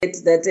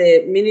that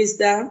a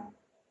minister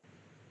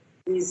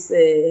has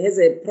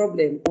a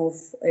problem of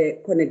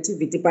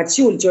connectivity, but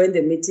she will join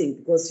the meeting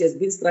because she has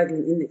been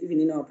struggling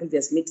even in our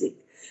previous meeting.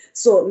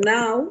 So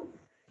now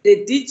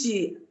the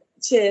DG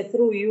chair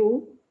through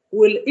you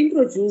will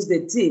introduce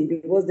the team,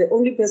 because the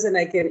only person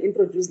I can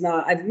introduce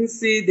now, I didn't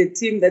see the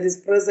team that is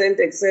present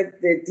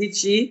except the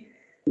DG,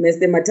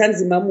 Mr.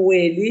 Matanzi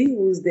Mamueli,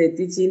 who's the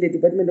DG in the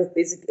Department of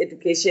Basic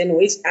Education,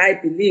 which I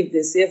believe the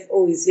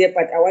CFO is here,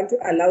 but I want to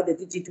allow the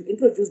DG to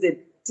introduce the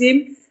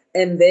team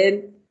and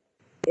then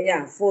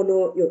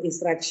follow your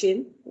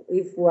instruction.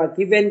 If we are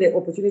given the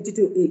opportunity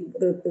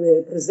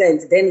to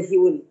present, then he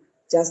will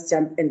just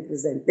jump and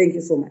present. Thank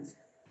you so much.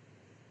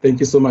 Thank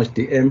you so much,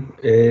 DM.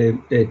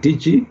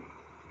 DG.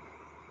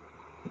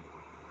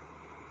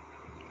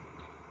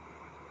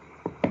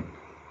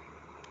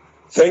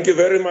 Thank you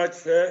very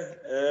much, Chair.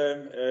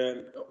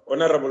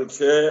 Honorable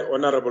Chair,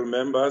 honorable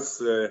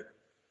members,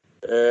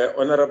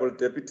 honorable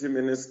Deputy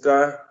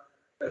Minister.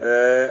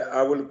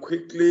 I will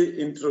quickly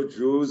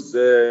introduce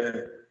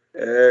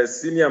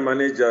senior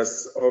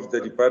managers of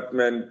the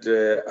department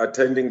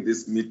attending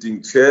this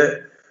meeting.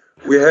 Chair,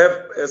 we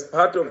have, as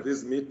part of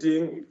this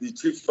meeting, the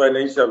Chief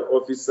Financial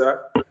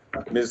Officer,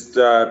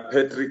 Mr.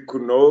 Patrick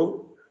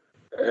Kuno.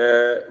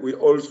 We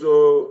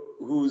also,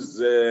 who's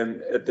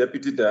a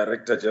Deputy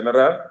Director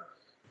General.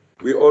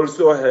 We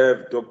also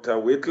have Dr.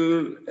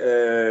 Whittle,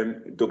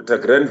 Dr.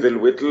 Granville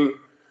Whittle,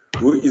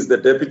 who is the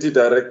Deputy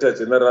Director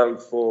General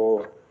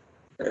for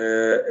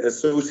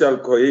Social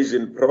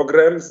Cohesion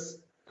Programs.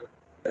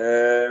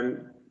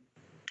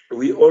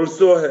 We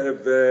also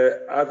have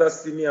other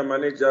senior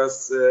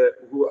managers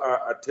who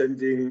are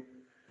attending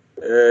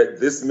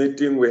this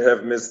meeting. We have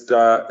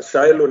Mr.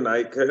 Shiloh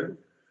Naiken,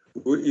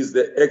 who is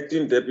the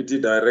Acting Deputy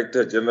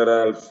Director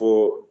General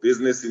for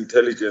Business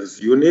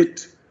Intelligence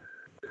Unit.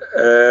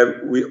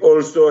 We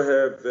also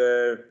have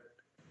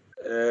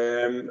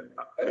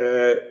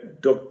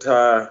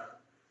Dr.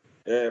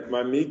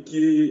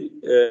 Mamiki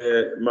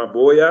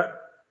Maboya,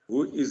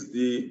 who is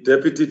the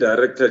Deputy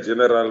Director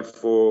General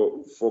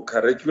for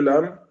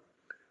Curriculum.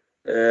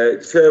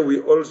 Chair, we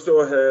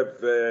also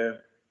have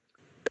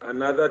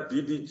another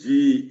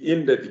DDG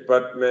in the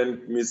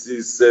department,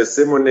 Mrs.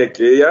 Simone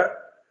Geya,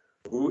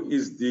 who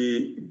is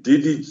the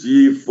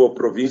DDG for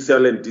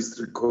Provincial and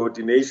District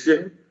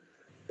Coordination.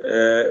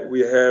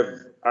 We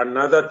have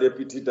another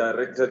Deputy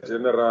Director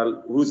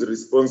General who's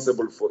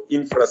responsible for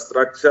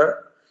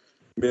infrastructure,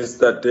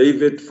 Mr.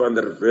 David van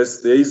der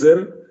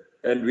Westhuizen,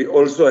 and we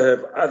also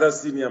have other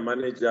senior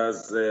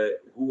managers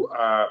who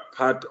are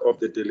part of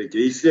the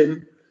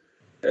delegation.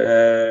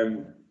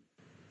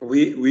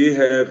 We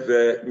have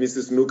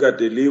Mrs. Nuka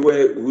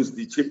Deliwe, who's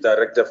the Chief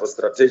Director for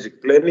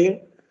Strategic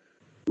Planning.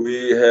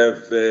 We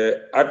have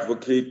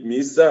Advocate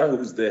Misa,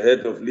 who's the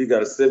Head of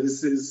Legal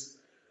Services.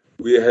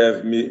 We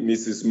have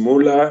Mrs.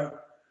 Muller,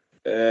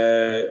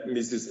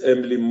 Mrs.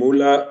 Emily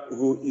Muller,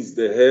 who is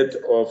the Head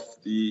of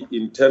the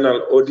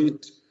Internal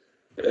Audit.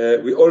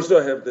 We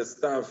also have the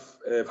staff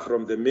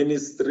from the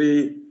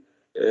Ministry,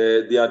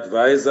 the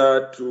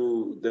advisor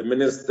to the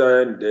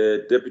Minister and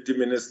the Deputy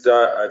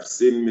Minister. I've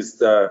seen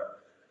Mr.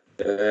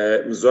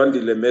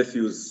 Mzwandile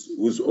Matthews,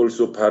 who's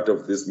also part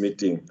of this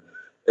meeting.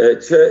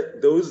 Chair,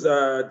 those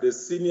are the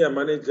senior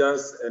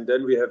managers, and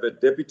then we have a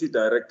Deputy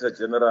Director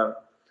General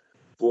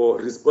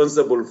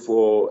responsible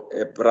for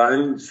a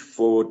branch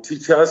for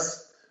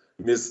teachers,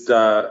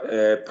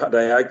 Mr.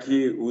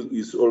 Padayaki, who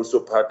is also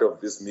part of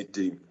this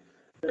meeting.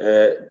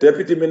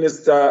 Deputy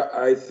Minister,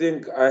 I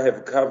think I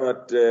have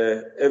covered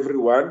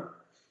everyone.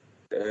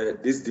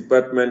 This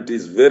department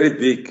is very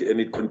big and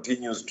it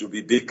continues to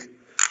be big.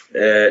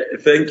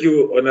 Thank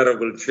you,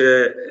 Honorable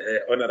Chair,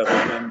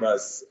 Honorable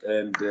Members,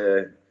 and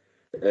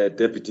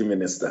Deputy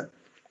Minister.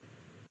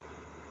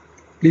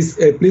 Please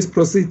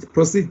proceed,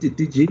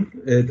 DG.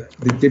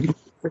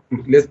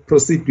 Let's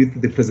proceed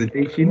with the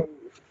presentation.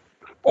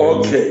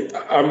 Okay,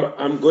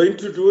 I'm going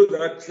to do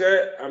that,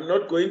 Chair. I'm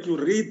not going to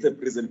read the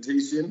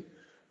presentation.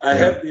 I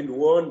have been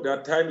warned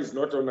that time is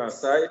not on our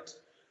side.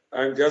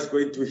 I'm just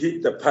going to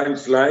hit the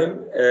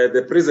punchline.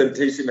 The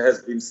presentation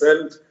has been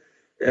sent,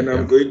 and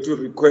I'm going to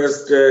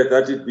request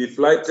that it be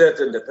flighted,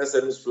 and the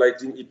person who's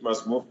flighting it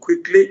must move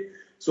quickly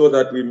so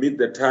that we meet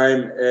the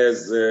time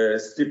as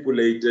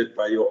stipulated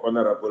by your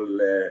honorable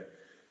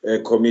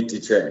committee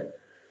chair.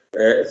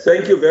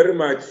 Thank you very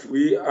much.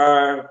 We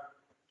are,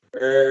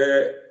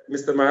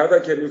 Mr.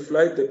 Mahada, can you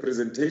flight the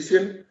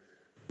presentation?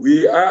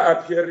 We are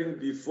appearing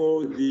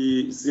before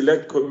the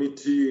Select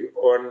Committee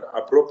on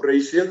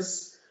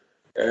Appropriations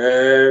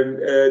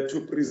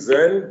to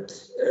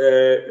present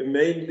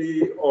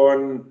mainly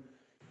on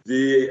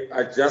the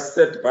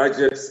adjusted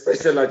budget,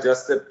 special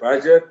adjusted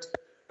budget,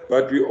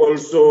 but we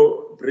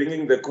also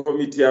bringing the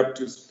committee up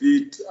to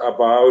speed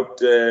about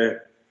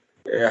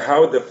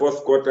how the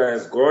fourth quarter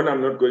has gone.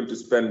 I'm not going to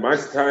spend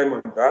much time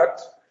on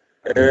that.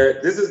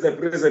 This is the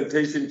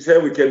presentation,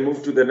 Chair. We can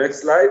move to the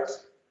next slide.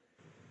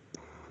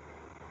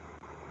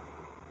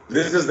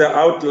 This is the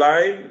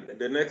outline.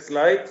 The next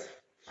slide.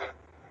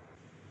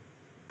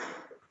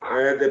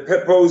 The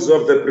purpose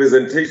of the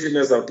presentation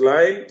is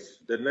outlined.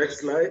 The next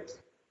slide.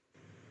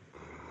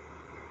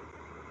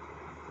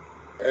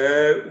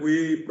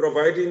 We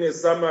providing a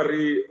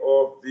summary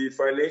of the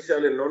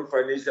financial and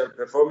non-financial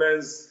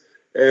performance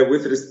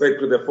with respect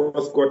to the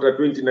fourth quarter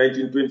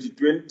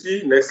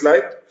 2019-2020. Next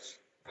slide.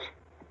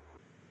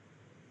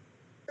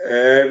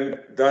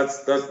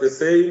 That's the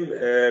same.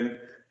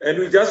 And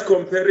we're just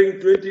comparing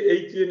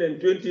 2018 and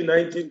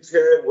 2019.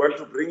 Chair, want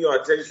to bring your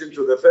attention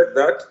to the fact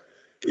that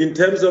in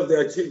terms of the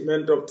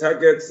achievement of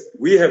targets,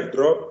 we have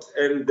dropped,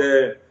 and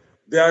there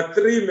are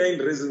three main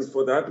reasons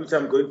for that, which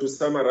I'm going to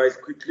summarize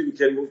quickly. We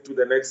can move to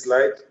the next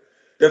slide.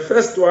 The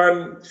first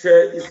one,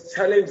 Chair, is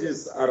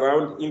challenges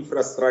around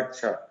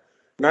infrastructure.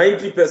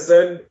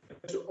 90%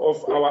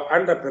 of our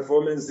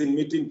underperformance in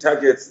meeting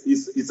targets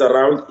is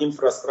around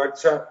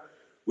infrastructure.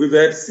 We've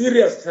had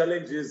serious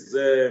challenges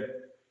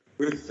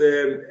with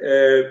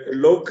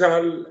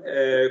local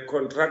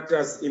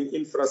contractors in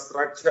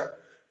infrastructure,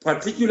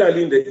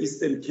 particularly in the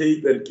Eastern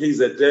Cape and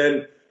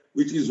KZN,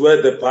 which is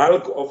where the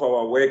bulk of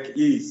our work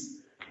is.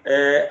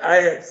 I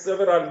had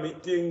several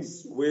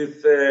meetings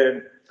with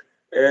a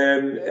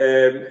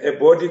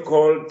body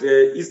called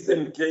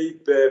Eastern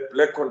Cape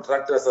Black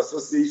Contractors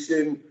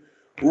Association,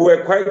 who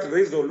were quite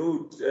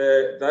resolute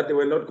that they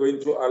were not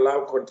going to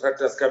allow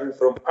contractors coming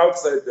from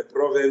outside the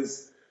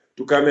province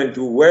to come and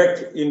do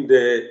work in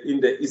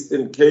the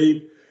Eastern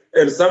Cape.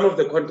 And some of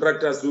the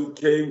contractors who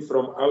came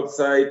from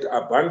outside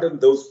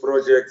abandoned those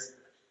projects,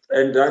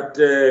 and that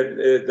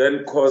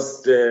then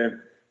caused the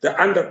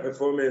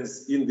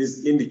underperformance in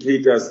these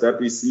indicators that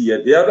we see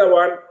here. The other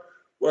one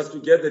was to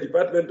get the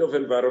Department of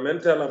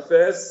Environmental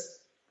Affairs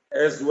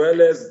as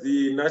well as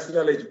the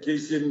National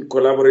Education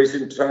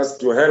Collaboration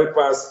Trust to help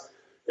us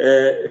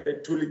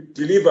to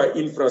deliver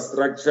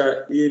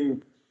infrastructure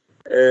in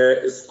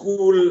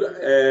school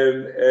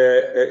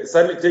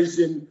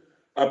sanitation,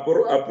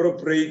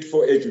 appropriate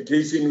for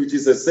education, which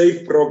is a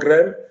safe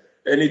program.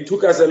 And it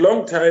took us a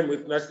long time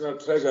with National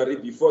Treasury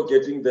before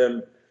getting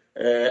them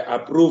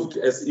approved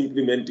as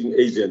implementing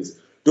agents.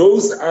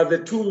 Those are the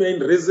two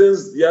main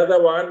reasons. The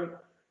other one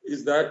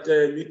is that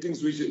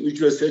meetings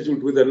which were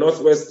scheduled with the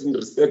Northwest in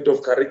respect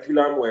of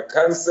curriculum were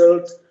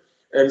cancelled,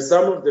 and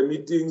some of the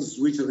meetings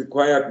which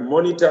required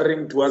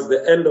monitoring towards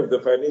the end of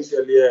the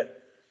financial year,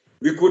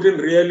 we couldn't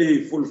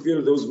really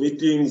fulfill those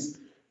meetings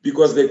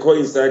because they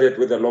coincided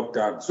with the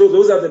lockdown. So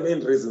those are the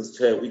main reasons,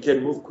 Chair. We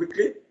can move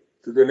quickly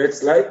to the next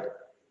slide.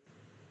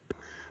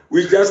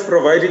 We're just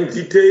providing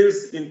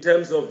details in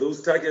terms of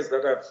those targets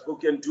that I've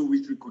spoken to,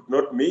 which we could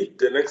not meet.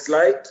 The next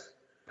slide.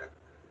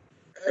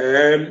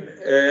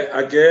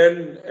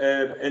 Again,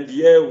 and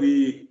here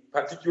we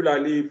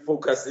particularly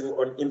focusing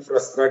on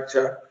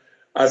infrastructure,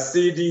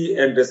 ASIDI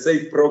and the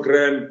SAFE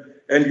program,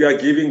 and we are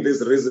giving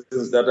these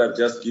reasons that I've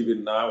just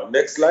given now.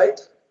 Next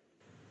slide.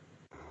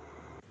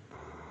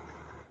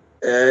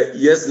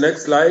 Yes,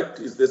 next slide.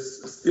 Is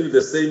this still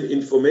the same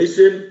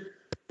information?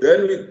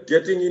 Then we're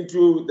getting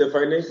into the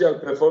financial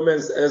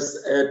performance as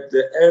at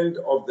the end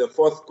of the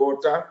fourth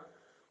quarter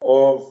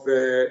of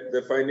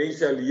the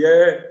financial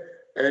year.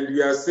 And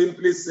we are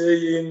simply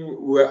saying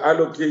we're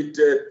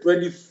allocated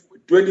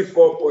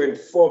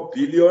 24.4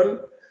 billion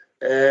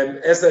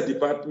as a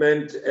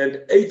department,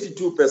 and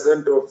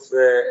 82% of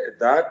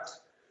that,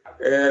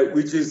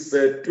 which is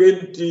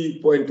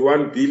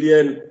 20.1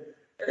 billion,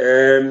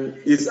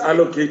 is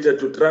allocated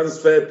to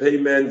transfer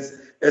payments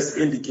as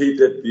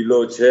indicated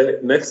below, Chair.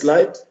 Next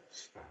slide.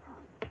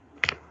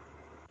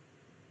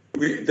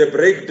 The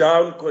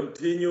breakdown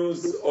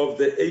continues of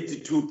the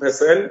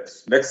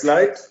 82%. Next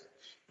slide.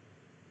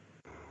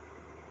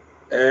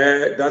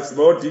 That's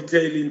more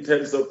detail in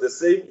terms of the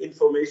same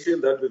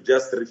information that we've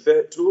just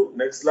referred to.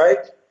 Next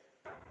slide.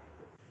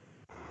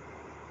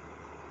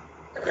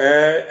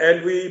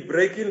 And we're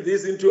breaking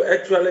this into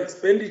actual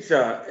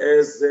expenditure.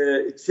 As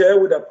Chair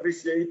would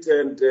appreciate,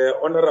 and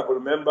honorable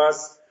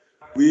members,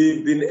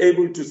 we've been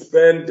able to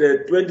spend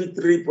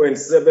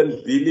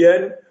 23.7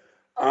 billion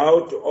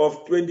out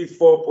of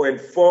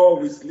 24.4,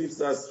 which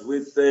leaves us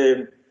with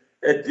a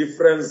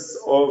difference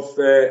of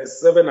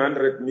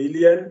 700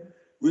 million,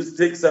 which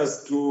takes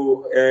us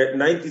to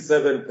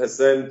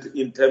 97%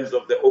 in terms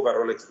of the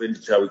overall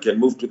expenditure. We can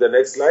move to the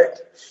next slide.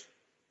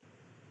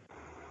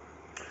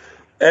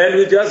 And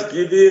we're just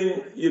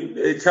giving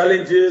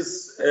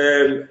challenges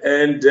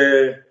and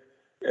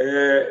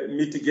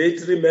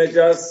mitigatory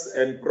measures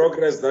and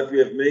progress that we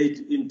have made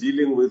in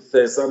dealing with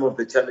some of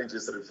the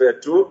challenges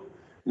referred to.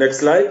 Next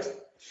slide.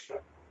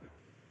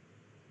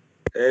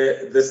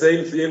 The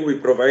same thing, we're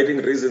providing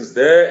reasons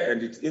there,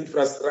 and it's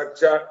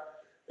infrastructure.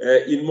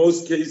 In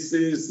most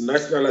cases,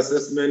 national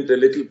assessment a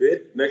little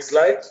bit. Next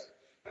slide.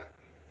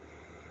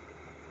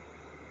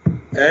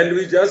 And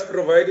we're just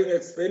providing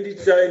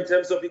expenditure in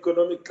terms of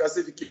economic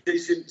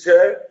classification,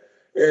 Chair.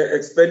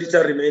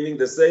 Expenditure remaining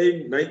the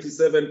same,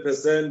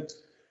 97%,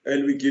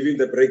 and we're giving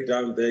the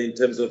breakdown there in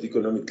terms of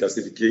economic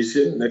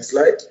classification. Next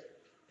slide.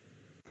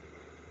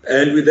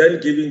 And we're then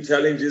giving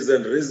challenges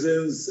and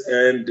reasons,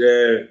 and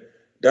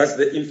that's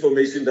the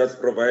information that's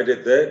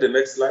provided there. The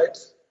next slide.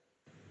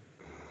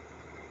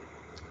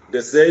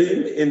 The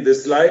same in the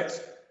slide.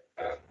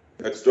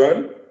 Next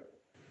one.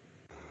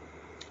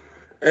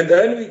 And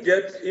then we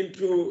get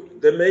into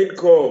the main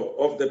core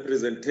of the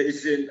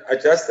presentation,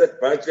 adjusted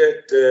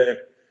budget,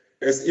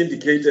 as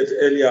indicated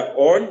earlier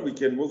on. We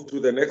can move to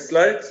the next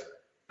slide.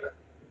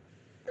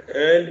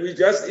 And we're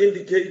just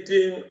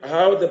indicating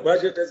how the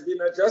budget has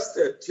been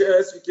adjusted. Here,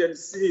 as you can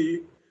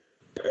see,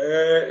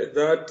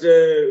 that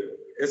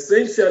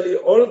essentially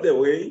all the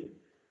way,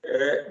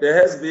 there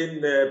has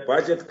been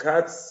budget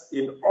cuts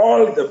in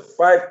all the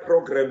 5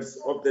 programs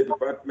of the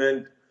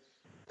department.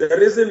 The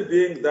reason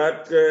being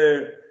that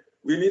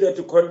we needed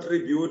to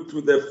contribute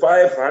to the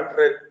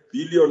 500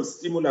 billion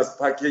stimulus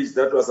package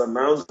that was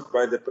announced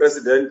by the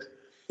president.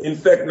 In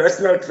fact,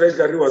 National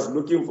Treasury was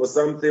looking for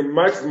something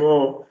much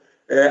more,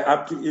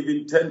 up to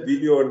even 10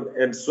 billion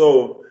and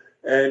so,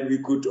 and we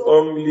could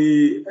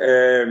only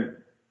go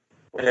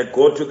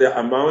to the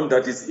amount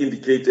that is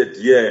indicated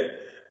here,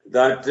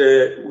 that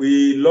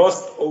we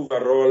lost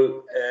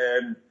overall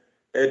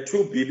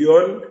 2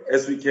 billion,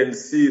 as we can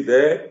see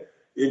there,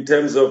 in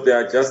terms of the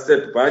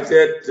adjusted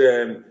budget,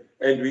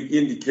 and we're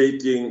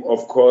indicating,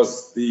 of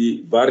course,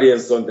 the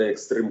variance on the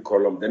extreme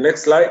column. The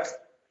next slide.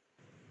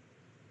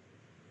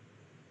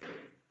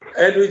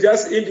 And we're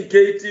just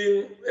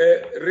indicating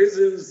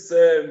reasons,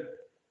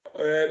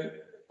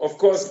 of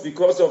course,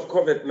 because of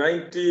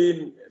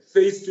COVID-19,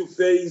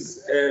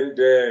 face-to-face and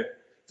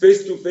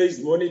face-to-face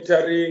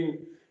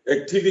monitoring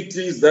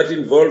activities that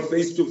involve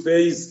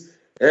face-to-face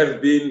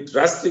have been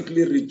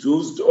drastically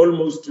reduced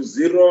almost to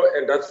zero,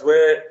 and that's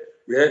where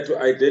we had to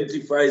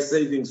identify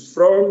savings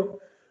from.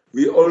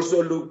 We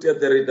also looked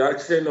at the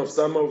reduction of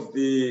some of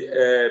the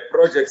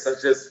projects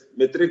such as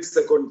Matric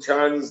Second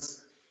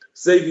Chance,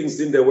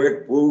 savings in the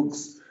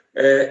workbooks,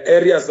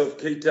 areas of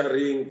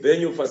catering,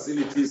 venue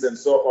facilities, and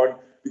so on,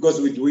 because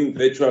we're doing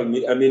virtual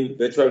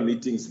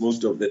meetings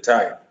most of the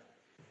time.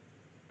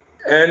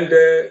 And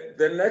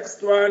the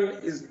next one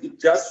is, it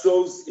just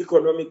shows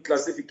economic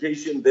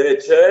classification there,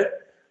 Chair,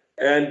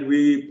 and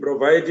we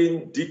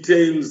providing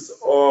details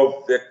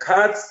of the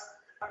cuts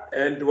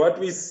and what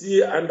we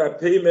see under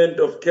payment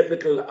of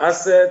capital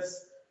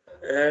assets.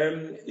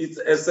 It's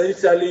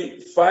essentially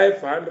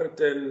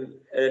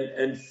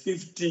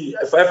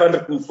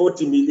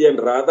 540 million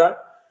rather,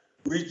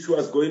 which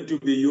was going to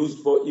be used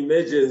for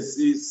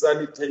emergency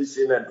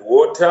sanitation and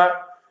water.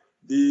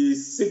 The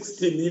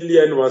 60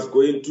 million was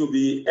going to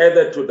be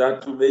added to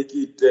that to make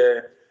it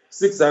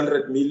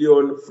 600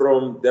 million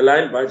from the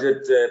line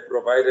budget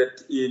provided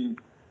in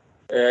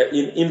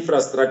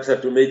infrastructure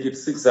to make it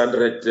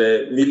 600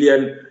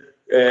 million.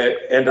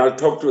 And I'll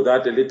talk to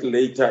that a little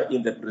later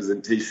in the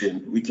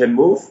presentation. We can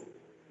move.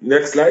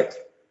 Next slide.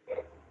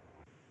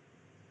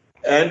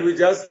 And we're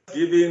just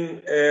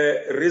giving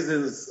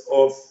reasons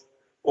of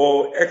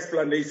or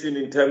explanation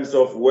in terms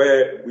of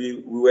where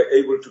we were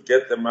able to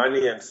get the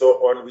money and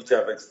so on, which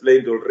I've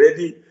explained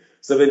already.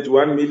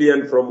 71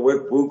 million from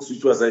workbooks,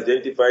 which was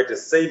identified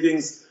as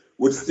savings,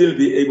 would still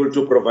be able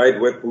to provide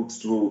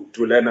workbooks to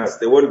learners.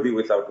 They won't be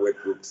without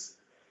workbooks.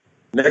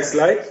 Next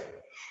slide.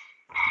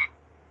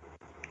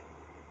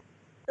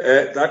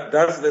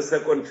 That's the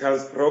Second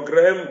Chance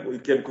program. We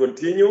can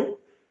continue.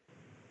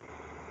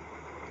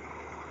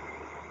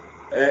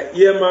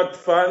 Earmarked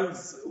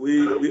funds,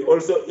 we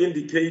also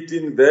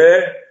indicating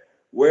there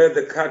where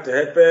the cut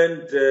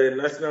happened,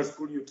 National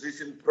School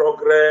Nutrition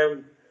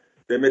Program,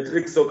 the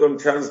Matric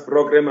Second Chance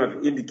Program,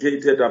 I've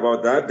indicated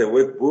about that, the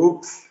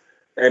workbooks,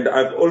 and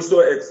I've also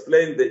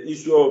explained the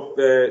issue of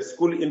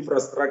school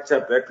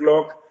infrastructure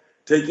backlog,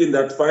 taking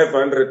that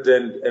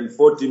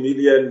 540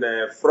 million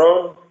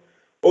from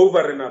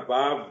over and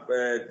above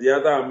the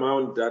other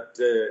amount that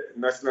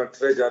National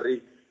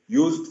Treasury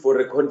used for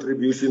a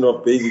contribution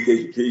of basic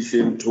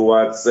education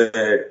towards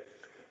the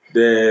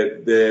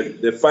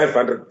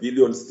 500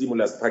 billion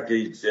stimulus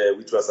package,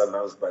 which was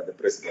announced by the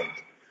president.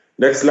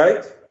 Next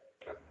slide.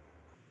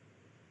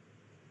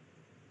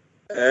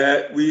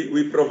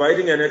 We're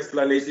providing an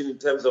explanation in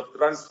terms of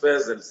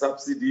transfers and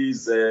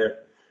subsidies,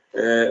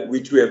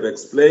 which we have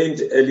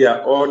explained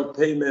earlier on,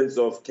 payments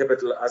of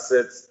capital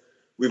assets.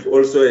 We've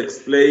also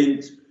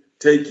explained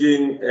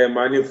taking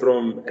money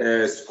from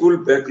school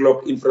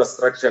backlog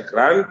infrastructure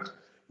grant,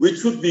 which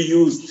should be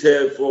used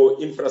for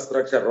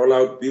infrastructure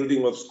rollout,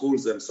 building of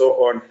schools, and so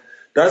on.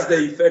 That's the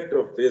effect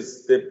of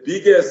this. The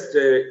biggest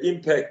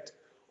impact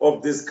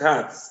of these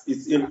cuts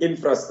is in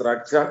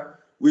infrastructure,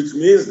 which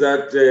means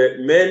that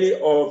many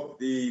of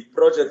the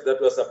projects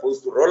that were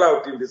supposed to roll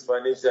out in this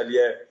financial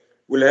year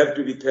will have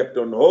to be kept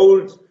on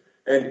hold.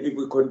 And if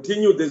we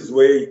continue this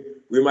way,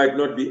 we might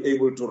not be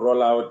able to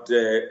roll out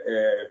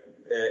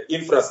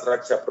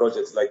infrastructure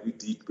projects like we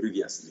did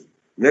previously.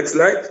 Next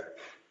slide.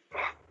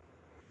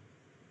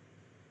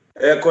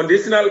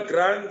 Conditional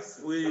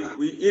grants, we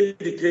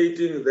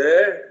indicating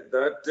there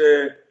that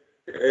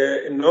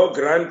no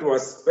grant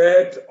was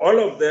spared. All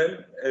of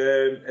them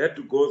had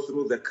to go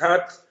through the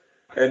cut,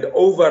 and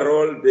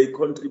overall they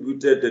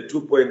contributed the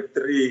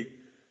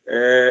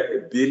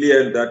 2.3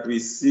 billion that we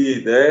see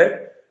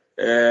there,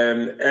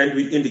 and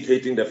we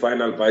indicating the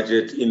final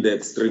budget in the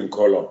extreme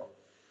column.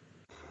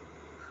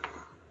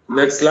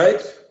 Next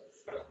slide.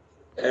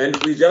 And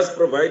we're just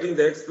providing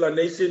the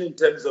explanation in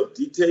terms of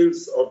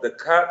details of the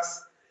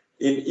cuts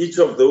in each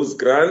of those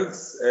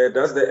grants.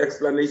 That's the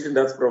explanation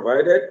that's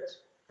provided.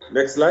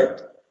 Next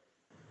slide.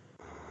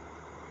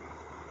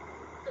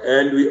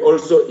 And we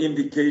also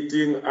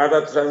indicating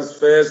other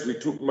transfers. We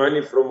took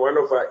money from one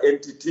of our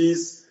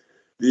entities,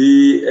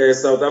 the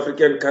South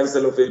African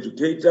Council of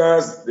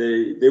Educators.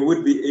 They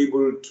would be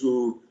able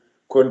to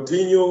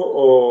continue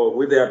or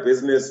with their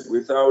business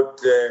without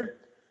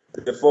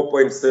the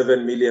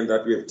 4.7 million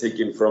that we have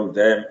taken from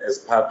them as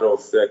part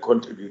of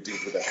contributing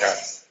to the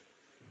cuts.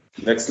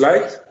 Next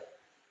slide.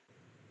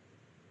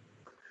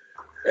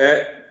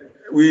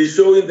 We're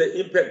showing the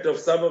impact of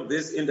some of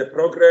this in the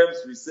programs.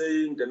 We're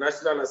saying the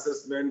national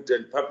assessment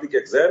and public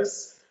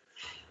exams,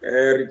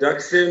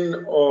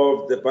 reduction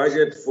of the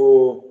budget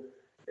for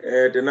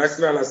the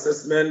national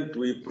assessment.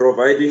 We're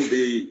providing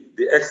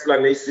the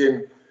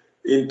explanation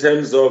in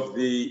terms of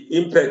the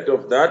impact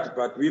of that,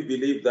 but we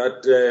believe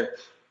that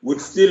would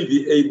still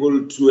be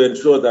able to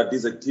ensure that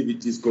these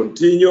activities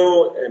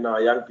continue and our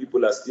young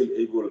people are still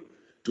able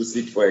to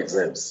sit for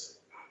exams.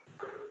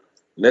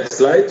 Next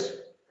slide.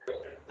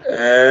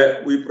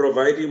 We're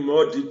providing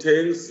more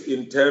details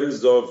in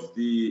terms of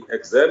the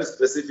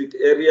exam-specific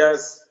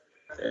areas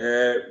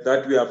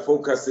that we are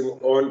focusing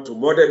on to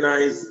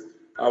modernize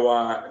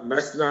our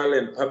national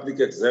and public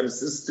exam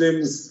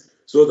systems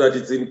so that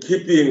it's in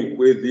keeping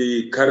with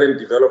the current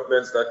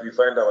developments that we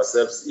find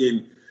ourselves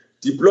in.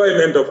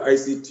 Deployment of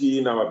ICT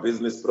in our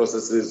business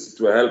processes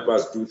to help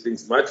us do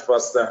things much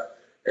faster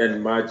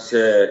and much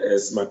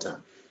smarter.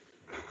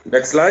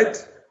 Next slide.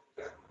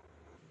 In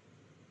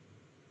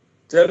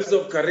terms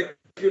of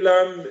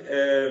curriculum,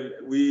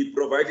 we're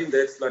providing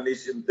the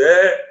explanation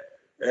there,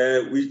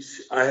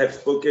 which I have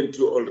spoken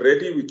to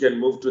already. We can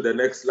move to the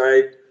next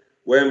slide,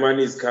 where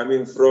money is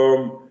coming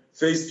from.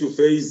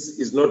 Face-to-face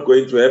is not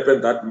going to happen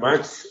that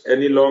much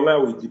any longer.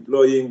 We're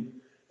deploying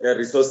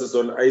resources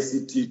on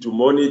ICT to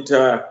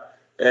monitor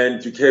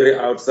and to carry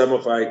out some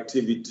of our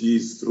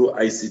activities through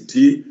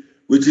ICT,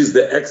 which is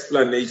the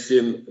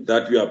explanation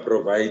that we are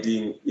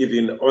providing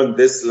even on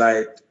this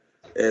slide,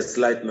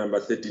 slide number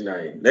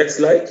 39. Next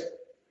slide.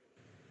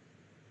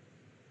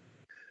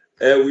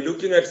 We're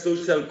looking at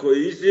social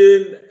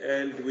cohesion,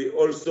 and we're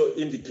also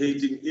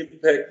indicating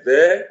impact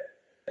there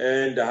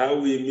and how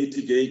we're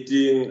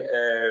mitigating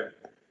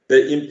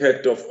the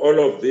impact of all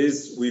of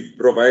this. We've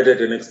provided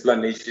an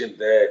explanation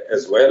there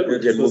as well. We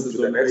can move to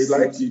the next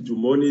slide. To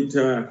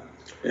monitor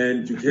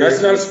and to carry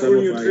National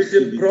School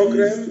Nutrition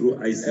Program through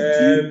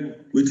ICT,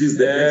 which is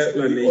the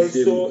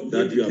explanation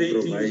that we are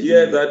providing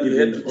here, that we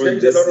had to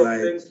change a lot of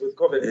things with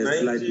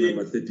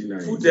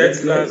COVID-19. Food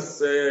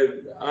experts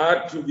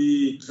are to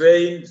be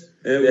trained.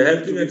 They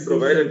have to be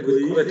provided with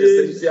COVID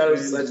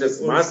essentials such as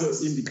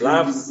masks,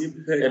 gloves,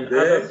 and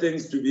other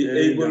things to be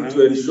able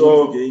to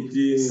ensure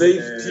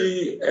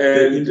safety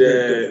and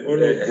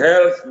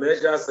health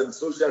measures and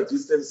social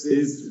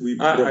distances. We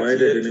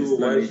provided an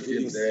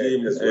explanation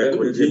scheme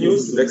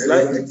continues. Next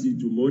slide.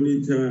 To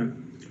monitor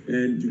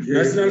and to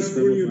National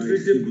School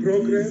Nutrition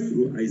Program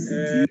through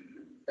ICT.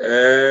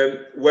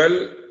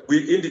 Well,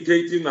 we're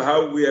indicating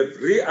how we have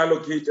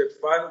reallocated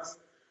funds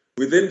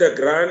within the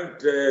grant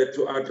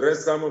to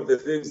address some of the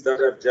things that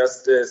I've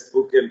just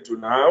spoken to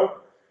now.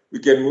 We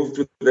can move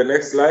to the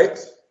next slide.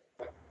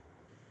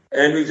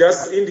 And we're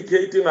just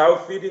indicating how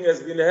feeding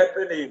has been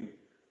happening.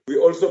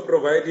 We're also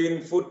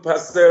providing food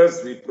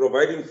parcels. We're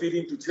providing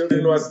feeding to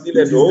children who are still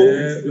at home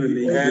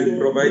and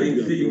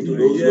providing feeding to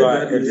those who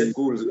are at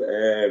school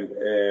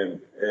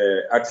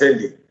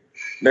attending.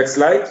 Next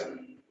slide.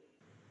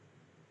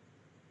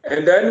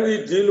 And then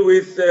we deal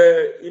with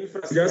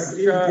infrastructure. Just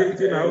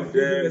indicating how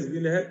feeding has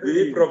been happening.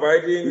 We're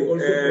providing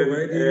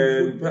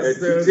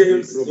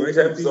details in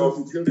terms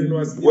of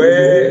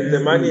where the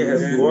money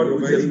has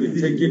gone, which has been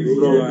taken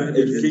from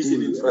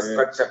education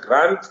infrastructure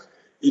grant.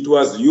 It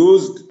was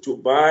used to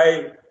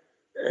buy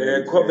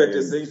COVID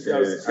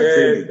essentials,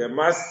 the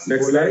masks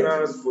for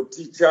learners, for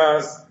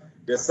teachers,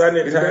 the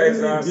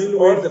sanitizers,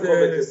 all the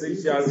COVID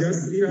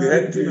essentials. We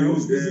had to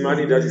use this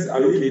money that is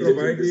allocated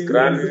to this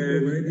grant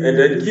and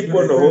then keep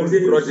on the whole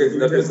projects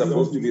that were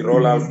supposed to be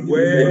rolled out and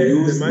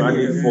use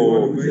money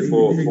for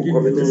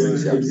COVID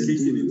essentials.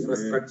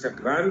 Infrastructure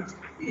grant.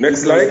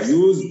 Next slide.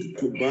 Used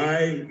to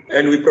buy,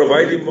 and we're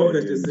providing more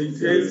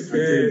essentials.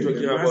 We're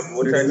talking about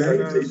water and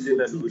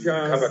sanitation, and we'll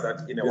cover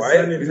that in a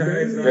while.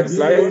 Next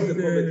slide.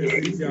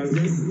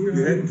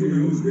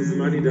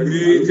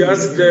 We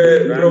just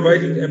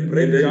providing a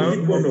breakdown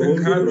of the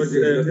cards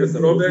the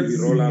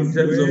province in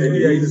terms of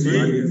EIG,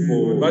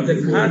 but the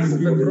cards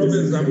in the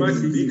province are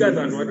much bigger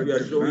than what we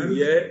are showing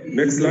here.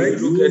 Next slide.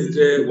 Look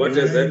at what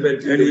has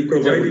happened, and we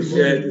providing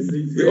share.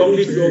 We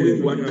only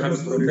showing what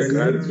comes from the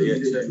grant here.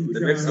 The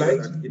next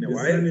slide. In a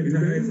while.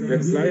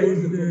 Next slide.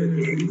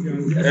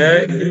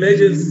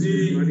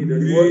 Emergency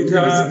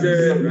water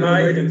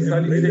supply and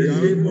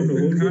sanitation.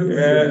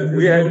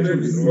 We had to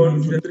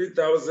respond to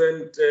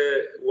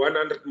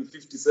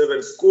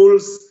 3,157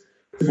 schools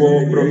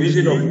for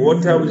provision of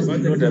water, which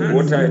did not have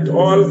water at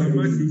all,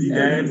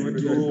 and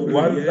to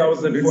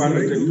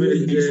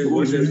 1,428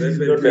 schools which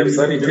did not have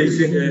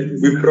sanitation.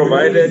 We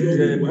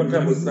provided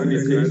potable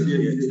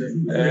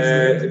sanitation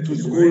to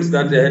schools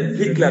that had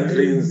peak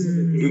latrines.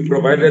 We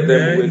provided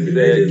them with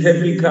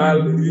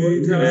chemical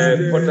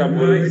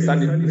potable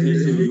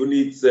sanitation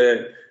units.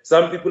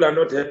 Some people are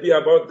not happy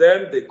about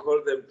them. They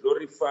call them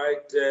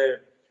glorified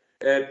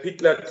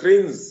pit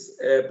latrines,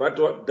 but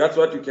that's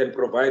what you can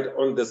provide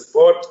on the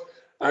spot.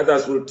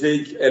 Others will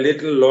take a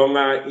little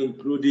longer,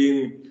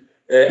 including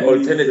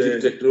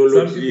alternative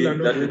technology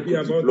that we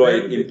could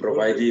deploy in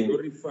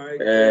providing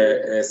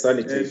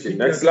sanitation.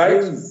 Next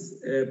slide.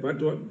 But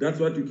that's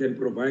what you can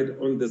provide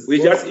on the spot.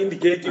 We're just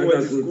indicating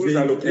where the schools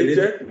are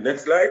located.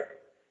 Next slide.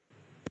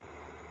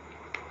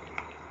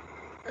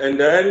 And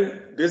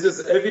then this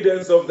is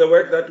evidence of the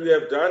work that we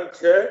have done,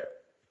 Chair.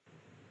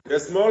 The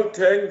small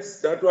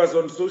tanks that was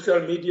on social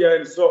media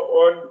and so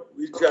on,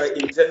 which are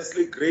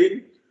intensely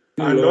green,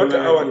 are not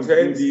our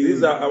tanks.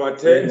 These are our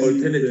tanks,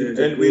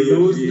 and we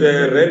used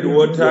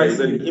rainwater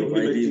as an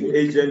implementing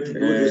agent to do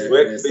this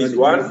work, phase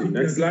 1.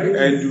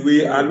 And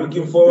we are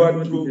looking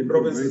forward to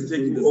provinces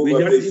taking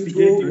over phase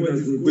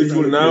 2, which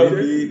will now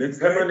be the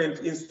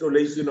permanent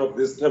installation of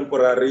this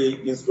temporary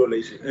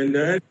installation. And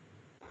then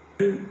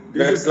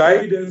next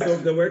slide.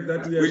 Of the work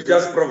that we're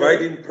just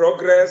providing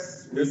progress.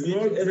 We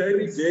meet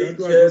every day,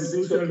 Chair,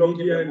 6 o'clock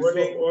in the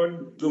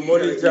morning to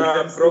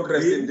monitor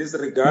progress in this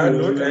regard.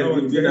 And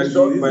we've been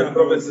assured by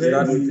provinces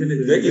that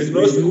there is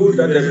no school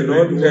that has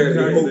not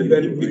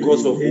reopened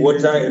because of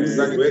water and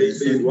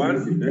sanitation.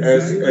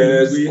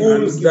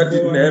 Schools that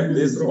didn't have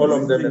this, all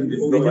of them have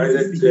been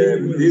provided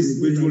with this.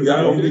 We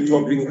are only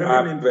topping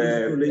up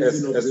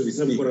as we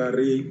speak.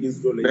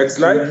 Next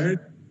slide.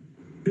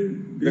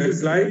 Next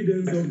slide.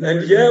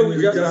 And here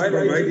we just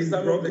highlighted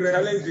some of the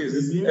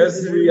challenges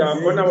as we are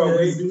on our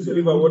way to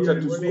deliver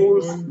water to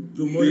schools.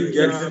 We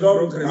get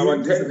stopped, our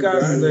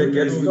tankers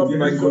get stopped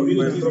by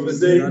communities to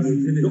say,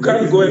 you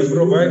can't go and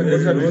provide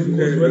water to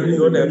schools when we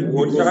don't have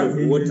water, and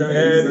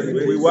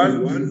we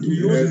want to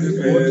use this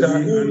water,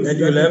 and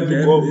you'll have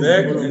to go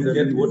back and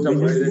get water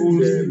for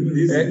schools.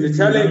 The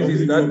challenge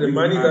is that the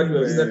money that we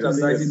have set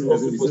aside is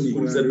also for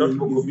schools and not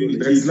for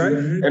communities.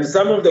 And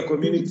some of the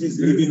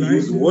communities even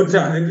use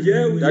water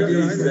that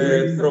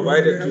is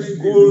provided to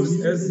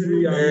schools.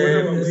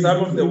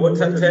 Some of the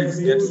water tanks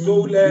get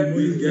stolen,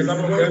 some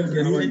of them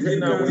get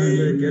taken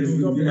away.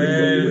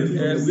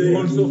 We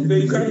also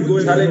face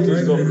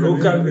challenges of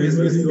local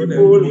business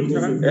people,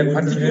 and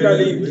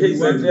particularly in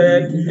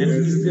KZN and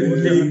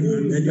Eastern Cape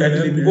and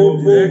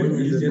Limpopo,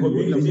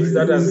 communities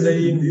that are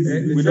saying,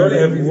 we don't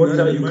have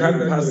water, you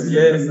can't pass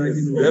here,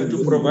 you have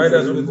to provide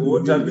us with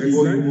water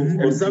before you move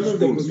on to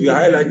schools. We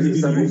are highlighting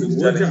some of these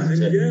challenges.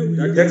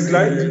 Next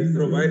slide.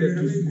 Provided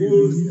to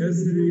schools.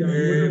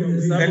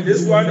 And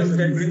this one is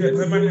to bring a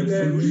permanent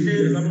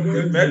solution.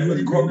 We met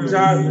with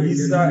COPTA,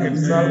 MISA, and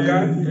SALGA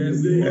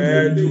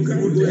to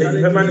put a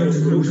permanent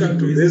solution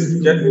to this, to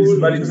get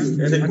municipalities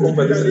to take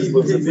over this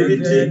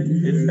responsibility.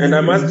 And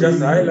I must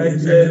just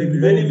highlight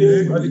many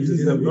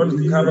municipalities have not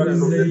recovered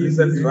from the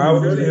recent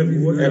drought,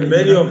 and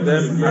many of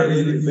them are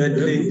really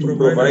battling to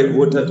provide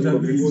water to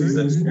communities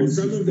and schools.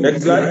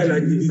 Next slide.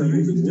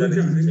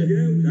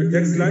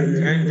 Next slide.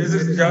 And this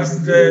is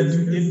just to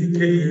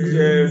indicate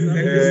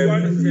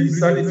the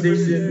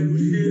sanitation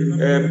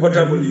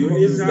potable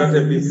units that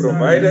have been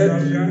provided.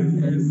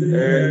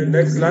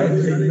 Next slide.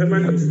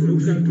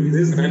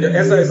 And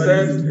as I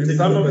said,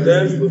 some of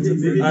them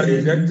are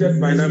rejected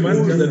by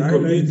schools and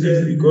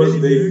communities because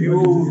they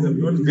view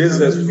this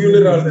as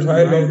funeral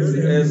toilets,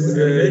 as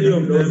many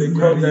of them, they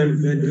call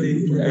them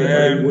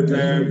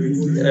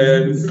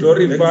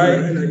glorified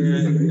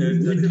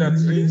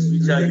latrines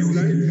which are used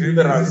in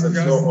funerals and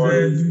so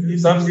on.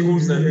 Some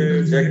schools have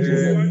been rejecting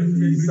them.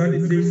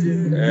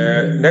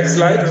 Next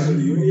slide.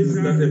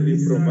 That have been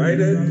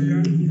provided.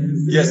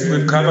 Yes,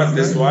 we've covered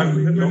this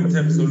one,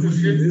 long-term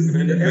solution.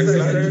 And as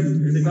I said,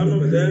 some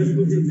of them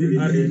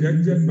are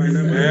rejected by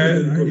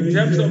in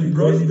terms of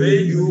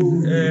broad-based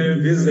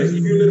business,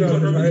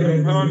 economic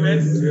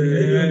empowerment,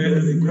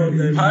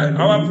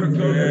 our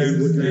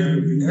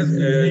procurement has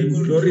been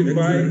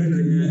glorified.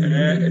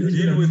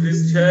 Deal with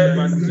this, Chair,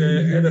 but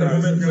at the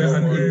moment we're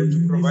unable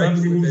to provide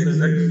you with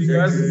exact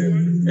figures,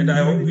 and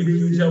I hope in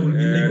future we'll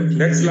be able to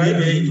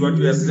delineate what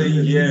we are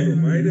saying here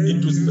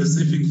into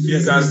specific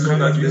figures so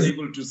that we're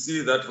able to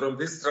see that from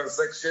these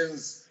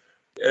transactions,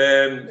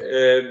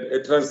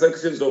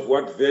 transactions of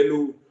what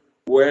value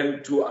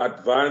went to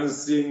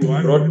advancing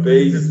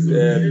broad-based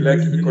black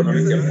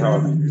economic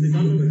empowerment.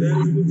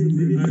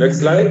 Next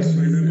slide.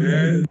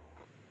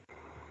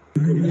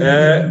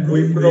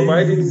 We're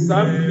providing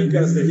some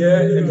figures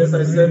here, and as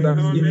I said, that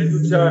in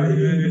future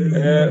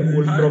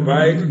we'll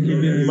provide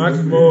even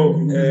much more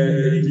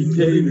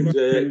detailed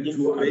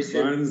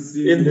information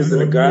in this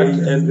regard,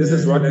 and this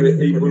is what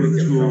we're able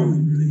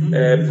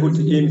to put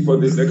in for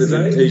this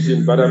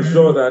presentation. But I'm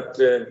sure that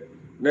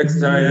next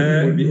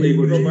time we'll be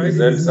able to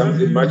present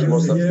something much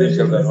more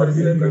substantial than what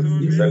we have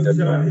presented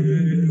now.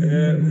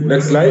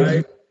 Next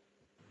slide.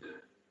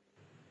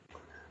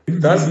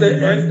 That's the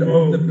end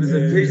of the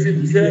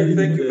presentation, Chair.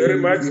 Thank you very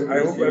much. I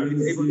hope I've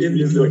been able to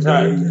meet your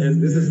time,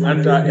 and this is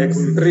under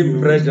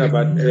extreme pressure,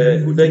 but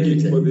thank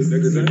you for this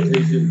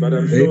presentation. But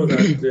I'm sure that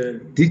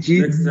DG,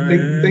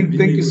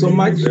 thank you so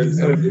much.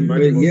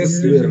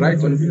 Yes, you were right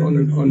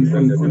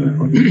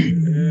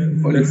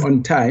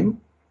on time.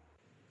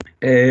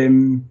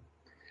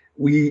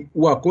 We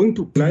are going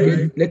to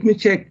let me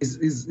check.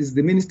 Is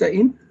the minister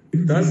in?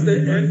 That's the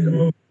end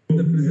of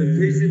the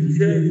presentation,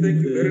 Chair.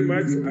 Thank you very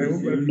much. I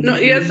hope I've been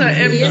yes, I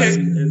am. Yes.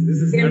 and this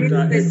is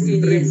under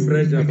extreme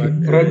pressure, but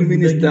Prime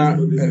Minister,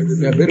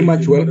 you are very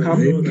much welcome.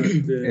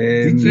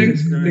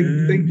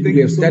 We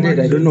have started.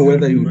 I don't know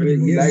whether you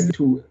would like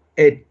to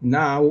add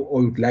now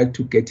or you'd like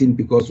to get in,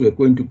 because we're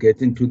going to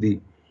get into the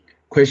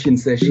question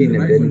session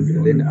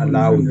and then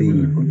allow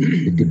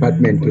the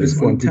department to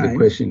respond to the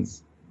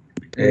questions.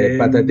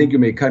 But I think you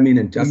may come in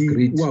and just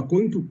greet, and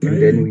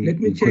then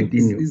we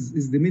continue.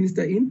 Is the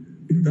minister in?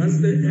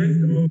 that's the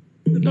end of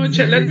No,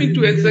 Chair, let me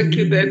do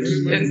exactly that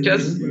and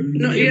just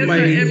give my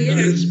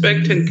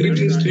respect and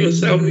greetings to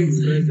yourself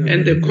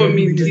and the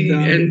committee,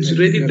 and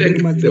really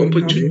thank the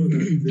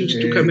opportunity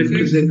to come and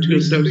present to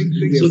yourselves.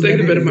 So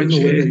thank you very much,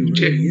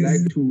 Chair.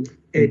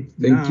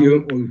 Thank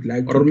you.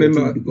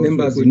 Remember,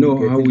 members, you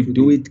know how we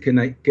do it. Can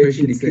I get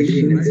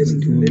indication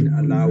and then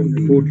allow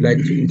who would like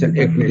to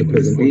interact with the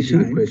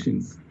presentation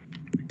questions?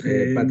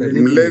 But I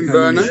think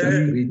Lenzana,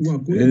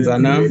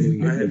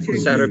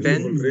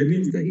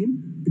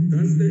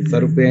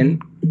 Sarupen,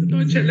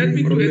 No, Chair, let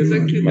me do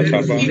exactly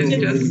that and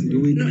just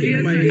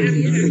give my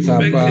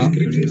respect and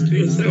greetings to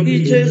yourself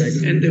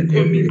and the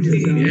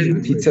committee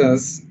and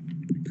Peters,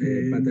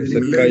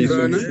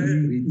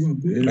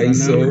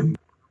 Kaiso,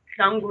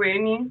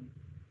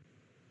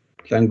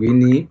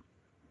 Hlangwini,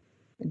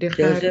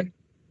 Dechale,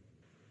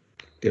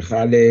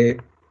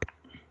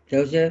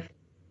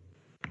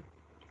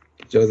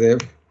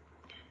 Joseph.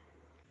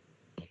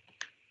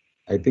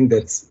 I think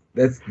that's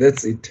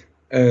it.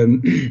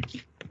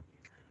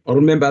 All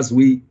members,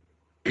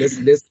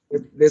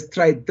 let's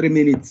try 3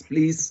 minutes,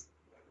 please.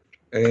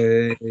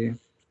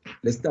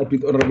 Let's start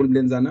with Honorable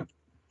Lenzana.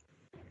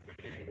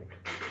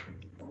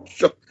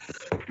 Sure.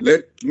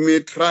 Let me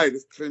try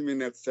this 3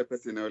 minutes,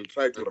 Chairperson. I will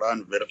try to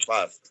run very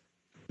fast.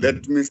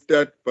 Let me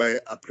start by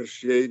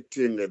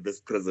appreciating this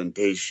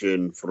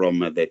presentation from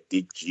the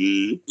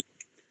DG.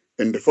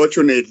 And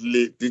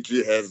fortunately,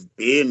 DG has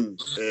been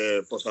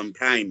for some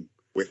time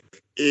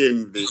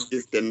within the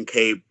Eastern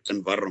Cape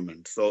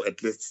environment. So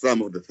at least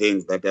some of the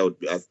things that I would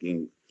be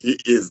asking, he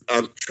is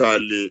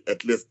actually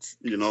at least,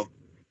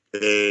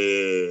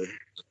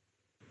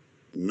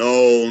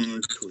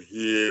 known to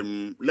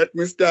him. Let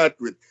me start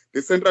with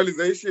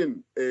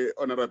decentralization,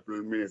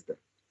 Honorable Minister.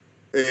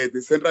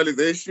 The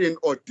centralization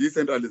or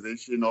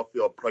decentralization of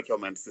your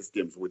procurement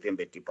systems within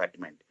the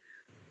department.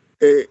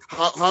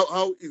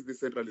 How is the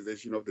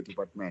centralization of the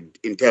department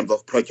in terms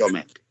of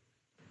procurement?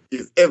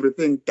 Is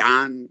everything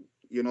done,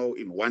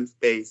 in one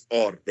space,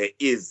 or there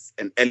is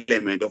an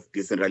element of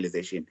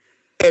decentralization?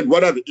 And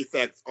what are the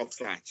effects of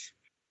such?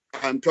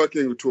 I'm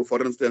talking to,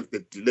 for instance, the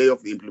delay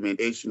of the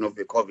implementation of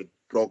the COVID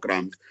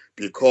programs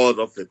because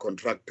of the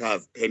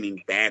contractors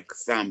turning back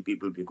some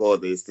people because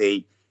they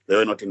say they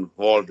were not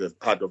involved as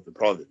part of the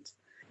province.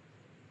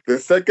 The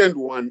second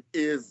one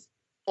is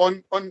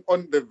on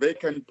the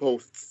vacant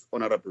posts,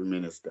 Honorable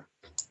Minister.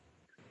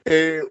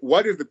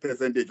 What is the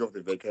percentage of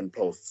the vacant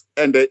posts?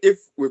 And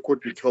if we could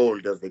be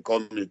told as the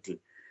committee,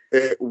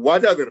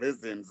 what are the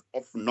reasons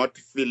of not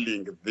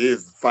filling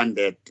these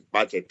funded,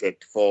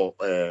 budgeted for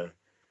a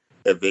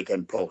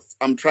vacant post?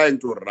 I'm trying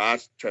to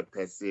rush,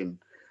 Chairperson.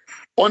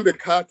 On the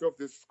cut of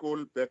the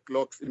school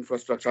backlogs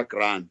infrastructure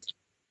grant,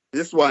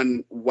 this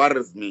one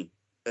worries me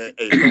a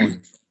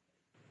lot.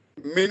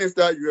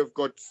 Minister, you have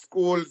got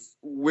schools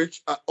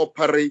which are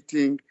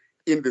operating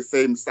in the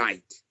same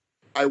site.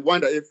 I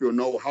wonder if you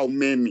know how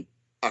many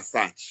are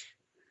such.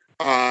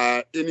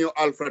 In your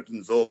Alfred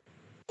Nzo,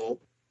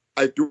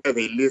 I do have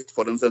a list,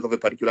 for instance, of a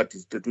particular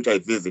district which I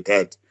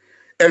visited.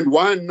 And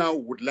one now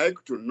would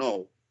like to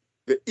know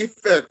the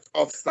effect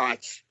of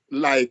such,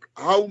 like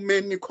how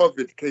many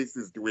COVID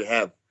cases do we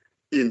have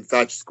in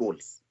such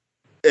schools?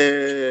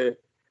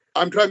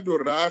 I'm trying to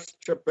rush,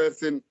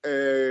 Chairperson.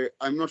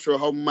 I'm not sure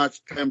how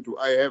much time do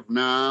I have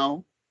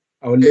now.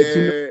 I will let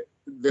you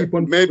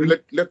know. Maybe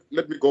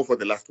let me go for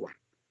the last one.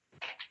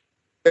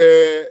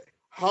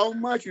 How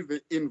much is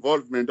the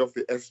involvement of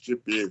the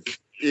SGBs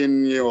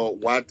in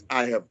what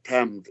I have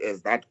termed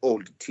as that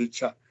old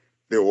teacher,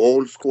 the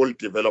whole school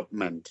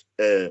development?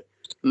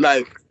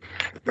 Like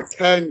the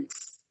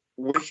tanks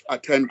which are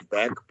turned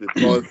back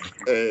because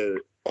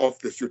of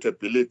the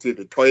suitability,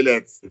 the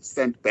toilets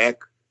sent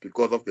back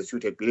because of the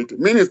suitability.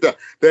 Minister,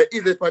 there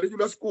is a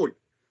particular school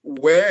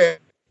where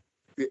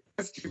the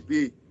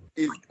SGB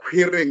is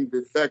querying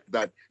the fact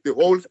that the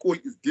whole school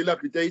is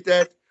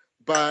dilapidated,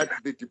 but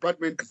the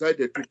department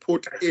decided to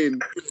put in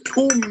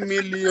 2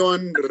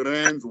 million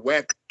rands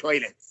worth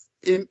toilets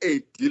in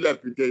a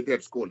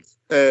dilapidated schools.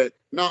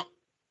 Now,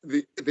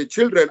 the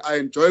children are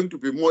enjoying to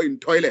be more in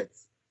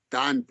toilets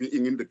than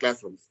being in the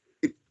classrooms.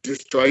 It's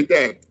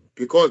disjointed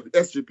because the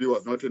SGB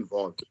was not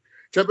involved.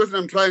 Chairperson,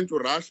 I'm trying to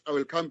rush. I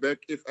will come back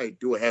if I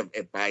do have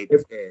a bite.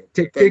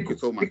 Thank you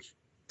so much.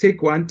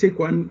 Take one,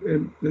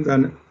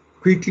 Nzana,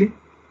 quickly.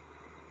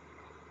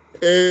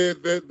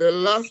 The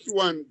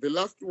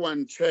last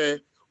one, Chair,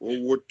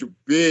 would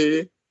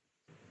be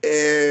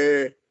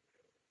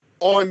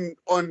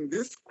on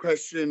this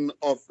question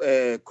of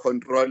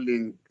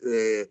controlling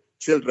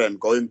children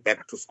going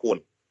back to school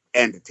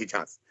and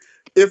teachers.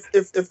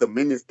 If the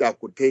minister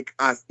could take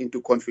us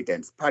into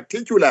confidence,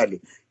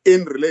 particularly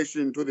in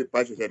relation to the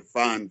budgeted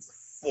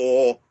funds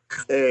for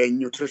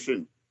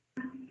nutrition,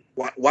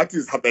 what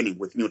is happening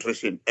with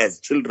nutrition as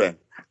children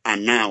are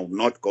now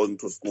not going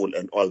to school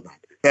and all that?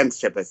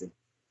 Thanks, Chairperson.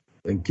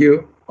 Thank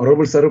you.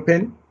 Honorable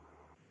Sarupen.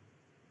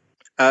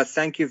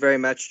 Thank you very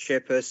much,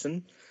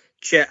 Chairperson.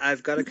 Chair,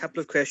 I've got a couple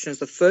of questions.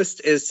 The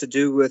first is to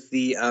do with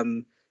the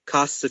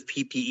costs of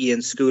PPE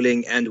in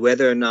schooling and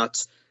whether or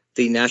not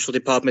the National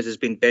Department has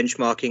been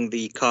benchmarking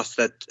the cost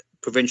that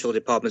provincial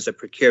departments are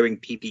procuring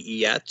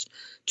PPE at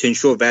to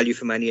ensure value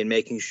for money and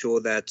making sure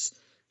that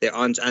there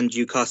aren't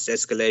undue cost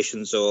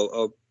escalations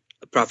or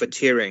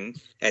profiteering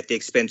at the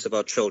expense of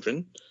our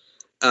children.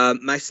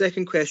 My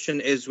second question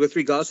is with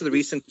regards to the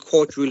recent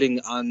court ruling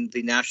on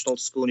the National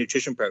School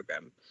Nutrition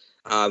Program,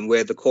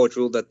 where the court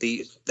ruled that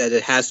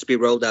it has to be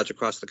rolled out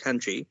across the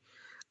country.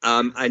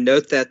 I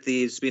note that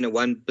there's been a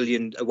 1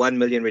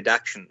 million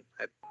reduction,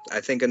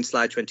 I think in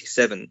slide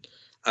 27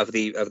 of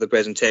the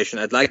presentation.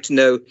 I'd like to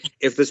know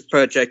if this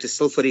project is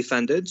still fully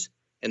funded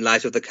in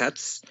light of the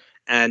cuts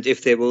and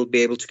if they will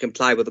be able to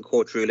comply with the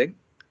court ruling.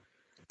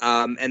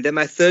 And then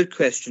my third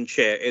question,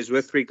 Chair, is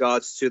with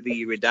regards to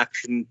the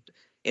reduction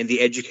in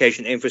the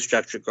education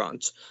infrastructure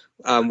grant.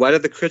 What are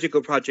the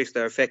critical projects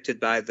that are affected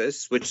by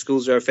this? Which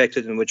schools are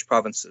affected in which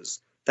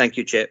provinces? Thank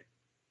you, Chair.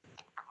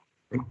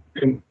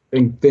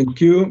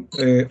 Thank you.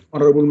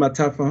 Honorable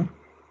Matafa.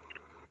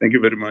 Thank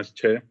you very much,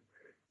 Chair.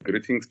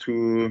 Greetings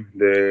to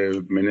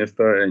the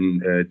Minister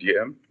and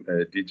DM,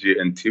 DG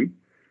and team,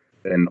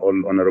 and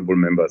all honorable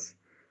members.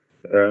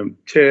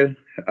 Chair,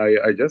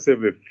 I just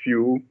have a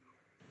few.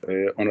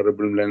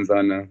 Honorable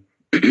Lenzana,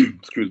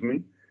 excuse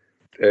me,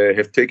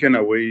 have taken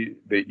away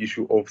the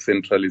issue of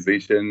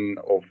centralization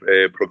of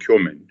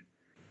procurement.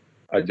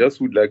 I just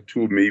would like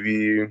to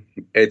maybe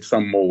add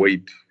some more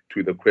weight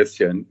to the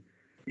question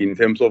in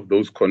terms of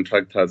those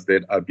contractors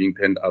that are being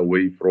turned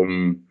away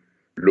from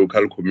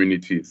local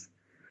communities.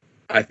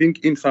 I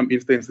think in some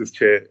instances,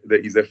 Chair, there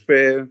is a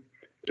fair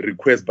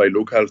request by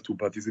locals to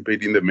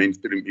participate in the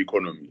mainstream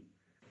economy.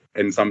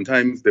 And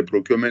sometimes the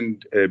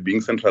procurement being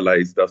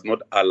centralized does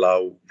not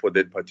allow for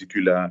that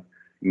particular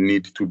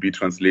need to be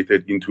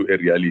translated into a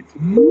reality.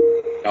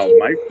 Now,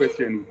 my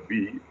question would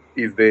be,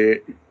 is the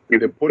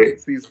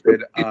policies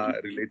that are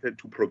related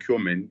to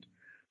procurement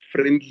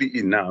friendly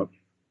enough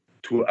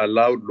to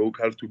allow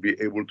locals to be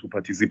able to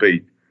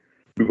participate?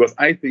 Because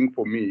I think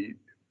for me,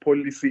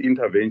 policy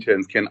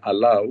interventions can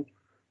allow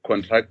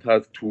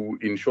contractors to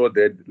ensure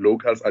that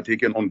locals are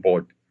taken on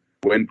board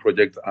when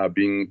projects are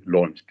being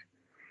launched.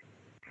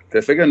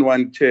 The second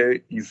one, Chair,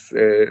 is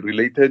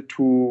related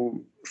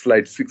to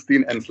slide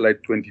 16 and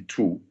slide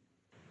 22.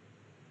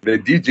 The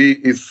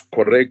DG is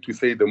correct to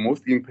say the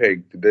most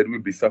impact that will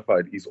be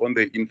suffered is on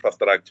the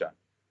infrastructure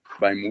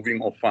by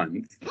moving of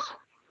funds.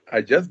 I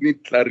just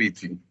need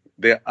clarity.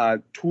 There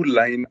are two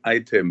line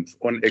items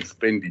on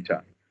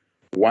expenditure.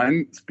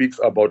 One speaks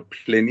about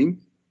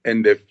planning,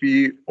 and the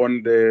fee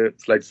on the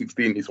slide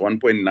 16 is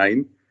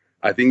 1.9.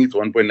 I think it's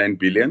 1.9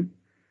 billion.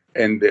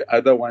 And the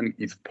other one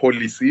is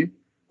policy,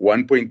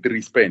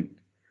 1.3 spend.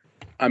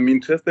 I'm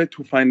interested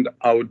to find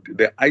out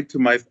the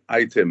itemized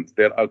items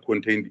that are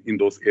contained in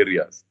those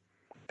areas.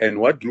 And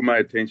what drew my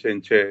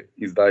attention, Chair,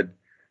 is that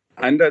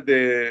under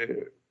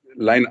the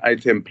line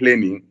item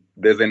planning,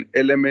 there's an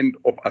element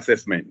of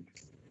assessment.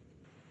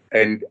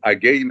 And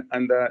again,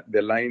 under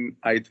the line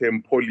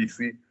item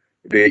policy,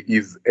 there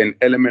is an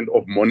element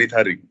of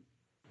monitoring.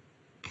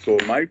 So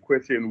my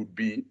question would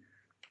be,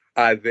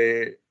 are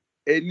there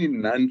any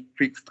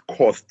non-fixed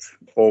costs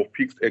or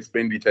fixed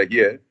expenditure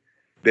here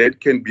that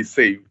can be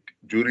saved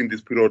during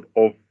this period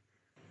of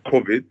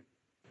COVID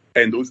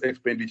and those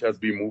expenditures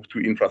be moved to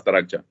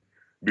infrastructure?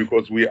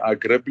 Because we are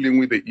grappling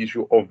with the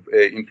issue of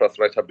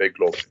infrastructure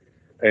backlog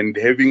and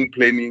having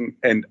planning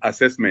and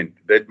assessment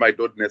that might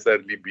not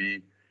necessarily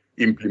be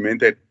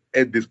implemented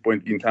at this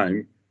point in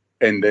time,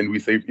 and then we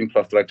save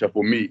infrastructure.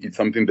 For me, it's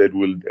something that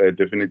will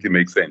definitely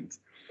make sense.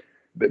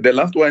 The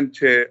last one,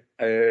 Chair,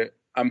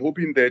 I'm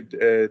hoping that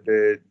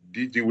the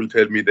DG will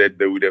tell me that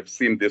they would have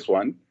seen this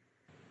one.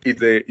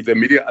 It's a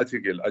media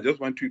article. I just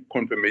want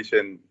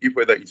confirmation if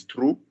whether it's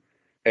true,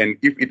 and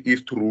if it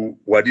is true,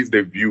 what is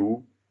the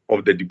view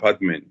of the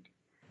department?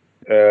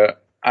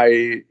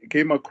 I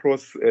came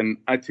across an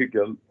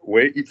article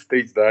where it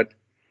states that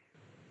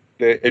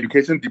the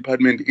education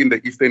department in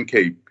the Eastern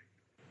Cape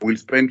will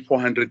spend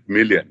 400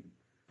 million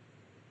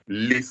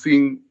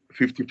leasing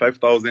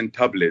 55,000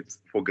 tablets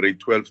for grade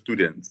 12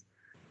 students.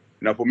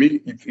 Now, for me,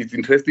 it's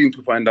interesting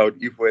to find out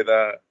if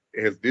whether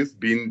has this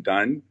been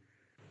done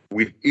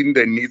within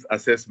the needs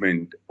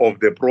assessment of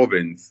the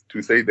province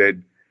to say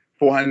that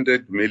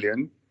 400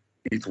 million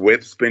is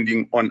worth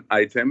spending on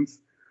items,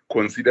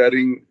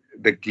 considering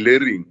the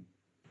glaring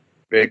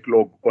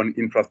backlog on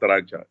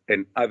infrastructure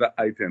and other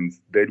items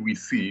that we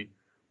see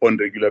on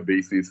regular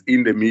basis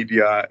in the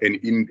media and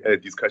in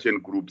discussion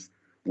groups,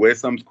 where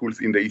some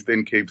schools in the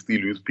Eastern Cape still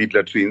use pit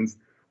latrines,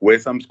 where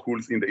some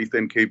schools in the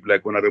Eastern Cape,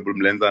 like Honorable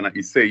Mlenzana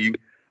is saying,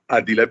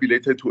 are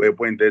dilapidated to a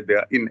point that they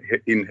are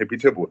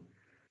inhabitable.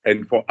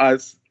 And for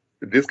us,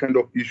 this kind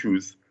of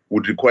issues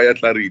would require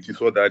clarity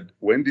so that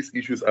when these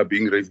issues are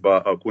being raised by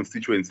our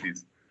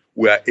constituencies,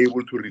 we are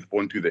able to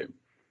respond to them.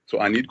 So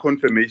I need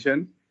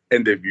confirmation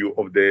and the view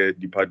of the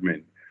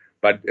department.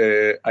 But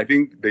I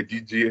think the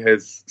DG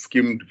has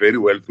skimmed very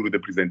well through the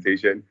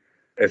presentation.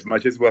 As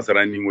much as we was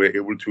running, we were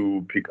able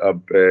to pick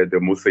up the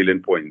most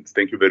salient points.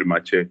 Thank you very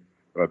much, Chair.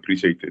 I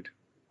appreciate it.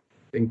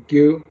 Thank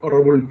you.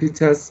 Honorable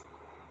Peters.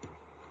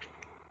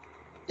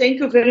 Thank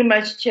you very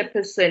much,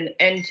 Chairperson.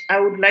 And I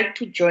would like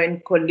to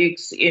join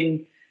colleagues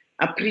in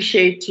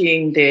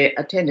appreciating the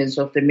attendance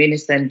of the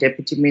Minister and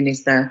Deputy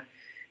Minister,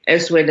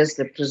 as well as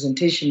the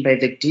presentation by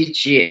the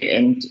DG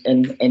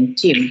and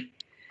team.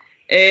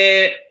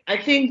 I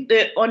think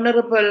the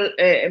honorable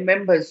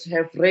members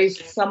have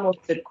raised some of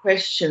the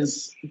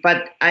questions,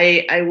 but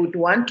I would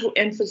want to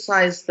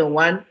emphasize the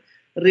one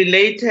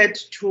related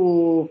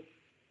to,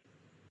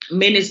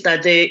 Minister,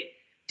 the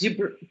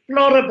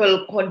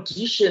deplorable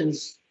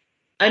conditions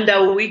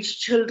under which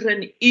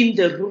children in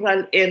the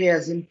rural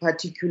areas in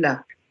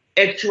particular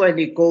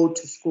actually go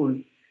to school.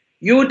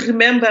 You would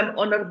remember,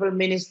 Honorable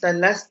Minister,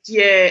 last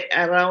year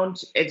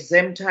around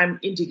exam time,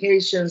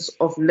 indications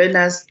of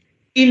learners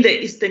in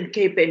the Eastern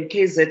Cape and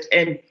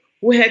KZN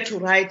who had to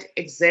write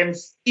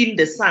exams in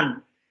the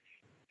sun,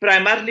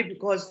 primarily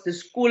because the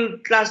school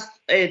class,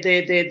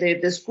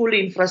 the school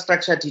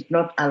infrastructure did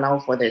not allow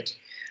for that.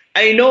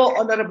 I know,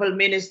 Honorable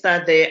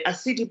Minister, the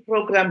ACIDI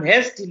program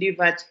has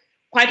delivered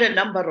quite a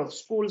number of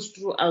schools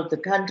throughout the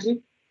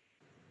country,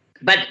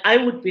 but I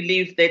would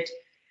believe that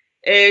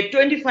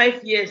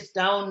 25 years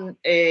down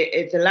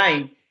the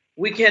line,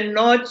 we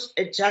cannot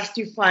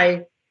justify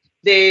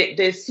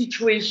the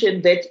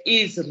situation that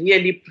is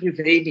really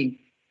prevailing.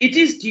 It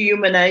is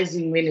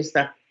dehumanizing,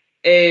 Minister,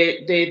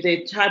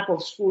 the type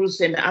of schools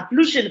and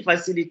ablution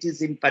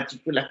facilities in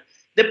particular.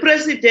 The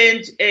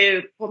President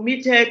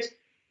committed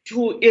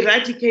to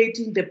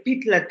eradicating the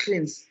pit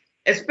latrines,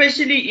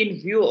 especially in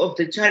view of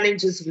the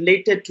challenges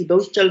related to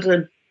those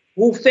children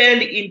who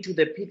fell into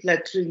the pit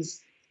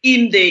latrines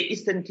in the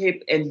Eastern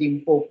Cape and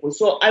Limpopo.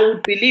 So I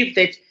would believe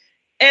that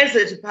as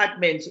a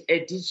department,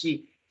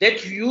 DG,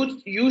 that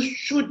you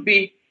should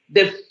be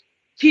the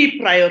key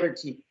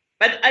priority.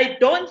 But I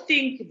don't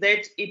think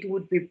that it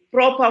would be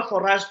proper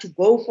for us to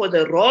go for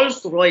the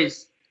Rolls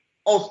Royce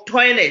of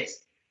toilets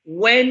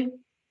when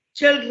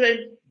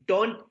children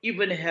don't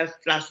even have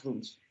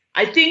classrooms.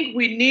 I think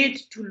we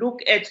need to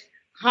look at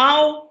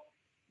how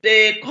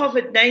the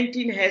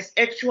COVID-19 has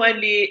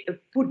actually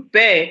put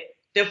bare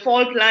the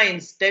fault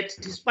lines that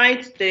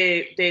despite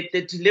the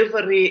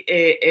delivery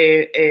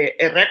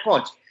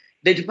record,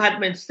 the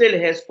department still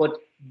has got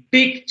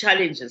big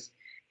challenges.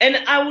 And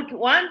I would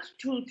want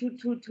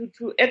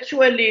to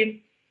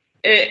actually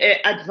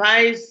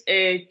advise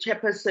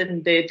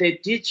Chairperson, the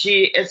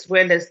DG, as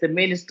well as the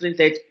ministry,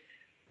 that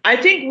I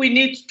think we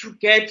need to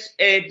get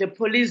the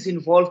police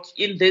involved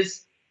in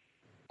this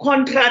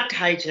contract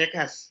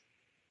hijackers,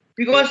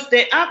 because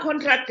there are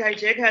contract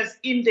hijackers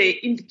in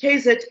the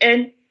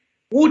KZN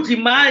who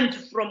demand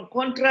from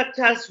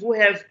contractors who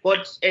have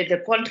got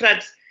the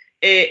contracts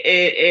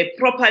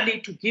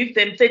properly to give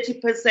them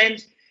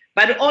 30%,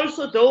 but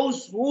also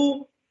those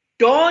who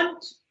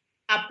don't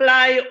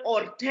apply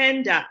or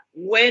tender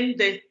when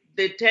the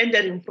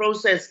tendering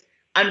process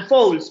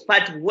unfolds,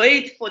 but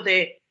wait for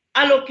the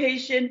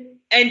allocation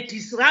and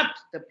disrupt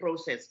the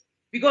process,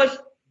 because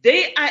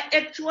they are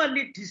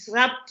actually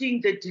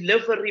disrupting the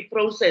delivery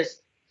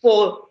process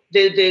for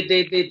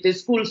the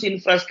school's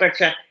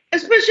infrastructure,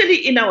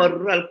 especially in our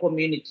rural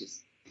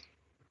communities.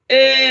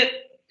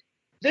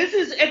 This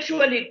is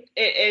actually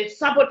a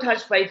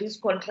sabotage by these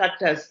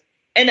contractors,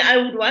 and I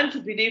would want to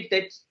believe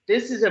that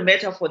this is a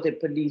matter for the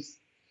police.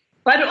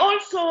 But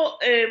also,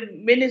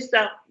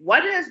 Minister,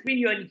 what has been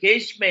your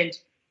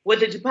engagement with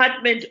the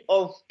Department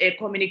of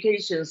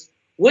Communications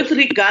with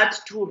regard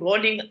to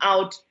rolling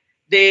out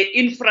the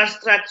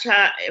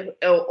infrastructure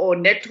or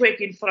network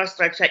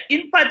infrastructure?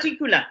 In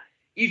particular,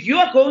 if you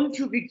are going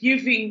to be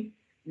giving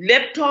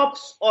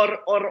laptops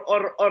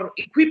or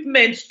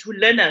equipment to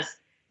learners,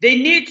 they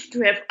need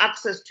to have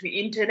access to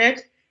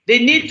internet. They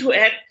need to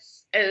have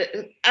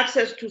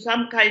access to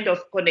some kind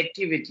of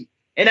connectivity.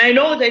 And I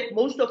know that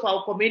most of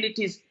our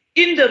communities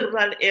in the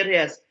rural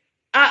areas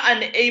are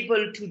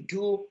unable to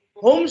do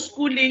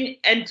homeschooling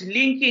and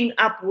linking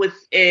up with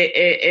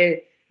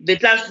the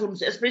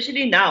classrooms,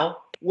 especially now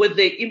with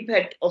the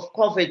impact of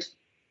COVID,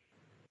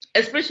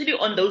 especially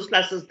on those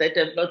classes that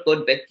have not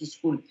gone back to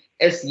school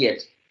as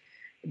yet.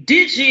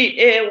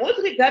 DG, with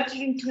regard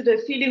to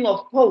the filling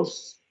of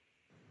posts,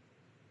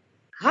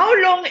 how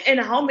long and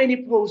how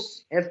many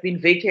posts have been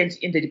vacant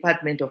in the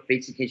Department of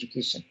Basic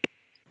Education?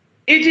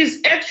 It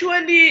is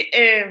actually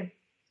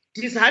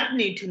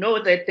disheartening to know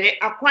that there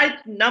are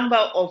quite a number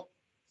of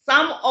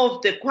some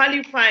of the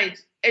qualified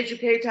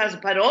educators,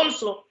 but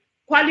also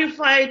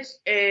qualified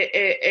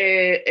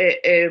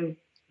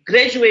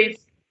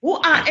graduates who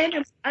are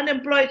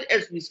unemployed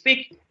as we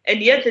speak,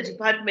 and yet the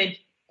department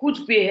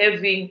could be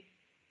having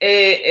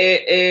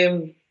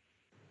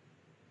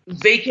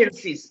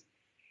vacancies.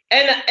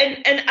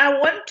 And I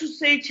want to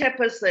say,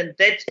 Chairperson,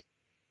 that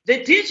the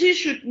DG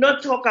should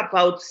not talk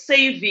about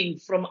saving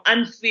from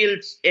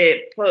unfilled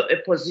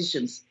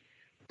positions.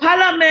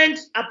 Parliament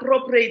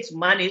appropriates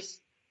monies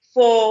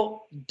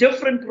for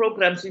different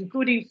programs,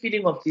 including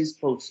filling of these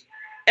posts.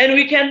 And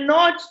we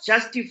cannot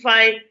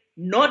justify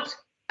not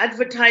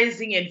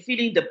advertising and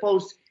filling the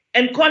posts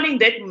and calling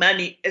that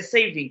money a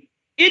saving.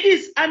 It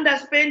is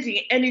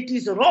underspending, and it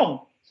is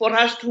wrong for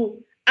us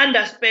to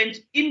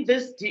underspend in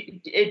this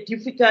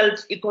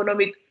difficult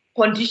economic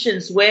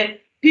conditions where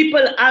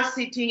people are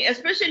sitting,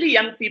 especially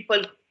young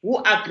people who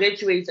are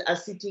graduates, are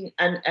sitting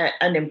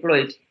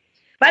unemployed.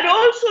 But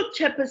also,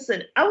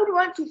 Chairperson, I would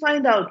want to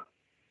find out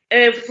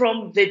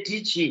from the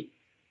DG,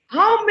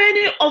 how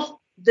many of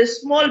the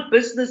small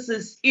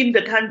businesses in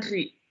the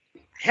country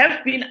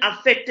have been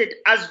affected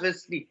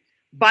adversely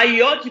by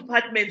your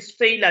department's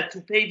failure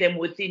to pay them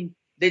within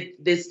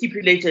the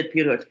stipulated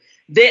period?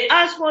 There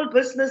are small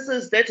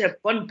businesses that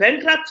have gone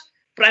bankrupt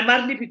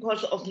primarily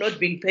because of not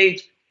being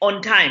paid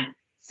on time.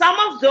 Some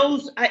of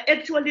those are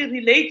actually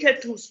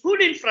related to school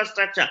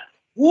infrastructure,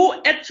 who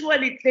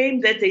actually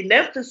claim that they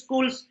left the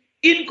schools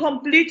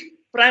incomplete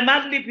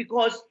primarily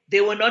because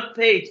they were not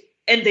paid,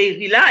 and they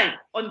rely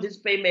on these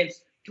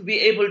payments to be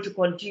able to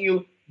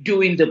continue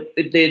doing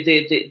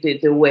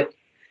the work.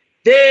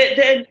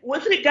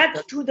 With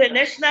regard to the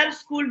National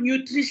School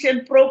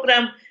Nutrition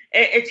Program,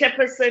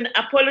 Chairperson,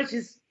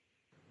 apologies,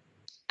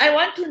 I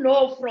want to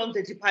know from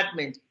the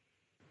department,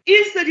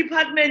 is the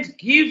department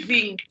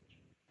giving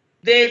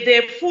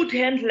the food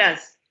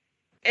handlers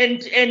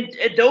and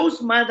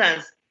those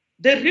mothers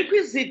the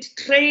requisite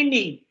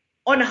training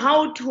on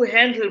how to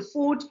handle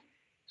food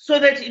so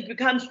that it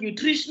becomes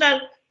nutritional,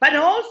 but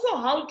also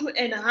how to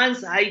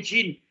enhance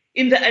hygiene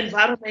in the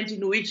environment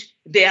in which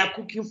they are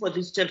cooking for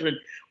these children?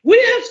 We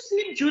have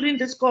seen during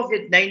this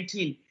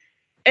COVID-19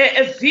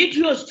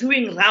 videos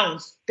doing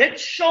rounds that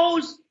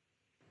shows,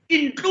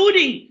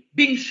 including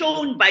being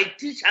shown by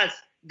teachers,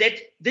 that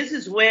this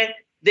is where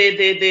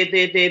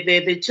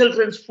the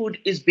children's food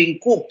is being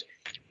cooked.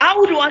 I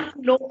would want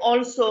to know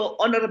also,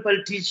 Honorable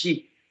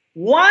DG,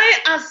 why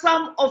are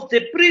some of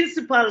the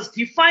principals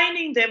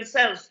defining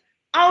themselves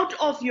out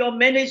of your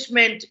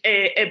management,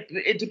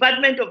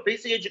 Department of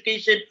Basic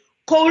Education,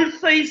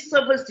 coal-face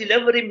service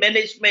delivery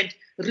management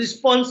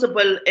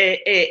responsible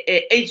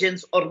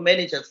agents or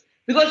managers?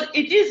 Because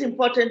it is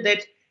important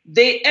that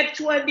they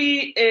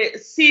actually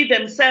see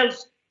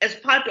themselves as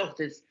part of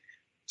this.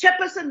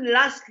 Chairperson,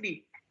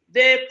 lastly,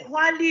 the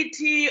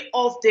quality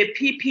of the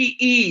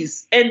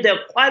PPEs and the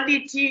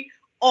quality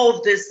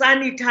of the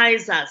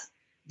sanitizers,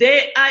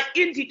 there are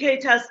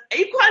indicators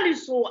equally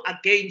so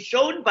again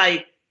shown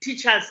by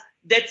teachers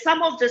that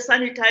some of the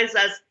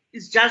sanitizers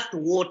is just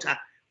water.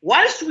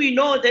 Whilst we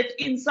know that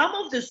in some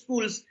of the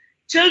schools,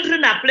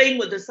 children are playing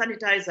with the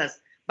sanitizers,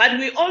 but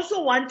we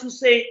also want to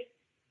say,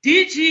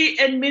 DG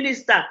and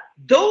Minister,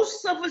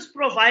 those service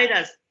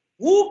providers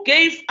who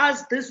gave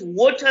us this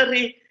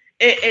watery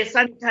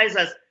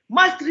sanitizers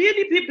must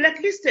really be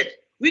blacklisted.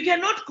 We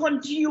cannot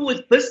continue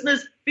with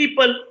business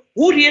people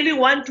who really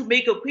want to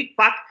make a quick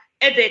buck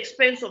at the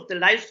expense of the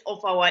lives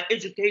of our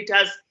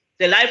educators,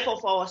 the life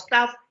of our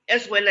staff,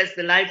 as well as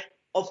the life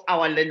of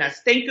our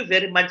learners. Thank you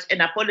very much,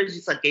 and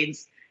apologies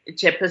against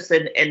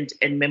Chairperson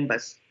and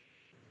members.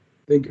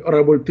 Thank you,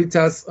 Honorable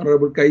Peters.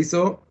 Honorable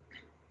Kaiso.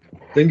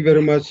 Thank you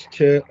very much,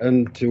 Chair,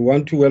 and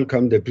want to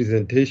welcome the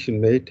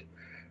presentation made.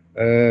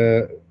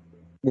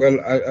 Well,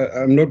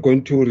 I'm not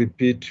going to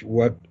repeat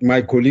what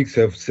my colleagues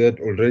have said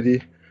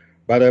already,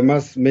 but I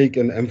must make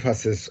an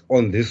emphasis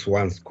on this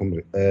once,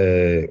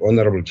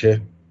 Honorable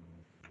Chair.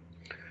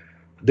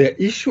 The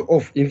issue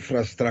of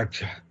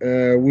infrastructure,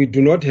 we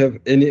do not have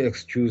any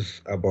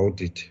excuse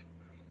about it.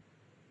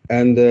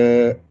 And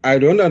I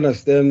don't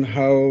understand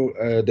how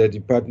the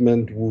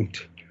department would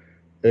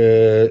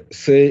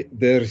say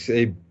there's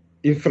a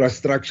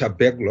infrastructure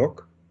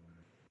backlog,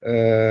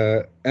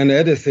 and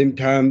at the same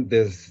time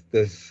there's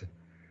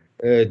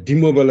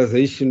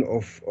demobilization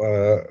of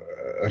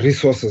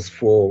resources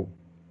for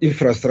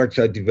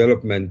infrastructure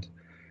development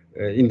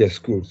in the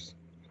schools.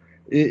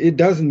 It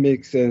doesn't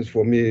make sense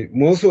for me.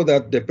 More so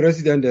that the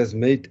president has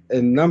made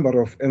a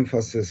number of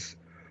emphasis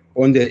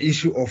on the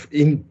issue of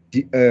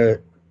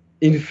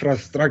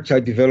infrastructure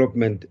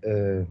development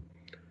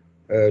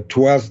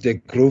towards the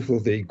growth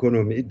of the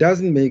economy. It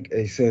doesn't make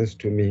a sense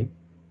to me.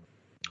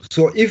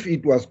 So if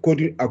it was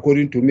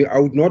according to me, I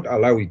would not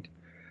allow it.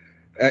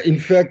 In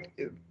fact,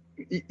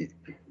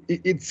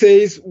 it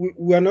says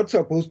we are not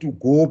supposed to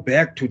go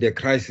back to the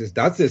crisis.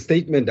 That's a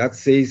statement that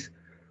says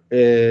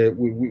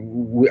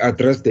we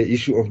address the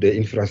issue of the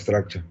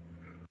infrastructure.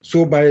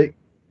 So by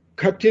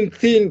cutting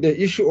thin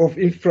the issue of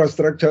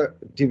infrastructure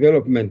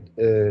development,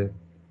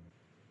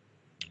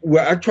 we're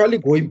actually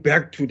going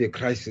back to the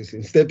crisis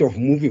instead of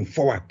moving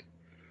forward.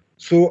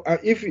 So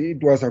if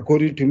it was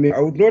according to me, I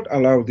would not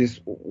allow this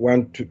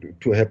one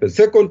to happen.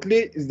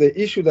 Secondly, is the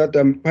issue that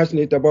I'm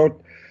passionate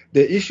about,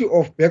 the issue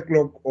of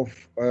backlog of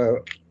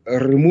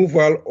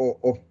removal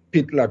of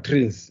pit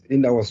latrines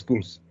in our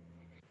schools.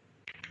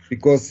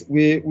 Because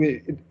we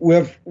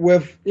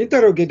have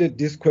interrogated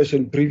this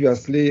question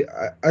previously,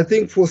 I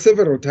think for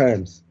several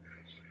times,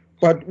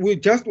 but we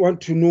just want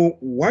to know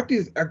what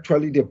is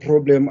actually the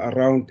problem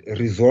around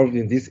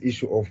resolving this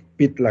issue of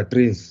pit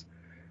latrines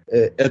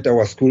at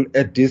our school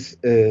at this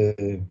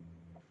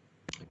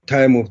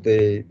time of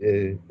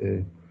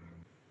the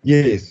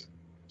years.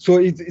 So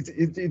it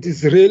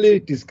is really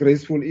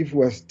disgraceful if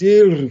we are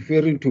still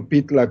referring to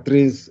pit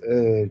latrines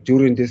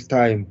during this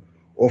time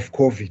of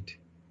COVID.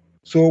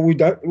 So we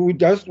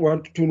just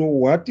want to know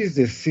what is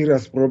the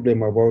serious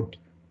problem about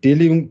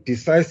dealing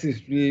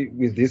decisively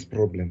with this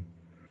problem.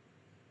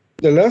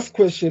 The last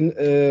question,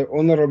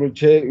 Honorable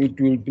Chair, it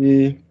will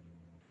be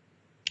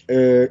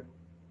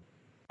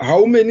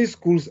how many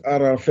schools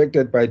are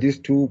affected by these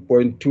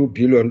 2.2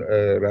 billion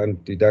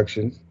rand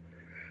deductions?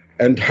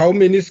 And how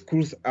many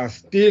schools are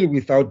still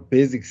without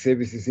basic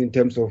services in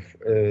terms of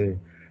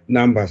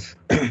numbers?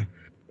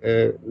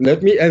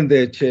 Let me end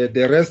there, Chair.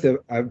 The rest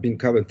have been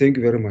covered. Thank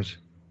you very much.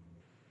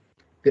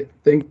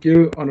 Thank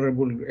you,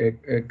 Honorable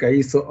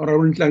Kaiso.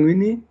 Honorable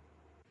Tlangwini.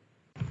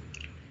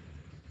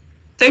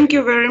 Thank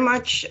you very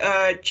much,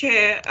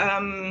 Chair,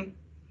 and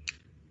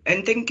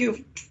thank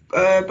you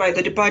by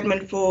the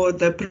department for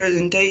the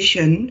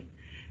presentation.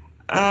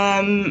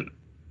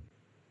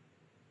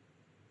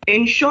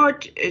 In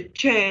short,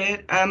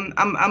 Chair,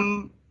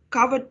 I'm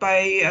covered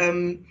by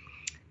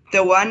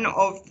the one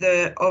of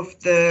the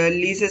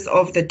leases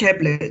of the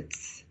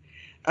tablets.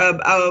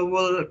 I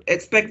will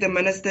expect the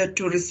minister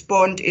to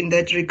respond in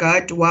that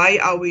regard. Why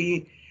are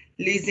we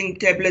leasing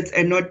tablets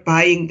and not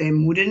buying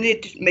them? Wouldn't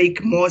it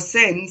make more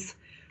sense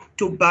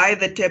to buy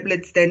the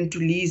tablets than to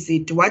lease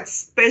it? What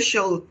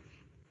special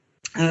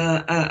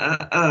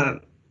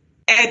apps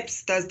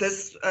does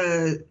this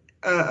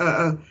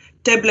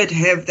tablet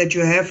have that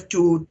you have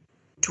to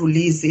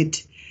lease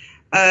it?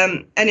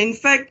 And in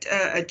fact,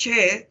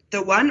 Chair,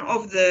 the one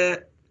of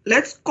the,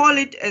 let's call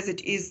it as it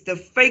is, the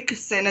fake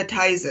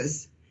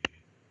sanitizers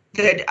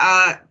that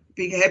are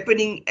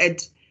happening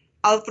at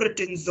Alfred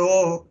and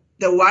Zoe,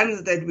 the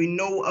ones that we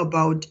know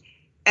about,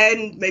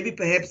 and maybe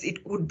perhaps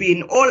it could be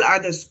in all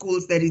other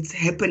schools that it's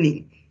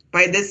happening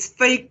by this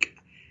fake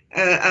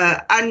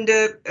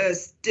under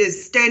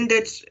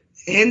standard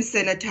hand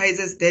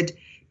sanitizers that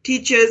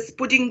teachers,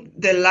 putting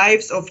the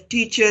lives of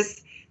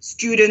teachers,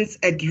 students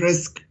at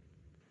risk.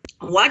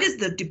 What is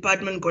the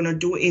department going to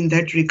do in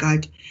that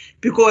regard?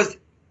 Because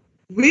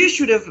we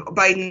should have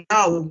by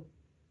now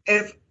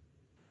have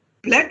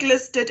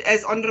blacklisted,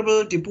 as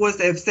Honorable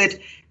Depost have said,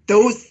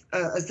 those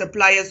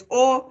suppliers,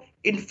 or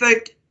in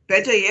fact,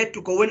 better yet,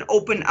 to go and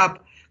open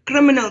up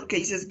criminal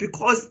cases,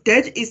 because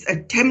that is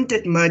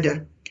attempted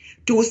murder.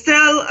 To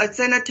sell a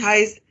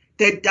sanitizer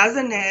that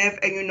doesn't have,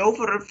 and you know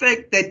for a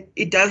fact that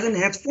it doesn't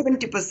have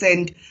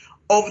 70%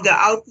 of the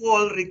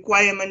alcohol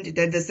requirement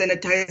that the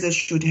sanitizer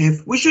should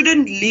have. We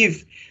shouldn't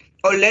leave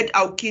or let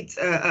our kids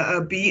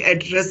be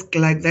at risk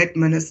like that,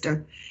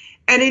 Minister.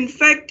 And in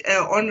fact,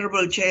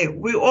 Honorable Chair,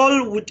 we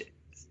all would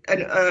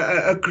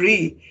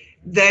agree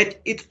that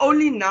it's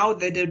only now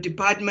that the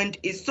department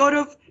is sort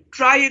of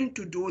trying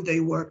to do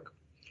their work,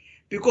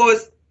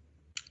 because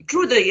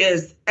through the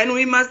years, and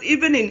we must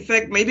even in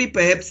fact maybe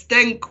perhaps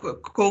thank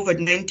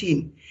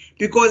COVID-19,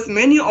 because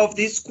many of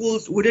these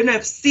schools wouldn't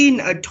have seen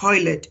a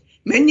toilet,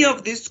 many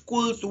of these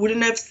schools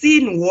wouldn't have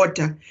seen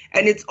water,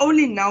 and it's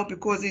only now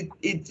because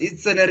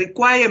it's a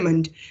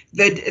requirement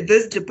that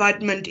this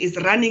department is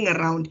running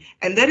around,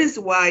 and that is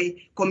why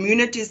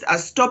communities are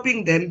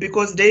stopping them,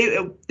 because they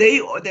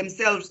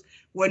themselves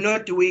were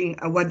not doing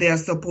what they are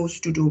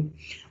supposed to do.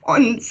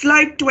 On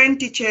slide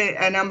 20, Chair,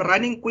 and I'm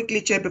running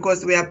quickly, Chair,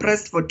 because we are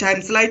pressed for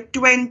time. Slide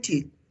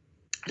 20,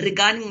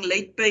 regarding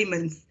late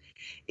payments,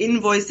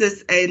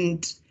 invoices,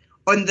 and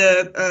on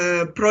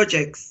the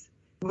projects,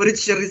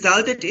 which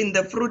resulted in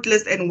the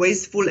fruitless and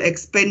wasteful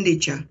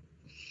expenditure.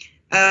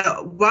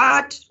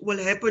 What will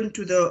happen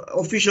to the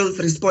officials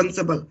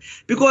responsible?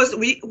 Because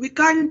we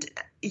can't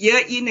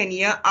year in and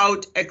year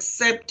out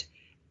accept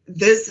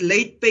this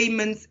late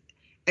payments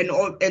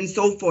and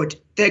so forth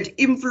that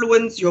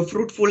influence your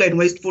fruitful and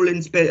wasteful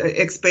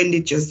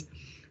expenditures.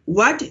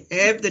 What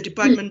have the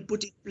department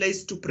put in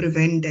place to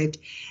prevent that?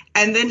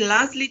 And then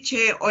lastly,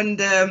 Chair, on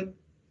the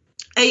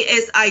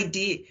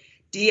ASID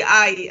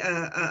DI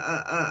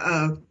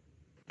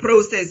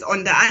process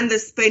on the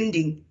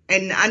underspending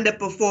and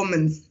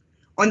underperformance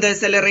on the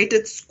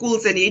Accelerated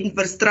Schools and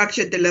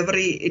Infrastructure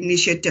Delivery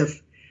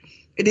Initiative.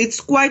 And it's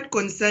quite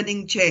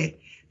concerning, Chair,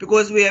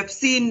 because we have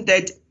seen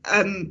that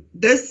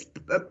this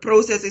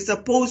process is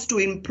supposed to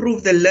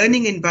improve the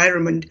learning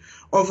environment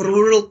of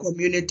rural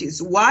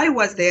communities. Why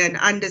was there an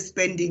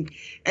underspending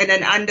and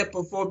an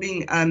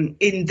underperforming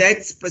in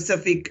that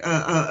specific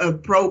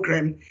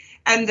program?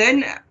 And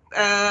then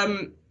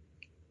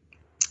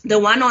the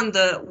one on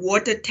the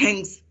water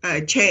tanks,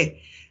 Chair,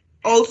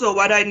 also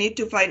what I need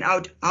to find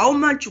out, how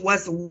much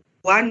was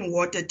one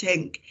water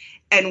tank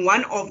and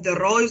one of the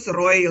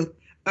Rolls-Royce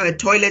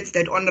toilets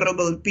that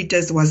Honorable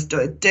Peters was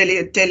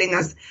telling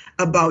us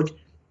about?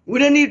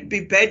 Wouldn't it be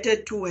better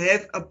to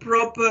have a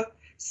proper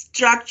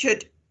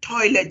structured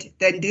toilet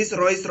than this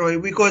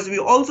Rolls-Royce? Because we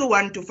also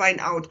want to find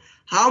out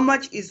how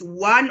much is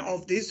one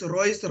of these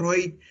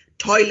Rolls-Royce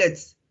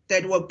toilets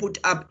that were put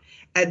up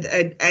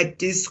at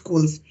these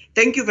schools.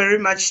 Thank you very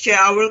much, Chair.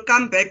 I will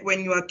come back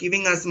when you are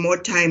giving us more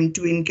time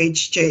to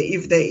engage, Chair,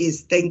 if there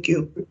is. Thank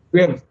you.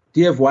 Do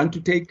you have one to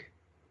take?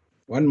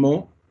 One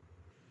more?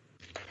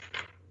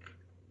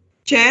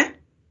 Chair?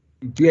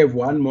 Do you have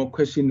one more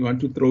question you want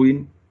to throw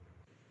in?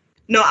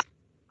 No.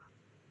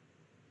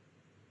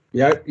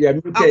 Yeah,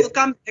 muted. I will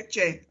come back,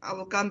 Chair. I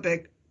will come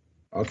back.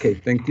 Okay,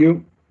 thank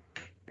you.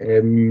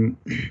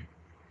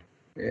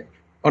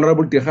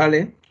 Honorable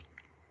Tihale.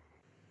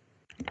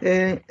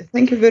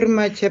 Thank you very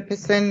much,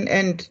 Chairperson,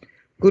 and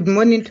good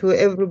morning to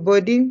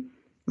everybody.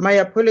 My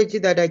apology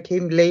that I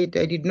came late.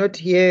 I did not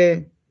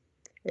hear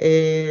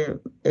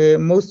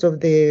most of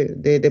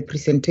the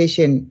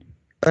presentation,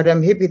 but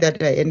I'm happy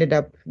that I ended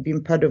up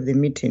being part of the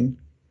meeting.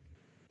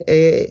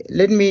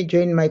 Let me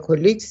join my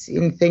colleagues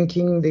in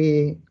thanking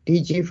the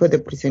DG for the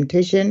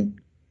presentation.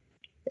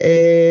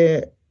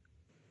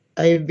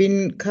 I've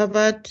been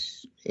covered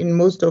in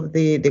most of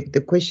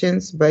the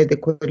questions by the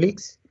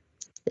colleagues,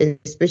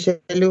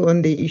 especially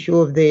on the issue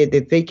of the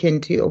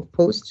vacancy of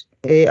posts.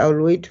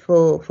 I'll wait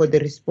for the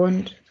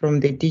response from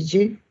the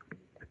DG.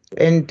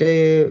 And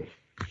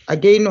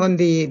again, on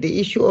the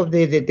issue of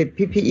the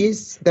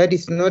PPEs, that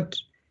is not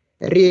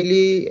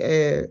really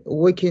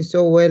working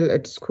so well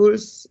at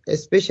schools,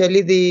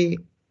 especially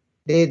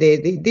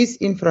these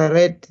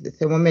infrared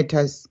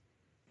thermometers.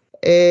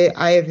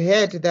 I have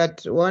heard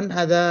that one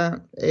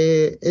other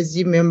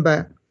SG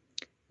member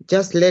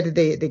just let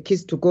the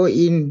kids to go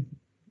in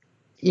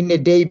a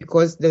day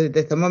because the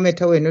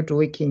thermometer were not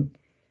working.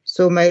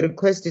 So my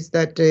request is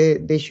that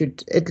they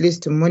should at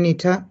least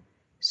monitor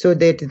so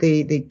that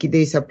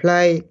they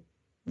supply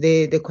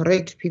the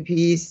correct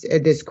PPEs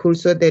at the school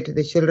so that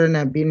the children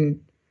are being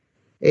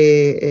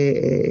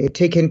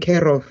taken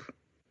care of.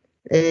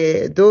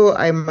 Though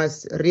I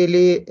must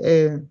really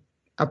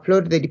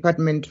applaud the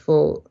department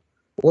for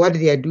what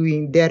they are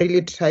doing. They are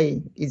really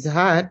trying. It's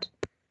hard.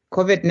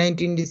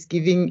 COVID-19 is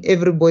giving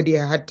everybody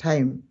a hard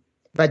time,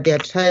 but they are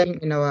trying,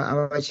 and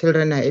our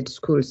children are at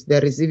schools. They're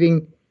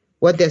receiving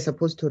what they're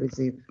supposed to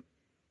receive.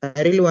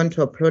 I really want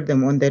to applaud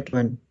them on that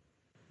one.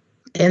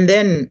 And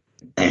then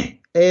I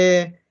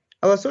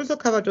was also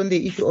covered on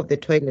the issue of the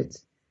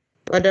toilets.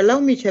 But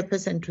allow me,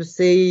 Chairperson, to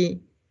say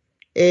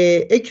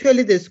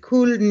actually the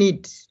school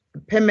needs a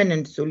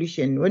permanent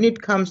solution when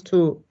it comes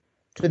to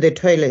the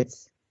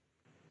toilets.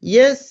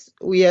 Yes,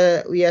 we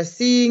are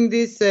seeing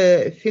these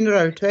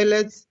funeral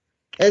toilets,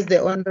 as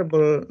the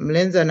Honorable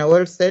Mlenza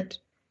well said,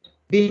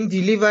 being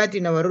delivered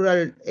in our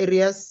rural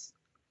areas.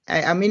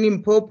 I mean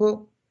in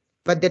Popo,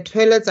 but the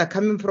toilets are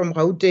coming from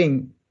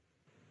Gauteng,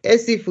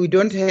 as if we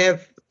don't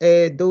have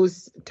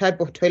those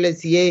type of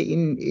toilets here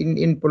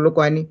in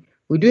Polokwane.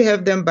 We do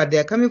have them, but they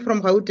are coming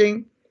from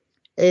Gauteng.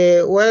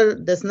 Well,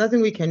 there's nothing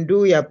we can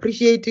do. We are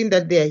appreciating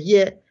that they are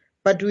here,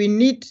 but we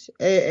need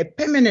a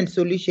permanent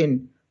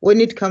solution when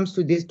it comes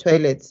to these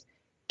toilets.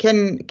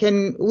 Can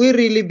we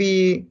really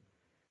be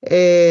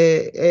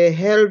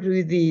held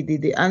with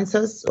the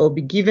answers or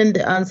be given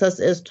the answers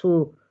as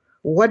to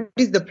what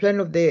is the plan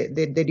of the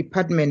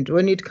department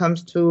when it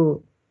comes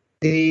to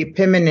the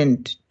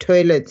permanent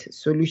toilet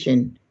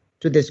solution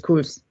to the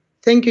schools?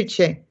 Thank you,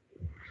 Chair.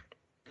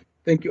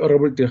 Thank you,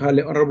 Honorable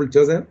Tihale. Honorable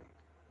Joseph.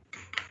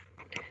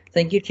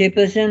 Thank you,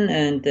 Chairperson,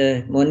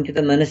 and morning to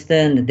the Minister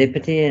and the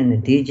Deputy and the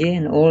DG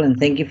and all, and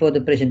thank you for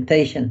the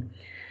presentation.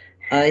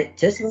 I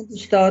just want to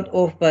start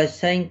off by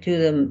saying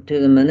to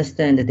the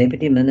Minister and the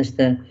Deputy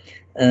Minister,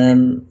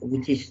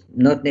 which is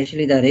not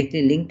necessarily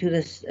directly linked to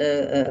this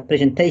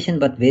presentation,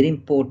 but very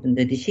important,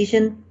 the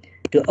decision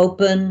to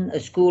open a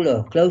school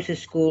or close a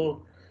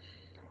school,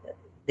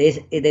 there's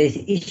an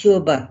issue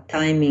about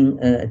timing,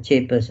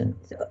 Chairperson.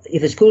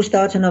 If a school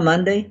starts on a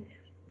Monday,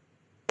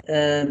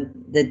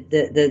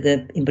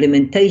 the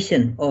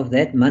implementation of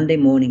that Monday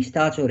morning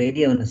starts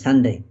already on a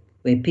Sunday,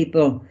 where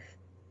people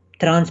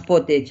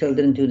transport their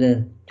children to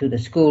the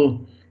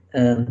school,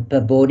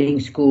 boarding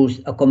schools,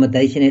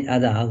 accommodation at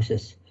other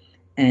houses,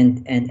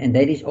 and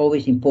that is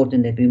always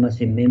important, that we must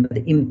remember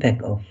the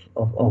impact of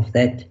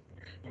that.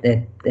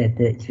 That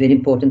it's very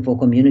important for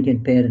community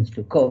and parents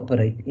to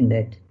cooperate in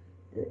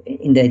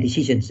their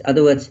decisions. In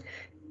other words,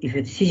 if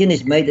a decision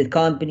is made, it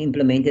can't be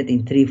implemented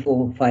in 3,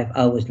 4, 5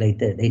 hours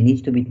later. There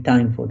needs to be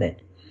time for that.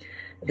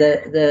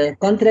 The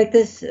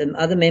contractors,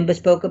 other members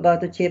spoke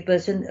about the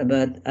chairperson,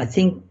 but I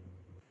think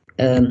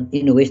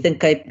in the Western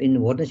Cape,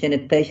 in water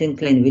sanitation,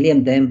 Klein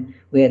William Dam,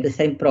 we had the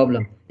same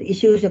problem. The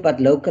issue is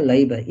about local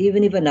labor.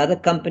 Even if another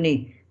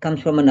company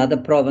comes from another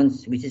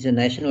province, which is a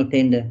national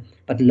tender,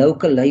 but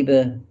local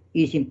labor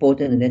is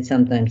important, and that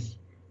sometimes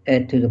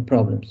add to the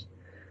problems.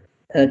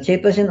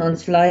 Chairperson, on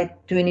slide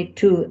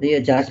 22, the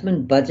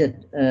adjustment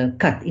budget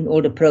cut in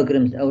all the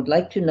programs. I would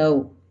like to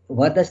know,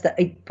 what does the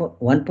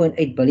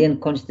 1.8 billion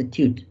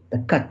constitute, the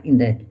cut in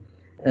that?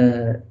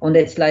 On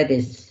that slide,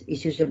 there's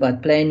issues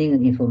about planning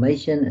and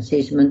information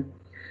assessment.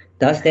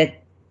 Does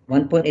that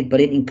 1.8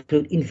 billion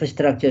include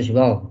infrastructure as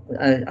well?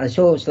 I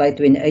saw slide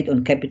 28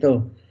 on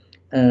capital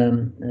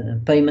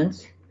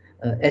payments,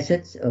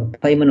 assets,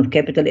 payment of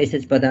capital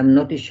assets, but I'm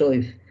not too sure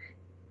if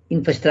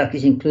infrastructure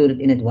is included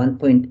in it,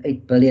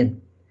 1.8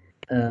 billion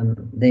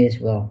there as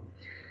well.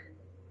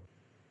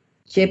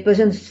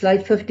 Chairperson,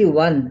 slide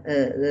 51,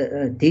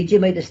 the DG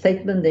made a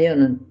statement there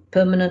on a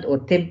permanent or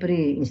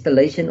temporary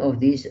installation of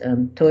these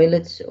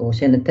toilets or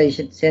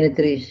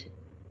sanitary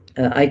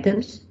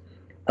items.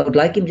 I would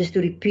like him just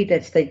to repeat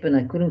that statement.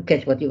 I couldn't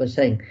catch what he was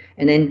saying.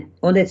 And then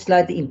on that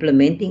slide, the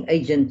implementing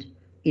agent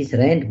is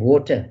Rand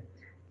Water.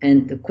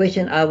 And the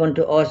question I want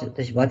to ask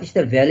is, what is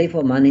the value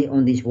for money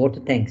on these water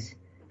tanks?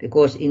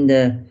 Because in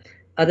the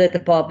other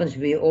departments,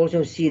 we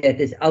also see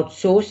that it's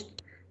outsourced,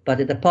 but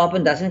the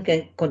department doesn't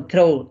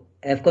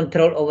have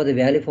control over the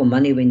value for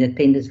money when the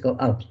tenders go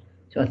out.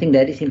 So I think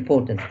that is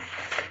important.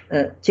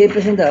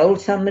 Chairperson, the whole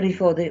summary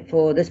for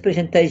this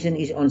presentation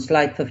is on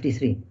slide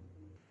 53.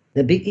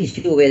 The big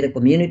issue where the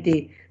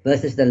community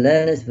versus the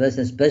learners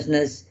versus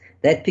business,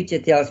 that picture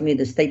tells me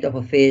the state of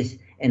affairs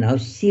and how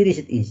serious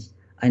it is.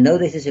 I know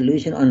there's a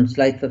solution on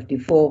slide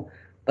 54,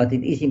 but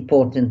it is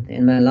important.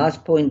 And my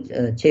last point,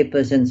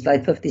 Chairperson,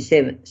 slide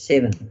 57.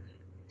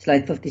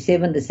 Slide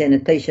 57, the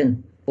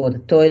sanitation for the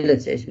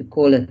toilets, as we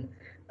call it.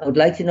 I would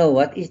like to know,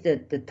 what is the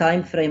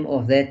time frame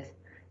of that?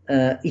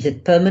 Is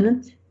it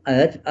permanent? I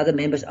heard other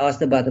members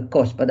asked about the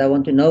cost, but I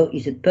want to know,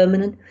 is it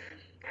permanent?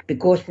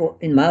 Because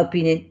in my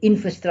opinion,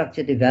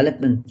 infrastructure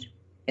development,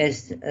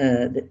 as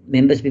the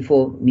members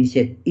before me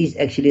said, is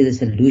actually the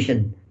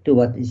solution to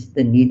what is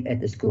the need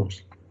at the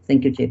schools.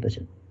 Thank you,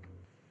 Chairperson.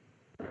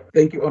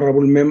 Thank you,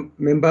 honorable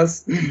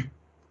members.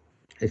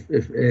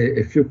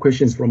 A few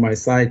questions from my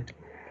side.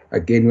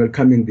 Again,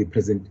 welcoming the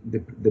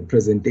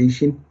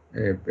presentation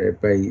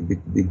by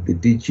the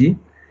DG.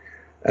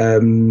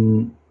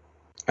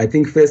 I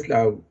think first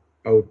I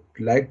would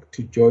like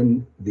to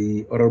join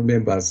the honorable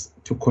members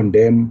to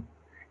condemn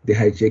the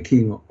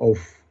hijacking of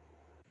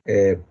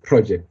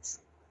projects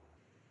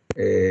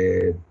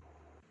for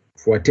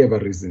whatever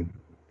reason.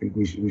 I think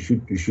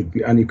we should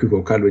be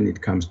unequivocal when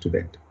it comes to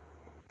that.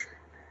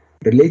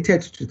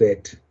 Related to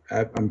that,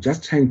 I'm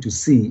just trying to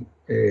see,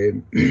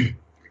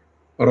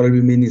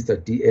 Honorable Minister,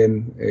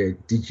 DM,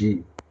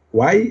 DG,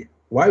 why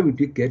would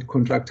we get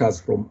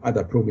contractors from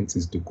other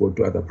provinces to go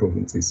to other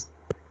provinces?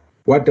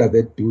 What does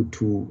that do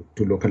to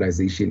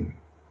localization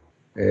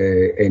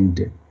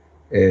and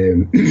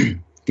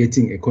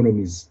getting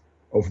economies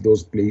of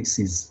those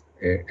places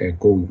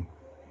going?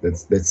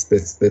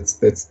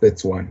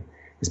 That's one,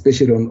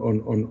 especially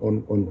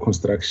on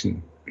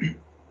construction.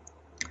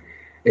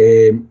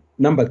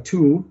 Number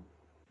two,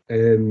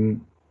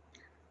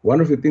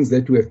 one of the things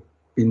that we have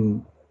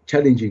been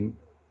challenging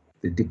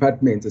the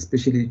departments,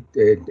 especially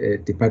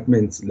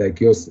departments like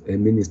yours,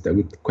 Minister,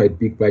 with quite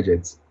big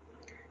budgets,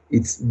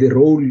 it's the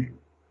role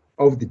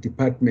of the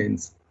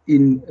departments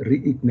in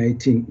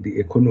reigniting the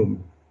economy.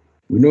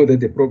 We know that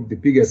the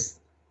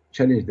biggest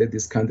challenge that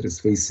this country is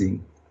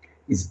facing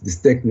is the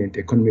stagnant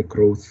economic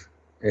growth,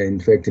 in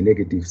fact, a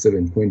negative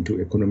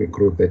 7.2 economic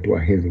growth that we're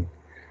having.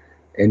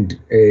 And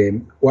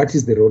what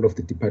is the role of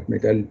the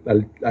department?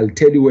 I'll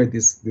tell you where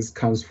this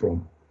comes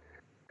from.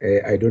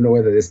 I don't know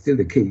whether that's still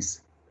the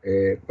case,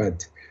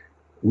 but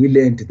we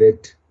learned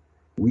that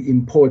we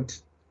import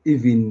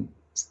even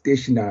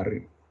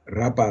stationery,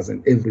 rubbers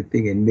and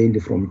everything, and mainly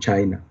from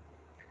China.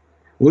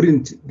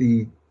 Wouldn't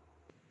the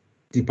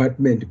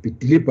department be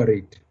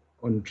deliberate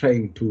on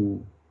trying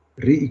to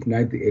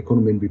reignite the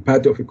economy and be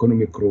part of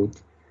economic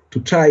growth to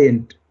try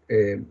and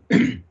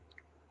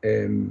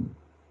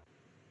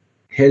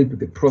help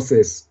the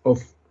process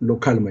of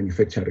local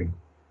manufacturing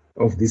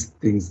of these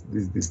things,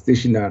 the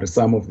stationery,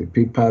 some of the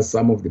papers,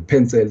 some of the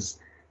pencils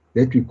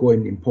that we go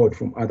and import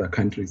from other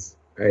countries?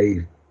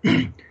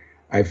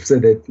 I've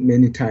said that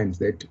many times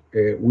that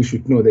we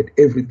should know that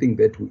everything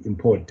that we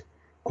import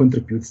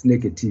contributes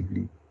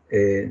negatively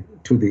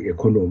to the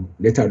economy,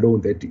 let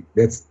alone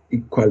that's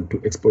equal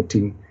to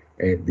exporting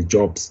the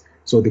jobs.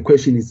 So the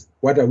question is,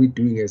 what are we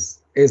doing as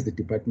the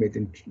department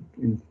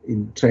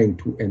in trying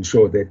to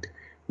ensure that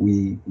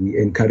we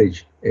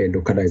encourage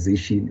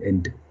localization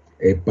and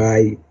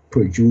buy,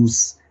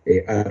 produce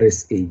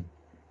RSA?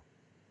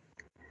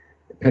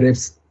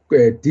 Perhaps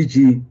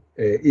DG,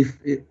 if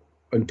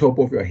on top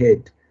of your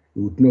head,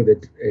 you would know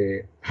that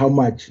how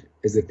much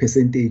as a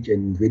percentage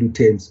and value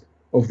terms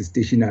of the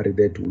stationery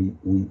that we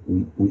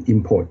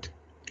import.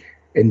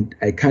 And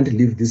I can't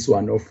leave this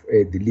one off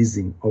the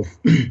leasing of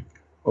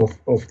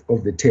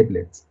of the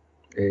tablets.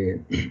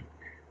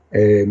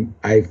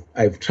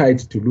 I've tried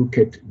to look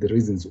at the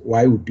reasons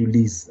why would you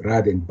lease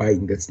rather than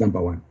buying. That's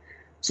number one.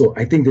 So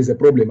I think there's a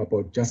problem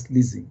about just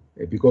leasing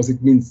because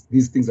it means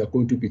these things are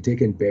going to be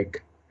taken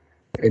back,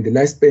 and the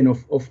lifespan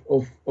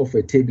of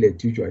a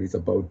tablet usually is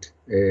about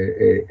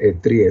 3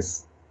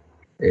 years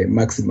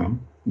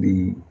maximum.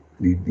 The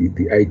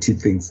IT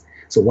things.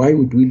 So why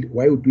would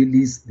we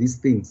lease these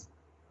things?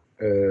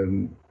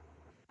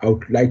 I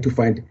would like to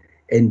find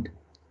and.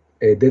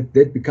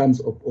 That becomes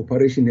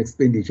operation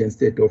expenditure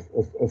instead of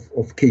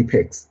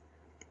capex.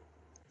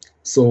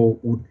 So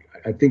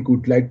I think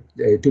would like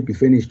to be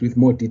finished with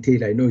more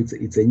detail. I know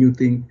it's a new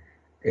thing.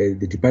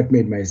 The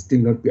department might still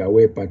not be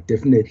aware, but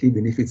definitely,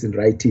 even if it's in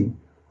writing,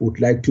 would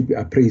like to be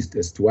appraised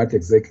as to what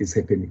exactly is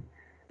happening.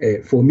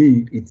 For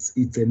me, it's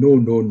a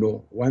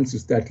no. Once you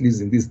start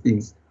leasing these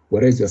things,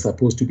 whereas you're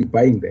supposed to be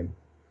buying them.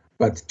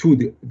 But two,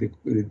 the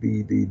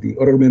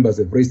oral members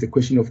have raised the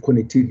question of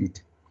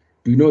connectivity.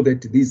 Do you know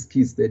that these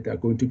kids that are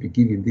going to be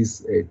given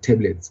these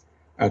tablets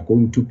are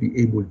going to be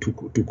able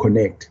to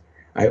connect?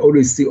 I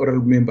always see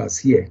oral members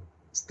here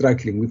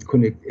struggling with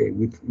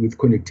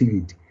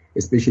connectivity,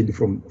 especially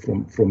from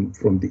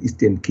the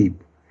Eastern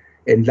Cape.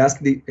 And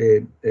lastly,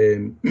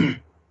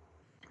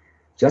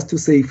 just to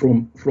say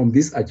from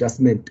this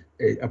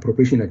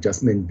appropriation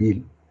adjustment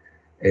bill,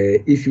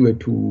 if you were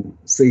to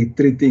say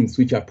 3 things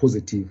which are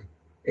positive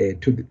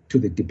to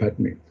the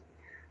department.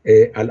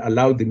 I'll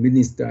allow the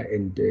minister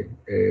and the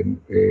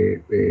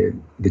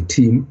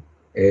team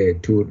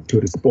to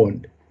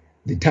respond.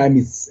 The time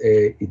is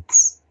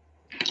it's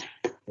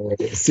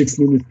 6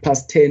 minutes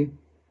past 10.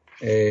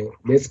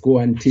 Let's go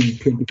until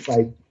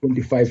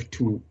 25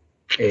 to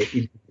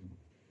 11.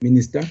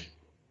 Minister.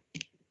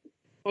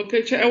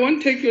 Okay, Chair, I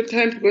won't take your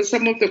time because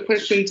some of the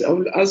questions I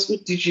will ask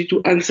DG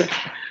to answer.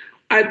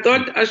 I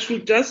thought I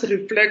should just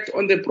reflect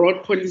on the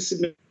broad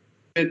policy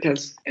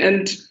matters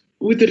and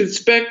with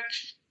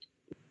respect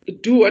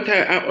do what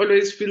I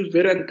always feel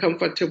very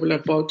uncomfortable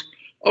about,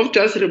 of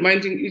just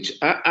reminding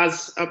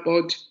us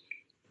about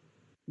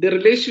the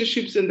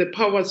relationships and the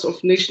powers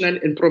of national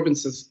and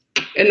provinces.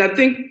 And I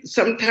think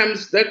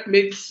sometimes that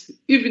makes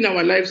even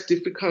our lives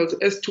difficult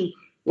as to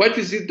what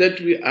is it that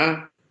we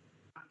are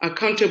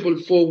accountable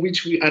for,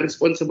 which we are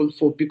responsible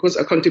for, because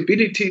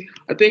accountability,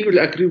 I think you'll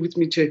agree with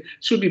me, Chair,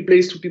 should be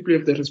placed to people who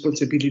have the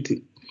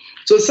responsibility.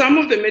 So some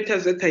of the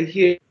matters that I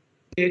hear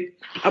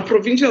are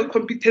provincial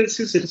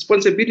competencies,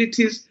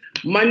 responsibilities,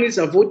 monies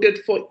are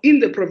voted for in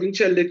the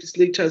provincial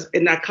legislatures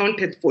and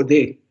accounted for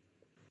there.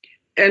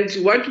 And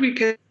what we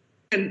can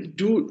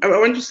do, I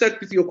want to start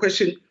with your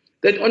question,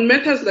 that on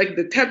matters like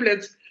the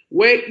tablets,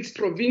 where it's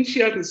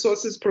provincial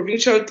resources,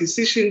 provincial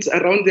decisions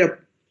around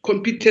their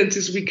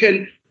competencies, we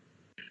can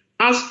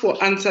ask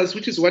for answers,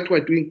 which is what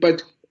we're doing.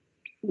 But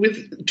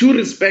with due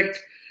respect,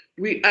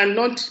 we are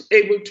not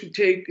able to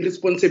take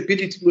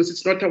responsibility because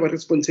it's not our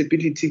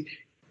responsibility.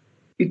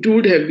 It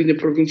would have been a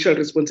provincial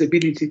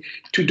responsibility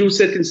to do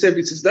certain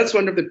services. That's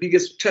one of the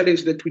biggest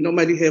challenges that we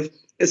normally have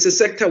as a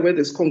sector where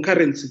there's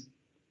concurrency.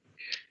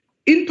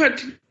 In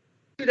particular,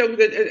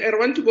 I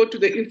want to go to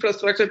the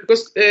infrastructure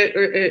because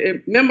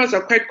members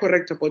are quite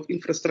correct about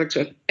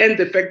infrastructure and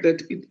the fact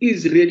that it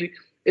is really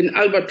an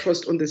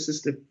albatross on the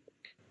system.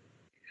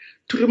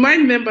 To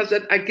remind members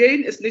that,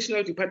 again, as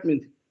national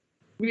department,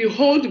 we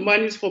hold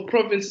monies for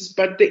provinces,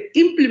 but the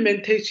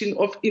implementation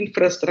of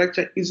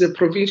infrastructure is a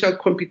provincial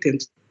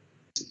competence.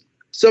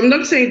 So I'm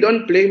not saying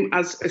don't blame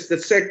us as the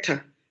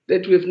sector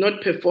that we have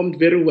not performed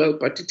very well,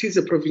 but it is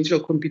a provincial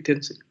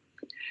competency.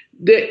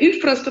 The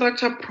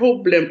infrastructure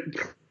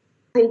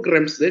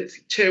programs that,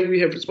 Chair, we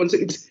have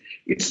responsibility,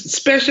 it's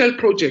special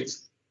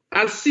projects.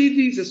 Our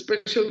city is a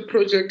special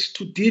project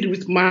to deal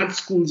with mud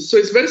schools. So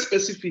it's very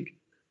specific.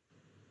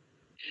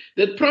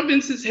 That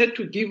provinces had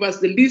to give us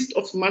the list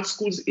of mud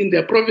schools in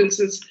their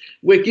provinces,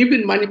 were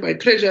given money by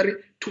Treasury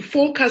to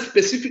focus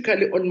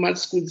specifically on mud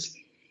schools.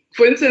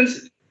 For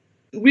instance,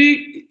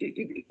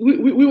 we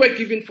were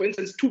given, for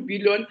instance, 2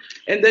 billion,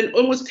 and then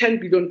almost 10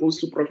 billion goes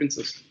to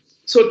provinces.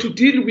 So to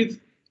deal with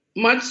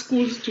mud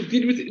schools, to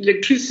deal with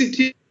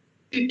electricity,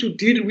 to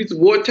deal with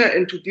water,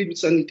 and to deal with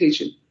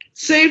sanitation.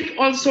 SAFE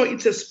also,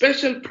 it's a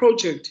special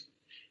project.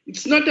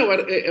 It's not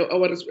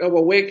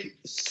our work.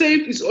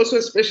 SAFE is also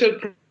a special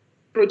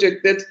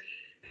project that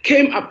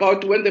came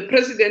about when the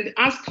president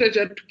asked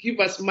Treasury to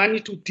give us money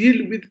to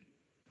deal with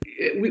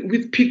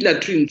pit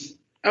latrines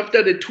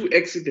after the 2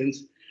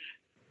 accidents.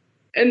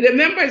 And the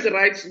member is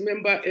right,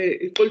 member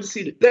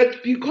that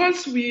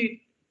because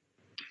we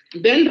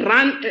then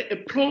run a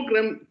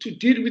program to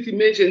deal with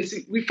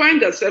emergency, we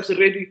find ourselves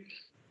already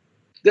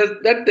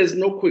that there's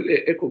no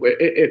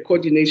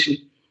coordination.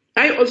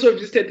 I also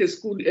visited a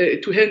school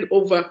to hand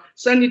over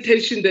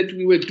sanitation that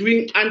we were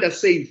doing under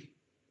SAFE.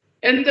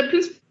 And the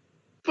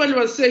principal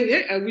was saying,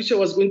 hey, I wish I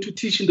was going to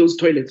teach in those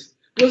toilets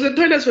because the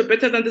toilets were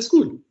better than the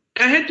school.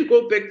 I had to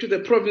go back to the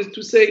province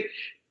to say,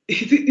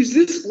 is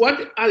this,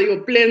 what are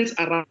your plans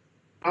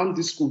around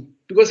this school?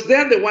 Because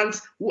they're the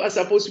ones who are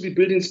supposed to be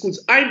building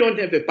schools. I don't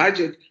have a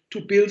budget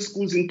to build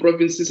schools in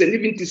provinces and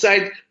even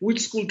decide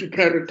which school to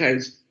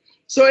prioritize.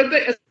 So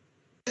as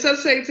I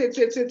say,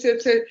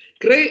 it's a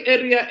gray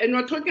area, and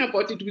we're talking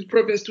about it with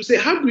province to say,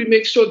 how do we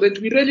make sure that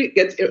we really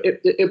get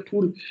a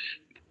pool,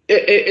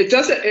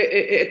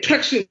 a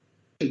traction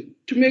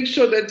to make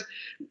sure that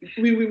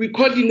we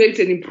coordinate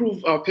and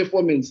improve our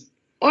performance.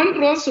 On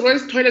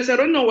Rolls-Royce toilets, I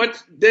don't know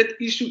what that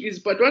issue is,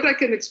 but what I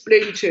can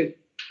explain, Chair,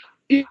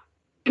 in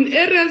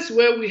areas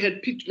where we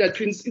had pit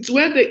latrines, it's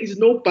where there is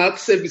no bulk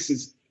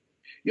services.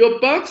 Your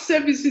bulk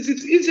services,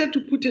 it's easier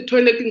to put a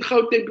toilet in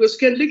Gauteng because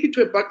you can link it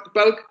to a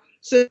bulk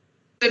service.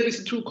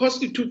 It will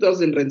cost you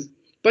 2,000 rands.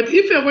 But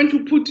if you're going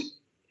to put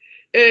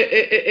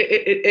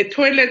a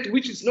toilet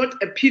which is not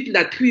a pit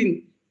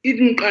latrine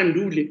in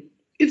Nkandule,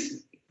 it's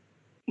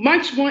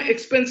much more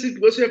expensive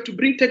because you have to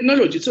bring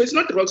technology. So it's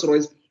not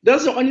Rolls-Royce.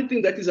 That's the only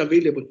thing that is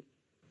available.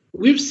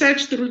 We've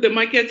searched through the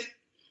market.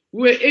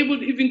 We were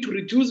able even to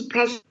reduce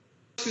prices.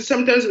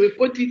 Sometimes we're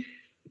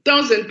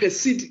 40,000 per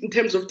seat in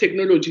terms of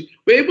technology.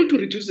 We're able to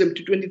reduce them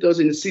to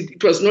 20,000 a seat.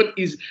 It was not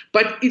easy,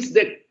 but it's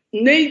the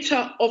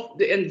nature of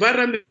the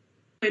environment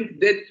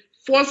that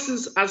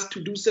forces us to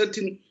do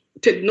certain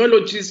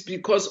technologies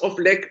because of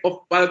lack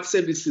of bulk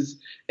services.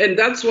 And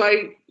that's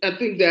why I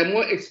think they are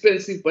more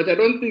expensive, but I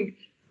don't think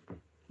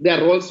they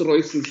are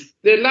Rolls-Royces.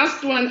 The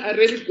last one, I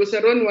read it because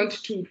I don't want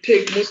to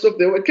take most of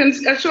the work. Can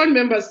assure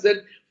members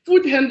that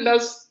food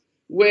handlers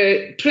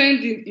were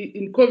trained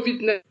in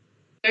COVID-19.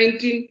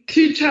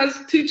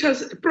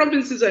 Teachers,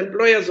 provinces are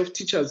employers of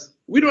teachers.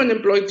 We don't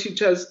employ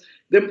teachers.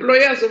 The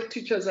employers of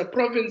teachers are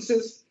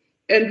provinces,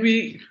 and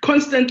we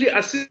constantly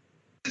assist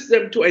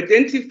them to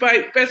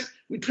identify. First,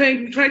 we try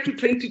to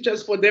train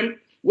teachers for them.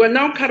 We're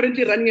now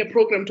currently running a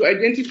program to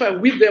identify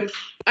with them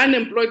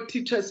unemployed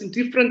teachers in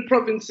different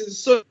provinces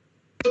so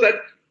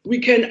that we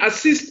can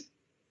assist,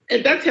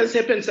 and that has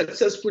happened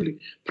successfully.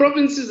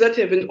 Provinces that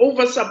have an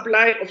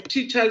oversupply of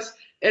teachers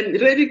and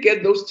really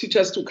get those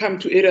teachers to come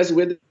to areas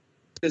where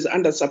there's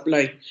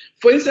undersupply.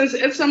 For instance,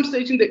 at some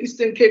stage in the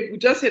Eastern Cape, we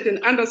just had an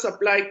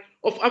undersupply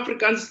of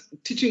Afrikaans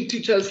teaching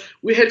teachers.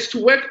 We had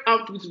to work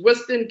out with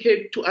Western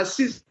Cape to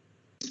assist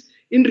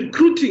in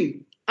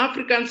recruiting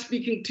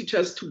African-speaking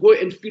teachers to go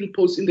and fill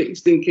posts in the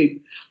Eastern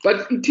Cape.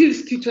 But it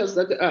is teachers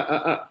that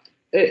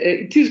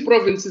it is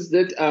provinces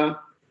that are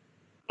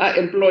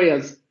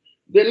employers.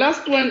 The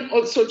last one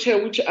also,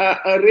 Chair, which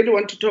I really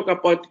want to talk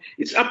about,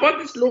 it's about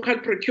this local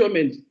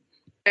procurement.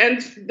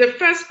 And the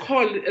first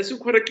call, as you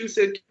correctly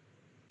said,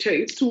 Chair,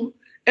 is to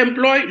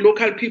employ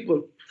local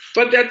people.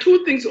 But there are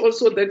two things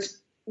also that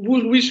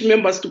we'll wish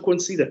members to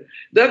consider,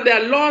 that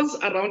there are laws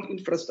around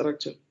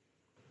infrastructure.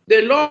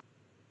 The laws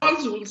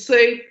will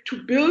say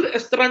to build a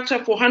structure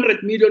for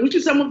 100 million, which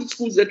is some of the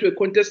schools that were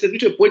contested,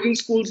 which are boarding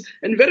schools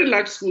and very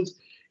large schools,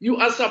 you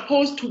are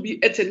supposed to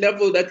be at a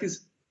level that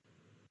is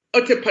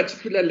at a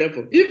particular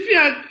level. If you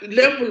are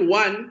level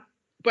 1,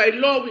 by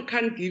law, we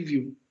can't give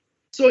you.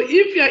 So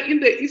if you are in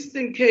the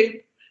Eastern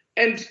Cape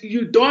and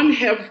you don't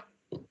have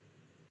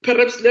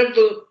perhaps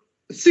level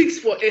 6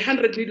 for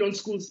 100 million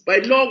schools, by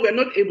law, we're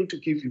not able to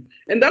give you.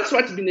 And that's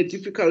what's been a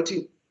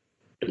difficulty.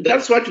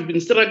 That's what we've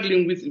been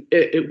struggling with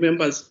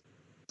members.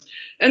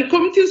 And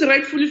committees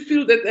rightfully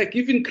feel that they're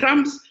giving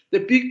crumbs, the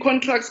big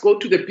contracts go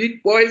to the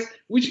big boys,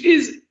 which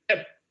is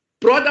a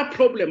broader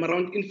problem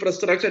around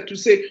infrastructure to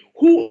say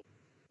who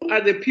are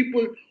the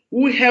people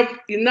who have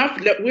enough,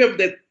 who have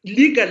the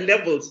legal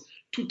levels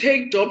to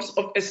take jobs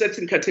of a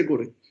certain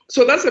category.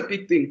 So that's a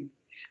big thing.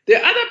 The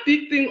other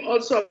big thing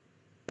also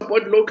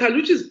about local,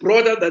 which is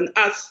broader than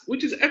us,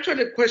 which is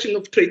actually a question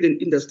of trade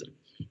and industry.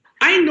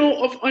 I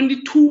know of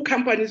only 2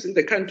 companies in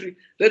the country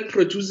that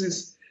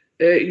produces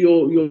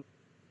and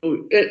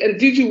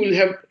DG will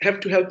have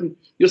to help me,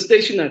 your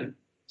stationery.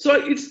 So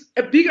it's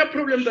a bigger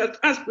problem than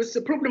us, but it's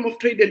a problem of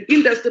trade and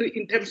industry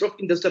in terms of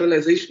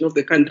industrialization of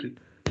the country.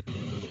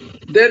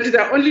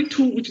 There are only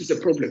 2, which is a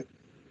problem.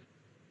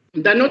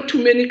 There are not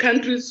too many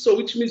countries, so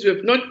which means we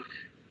have not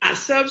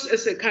ourselves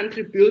as a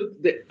country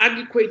built the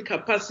adequate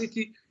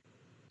capacity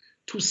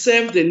to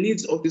serve the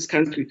needs of this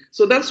country.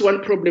 So that's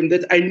one problem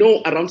that I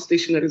know around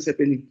stationery is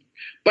happening.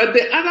 But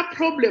the other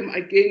problem,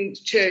 again,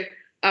 Chair,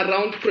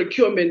 around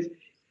procurement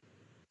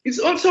is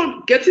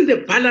also getting the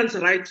balance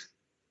right.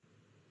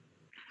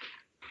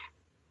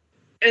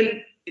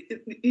 And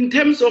in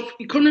terms of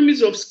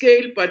economies of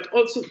scale, but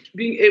also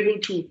being able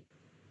to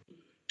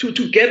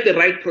get the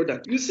right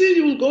product. You see,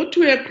 you will go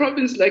to a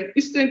province like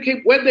Eastern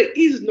Cape where there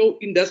is no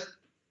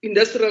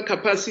industrial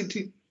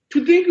capacity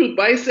to think you'll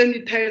buy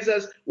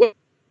sanitizers when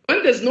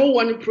there's no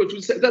one who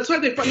produces. That's why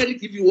they finally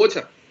give you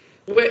water.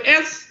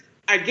 Whereas,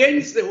 again,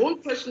 it's the whole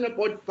question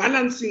about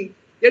balancing,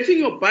 getting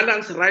your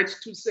balance right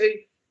to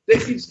say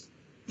there is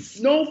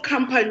no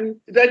company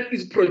that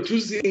is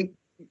producing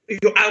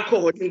your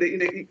alcohol in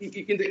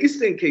the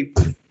Eastern Cape.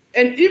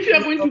 And if you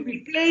are going to be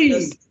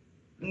playing,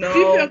 if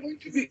you are going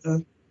to be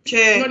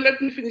Chair, no,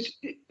 let me finish.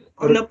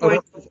 On a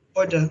point of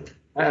order.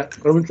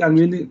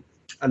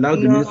 allow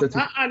the minister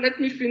to... let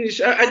me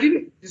finish. I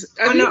didn't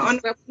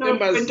disrupt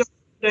members.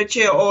 The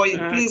chair, or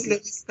please let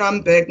us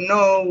come back.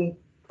 No,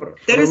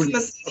 that is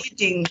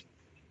misleading.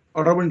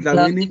 Honorable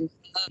Dlamini,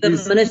 the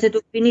minister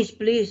to finish,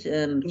 please.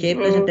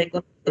 Chairperson, take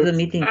on the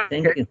meeting.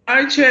 Thank you.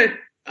 Chair,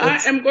 I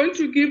am going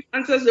to give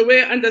answers the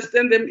way I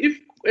understand them.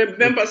 If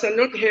members are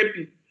not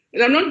happy,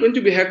 and I'm not going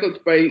to be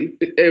heckled by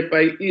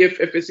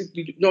EFFS.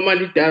 It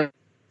normally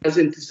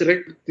doesn't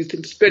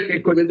disrespect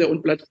people when they're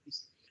on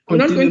platforms. I'm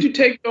not going to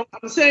take long.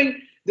 I'm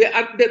saying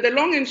the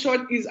long and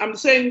short is I'm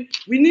saying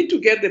we need to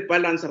get the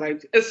balance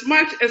right. As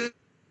much as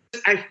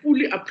I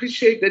fully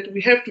appreciate that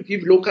we have to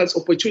give locals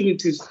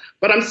opportunities,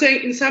 but I'm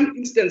saying in some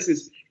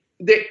instances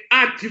there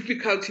are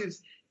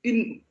difficulties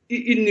in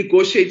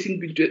negotiating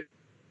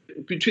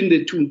between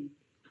the two.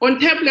 On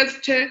tablets,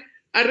 Chair,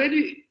 I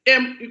really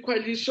am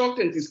equally shocked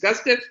and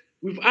disgusted.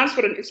 We've asked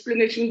for an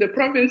explanation. The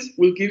province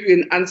will give you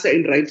an answer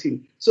in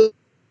writing. So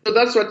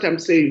that's what I'm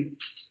saying.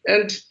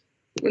 And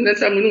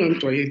that's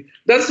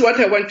what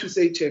I want to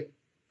say, Chair.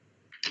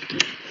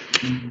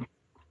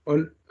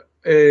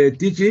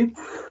 DG?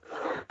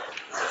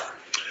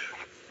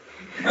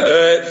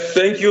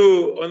 Thank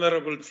you,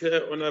 Honorable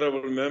Chair,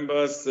 Honorable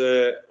Members,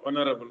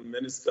 Honorable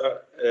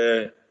Minister.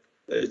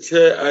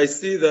 Chair, I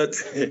see that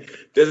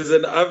there is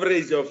an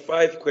average of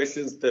 5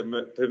 questions per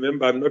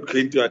member. I'm not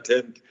going to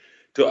attempt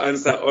to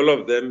answer all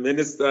of them.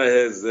 Minister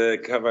has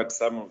covered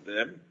some of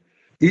them.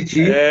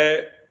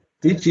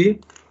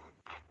 DG,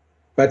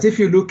 but if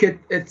you look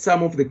at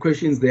some of the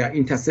questions, they are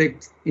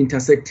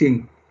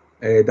intersecting.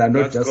 They're not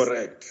That's just...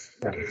 correct.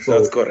 So,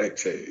 that's correct,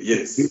 Chair.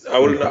 Yes, I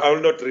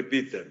will not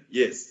repeat them.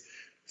 Yes.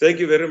 Thank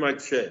you very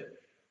much, Chair.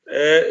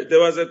 There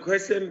was a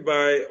question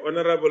by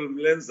Honorable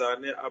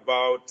Mlenzane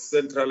about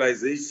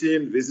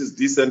centralization versus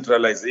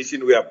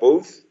decentralization. We are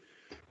both.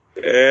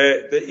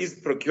 There is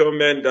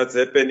procurement that's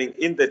happening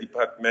in the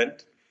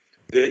department.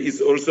 There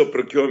is also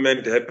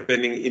procurement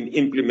happening in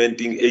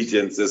implementing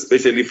agents,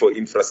 especially for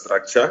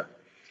infrastructure.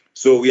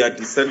 So we are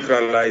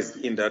decentralized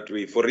in that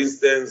way. For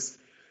instance,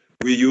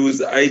 we use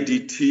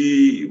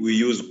IDT, we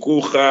use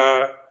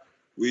KUHA,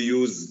 we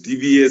use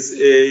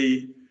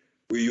DBSA,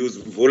 we use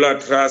Vola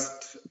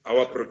Trust.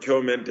 Our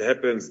procurement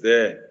happens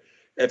there.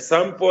 At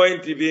some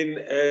point, even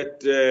at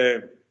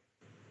the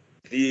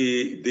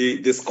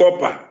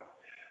SCOPA,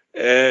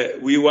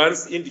 we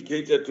once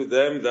indicated to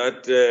them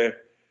that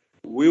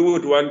we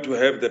would want to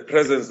have the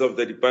presence of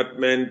the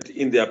department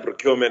in their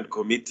procurement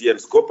committee, and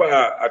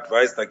SCOPA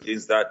advised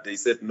against that. They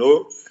said,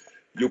 no,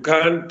 you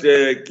can't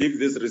give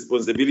this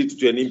responsibility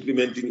to an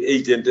implementing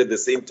agent at the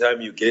same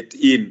time you get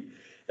in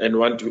and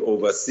want to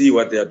oversee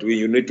what they are doing.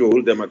 You need to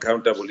hold them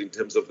accountable in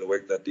terms of the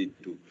work that they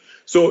do.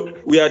 So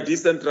we are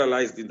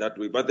decentralized in that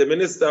way. But the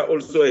minister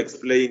also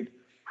explained,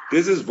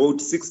 this is Vote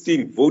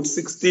 16. Vote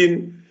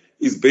 16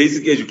 is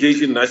Basic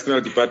Education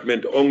National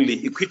Department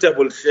only.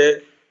 Equitable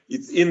share,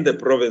 it's in the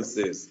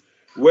provinces.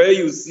 Where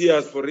you see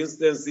us, for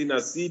instance, in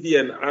ACD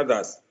and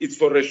others, it's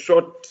for a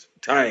short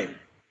time.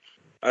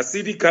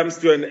 ACD comes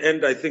to an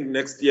end, I think,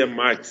 next year,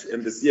 March,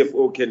 and the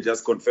CFO can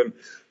just confirm.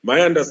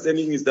 My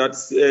understanding is that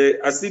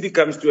ACD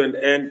comes to an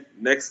end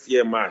next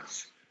year,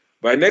 March.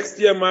 By next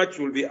year, March,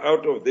 we'll be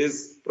out of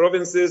these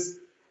provinces.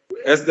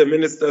 As the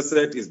minister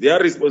said, it's their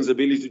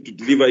responsibility to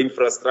deliver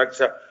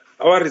infrastructure.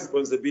 Our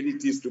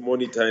responsibility is to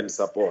monitor and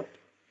support.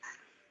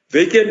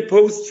 Vacant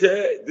post,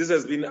 Chair, this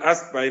has been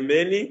asked by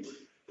many.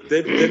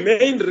 The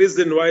main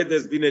reason why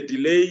there's been a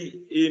delay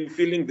in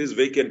filling these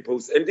vacant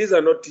posts, and these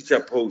are not teacher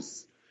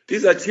posts,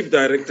 these are chief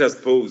directors'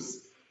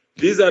 posts.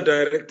 These are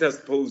directors'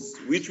 posts,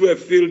 which were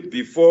filled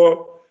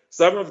before.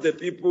 Some of the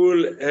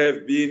people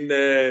have been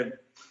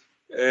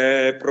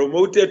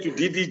promoted to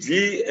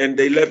DDG, and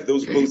they left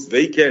those posts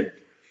vacant.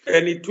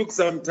 And it took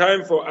some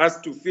time for us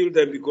to fill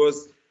them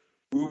because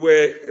we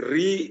were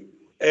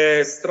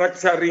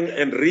restructuring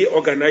and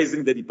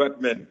reorganizing the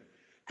department.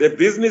 The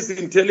business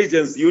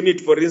intelligence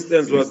unit, for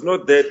instance, was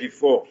not there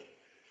before.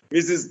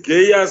 Mrs.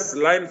 Gaya's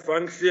line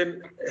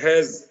function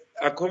has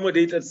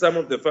accommodated some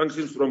of the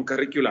functions from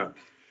curriculum.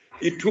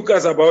 It took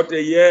us about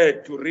a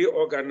year to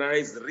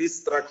reorganize,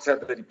 restructure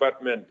the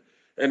department,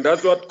 and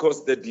that's what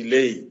caused the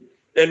delay.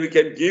 And we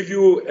can give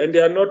you, and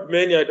there are not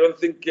many, I don't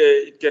think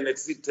it can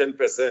exceed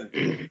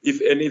 10%, if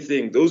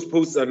anything. Those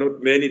posts are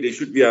not many, they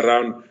should be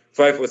around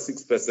 5 or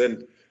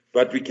 6%,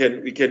 but we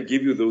can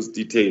give you those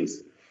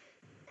details.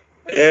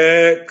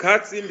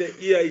 Cuts in the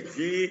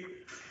EIG,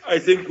 I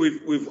think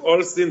we've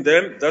all seen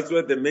them. That's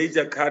where the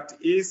major cut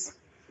is.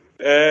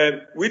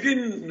 We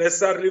didn't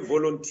necessarily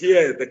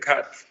volunteer the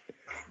cut.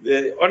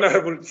 The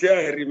Honorable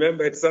Chair, I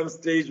remember at some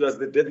stage, was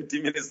the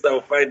Deputy Minister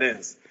of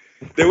Finance.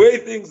 The way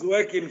things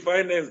work in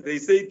finance, they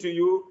say to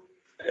you,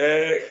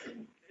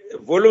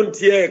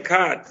 volunteer a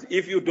cut.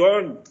 If you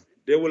don't,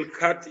 they will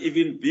cut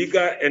even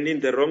bigger and in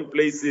the wrong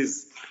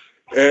places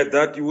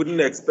that you wouldn't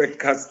expect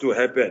cuts to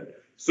happen.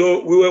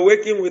 So we were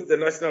working with the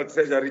National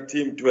Treasury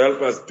team to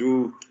help us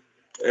do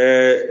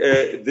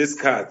these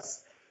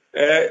cuts.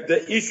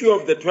 The issue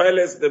of the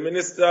toilets, the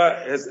minister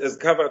has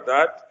covered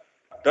that.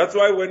 That's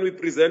why when we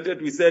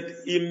presented, we said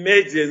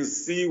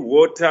emergency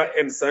water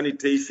and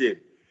sanitation.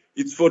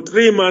 It's for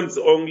 3 months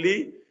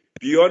only.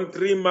 Beyond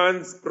 3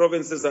 months,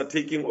 provinces are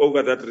taking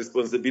over that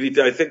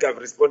responsibility. I think I've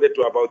responded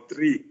to about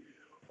 3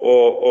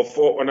 or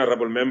 4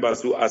 honorable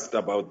members who asked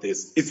about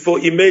this. It's for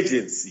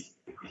emergency.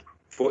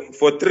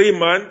 For 3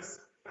 months,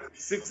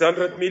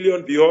 600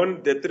 million.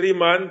 Beyond the 3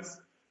 months,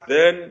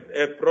 then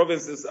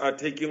provinces are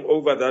taking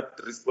over that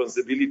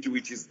responsibility,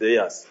 which is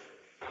theirs.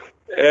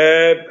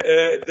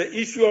 The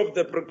issue of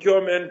the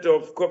procurement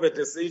of COVID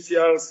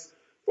essentials,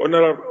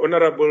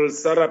 Honorable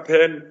Sarah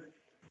Penn,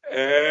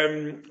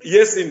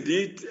 yes,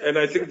 indeed, and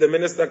I think the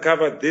minister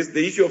covered this.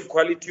 The issue of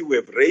quality we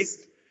have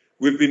raised.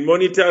 We've been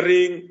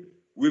monitoring.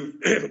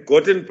 We've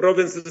gotten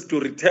provinces to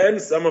return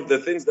some of the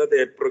things that they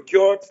had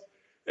procured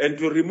and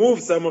to remove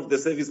some of the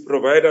service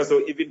providers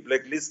or even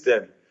blacklist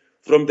them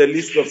from the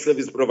list of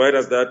service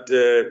providers that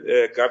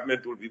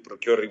government will be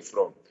procuring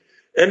from.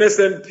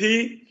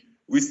 NSNP,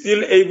 we're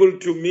still able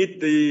to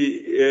meet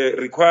the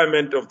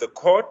requirement of the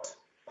court.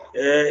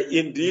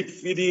 Indeed,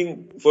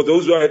 feeding for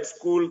those who are at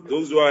school,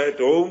 those who are at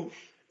home,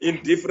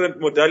 in different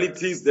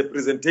modalities. The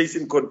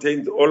presentation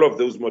contains all of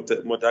those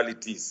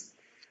modalities.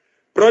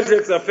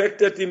 Projects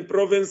affected in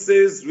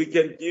provinces, we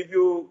can give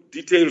you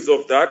details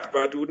of that,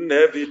 but we wouldn't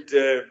have it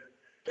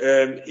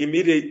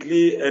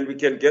immediately, and we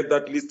can get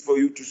that list for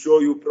you to show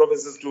you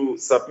provinces to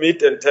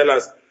submit and tell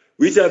us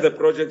which are the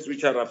projects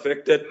which are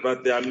affected,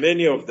 but there are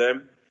many of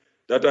them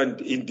that are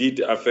indeed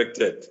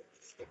affected.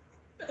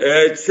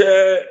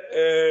 Chair,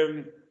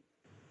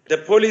 the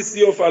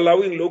policy of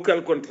allowing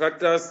local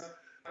contractors,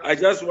 I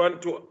just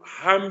want to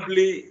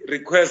humbly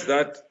request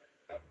that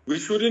we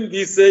shouldn't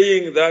be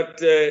saying that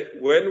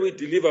when we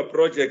deliver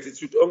projects, it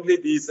should only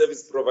be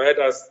service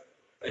providers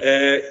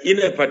in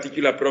a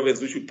particular province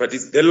who should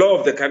participate. The law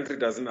of the country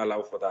doesn't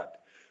allow for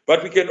that.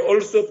 But we can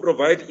also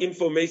provide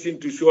information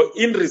to show,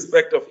 in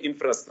respect of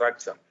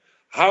infrastructure,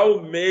 how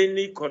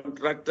many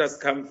contractors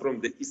come from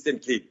the Eastern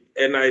Cape.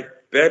 And I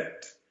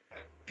bet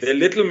the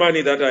little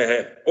money that I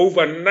have,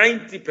 over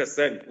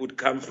 90% would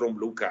come from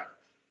Luca.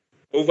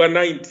 Over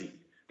 90%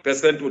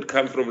 would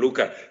come from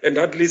Luca. And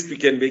at least we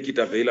can make it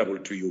available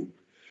to you.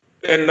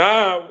 And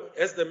now,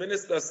 as the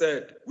minister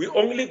said, we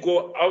only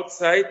go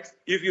outside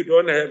if you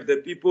don't have the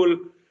people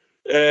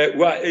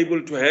who are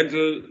able to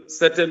handle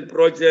certain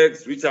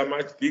projects which are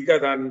much bigger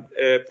than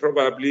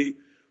probably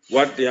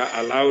what they are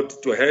allowed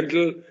to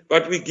handle.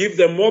 But we give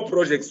them more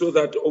projects so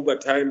that over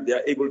time they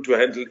are able to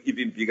handle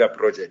even bigger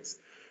projects.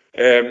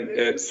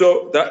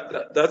 So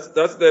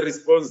that's the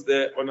response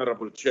there,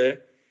 Honorable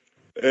Chair.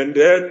 And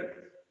then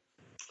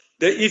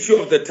the issue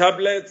of the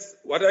tablets,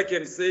 what I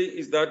can say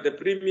is that the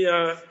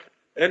Premier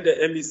and the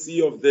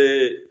MEC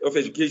of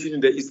Education in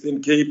the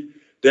Eastern Cape,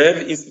 they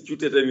have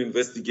instituted an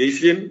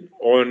investigation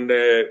on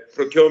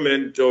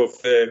procurement of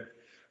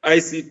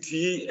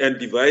ICT and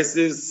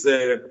devices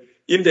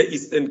in the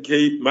Eastern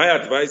Cape. My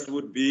advice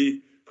would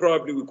be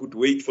probably we could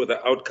wait for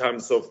the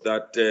outcomes of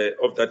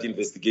that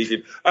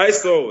investigation. I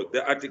saw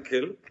the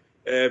article,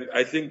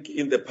 I think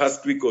in the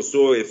past week or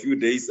so, a few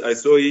days, I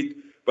saw it,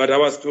 but I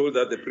was told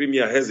that the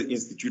Premier has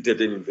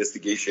instituted an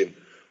investigation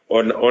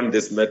on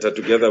this matter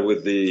together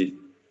with the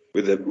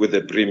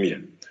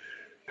Premier.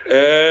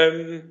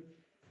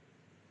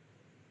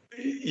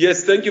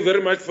 Yes, thank you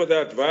very much for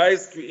the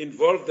advice to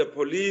involve the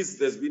police.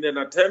 There's been an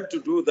attempt to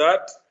do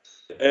that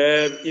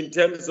in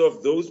terms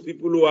of those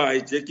people who are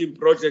hijacking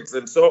projects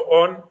and so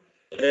on.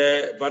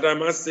 But I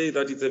must say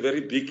that it's a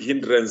very big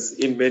hindrance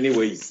in many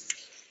ways.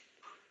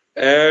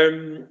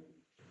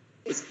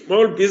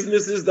 Small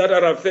businesses that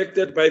are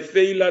affected by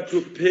failure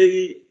to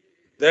pay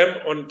them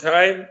on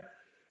time,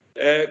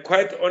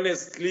 quite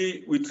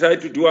honestly, we try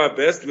to do our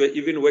best. We're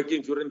even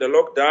working during the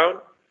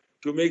lockdown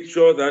to make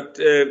sure that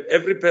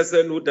every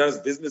person who does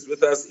business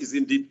with us is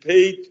indeed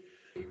paid.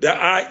 There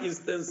are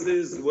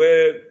instances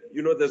where,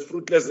 there's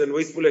fruitless and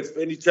wasteful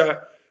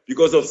expenditure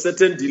because of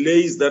certain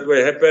delays that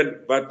were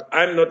happened, but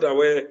I'm not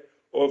aware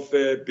of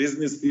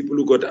business people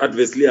who got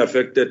adversely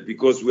affected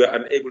because we are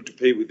unable to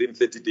pay within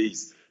 30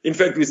 days. In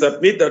fact, we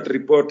submit that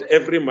report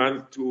every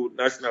month to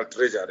National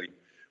Treasury.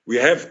 We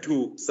have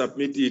to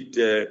submit it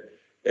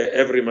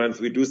every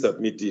month. We do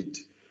submit it.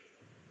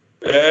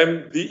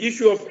 The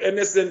issue of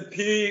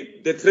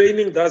NSNP, the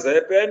training does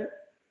happen,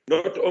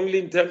 not only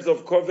in terms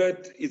of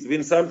COVID. It's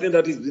been something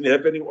that has been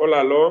happening all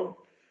along.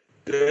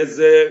 There's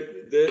a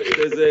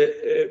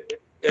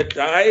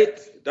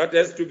diet that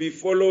has to be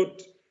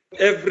followed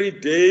every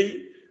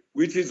day,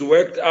 which is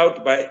worked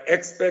out by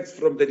experts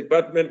from the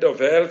Department of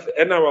Health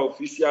and our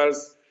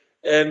officials,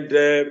 and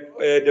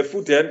the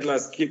food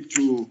handlers keep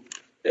to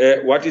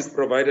what is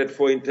provided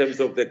for in terms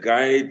of the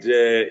guide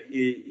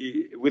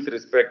with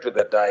respect to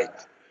the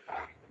diet.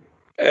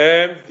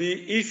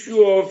 The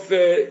issue of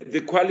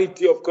the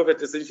quality of COVID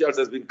essentials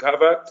has been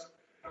covered.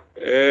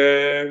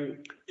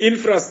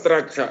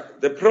 Infrastructure.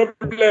 The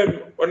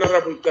problem,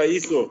 Honorable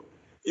Kaiso,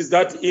 is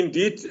that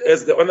indeed,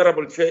 as the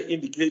Honorable Chair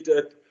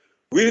indicated,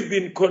 we've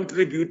been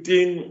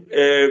contributing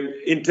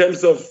in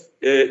terms of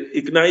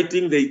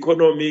igniting the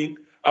economy,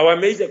 our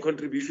major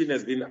contribution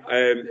has been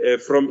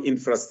from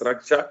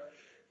infrastructure.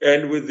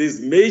 And with this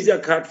major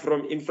cut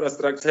from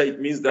infrastructure, it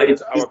means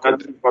that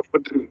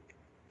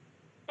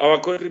our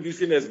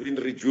contribution has been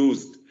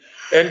reduced.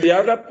 And the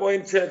other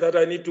point, Chair, that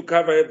I need to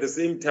cover at the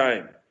same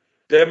time,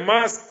 the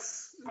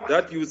masks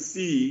that you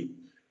see,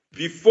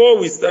 before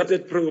we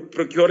started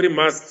procuring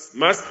masks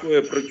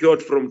were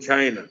procured from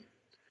China.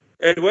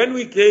 And when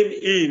we came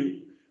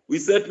in, we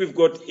said we've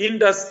got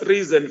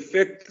industries and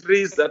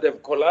factories that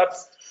have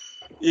collapsed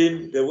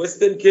in the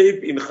Western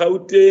Cape, in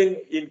Gauteng,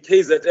 in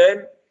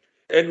KZN,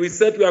 and we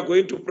said we are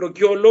going to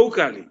procure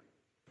locally.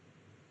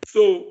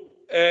 So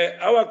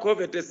our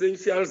COVID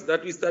essentials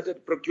that we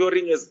started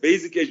procuring as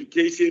basic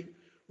education,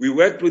 we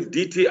worked with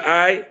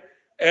DTI,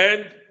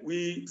 and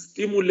we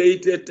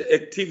stimulated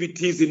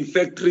activities in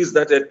factories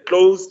that had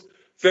closed,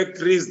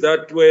 factories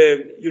that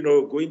were,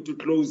 going to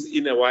close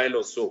in a while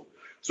or so.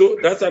 So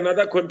that's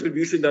another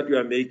contribution that we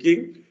are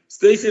making.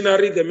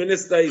 Stationary, the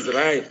minister is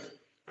right.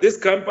 These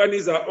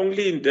companies are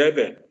only in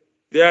Durban.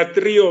 There are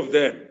 3 of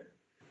them.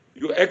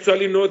 You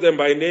actually know them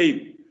by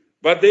name.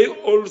 But they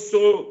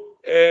also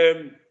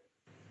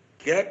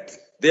get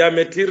their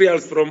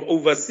materials from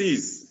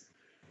overseas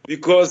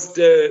because,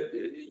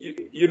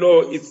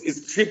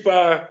 it's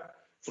cheaper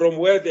from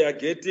where they are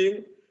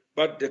getting.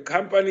 But the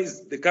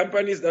companies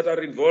that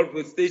are involved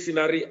with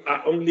stationery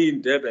are only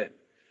in Durban.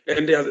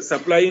 And they are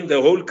supplying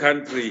the whole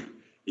country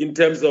in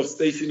terms of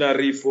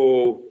stationery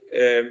for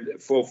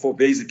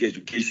basic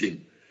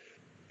education.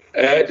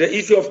 The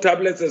issue of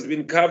tablets has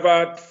been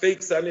covered.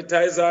 Fake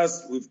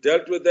sanitizers, we've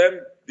dealt with them.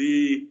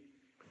 The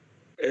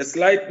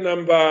slight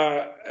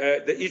number,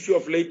 the issue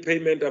of late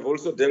payment, I've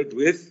also dealt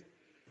with.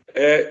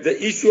 The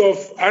issue of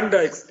under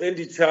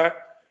expenditure,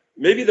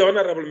 maybe the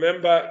honorable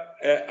member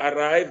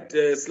arrived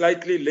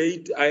slightly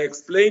late. I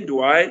explained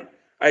why.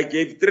 I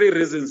gave 3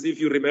 reasons, if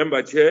you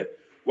remember, Chair.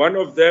 One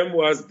of them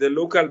was the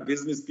local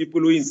business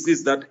people who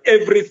insist that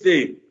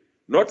everything,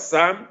 not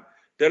some.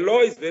 The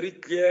law is very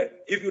clear.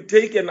 If you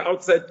take an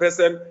outside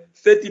person,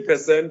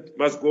 30%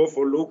 must go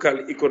for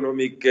local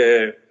economic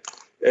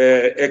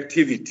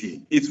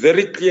activity. It's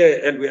very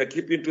clear, and we are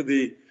keeping to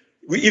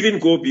we even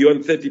go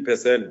beyond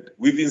 30%.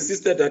 We've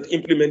insisted that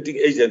implementing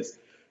agents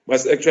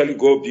must actually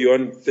go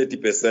beyond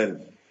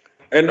 30%.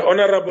 And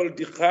Honorable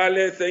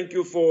Dikhale, thank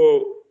you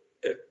for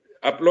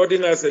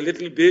applauding us a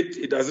little bit.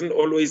 It doesn't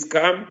always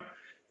come.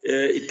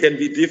 It can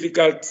be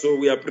difficult, so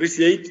we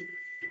appreciate.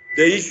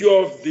 The issue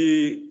of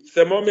the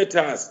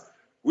thermometers,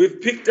 we've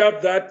picked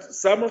up that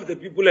some of the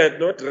people had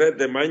not read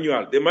the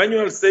manual. The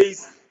manual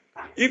says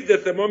if the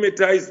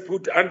thermometer is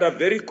put under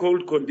very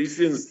cold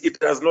conditions, it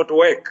does not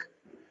work.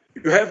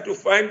 You have to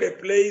find a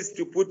place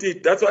to put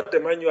it. That's what the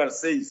manual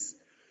says.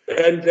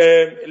 And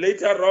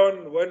later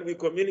on, when we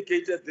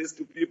communicated this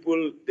to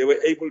people, they were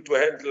able to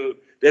handle.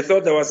 They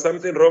thought there was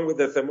something wrong with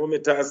the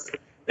thermometers,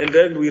 and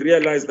then we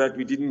realized that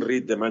we didn't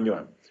read the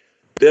manual.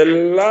 The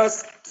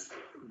last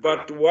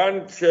but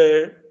one,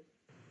 Chair,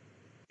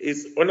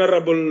 is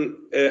Honorable,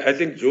 I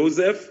think,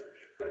 Joseph.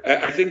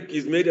 I think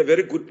he's made a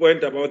very good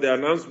point about the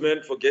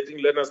announcement for getting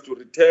learners to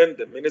return.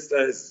 The minister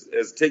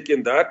has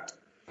taken that.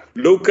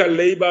 Local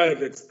labor,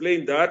 I've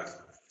explained that.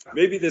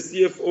 Maybe the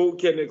CFO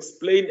can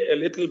explain a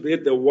little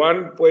bit the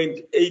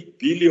 1.8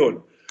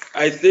 billion.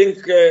 I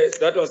think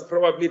that was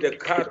probably the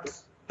cut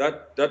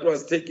that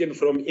was taken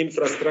from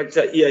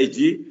infrastructure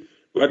EIG,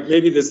 but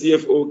maybe the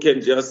CFO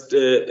can just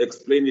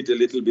explain it a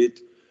little bit.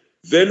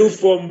 Value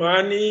for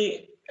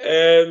money,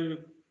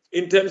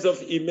 in terms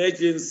of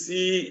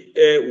emergency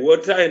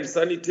water and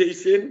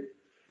sanitation,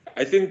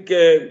 I think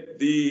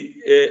the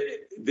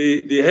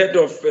head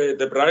of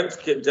the branch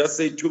can just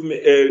say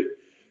 2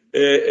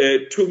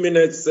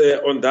 minutes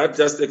on that,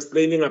 just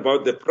explaining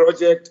about the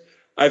project.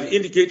 I've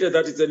indicated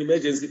that it's an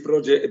emergency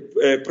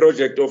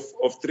project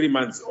of 3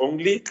 months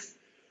only.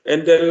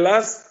 And the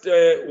last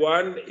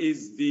one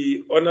is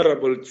the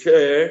Honorable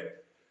Chair.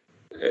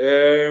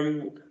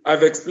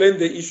 I've explained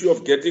the issue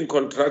of getting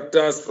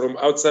contractors from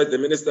outside. The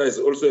minister has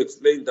also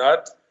explained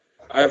that.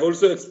 I've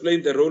also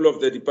explained the role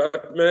of the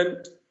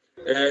department,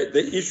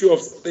 the issue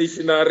of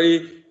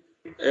stationery,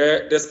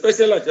 the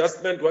special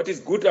adjustment. What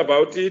is good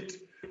about it,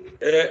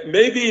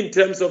 maybe in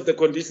terms of the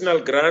conditional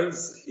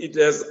grants, it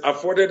has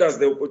afforded us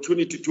the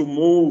opportunity to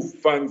move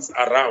funds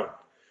around.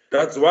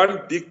 That's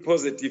one big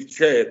positive,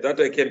 Chair, that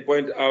I can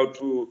point out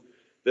to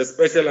the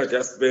special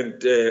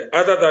adjustment.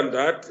 Other than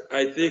that,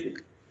 I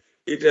think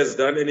it has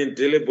done an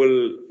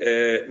indelible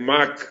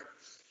mark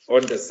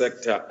on the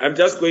sector. I'm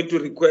just going to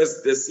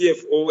request the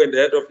CFO and the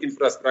head of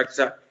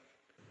infrastructure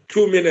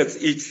 2 minutes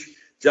each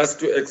just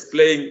to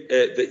explain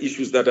the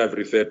issues that I've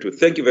referred to.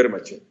 Thank you very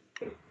much.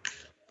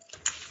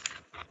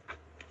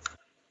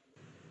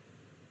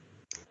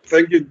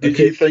 Thank you, DG.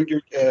 Okay. Thank you,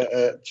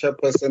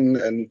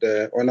 Chairperson and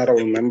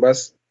honorable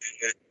members.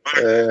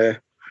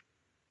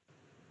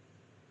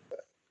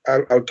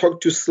 I'll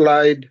talk to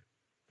slide,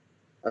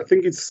 I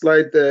think it's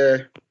slide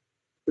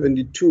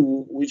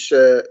 22, which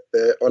the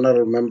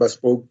honorable member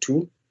spoke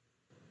to,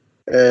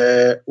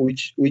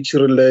 which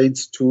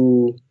relates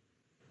to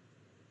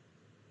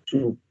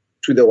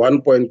to the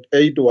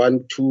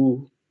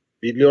 1.812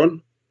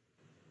 billion,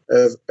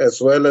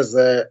 as well as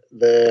the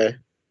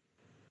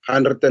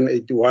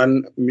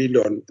 181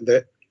 million.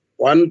 The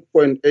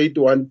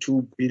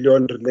 1.812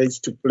 billion relates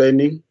to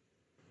planning,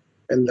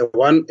 and the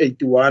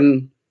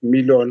 181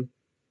 million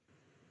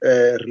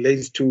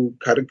relates to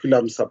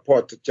curriculum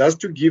support. Just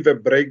to give a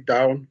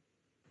breakdown,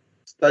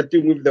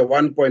 starting with the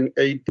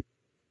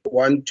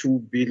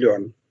 1.812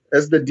 billion,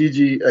 as the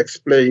DG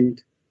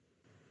explained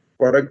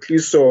correctly,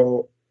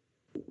 so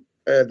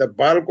the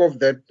bulk of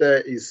that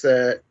is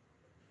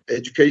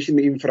education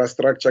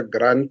infrastructure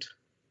grant,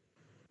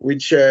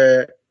 which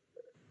is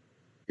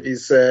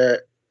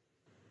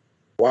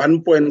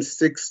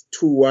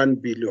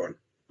 1.621 billion.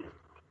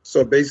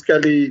 So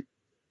basically,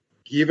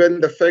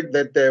 given the fact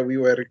that we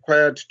were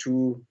required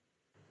to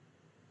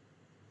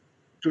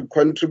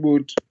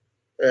contribute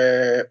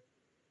a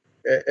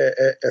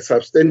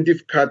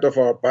substantive cut of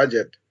our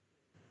budget,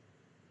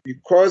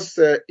 because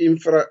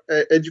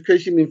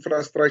education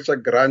infrastructure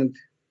grant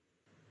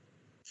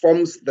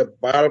forms the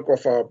bulk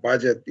of our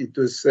budget, it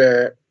was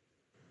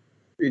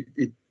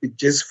it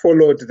just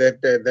followed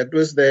that that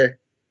was the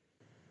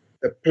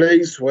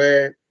place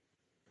where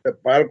the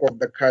bulk of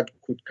the cut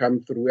could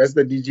come through. As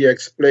the DG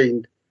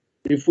explained,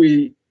 if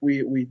we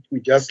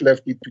just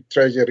left it to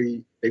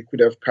Treasury, they could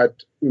have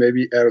cut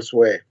maybe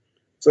elsewhere.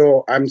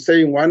 So I'm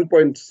saying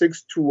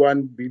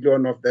 1.621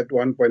 billion of that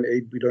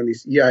 1.8 billion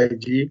is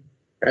EIG,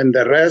 and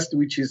the rest,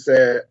 which is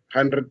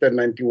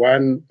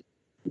 191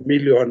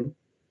 million,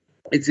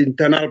 it's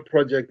internal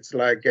projects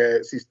like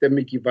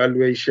systemic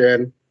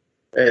evaluation,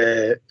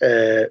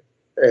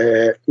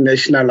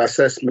 national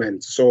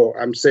assessment. So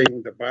I'm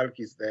saying the bulk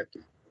is that.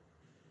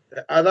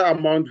 The other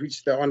amount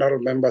which the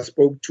honorable member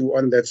spoke to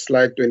on that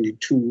slide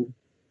 22,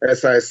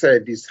 as I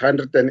said, is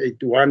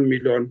 181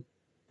 million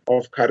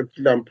of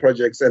curriculum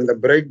projects, and the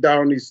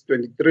breakdown is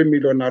 23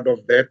 million out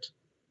of that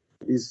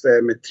is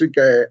matric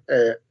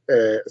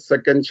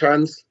second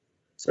chance,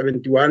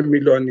 71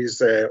 million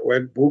is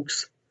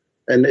workbooks,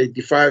 and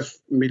 85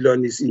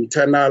 million is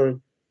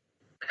internal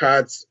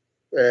cards,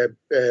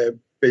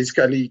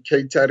 basically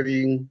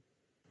catering,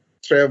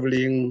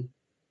 traveling,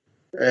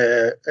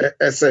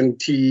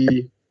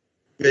 S&T,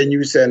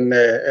 venues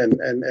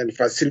and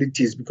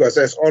facilities, because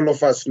as all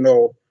of us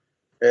know,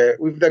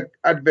 with the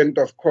advent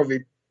of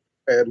COVID,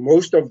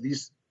 most of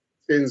these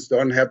things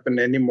don't happen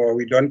anymore.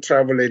 We don't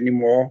travel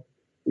anymore.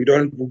 We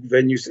don't book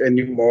venues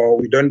anymore.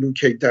 We don't do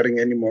catering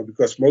anymore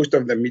because most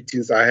of the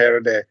meetings are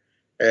held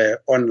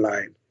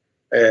online.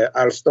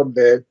 I'll stop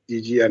there,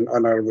 DG and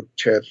Honorable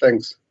Chair.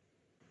 Thanks.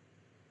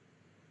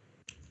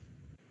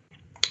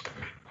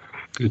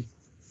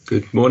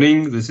 Good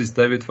morning. This is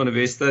David van der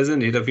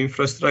Westhuizen, Head of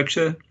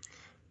Infrastructure.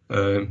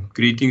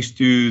 Greetings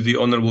to the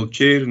Honourable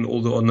Chair and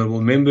all the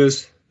Honourable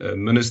members,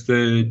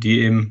 Minister,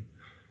 DM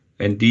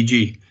and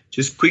DG.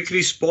 Just quick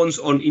response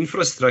on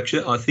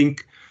infrastructure. I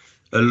think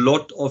a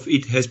lot of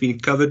it has been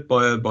covered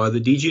by the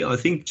DG. I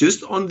think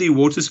just on the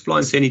water supply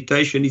and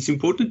sanitation, it's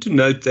important to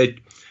note that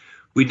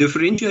we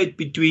differentiate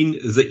between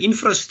the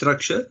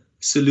infrastructure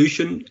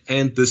solution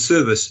and the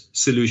service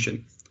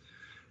solution.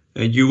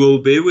 And you will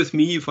bear with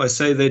me if I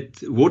say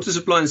that water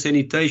supply and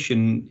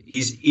sanitation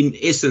is in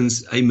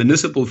essence a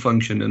municipal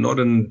function and not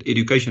an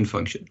education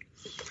function.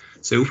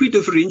 So if we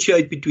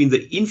differentiate between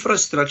the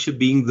infrastructure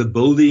being the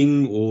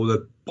building or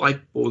the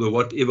pipe or the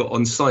whatever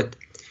on site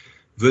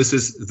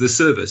versus the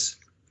service.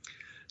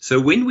 So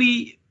when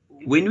we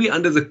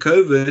under the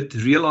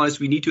COVID realize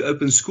we need to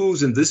open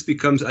schools and this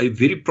becomes a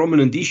very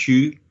prominent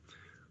issue,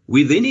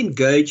 we then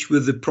engage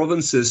with the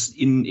provinces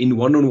in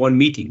one-on-one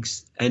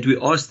meetings and we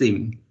ask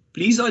them,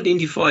 please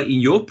identify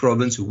in your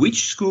province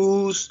which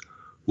schools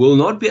will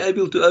not be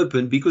able to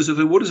open because of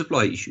a water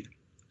supply issue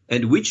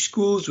and which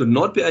schools will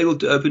not be able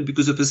to open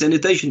because of a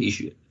sanitation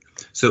issue.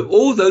 So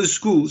all those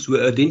schools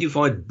were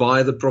identified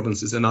by the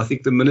provinces, and I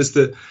think the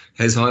Minister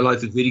has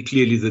highlighted very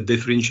clearly the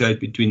differentiate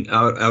between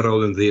our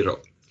role and their role.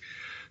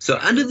 So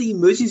under the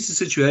emergency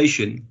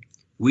situation,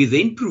 we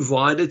then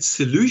provided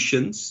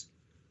solutions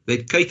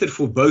that cater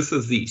for both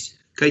of these,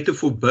 cater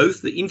for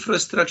both the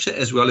infrastructure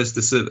as well as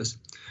the service.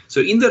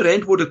 So in the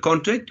Rand Water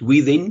contract, we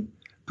then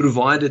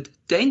provided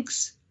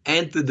tanks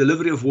and the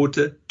delivery of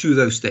water to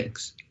those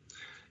tanks.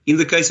 In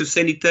the case of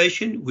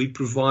sanitation, we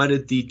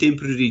provided the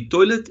temporary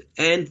toilet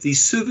and the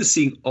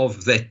servicing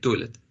of that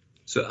toilet.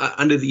 So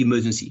under the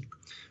emergency.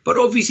 But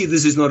obviously,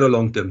 this is not a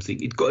long-term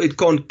thing. It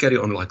can't carry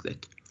on like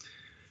that.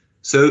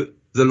 So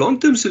the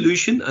long-term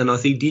solution, and I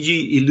think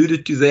DG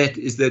alluded to that,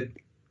 is that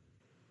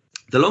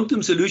the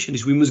long-term solution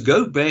is we must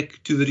go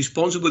back to the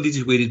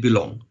responsibilities where it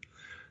belongs.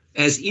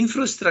 As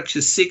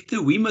infrastructure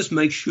sector, we must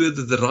make sure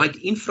that the right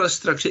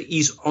infrastructure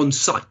is on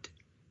site.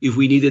 If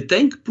we need a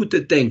tank, put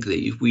a tank there.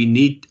 If we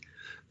need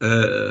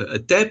a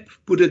tap,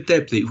 put a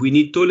tap there. If we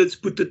need toilets,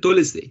 put the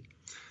toilets there.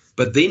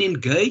 But then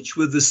engage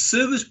with the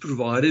service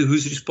provider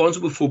who's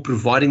responsible for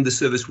providing the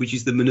service, which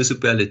is the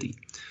municipality.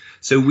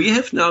 So we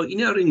have now,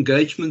 in our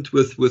engagement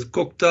with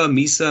Kokta,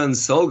 MISA and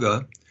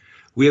Salga,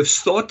 we have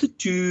started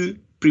to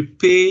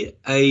prepare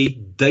a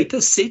data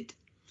set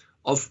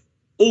of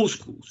all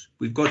schools.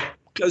 We've got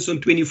close on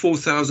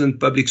 24,000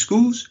 public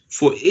schools.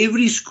 For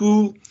every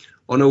school,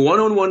 on a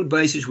one-on-one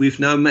basis, we've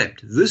now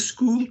mapped. This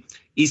school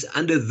is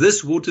under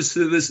this water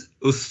service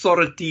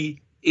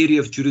authority area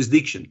of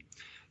jurisdiction.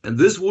 And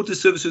this water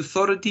service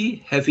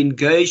authority have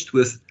engaged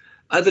with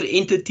other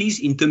entities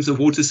in terms of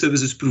water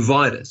services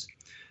providers.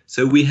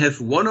 So we have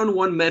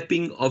one-on-one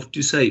mapping of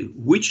to say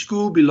which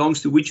school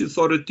belongs to which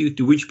authority,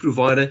 to which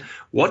provider,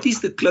 what is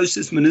the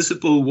closest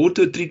municipal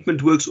water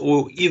treatment works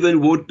or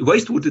even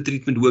wastewater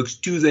treatment works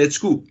to that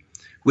school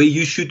where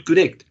you should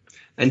connect,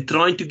 and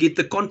trying to get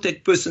the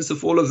contact persons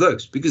of all of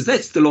those, because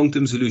that's the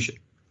long-term solution.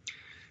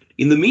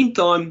 In the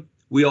meantime,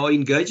 we are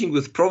engaging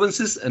with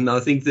provinces, and I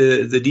think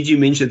the DG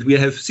mentioned we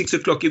have 6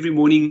 o'clock every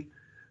morning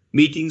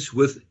meetings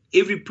with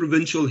every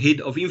provincial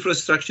head of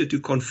infrastructure to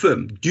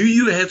confirm, do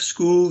you have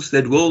schools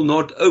that will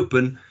not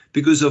open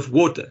because of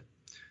water?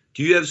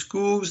 Do you have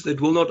schools that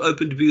will not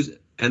open because,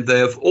 and they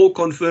have all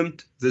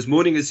confirmed this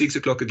morning at 6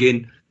 o'clock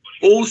again,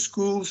 all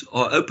schools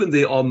are open.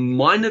 There are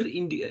minor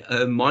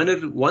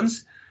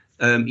ones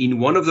in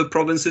one of the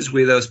provinces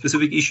where there are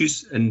specific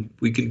issues, and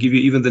we can give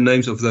you even the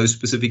names of those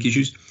specific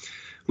issues.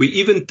 We're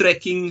even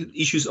tracking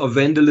issues of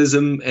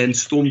vandalism and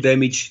storm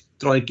damage,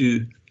 trying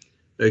to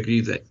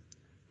agree with that.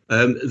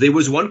 There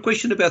was one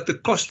question about the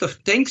cost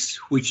of tanks,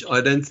 which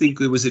I don't think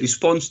there was a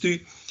response to.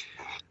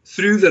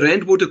 Through the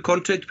Rand Water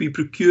contract, we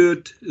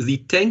procured the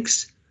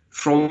tanks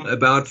from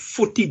about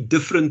 40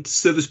 different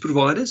service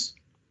providers.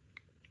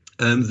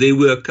 There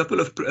were a couple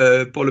of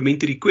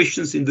parliamentary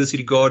questions in this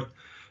regard,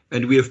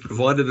 and we have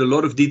provided a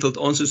lot of detailed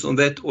answers on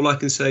that. All I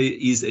can say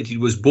is that it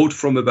was bought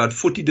from about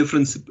 40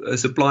 different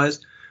suppliers.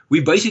 We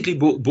basically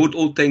bought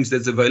all tanks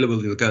that's available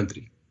in the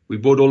country. We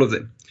bought all of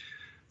them.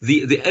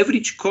 The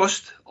average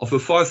cost of a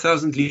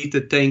 5,000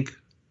 litre tank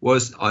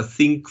was, I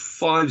think,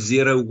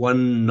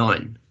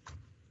 5,019,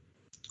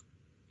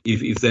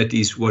 if that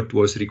is what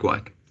was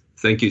required.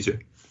 Thank you, sir.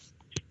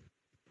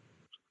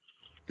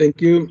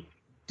 Thank you.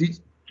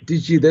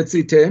 DG, that's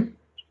it, eh?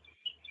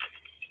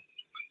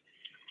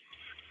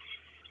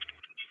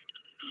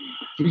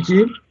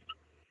 DG?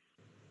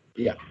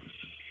 Yeah.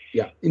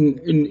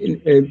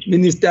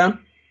 Minister?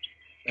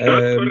 That's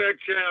correct,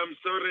 Chair. I'm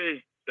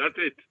sorry. That's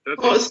it.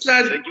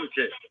 Thank you,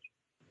 Chair.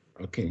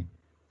 Okay.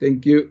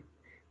 Thank you.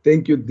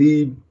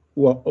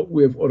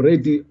 We have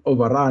already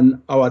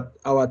overrun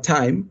our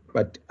time,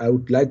 but I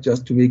would like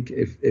just to make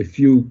a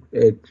few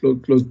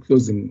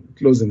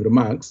closing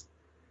remarks.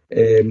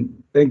 Thank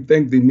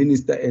the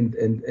minister and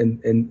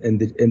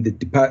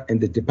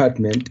the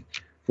department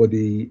for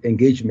the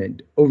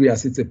engagement.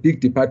 Obviously, it's a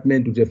big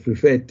department. Would have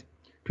preferred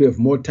to have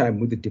more time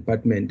with the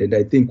department, and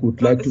I think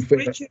would like to.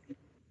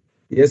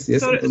 Yes.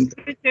 Sorry,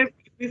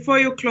 before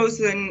you close,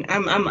 then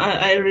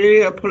I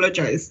really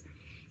apologize.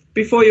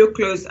 Before you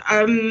close,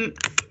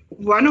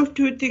 one of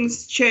two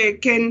things, Chair.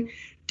 Can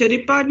the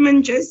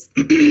department just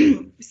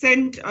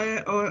send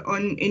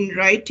in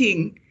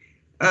writing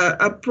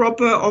a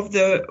proper of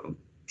the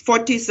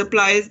 40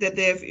 suppliers that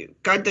they have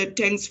got the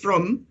tanks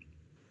from,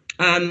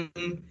 and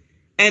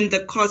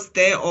the cost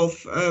thereof,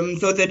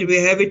 so that we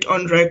have it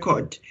on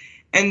record?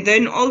 And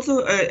then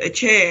also,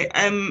 Chair,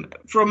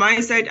 from my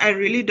side, I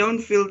really don't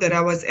feel that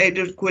I was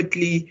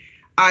adequately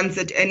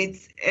answered, and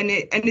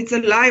it's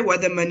a lie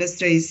what the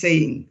minister is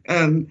saying.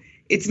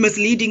 It's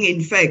misleading,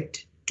 in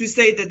fact, to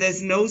say that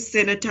there's no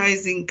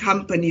sanitizing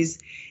companies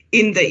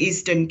in the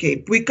Eastern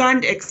Cape. We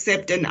can't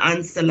accept an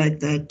answer like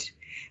that.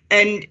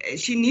 And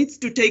she needs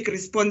to take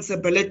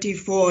responsibility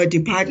for her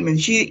department.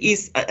 She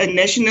is a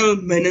national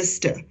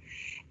minister.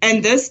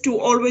 And thus to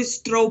always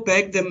throw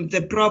back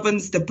the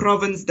province.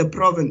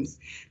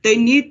 They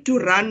need to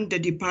run the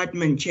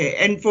department, Chair.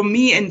 And for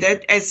me, in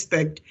that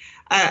aspect,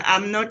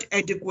 I'm not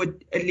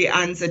adequately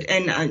answered,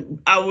 and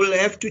I will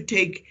have to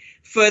take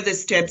further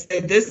steps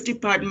that this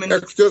department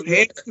has to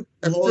be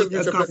held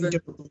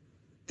accountable.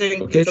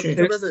 Thank you,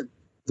 Chair.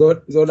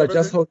 Zola,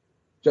 just hold,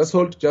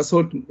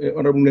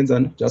 Honorable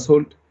Lenzana, just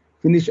hold.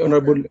 Finish,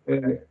 Honorable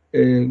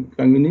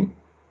Kangini.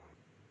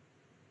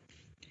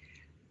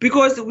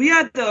 Because we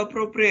are the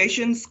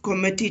Appropriations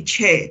Committee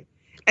Chair,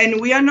 and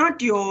we are not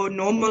your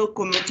normal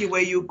committee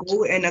where you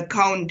go and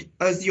account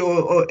as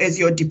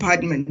your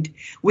department.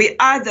 We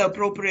are the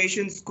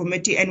Appropriations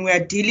Committee, and we are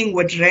dealing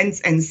with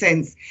rents and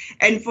cents.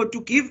 And for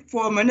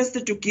a minister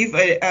to give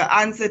an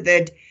answer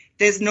that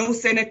there's no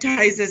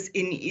sanitizers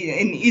in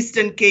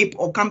Eastern Cape,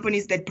 or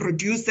companies that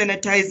produce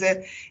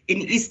sanitizer in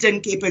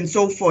Eastern Cape and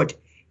so forth,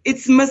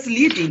 it's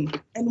misleading,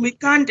 and we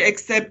can't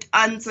accept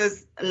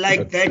answers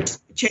like that,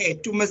 Chair,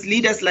 to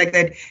mislead us like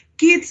that.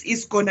 Kids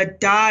is gonna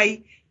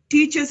die,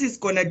 teachers is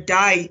gonna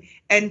die,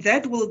 and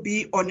that will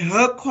be on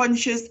her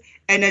conscience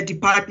and a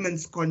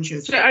department's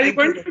conscience. So are you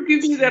going to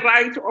give me the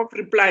right of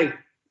reply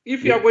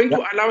if you are going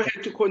to allow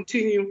her to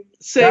continue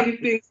saying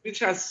things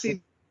which are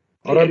silly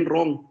and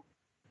wrong?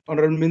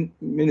 Honorable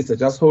Minister,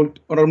 just hold.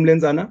 Honorable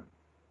Lenzana.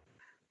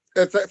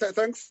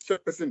 Thanks,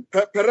 Chairperson.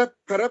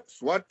 Perhaps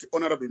what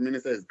Honorable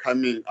Minister is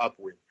coming up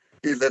with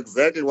is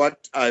exactly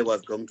what I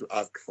was going to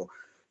ask for.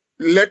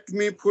 Let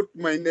me put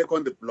my neck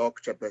on the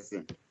block,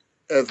 Chairperson.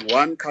 as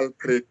one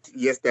culprit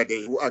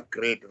yesterday who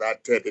agreed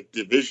that the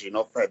division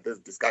of these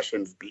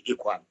discussions be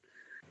equal.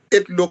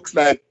 It looks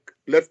like,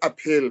 let's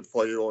appeal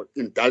for your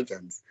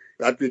indulgence,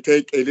 that we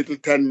take a little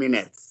 10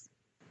 minutes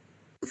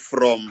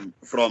from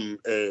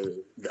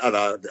the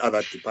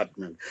other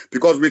department,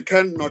 because we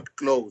cannot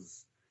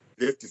close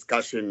this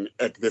discussion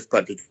at this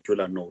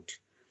particular note.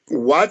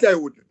 What I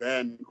would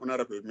then,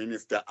 Honorable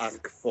Minister,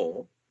 ask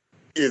for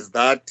is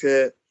that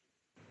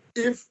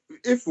if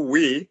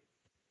we,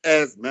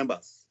 as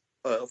members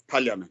of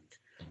Parliament,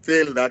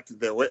 feel that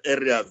there were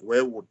areas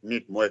where we would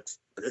need more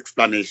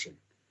explanation,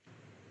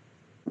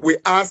 we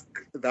ask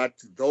that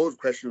those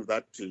questions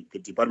that the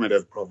department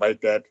has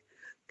provided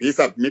be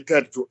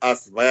submitted to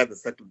us via the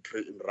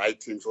secretary in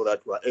writing so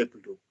that we are able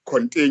to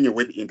continue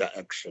with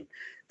interaction.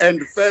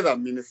 And further,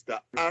 Minister,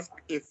 ask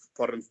if,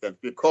 for instance,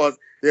 because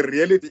the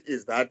reality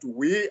is that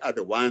we are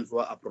the ones who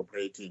are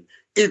appropriating,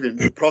 even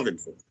the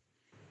provinces,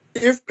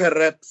 if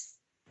perhaps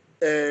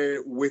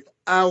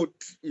without,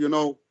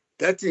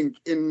 getting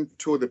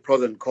into the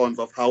pros and cons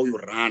of how you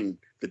run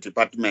the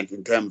department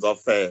in terms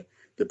of the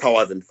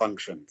powers and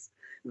functions,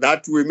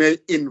 that we may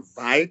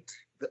invite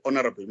the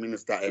Honorable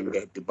Minister and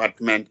the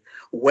department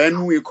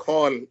when we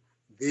call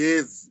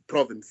these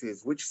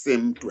provinces which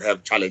seem to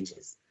have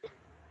challenges.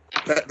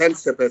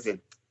 Thanks, Chairperson.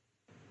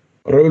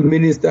 Honorable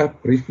Minister,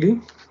 briefly.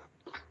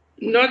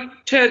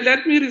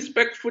 Let me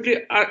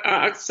respectfully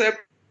accept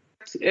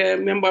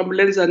Member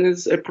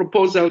Mlenzane's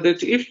proposal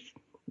that if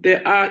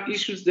there are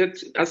issues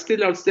that are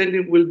still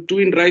outstanding, we'll do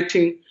in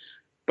writing,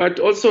 but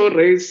also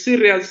raise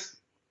serious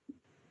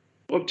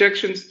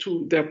objections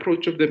to the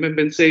approach of the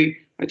member and say,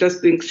 I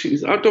just think she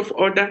is out of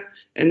order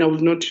and I will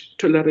not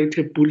tolerate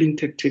her bullying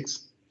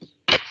tactics.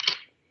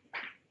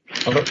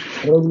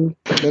 Honorable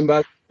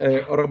members,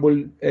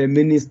 Honorable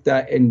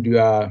Minister and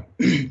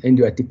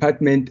your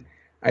department,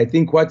 I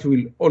think what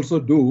we'll also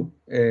do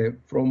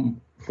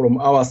from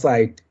our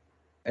side,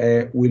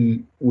 will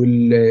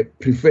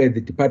prefer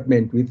the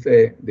department with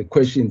the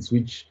questions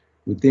which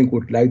we think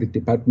would like the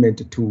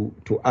department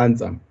to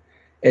answer.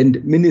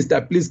 And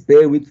Minister, please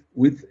bear with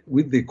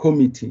the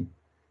committee.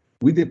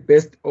 With the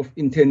best of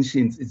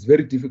intentions, it's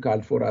very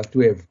difficult for us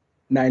to have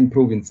 9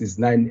 provinces,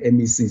 9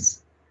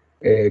 MECs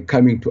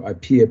coming to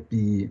appear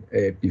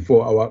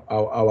before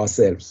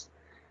ourselves.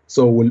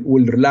 So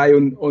we'll rely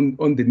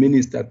on the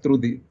minister through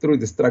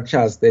the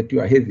structures that you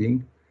are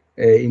having,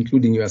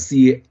 including your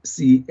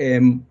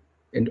CM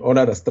and all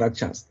other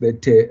structures.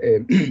 That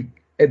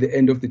at the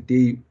end of the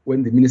day,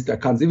 when the minister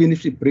comes, even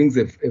if she brings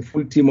a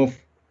full team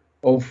of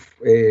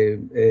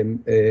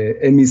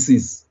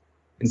MECs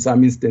in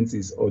some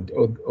instances, or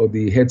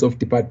the heads of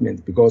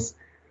departments, because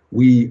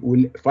we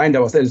will find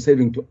ourselves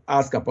having to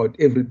ask about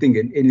everything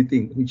and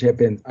anything which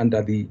happens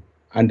under the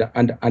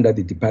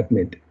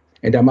department.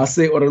 And I must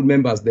say, honorable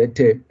members, that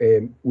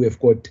we have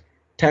got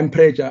time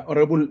pressure.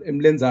 Honorable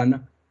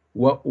Mlenzana,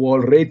 we're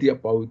already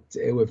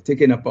we've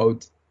taken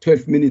about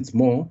 12 minutes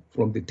more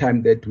from the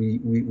time that we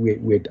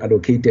had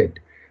allocated.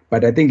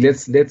 But I think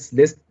let's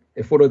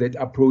follow that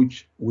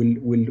approach.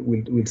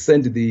 We'll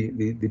send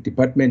the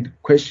department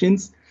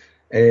questions.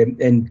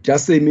 And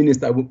just say,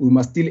 Minister, we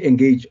must still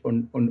engage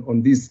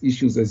on these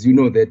issues. As you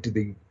know, that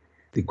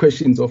the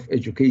questions of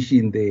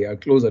education, they are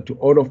closer to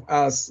all of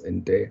us,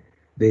 and they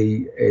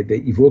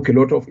evoke a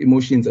lot of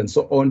emotions and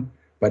so on.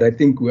 But I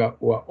think we're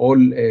all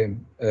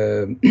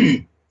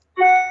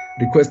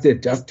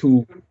requested just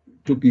to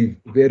be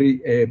very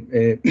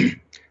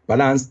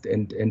balanced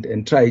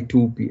and try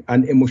to be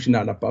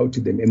unemotional about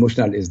them,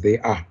 emotional as they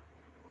are.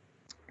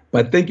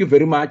 But thank you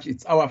very much.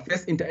 It's our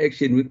first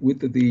interaction with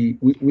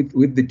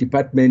the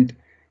department,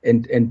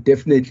 and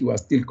definitely we are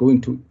still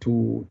going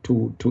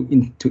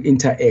to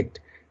interact.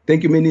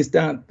 Thank you,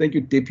 Minister. Thank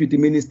you, Deputy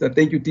Minister.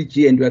 Thank you,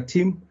 DG and your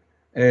team.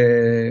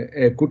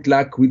 Good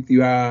luck with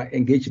your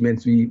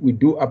engagements. We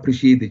do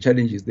appreciate the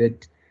challenges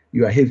that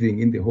you are having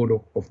in the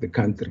whole of the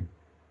country.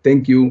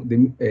 Thank you.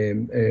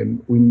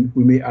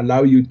 We may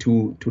allow you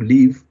to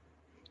leave,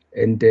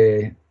 and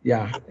thank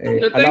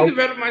you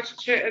very much,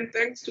 Chair, and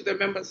thanks to the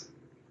members.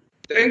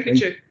 Thank you,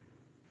 Chair.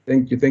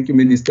 Thank you,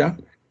 Minister.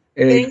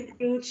 Thank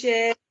you,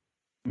 Chair.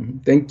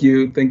 Thank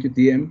you,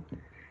 DM.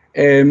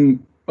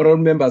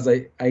 Honorable members,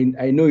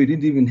 I know you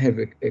didn't even have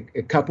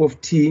a cup of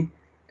tea.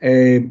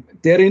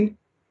 Darren,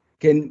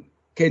 can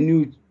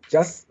you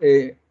just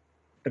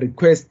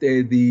request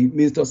the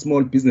Minister of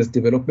Small Business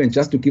Development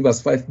just to give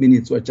us 5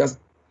 minutes? We're just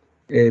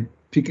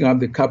picking up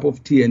the cup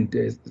of tea and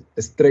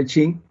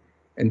stretching,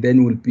 and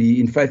then we'll be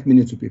in 5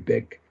 minutes. We'll be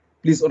back.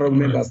 Please, honorable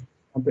members,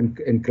 up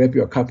and grab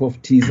your cup of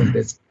tea, and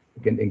let's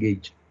we can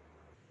engage.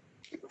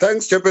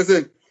 Thanks,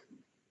 Chairperson.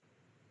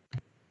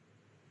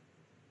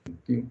 Thank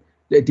you.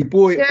 The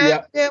depot.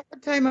 Yeah.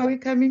 What time are we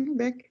coming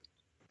back?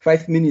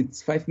 5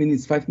 minutes. 5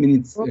 minutes.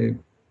 Okay.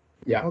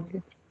 Yeah.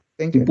 Okay.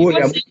 Thank you.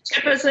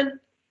 Chairperson.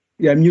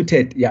 You are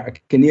muted. Yeah, I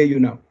can hear you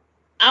now.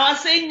 I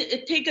was saying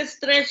take a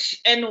stretch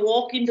and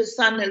walk in the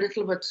sun a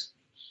little bit.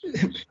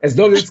 As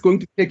long as it's going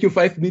to take you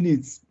 5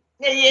 minutes.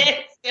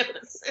 Yes,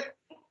 Chairperson.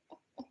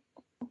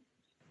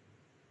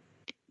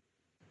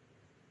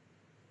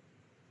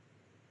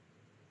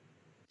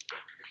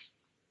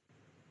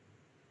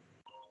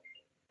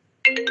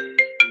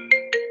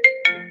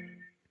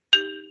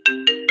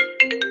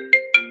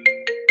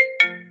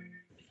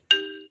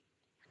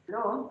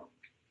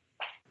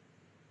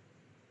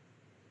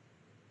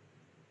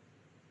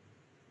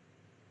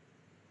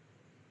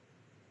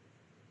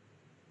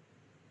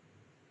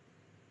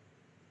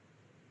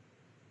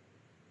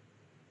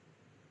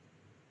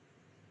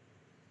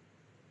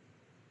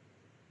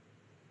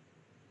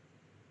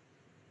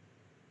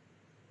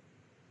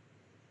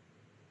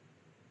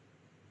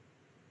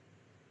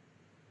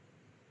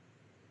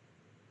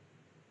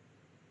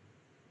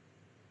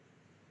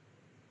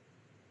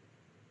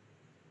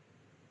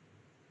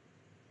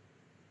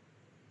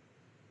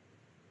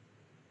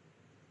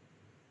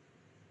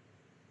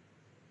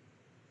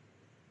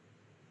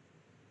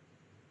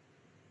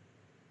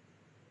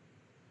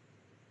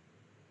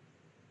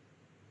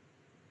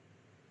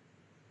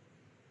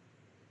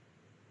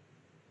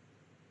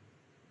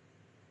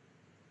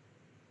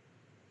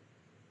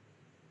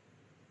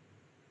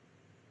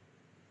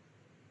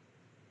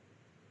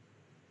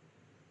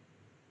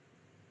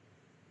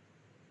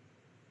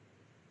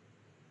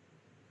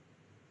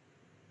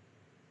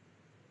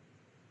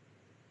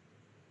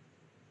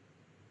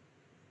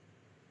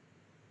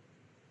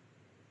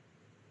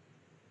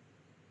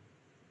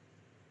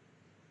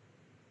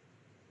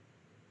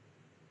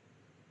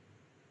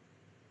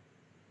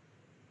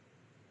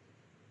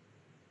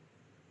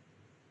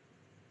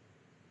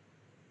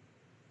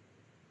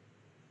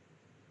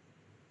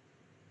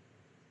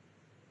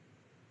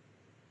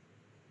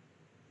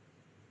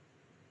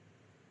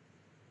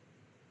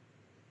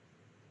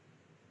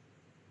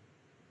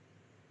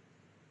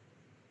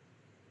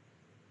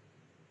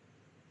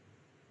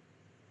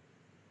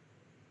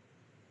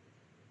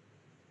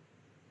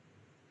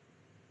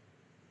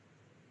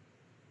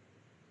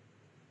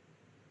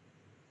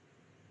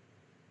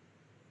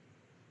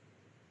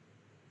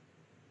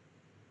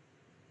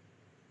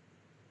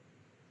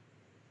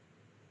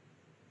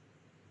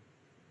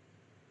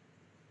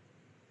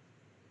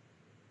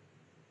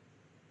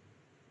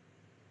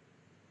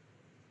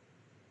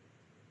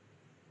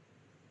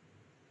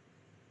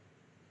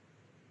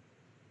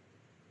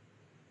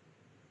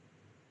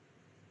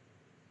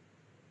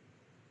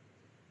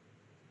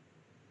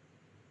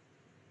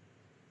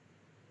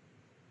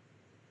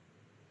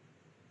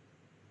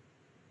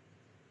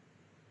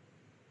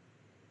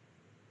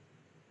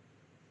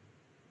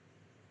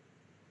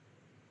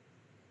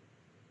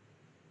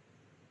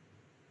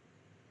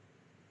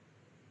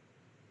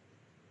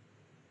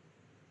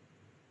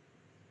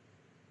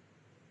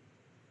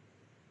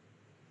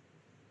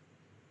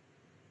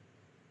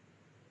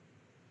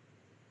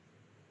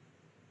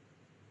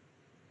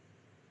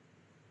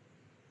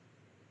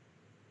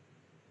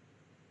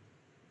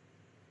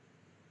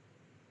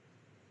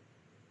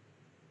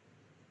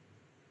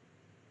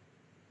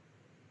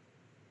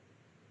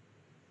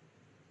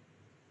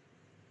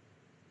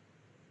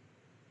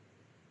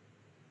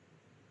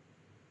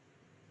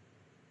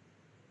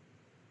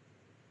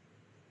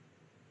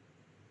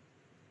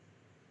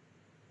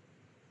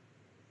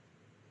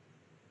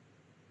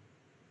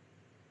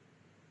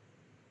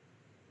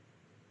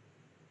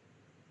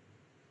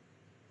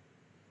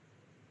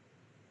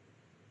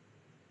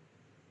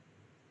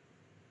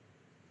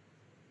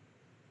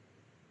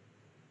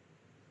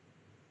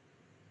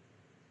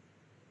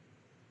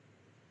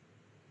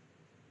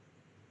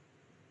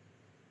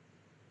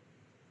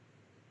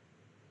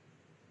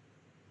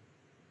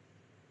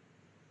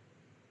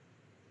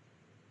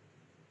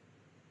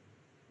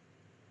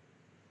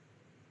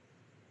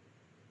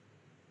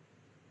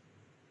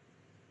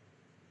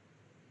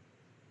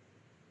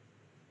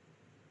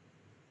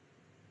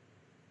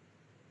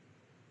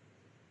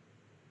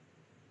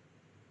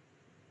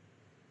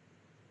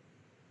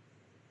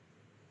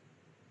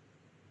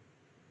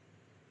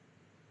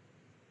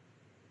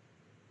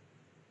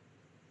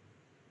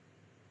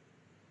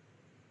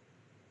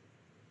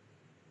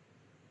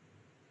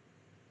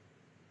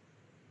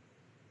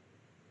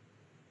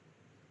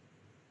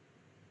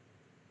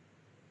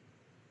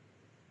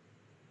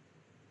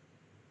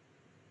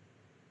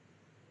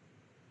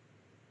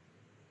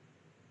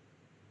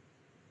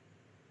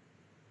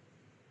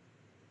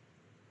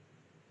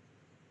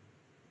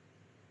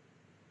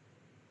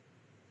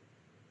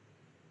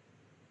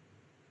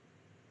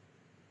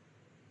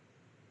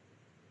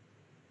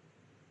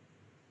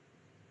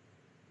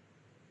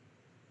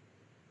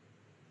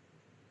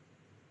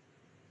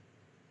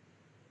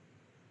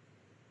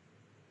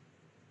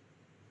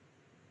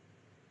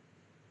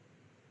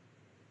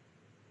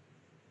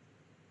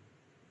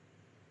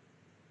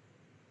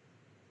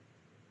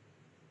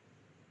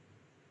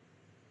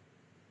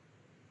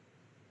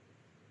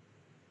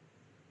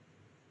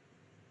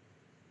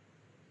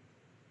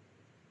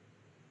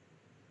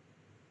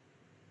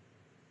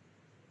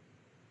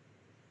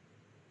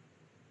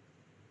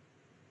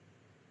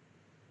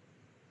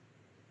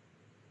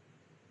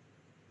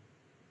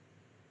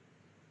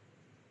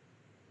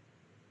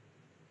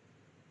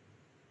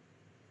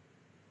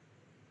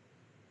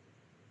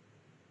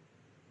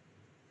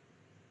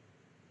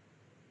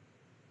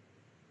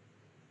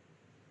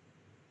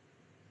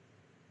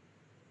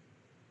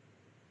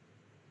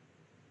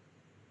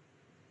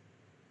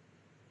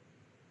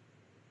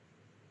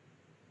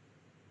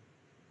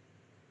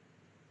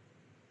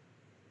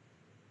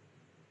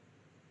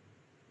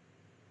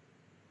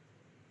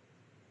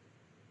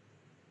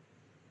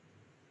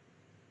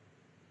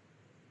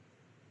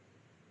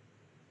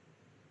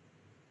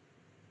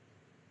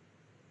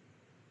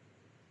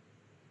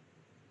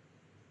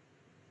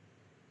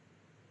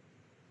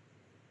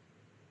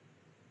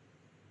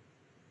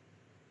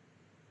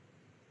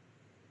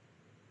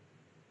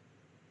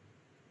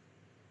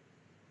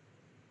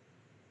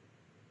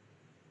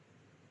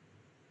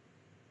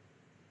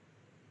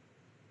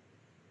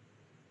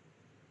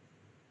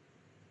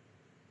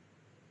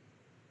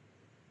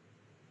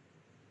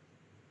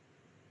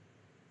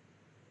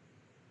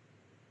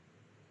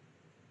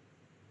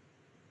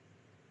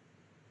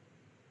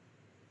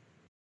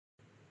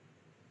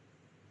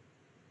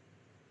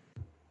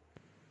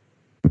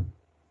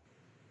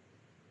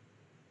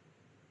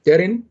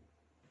 Darren?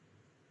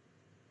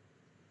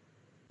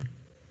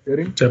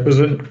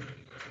 Chairperson.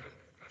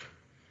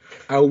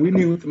 Are we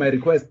winning with my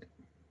request?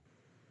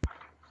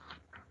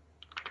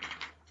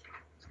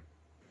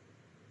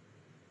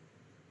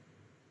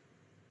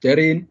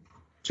 Darren?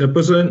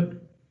 Chairperson.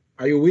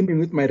 Are you winning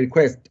with my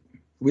request?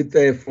 With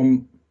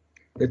from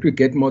that we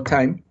get more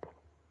time?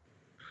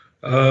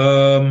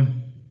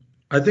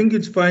 I think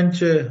it's fine,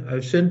 Chair.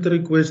 I've sent the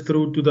request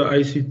through to the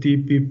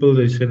ICT people.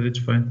 They said it's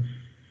fine.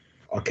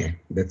 Okay,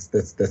 that's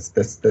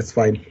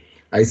fine.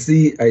 I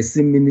see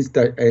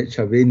Minister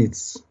Chaveni.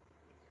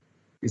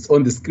 It's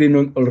on the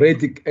screen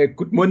already.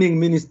 Good morning,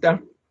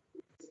 Minister.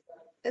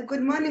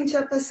 Good morning,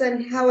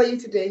 Chairperson. How are you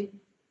today?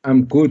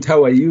 I'm good.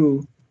 How are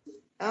you?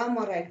 I'm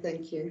all right,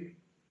 thank you.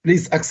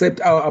 Please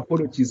accept our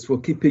apologies for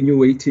keeping you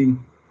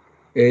waiting.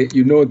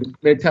 You know, the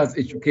matters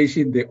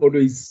education, they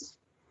always,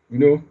 you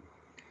know,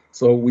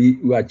 so we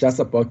are just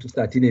about to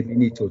start in a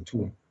minute or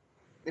two.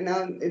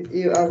 No,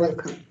 you are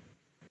welcome.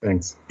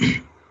 Thanks.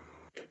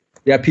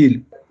 The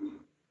appeal.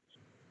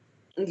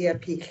 The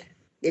appeal.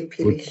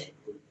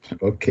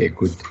 Okay,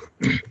 good.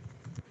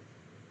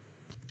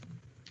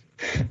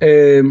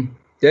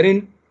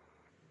 Darren?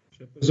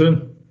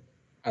 Chairperson.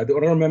 Are the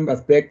honorable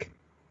members back?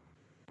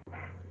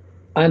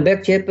 I'm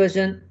back,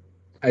 Chairperson.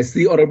 I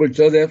see Honorable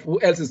Joseph. Who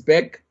else is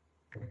back?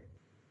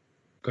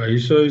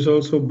 Kaiso is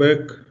also back.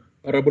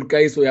 Honorable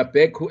Kaiso, you are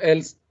back. Who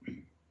else?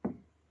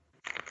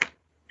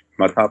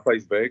 Matafa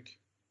is back.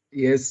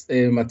 Yes,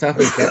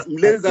 Matafa is back.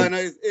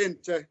 Mlenzana is in,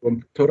 Chair.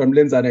 Tora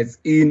Mlenzana is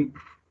in.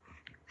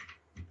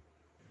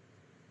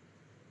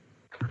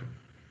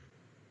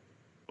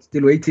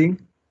 Still waiting.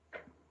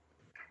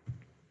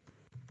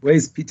 Where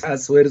is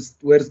Peters? Where's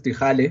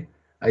Dihale?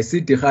 I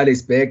see Dihale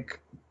is back.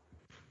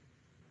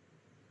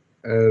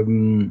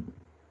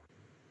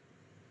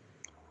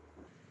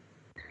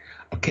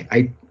 Okay,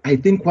 I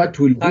think what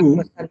we'll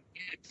do.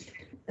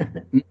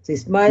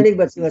 She's smiling,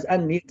 but she was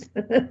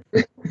unmuted.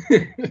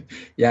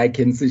 Yeah, I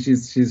can see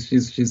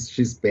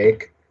she's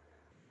back.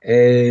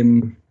 I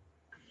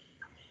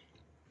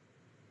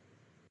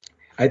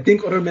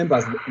think all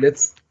members,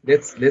 let's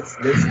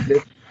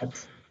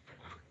start.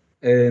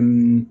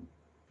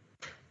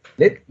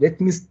 Let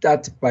me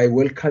start by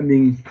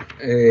welcoming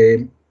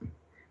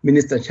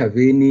Minister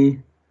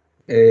Chaveni,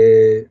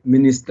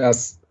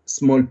 Minister's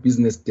Small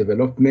Business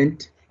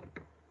Development.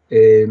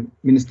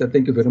 Minister,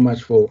 thank you very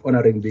much for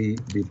honoring the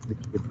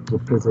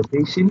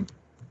presentation.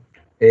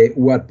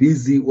 We are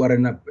busy. We are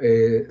in a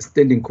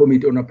standing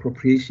committee on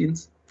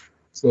appropriations,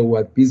 so we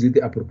are busy with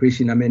the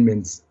appropriation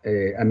amendment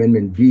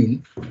bill,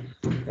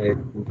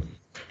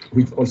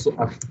 which also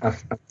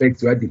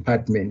affects your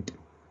department.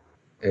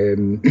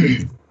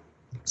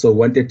 So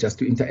wanted just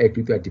to interact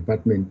with your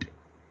department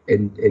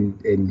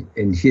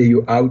and hear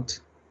you out.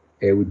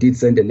 We did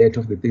send a letter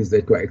of the things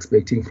that we are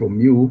expecting from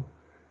you,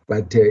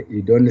 but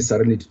you don't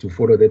necessarily need to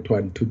follow that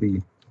one to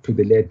the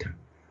letter.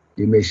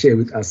 You may share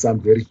with us some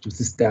very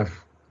juicy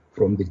stuff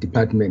from the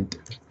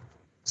department.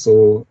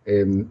 So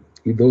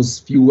with those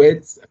few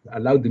words,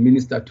 allow the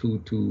minister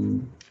to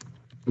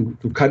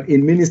come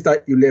in.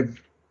 Minister, you'll have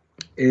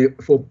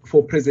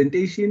for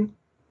presentation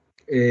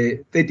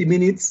 30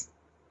 minutes.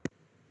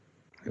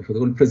 For the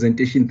whole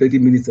presentation, 30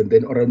 minutes, and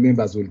then oral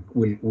members will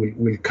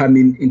come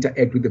in,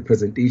 interact with the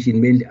presentation,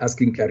 mainly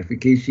asking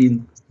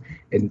clarification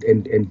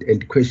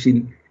and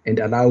question, and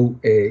allow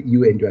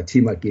you and your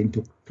team again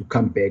to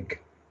come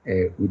back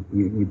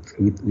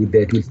with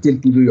that. We'll still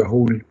give you your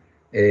whole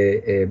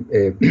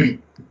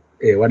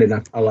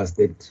 1.5 hours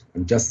that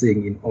I'm just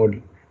saying in all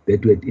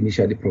that we had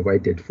initially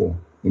provided for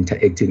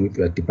interacting with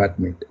your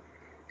department.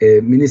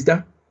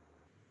 Minister,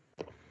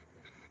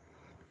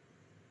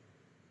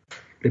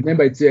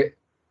 remember it's your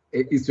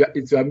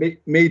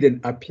made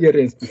an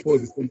appearance before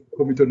the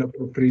Committee on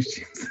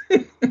Appropriations.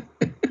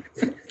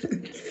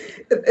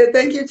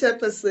 Thank you,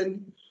 Chairperson.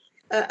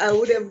 I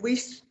would have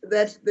wished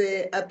that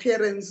the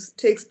appearance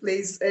takes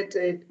place at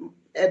a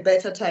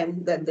better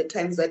time than the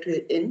times that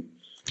we're in.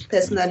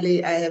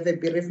 Personally, I have a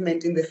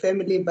bereavement in the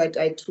family, but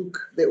I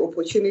took the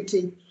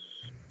opportunity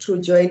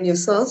to join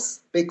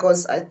yourselves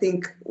because I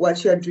think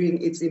what you're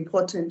doing is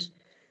important,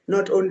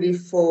 not only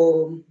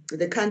for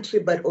the country,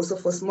 but also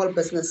for small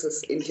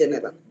businesses in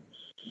general.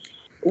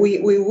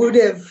 We would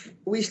have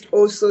wished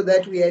also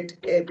that we had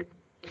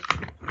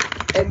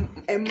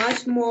a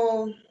much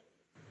more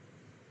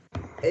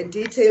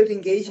detailed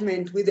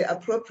engagement with the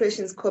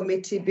Appropriations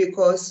Committee,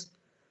 because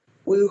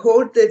we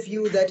hold the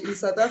view that in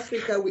South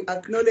Africa, we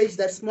acknowledge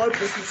that small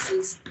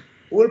businesses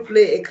will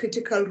play a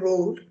critical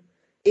role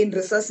in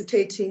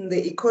resuscitating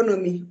the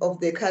economy of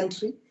the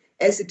country,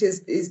 as it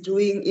is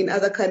doing in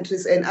other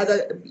countries and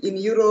in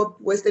Europe,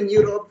 Western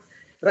Europe,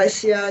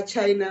 Russia,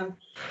 China.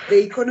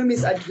 The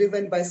economies are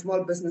driven by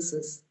small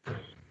businesses.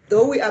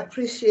 Though we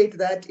appreciate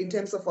that in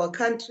terms of our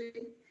country,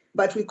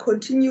 but we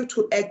continue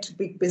to act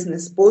big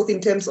business, both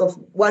in terms of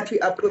what we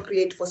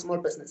appropriate for small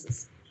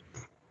businesses.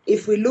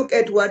 If we look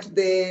at what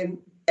the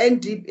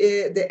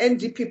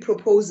NDP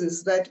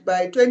proposes, that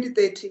by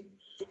 2030,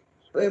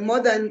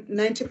 more than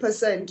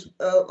 90%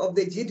 of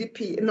the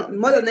GDP,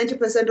 more than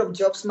 90% of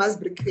jobs must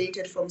be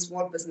created from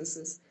small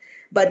businesses,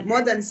 but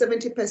more than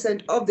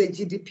 70% of the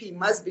GDP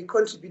must be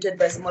contributed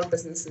by small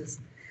businesses.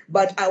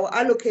 But our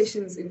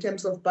allocations in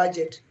terms of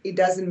budget, it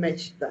doesn't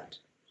match that.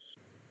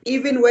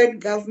 Even when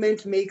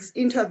government makes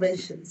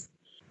interventions,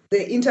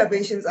 the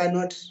interventions are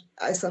not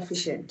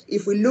sufficient.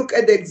 If we look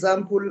at the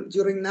example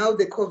during now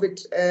the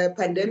COVID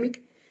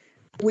pandemic,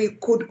 we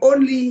could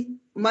only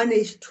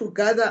manage to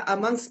gather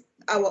amongst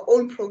our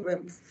own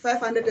programs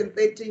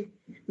 530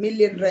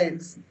 million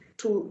rands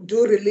to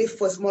do relief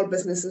for small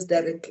businesses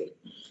directly.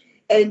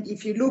 And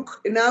if you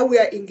look, now we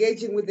are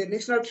engaging with the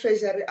National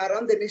Treasury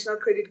around the National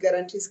Credit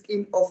Guarantee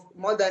Scheme of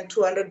more than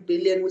 200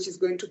 billion, which is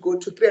going to go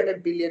to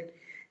 300 billion.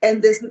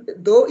 And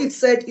though it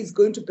said it's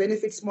going to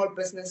benefit small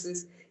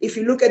businesses, if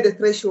you look at the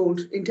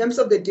threshold, in terms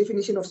of the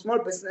definition of small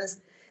business,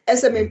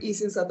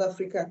 SMMEs in South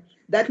Africa,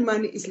 that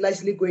money is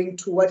largely going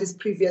to what is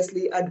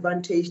previously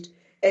advantaged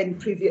and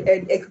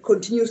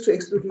continues to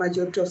exclude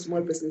majority of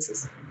small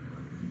businesses.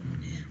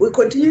 We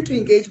continue to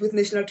engage with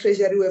National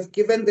Treasury. We have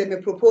given them a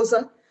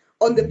proposal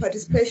on the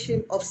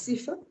participation of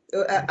CIFA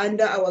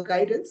under our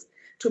guidance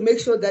to make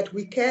sure that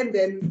we can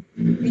then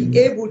be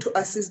able to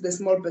assist the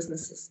small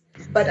businesses.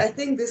 But I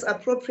think this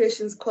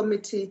Appropriations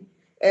Committee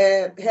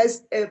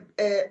has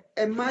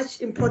a much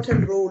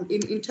important role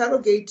in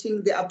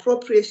interrogating the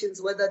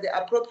appropriations, whether the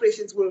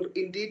appropriations will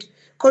indeed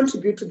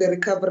contribute to the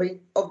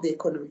recovery of the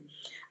economy.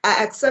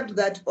 I accept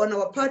that on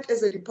our part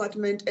as a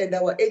department and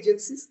our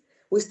agencies,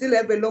 we still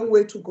have a long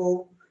way to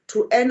go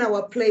to earn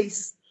our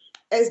place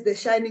as the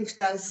shining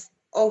stars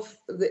of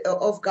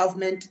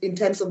government in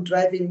terms of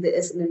driving the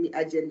SMME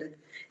agenda.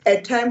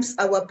 At times,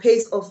 our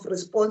pace of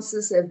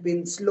responses have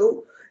been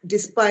slow,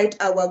 despite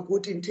our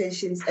good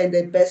intentions and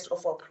the best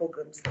of our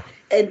programs.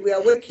 And we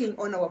are working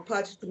on our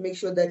part to make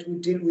sure that we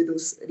deal with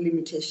those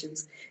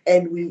limitations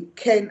and we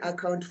can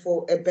account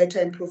for a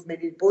better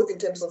improvement in both in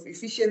terms of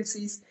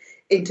efficiencies,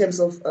 in terms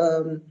of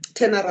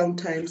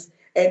turnaround times,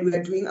 and we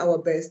are doing our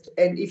best.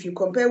 And if you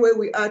compare where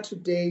we are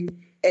today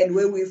and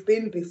where we've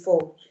been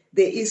before,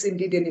 there is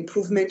indeed an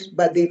improvement,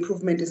 but the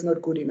improvement is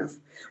not good enough.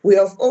 We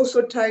are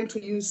also trying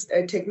to use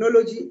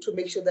technology to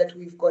make sure that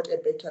we've got a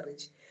better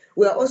reach.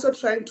 We are also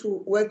trying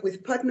to work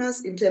with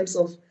partners in terms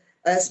of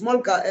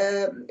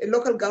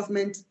local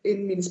government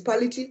in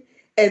municipality,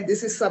 and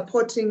this is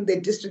supporting the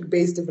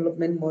district-based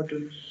development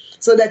model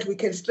so that we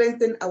can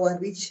strengthen our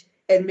reach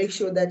and make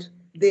sure that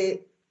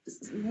the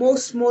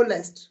most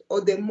smallest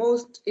or the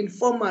most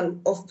informal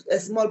of a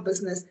small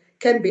business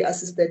can be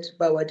assisted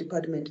by our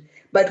department.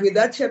 But with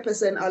that,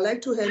 Chairperson, I'd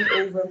like to hand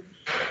over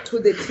to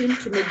the team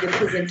to make the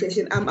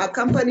presentation. I'm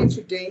accompanied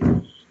today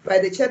by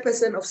the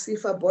Chairperson of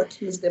CIFA Board,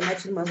 Mr.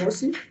 Martin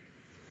Mahosi,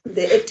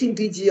 the Acting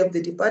DG of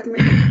the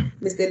department,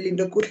 Mr.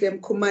 Lindo Kutlem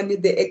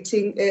Kumani, the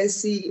Acting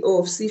CEO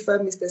of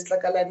CIFA, Mr.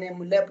 Slakalane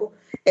Mulepo,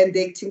 and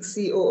the Acting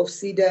CEO of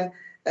SIDA,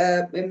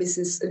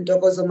 Mrs.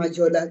 Ntokozo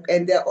Majola,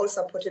 and they are all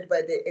supported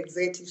by the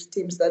executive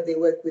teams that they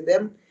work with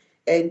them.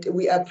 And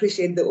we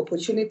appreciate the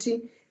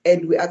opportunity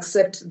and we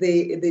accept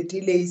the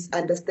delays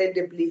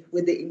understandably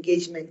with the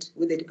engagement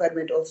with the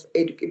Department of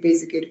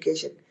Basic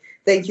Education.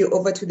 Thank you.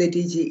 Over to the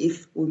DG,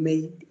 if we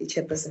may,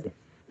 Chairperson.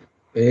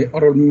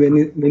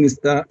 Honourable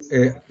Minister,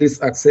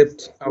 please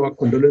accept our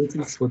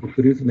condolences for the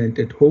bereavement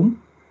at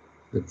home.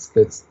 That's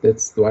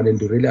the one, and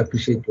we really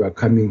appreciate you are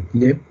coming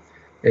here.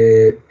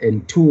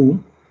 And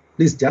two,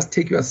 please just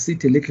take your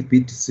seat a little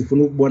bit. If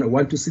you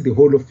want to see the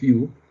whole of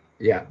you,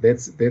 yeah,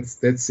 that's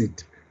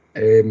it.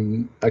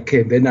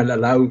 Okay, then I'll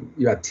allow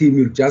your team.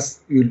 You'll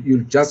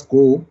just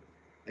go.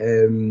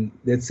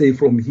 Let's say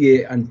from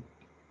here, and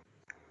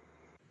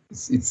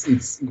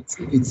it's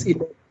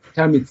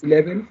time. It's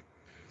 11,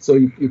 so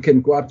you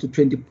can go up to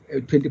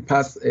 20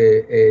 past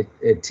a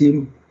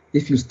team.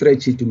 If you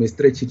stretch it, you may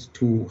stretch it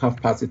to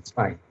half past. It's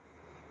fine.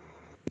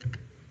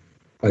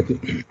 Thank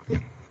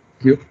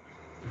you.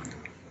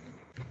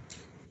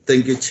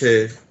 Thank you,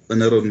 Chair,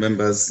 honourable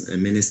members,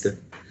 Minister.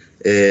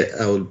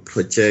 I will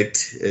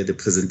project the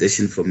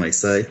presentation from my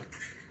side.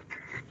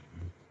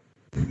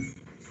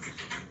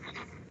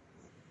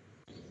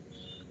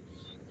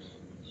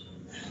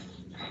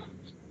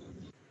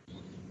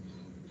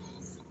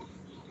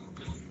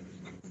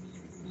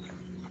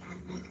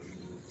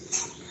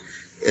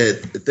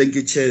 Thank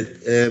you, Chair.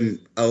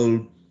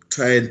 I'll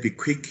try and be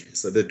quick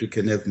so that we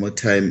can have more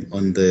time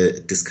on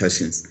the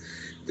discussions.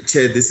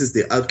 Chair, this is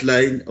the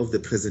outline of the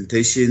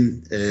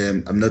presentation.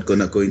 I'm not going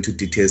to go into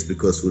details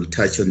because we'll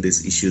touch on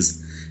these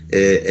issues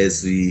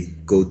as we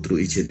go through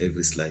each and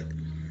every slide.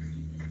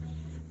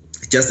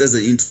 Just as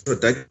an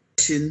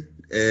introduction,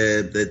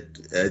 that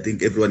I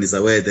think everyone is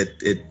aware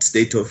that a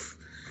state of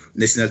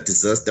national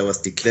disaster was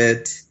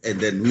declared, and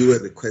then we were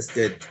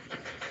requested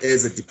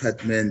as a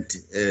department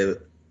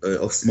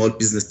of small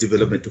business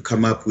development to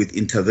come up with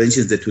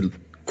interventions that will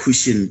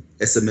cushion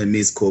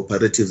SMMEs,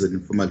 cooperatives, and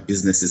informal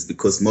businesses,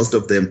 because most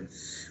of them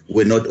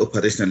were not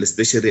operational,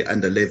 especially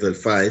under level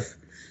 5,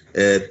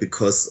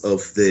 because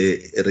of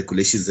the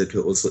regulations that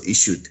were also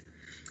issued.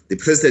 The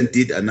President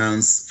did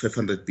announce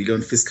 500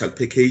 billion fiscal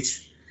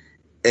package,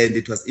 and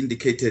it was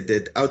indicated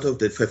that out of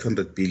the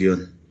 500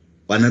 billion,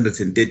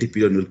 130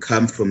 billion will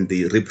come from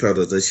the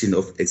reprioritization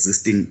of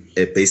existing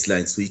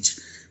baselines, which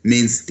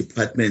means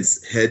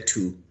departments had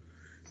to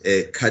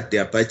cut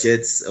their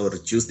budgets or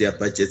reduce their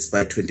budgets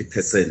by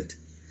 20%.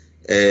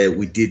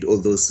 We did all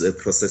those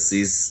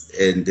processes,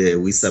 and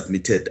we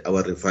submitted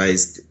our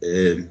revised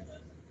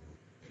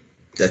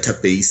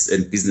database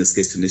and business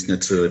case to National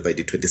Treasury by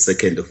the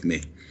 22nd of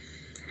May.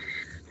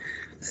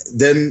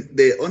 Then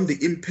on the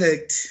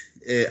impact,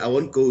 I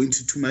won't go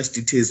into too much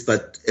details,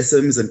 but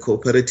SMEs and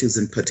cooperatives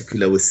in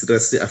particular were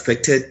seriously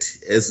affected.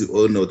 As we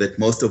all know, that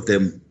most of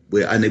them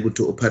were unable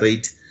to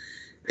operate.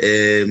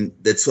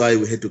 That's why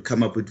we had to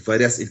come up with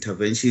various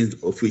interventions,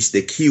 of which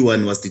the key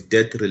one was the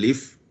debt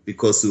relief,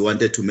 because we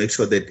wanted to make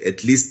sure that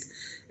at least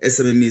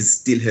SMEs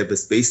still have a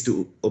space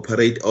to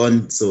operate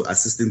on, so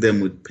assisting them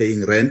with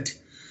paying rent.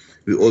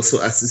 We also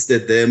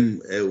assisted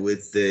them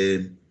with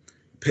the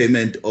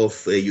payment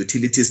of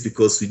utilities,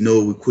 because we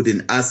know we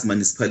couldn't ask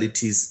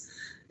municipalities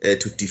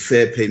to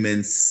defer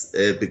payments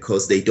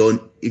because they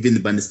don't, even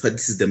the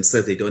municipalities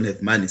themselves, they don't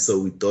have money. So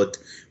we thought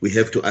we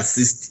have to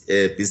assist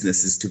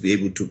businesses to be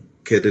able to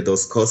carry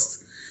those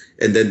costs.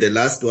 And then the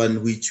last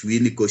one, which we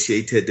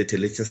negotiated at a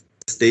later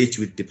stage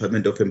with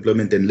Department of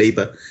Employment and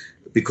Labor,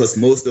 because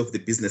most of the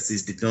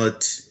businesses did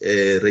not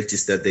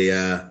register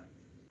their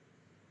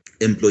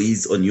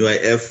employees on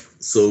UIF.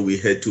 So we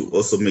had to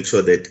also make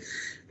sure that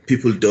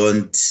people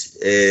don't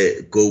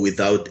go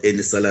without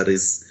any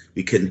salaries.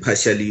 We can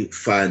partially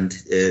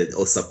fund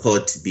or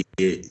support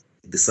the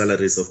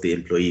salaries of the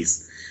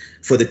employees.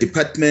 For the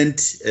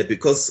department,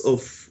 because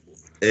of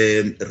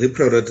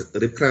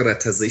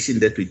reprioritization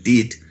that we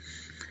did,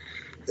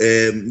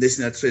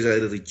 National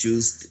Treasury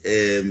reduced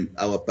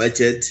our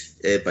budget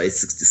by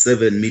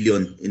 67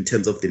 million in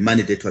terms of the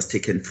money that was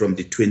taken from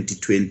the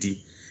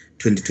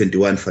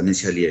 2020-2021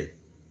 financial year.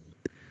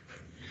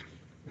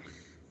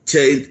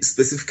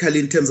 Specifically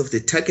in terms of the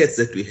targets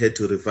that we had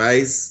to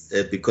revise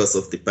because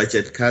of the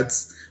budget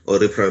cuts or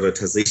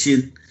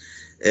reprioritization,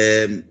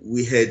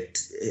 we had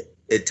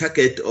a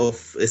target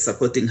of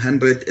supporting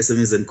 100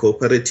 SMEs and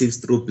cooperatives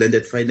through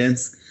blended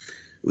finance.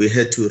 We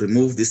had to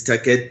remove this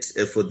target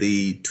for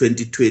the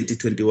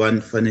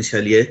 2020-21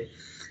 financial year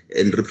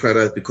and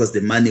reprioritize, because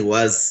the money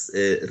was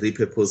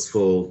repurposed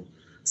for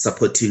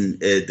supporting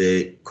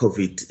the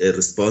COVID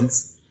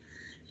response.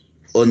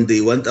 On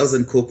the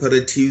 1,000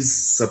 cooperatives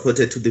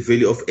supported to the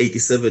value of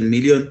 87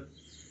 million,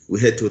 we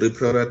had to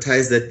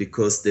reprioritize that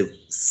because the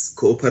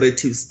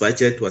cooperatives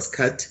budget was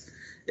cut.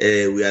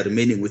 We are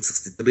remaining with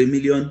 63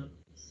 million.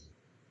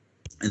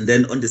 And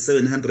then on the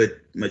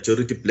 700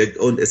 majority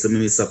black-owned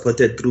SMEs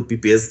supported through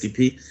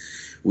PPSDP,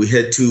 we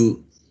had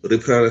to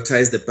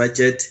reprioritize the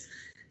budget.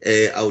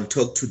 I will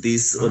talk to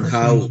this on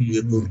how we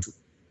are going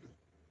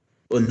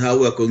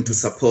to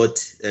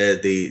support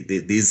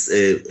these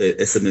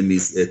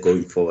SMEs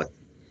going forward.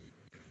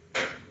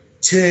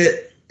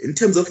 Chair, in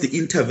terms of the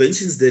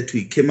interventions that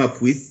we came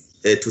up with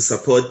to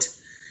support,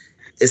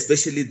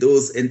 especially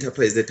those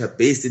enterprises that are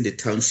based in the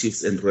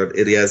townships and rural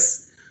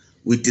areas,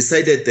 we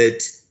decided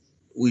that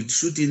we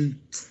shouldn't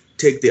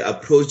take the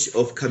approach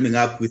of coming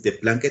up with a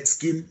blanket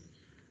scheme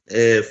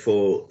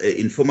for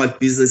informal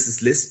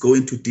businesses. Let's go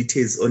into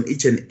details on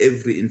each and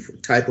every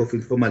type of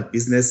informal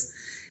business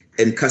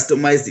and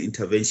customize the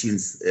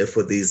interventions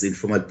for these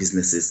informal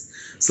businesses.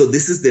 So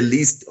this is the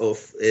list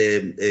of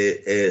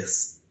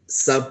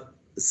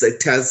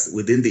sub-sectors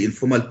within the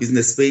informal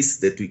business space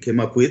that we came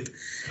up with.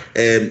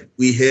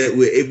 We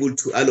were able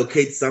to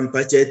allocate some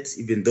budget,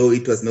 even though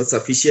it was not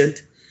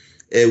sufficient.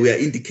 We are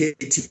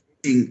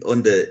indicating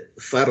on the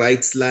far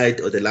right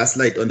slide, or the last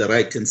slide on the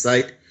right-hand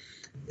side,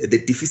 the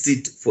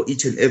deficit for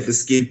each and every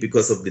scheme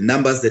because of the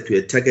numbers that we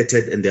had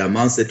targeted and the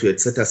amounts that we had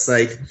set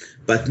aside.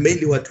 But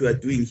mainly what we are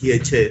doing here,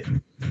 Chair,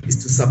 is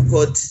to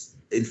support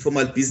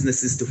informal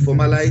businesses to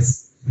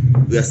formalize.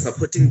 We are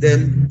supporting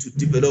them to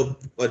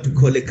develop what we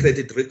call a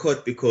credit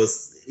record,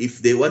 because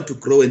if they want to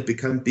grow and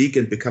become big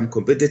and become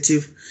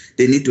competitive,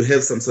 they need to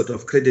have some sort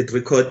of credit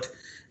record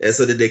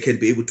so that they can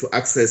be able to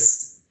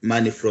access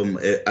money from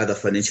other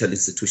financial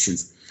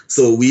institutions.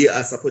 So we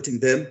are supporting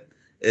them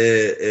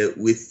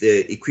with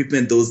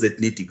equipment, those that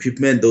need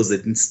equipment, those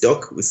that need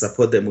stock, we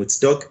support them with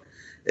stock.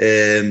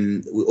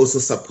 We also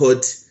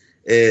support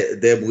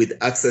them with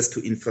access to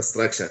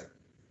infrastructure.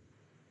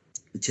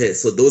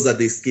 So those are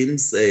the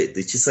schemes, the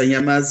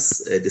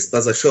Chisanyamas, the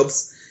spaza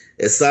shops.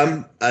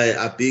 Some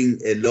are being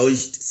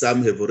launched,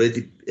 some have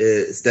already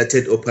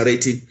started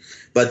operating.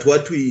 But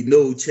what we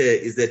know, Chair,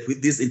 is that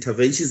with these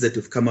interventions that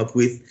we've come up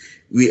with,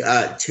 we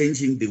are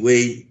changing the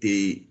way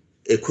the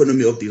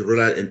economy of the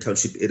rural and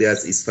township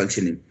areas is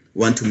functioning.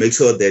 We want to make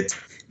sure that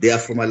they are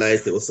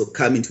formalized, they also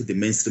come into the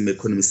mainstream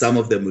economy. Some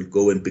of them will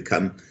go and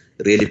become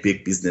really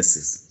big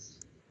businesses.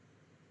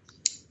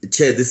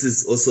 Chair, this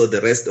is also the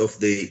rest of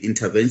the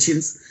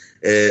interventions.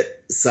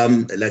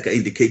 Some, like I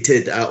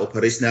indicated, are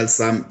operational,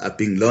 some are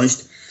being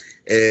launched.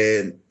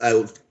 I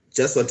will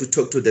just want to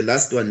talk to the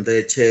last one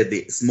there, Chair,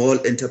 the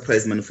Small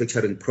Enterprise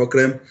Manufacturing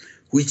Program,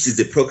 which is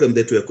the program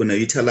that we're going to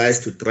utilize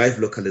to drive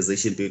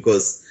localization,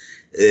 because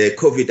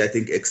COVID, I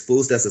think,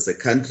 exposed us as a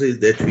country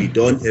that we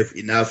don't have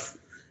enough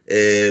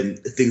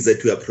things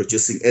that we are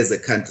producing as a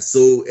country.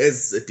 So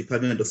as a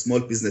Department of Small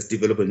Business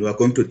Development, we are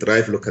going to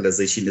drive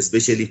localization,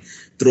 especially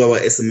through our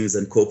SMEs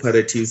and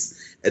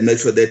cooperatives, and make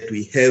sure that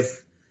we have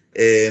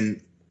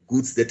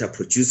goods that are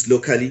produced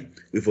locally.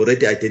 We've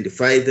already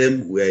identified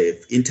them. We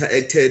have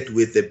interacted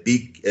with the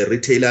big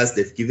retailers.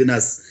 They've given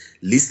us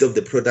list of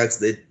the products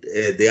that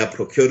they are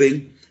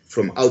procuring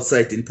from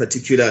outside, in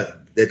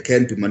particular, that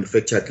can be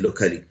manufactured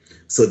locally.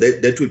 So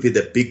that will be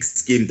the big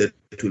scheme that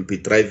will be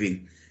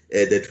driving,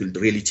 that will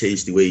really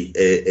change the way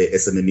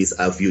SMEs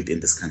are viewed in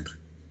this country.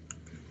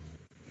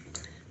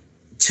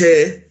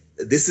 Chair,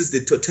 this is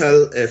the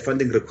total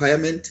funding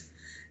requirement.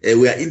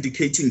 We are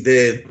indicating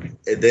there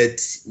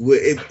that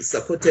we're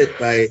supported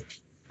by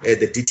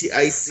the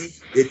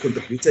DTIC. They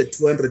contributed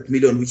 200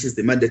 million, which is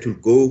the money that will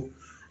go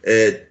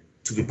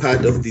to be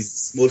part of this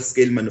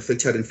small-scale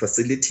manufacturing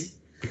facility.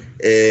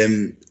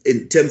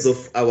 In terms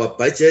of our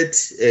budget,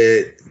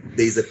 there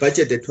is a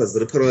budget that was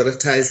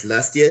reprioritized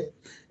last year,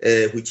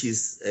 which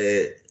is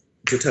a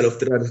total of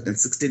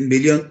 316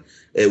 million.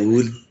 We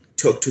will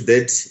talk to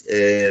that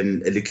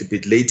a little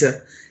bit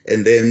later.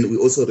 And then we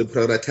also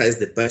reprioritized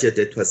the budget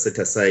that was set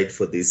aside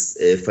for this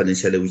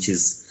financial year, which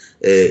is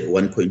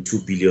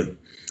 1.2 billion.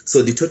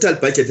 So the total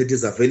budget that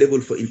is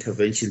available for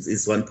interventions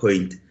is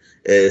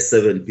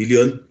 1.7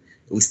 billion.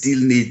 We still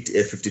need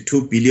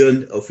 52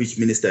 billion, of which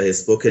Minister has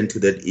spoken to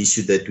that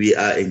issue, that we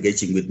are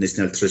engaging with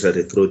National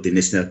Treasury through the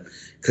National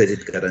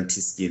Credit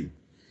Guarantee Scheme.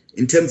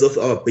 In terms of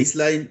our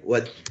baseline,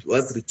 what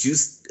was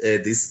reduced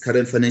this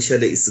current financial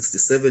year is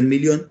 67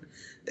 million,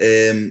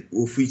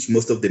 of which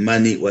most of the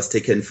money was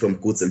taken from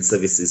goods and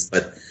services,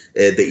 but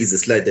there is a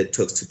slide that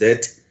talks to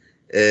that.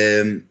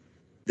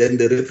 Then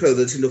the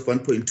reprioritization of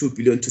 1.2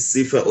 billion to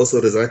CIFA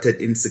also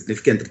resulted in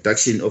significant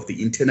reduction of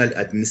the internal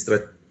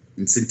administrative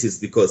incentives,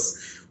 because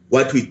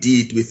what we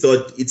did, we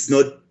thought it's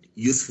not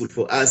useful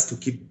for us to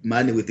keep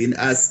money within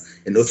us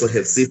and also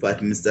have CIFA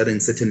administering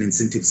certain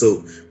incentives.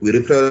 So we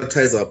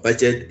reprioritize our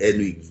budget and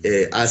we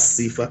ask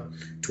CIFA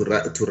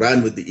to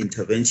run with the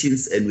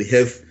interventions, and we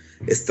have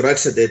a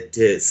structure that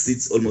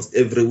sits almost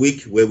every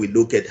week, where we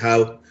look at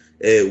how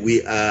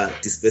we are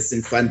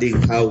dispersing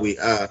funding, how we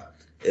are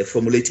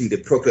formulating the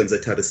programs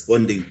that are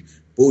responding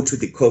both to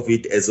the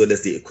COVID as well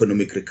as the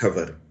economic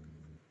recovery.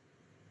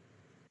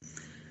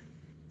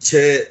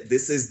 Chair,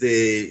 this is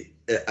the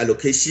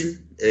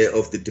allocation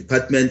of the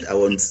department. I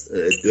won't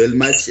dwell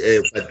much,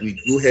 but we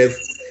do have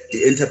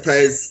the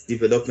Enterprise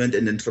Development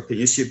and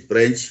Entrepreneurship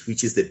branch,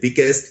 which is the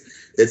biggest.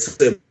 That's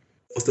where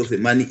most of the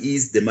money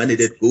is. The money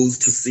that goes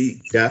to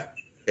CIDA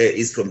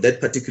is from that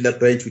particular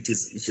branch, which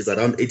is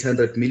around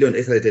 800 million,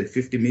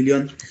 850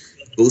 million,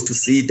 goes to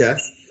CIDA.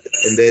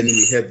 And then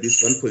we have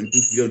this 1.2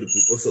 billion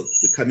also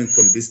coming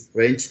from this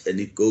branch, and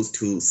it goes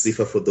to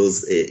CIFA for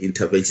those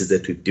interventions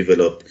that we've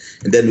developed.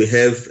 And then we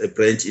have a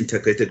branch,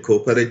 Integrated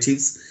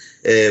Cooperatives,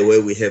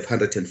 where we have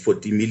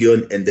 140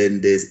 million, and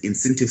then the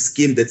incentive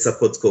scheme that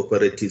supports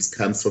cooperatives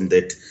comes from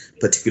that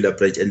particular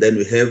branch. And then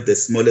we have the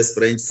smallest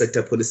branch,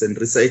 Sector Policy and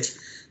Research,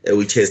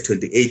 which has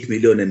 28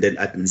 million, and then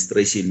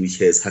administration, which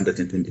has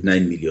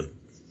 129 million.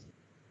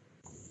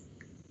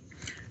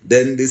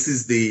 Then this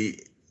is the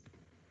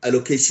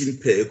allocation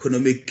per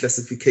economic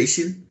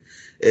classification,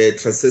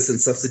 transfers and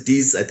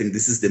subsidies. I think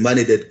this is the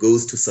money that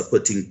goes to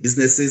supporting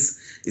businesses,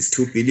 is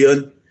 2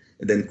 billion,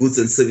 and then goods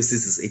and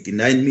services is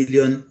 89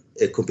 million,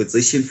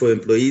 compensation for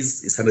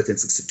employees is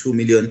 162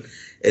 million,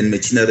 and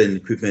machinery and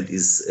equipment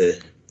is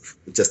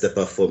just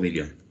above 4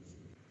 million.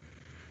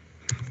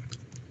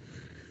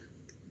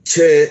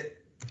 Chair,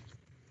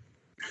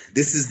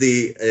 this is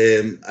the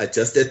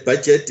adjusted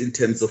budget in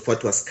terms of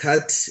what was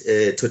cut,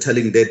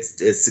 totaling that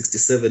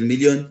 67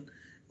 million.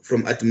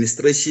 From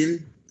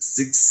administration,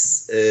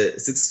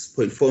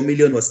 6.4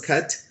 million was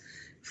cut.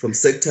 From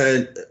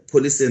sector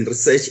policy and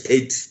research,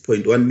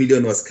 8.1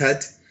 million was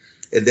cut.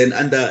 And then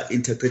under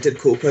integrated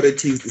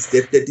cooperatives, is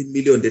that 13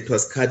 million that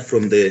was cut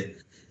from the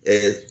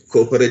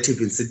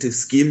cooperative incentive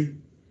scheme,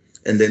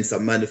 and then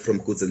some money from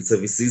goods and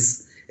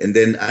services. And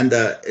then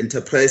under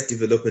enterprise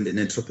development and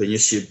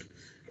entrepreneurship,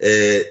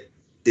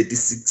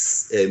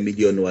 36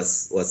 million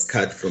was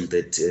cut from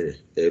that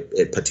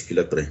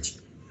particular branch.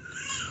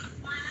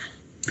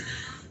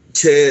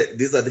 Chair,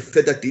 these are the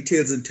further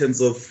details in terms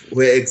of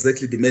where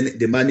exactly the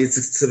money,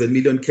 67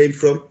 million, came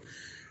from.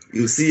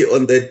 You see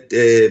on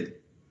that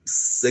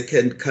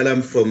second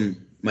column from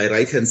my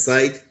right-hand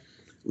side,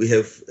 we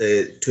have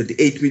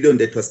 28 million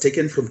that was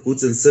taken from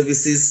goods and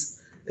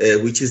services,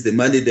 which is the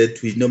money that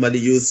we normally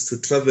use to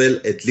travel.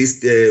 At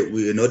least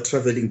we are not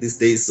traveling these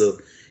days, so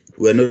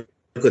we're not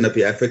going to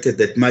be affected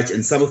that much.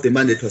 And some of the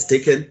money that was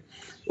taken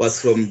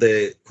was from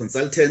the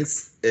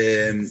consultants.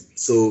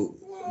 So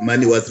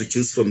money was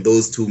reduced from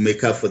those to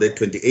make up for the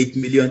 28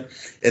 million.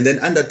 And then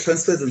under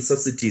transfers and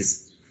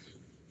subsidies,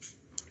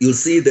 you'll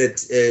see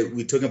that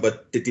we're talking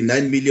about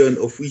 39 million,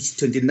 of which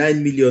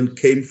 29 million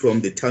came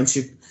from the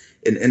Township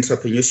and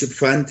Entrepreneurship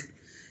Fund,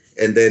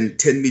 and then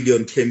 10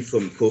 million came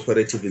from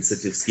Cooperative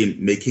Incentive Scheme,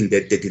 making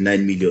that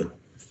 39 million.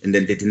 And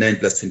then 39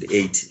 plus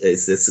 28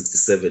 is the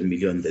 67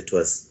 million that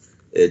was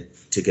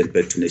taken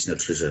back to National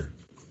Treasury.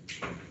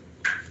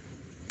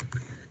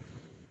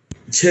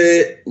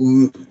 Chair,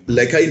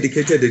 like I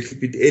indicated a little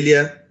bit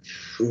earlier,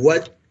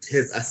 what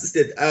has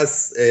assisted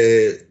us,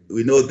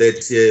 we know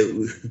that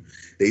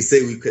they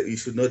say we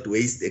should not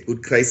waste a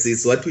good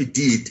crisis. What we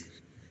did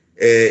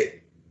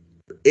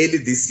early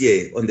this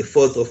year, on the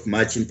 4th of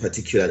March in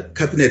particular,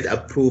 Cabinet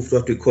approved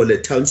what we call a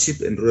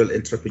Township and Rural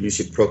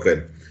Entrepreneurship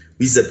Program,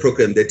 which is a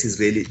program that is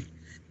really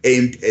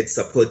aimed at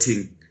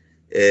supporting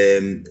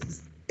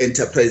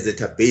enterprises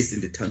that are based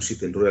in the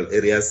township and rural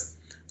areas.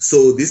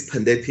 So this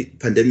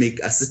pandemic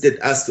assisted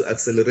us to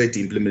accelerate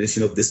the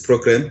implementation of this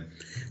program.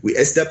 We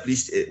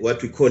established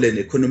what we call an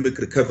economic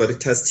recovery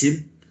task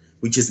team,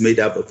 which is made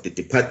up of the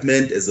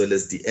department as well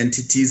as the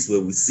entities, where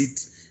we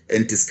sit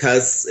and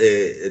discuss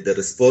the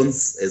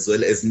response as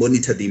well as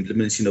monitor the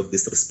implementation of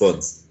this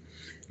response.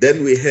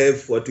 Then we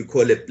have what we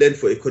call a plan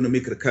for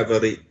economic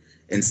recovery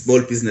and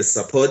small business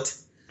support,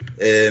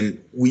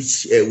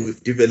 which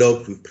we've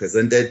developed, we've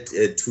presented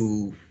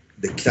to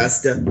the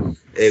cluster,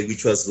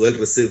 which was well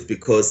received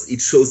because it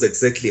shows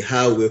exactly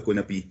how we're going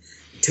to be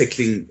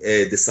tackling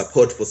the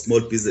support for small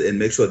business and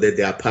make sure that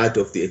they are part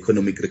of the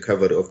economic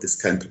recovery of this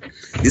country.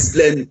 This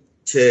plan,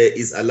 Chair,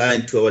 is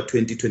aligned to our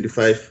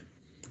 2025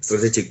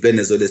 strategic plan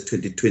as well as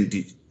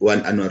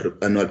 2021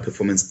 annual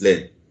performance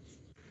plan.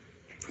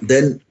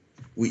 Then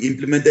we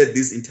implemented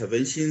these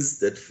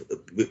interventions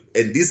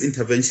and these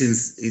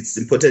interventions, it's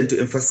important to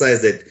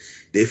emphasize that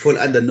they fall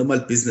under normal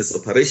business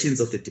operations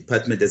of the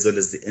department as well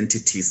as the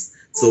entities.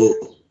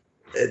 So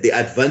the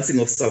advancing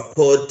of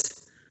support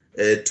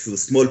to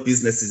small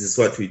businesses is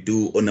what we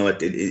do on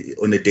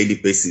a daily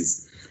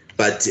basis.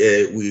 But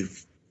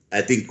we've,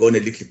 I think, gone a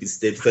little bit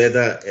step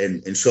further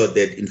and ensured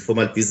that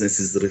informal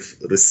businesses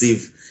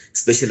receive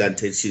special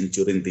attention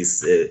during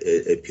this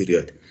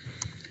period.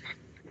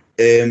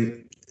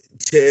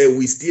 Chair,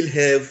 we still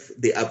have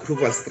the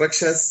approval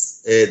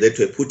structures that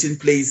were put in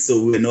place,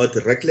 so we're not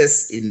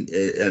reckless in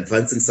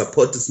advancing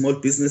support to small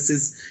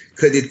businesses.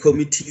 Credit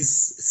committees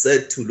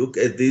set to look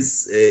at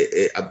these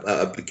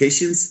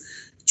applications.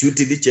 Due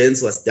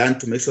diligence was done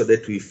to make sure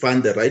that we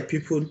fund the right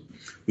people.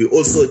 We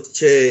also,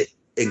 Chair,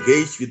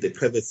 engaged with the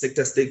private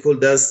sector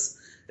stakeholders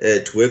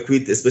to work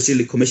with,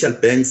 especially commercial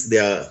banks. They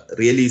are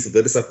really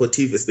very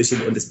supportive,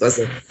 especially on the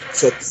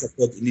shop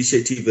support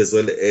initiative as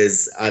well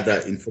as other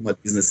informal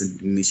business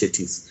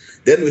initiatives.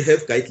 Then we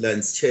have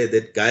guidelines, Chair,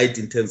 that guide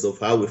in terms of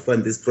how we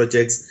fund these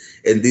projects,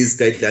 and these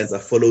guidelines are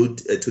followed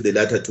to the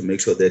letter to make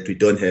sure that we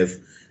don't have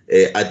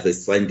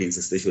adverse findings,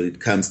 especially when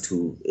it comes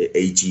to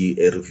AG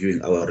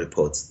reviewing our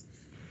reports.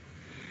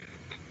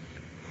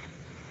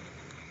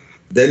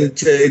 Then,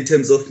 Chair, in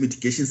terms of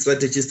mitigation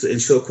strategies to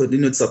ensure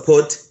continued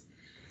support,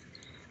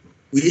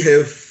 we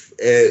have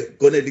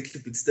gone a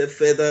little bit step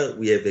further.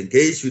 We have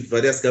engaged with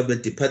various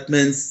government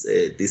departments,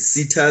 the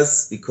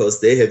SETAs, because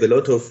they have a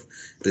lot of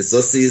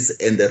resources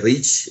and the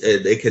reach.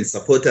 They can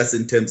support us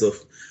in terms of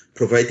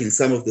providing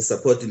some of the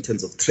support in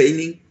terms of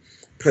training.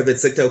 Private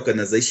sector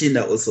organizations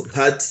are also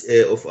part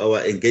of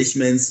our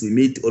engagements. We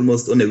meet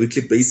almost on a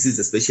weekly basis,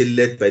 especially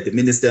led by the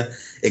minister,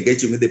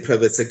 engaging with the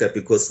private sector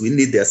because we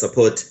need their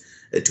support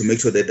to make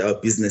sure that our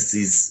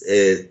businesses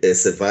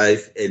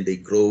survive and they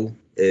grow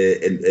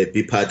and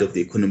be part of the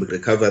economic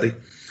recovery.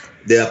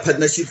 There are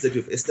partnerships that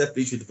we've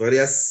established with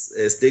various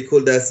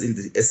stakeholders in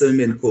the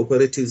SME and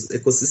cooperatives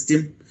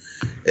ecosystem.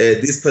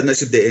 These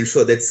partnerships, they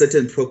ensure that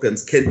certain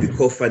programs can be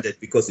co-funded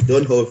because we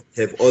don't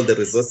have all the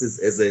resources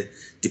as a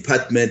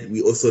department.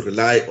 We also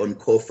rely on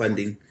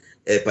co-funding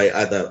by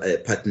other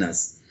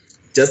partners.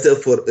 Just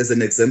as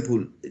an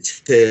example,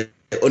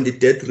 on the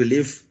debt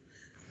relief,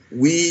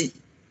 we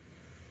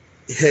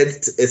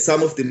had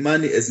some of the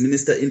money, as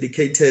Minister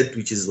indicated,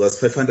 which was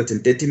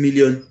 530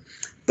 million,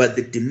 but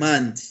the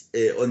demand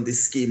on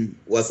this scheme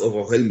was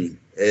overwhelming.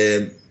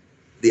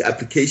 The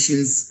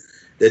applications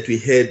that we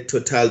had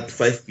totaled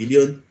 5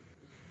 billion,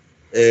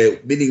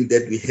 meaning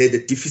that we had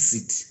a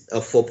deficit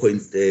of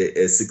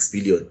 4.6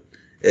 billion.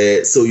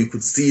 So you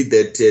could see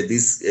that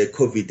this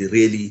COVID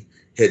really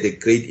had a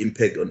great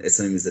impact on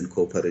SMEs and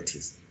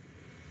cooperatives.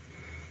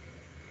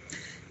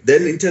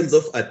 Then in terms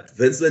of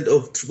advancement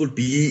of Triple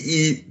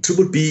BEE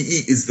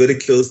is very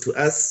close to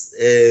us.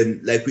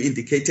 Like we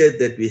indicated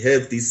that we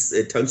have this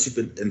Township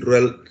and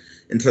Rural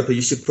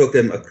Entrepreneurship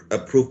Program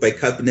approved by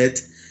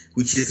Cabinet,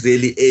 which is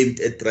really aimed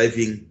at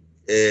driving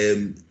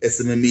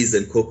SMEs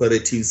and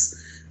cooperatives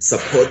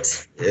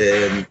support.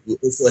 We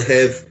also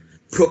have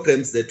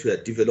programs that we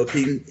are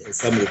developing,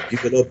 some we've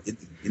developed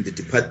in the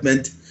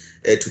department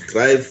to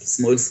drive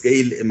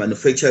small-scale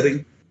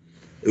manufacturing.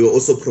 We're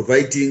also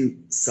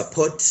providing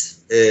support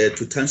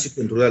to township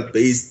and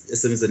rural-based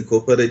SMEs and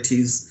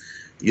cooperatives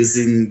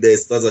using the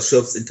Spaza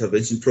Shops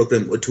intervention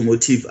program,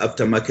 automotive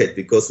aftermarket,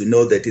 because we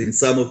know that in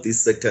some of these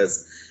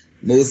sectors,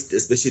 most,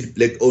 especially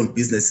black-owned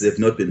businesses, have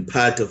not been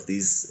part of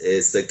these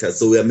sectors.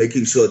 So we are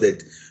making sure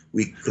that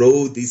we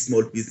grow these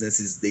small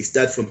businesses. They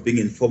start from being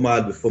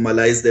informal, we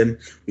formalize them,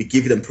 we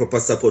give them proper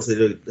support so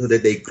that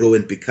they grow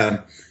and become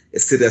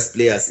serious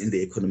players in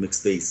the economic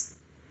space.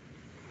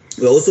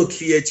 We're also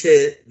clear,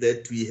 Chair,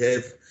 that we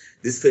have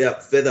this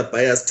further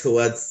bias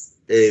towards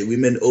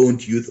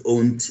women-owned,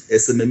 youth-owned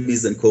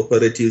SMMEs and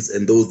cooperatives,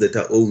 and those that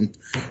are owned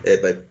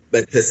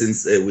by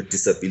persons with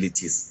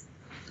disabilities.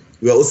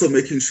 We are also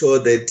making sure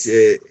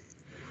that,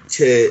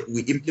 Chair,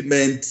 we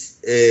implement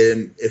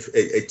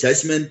a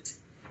judgment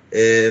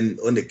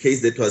on a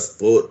case that was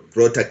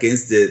brought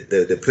against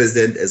the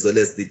President as well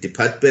as the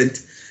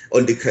department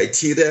on the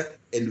criteria,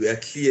 and we are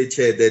clear,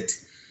 Chair, that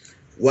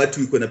what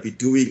we're going to be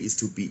doing is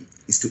to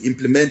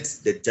implement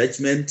the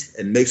judgment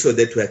and make sure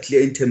that we are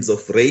clear in terms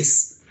of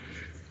race,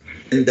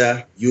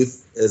 gender,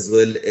 youth, as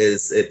well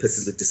as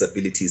persons with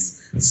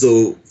disabilities.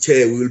 So,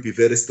 Chair, we will be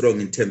very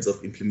strong in terms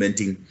of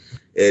implementing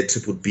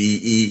Triple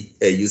BE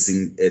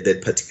using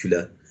that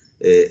particular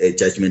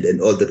judgment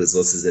and all the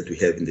resources that we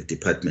have in the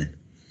department.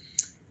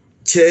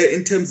 Chair,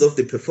 in terms of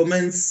the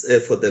performance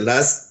for the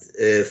last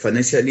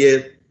financial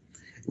year,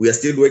 we are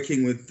still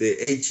working with the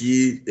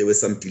AG. There were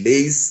some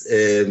delays,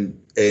 and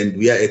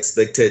we are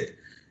expected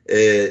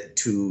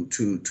to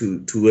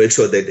make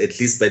sure that at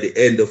least by the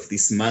end of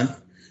this month,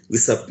 we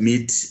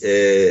submit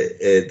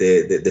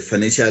the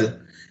financial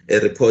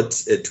report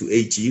to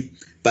AG.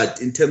 But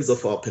in terms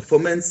of our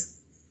performance,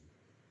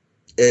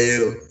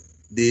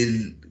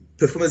 the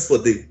performance for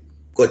the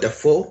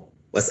Q4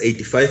 was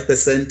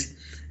 85%,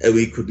 and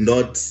we could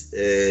not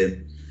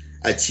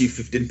achieve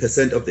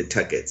 15% of the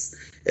targets.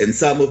 And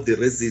some of the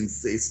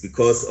reasons is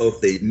because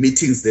of the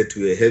meetings that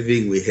we were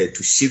having. We had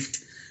to shift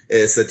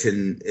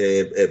certain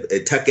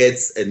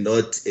targets and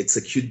not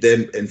execute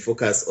them and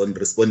focus on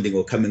responding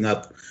or coming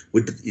up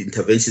with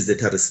interventions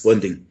that are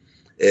responding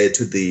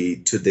to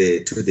the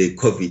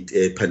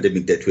COVID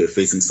pandemic that we're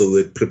facing. So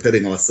we're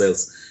preparing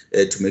ourselves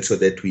to make sure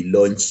that we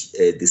launch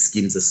the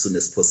schemes as soon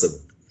as possible.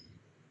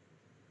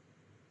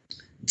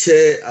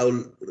 Chair,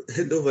 I'll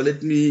hand over.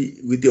 Let me,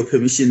 with your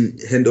permission,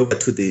 hand over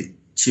to the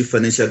Chief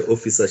Financial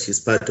Officer. She's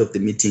part of the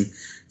meeting,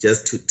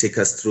 just to take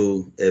us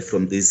through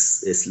from this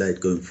slide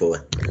going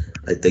forward.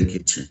 I thank you,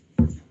 Chair.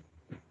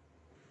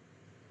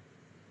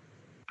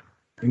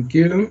 Thank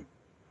you.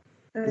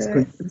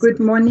 Good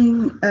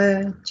morning,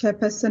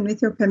 Chairperson,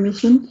 with your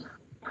permission.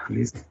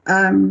 Please.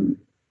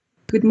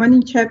 Good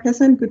morning,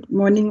 Chairperson. Good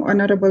morning,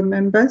 honorable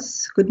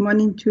members. Good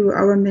morning to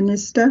our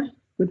Minister.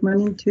 Good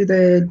morning to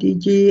the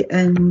DG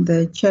and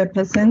the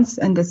chairpersons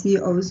and the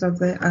CEOs of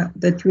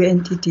the two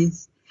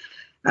entities.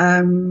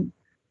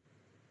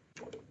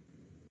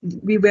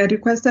 We were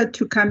requested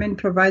to come and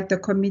provide the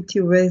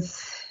committee with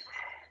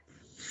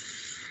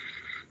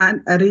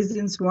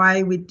reasons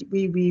why we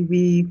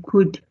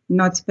could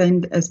not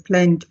spend as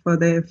planned for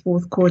the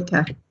fourth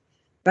quarter.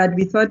 But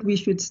we thought we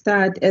should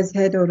start, as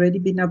had already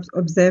been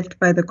observed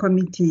by the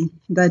committee,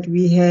 that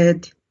we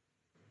had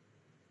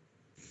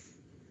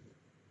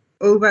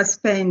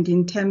overspend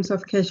in terms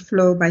of cash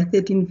flow by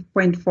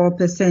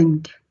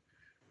 13.4%.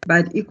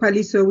 But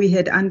equally so, we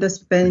had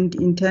underspent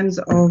in terms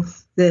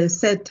of the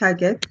set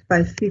target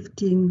by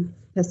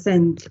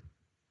 15%.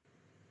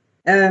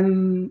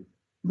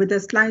 With the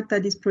slide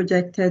that is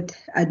projected,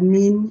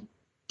 admin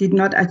did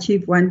not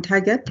achieve one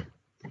target.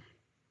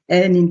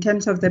 And in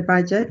terms of the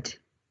budget,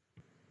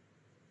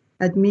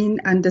 admin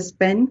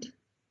underspent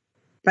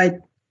by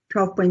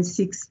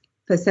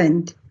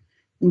 12.6%.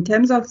 In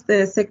terms of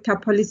the sector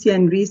policy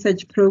and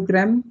research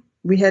program,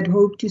 we had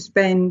hoped to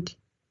spend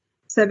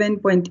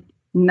 7.9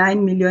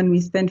 million. We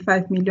spent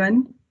 5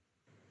 million,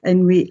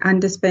 and we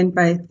underspent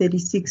by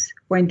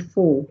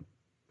 36.4.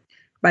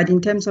 But in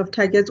terms of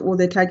targets, all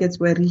the targets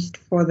were reached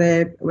for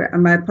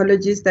my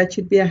apologies, that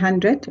should be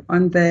 100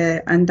 on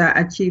the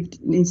underachieved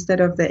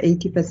instead of the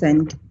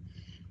 80%.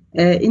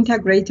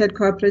 Integrated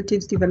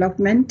Cooperatives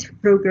Development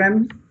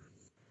Program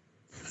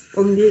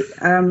only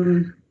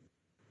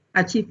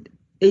achieved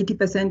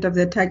 80% of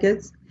the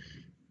targets,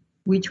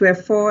 which were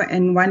 4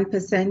 and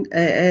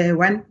 1%.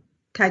 One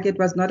target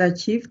was not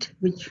achieved,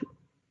 which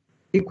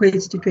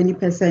equates to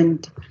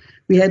 20%.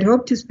 We had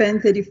hoped to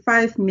spend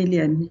 35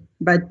 million,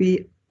 but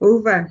we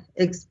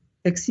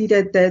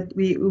exceeded that.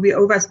 We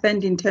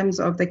overspent in terms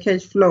of the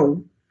cash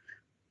flow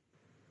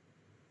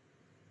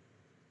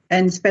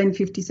and spent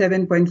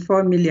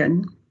 57.4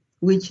 million,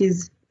 which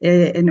is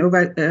an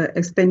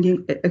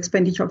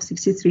expenditure of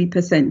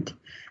 63%.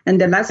 And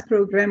the last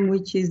program,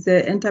 which is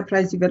the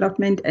Enterprise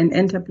Development and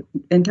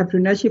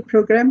Entrepreneurship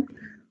Program,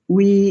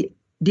 we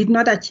did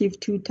not achieve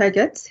two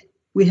targets.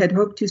 We had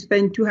hoped to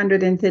spend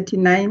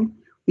 239.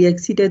 We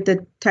exceeded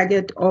the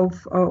target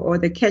of, or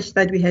the cash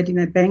that we had in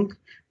a bank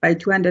by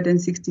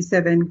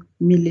 267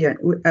 million,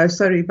 by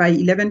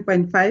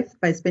 11.5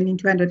 by spending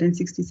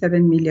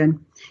 267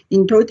 million.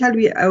 In total,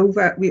 we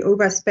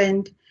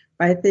overspent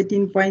by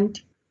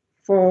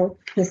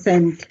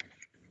 13.4%.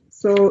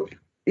 So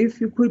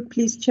if you could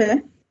please,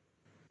 Chair,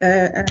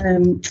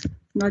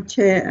 not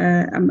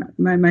Chair,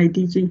 my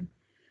DG,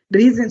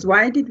 reasons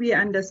why did we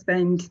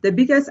underspend. The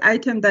biggest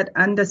item that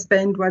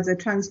underspent was the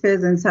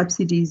transfers and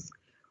subsidies.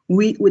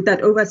 With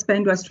that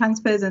overspend was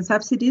transfers and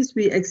subsidies.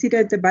 We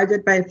exceeded the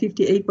budget by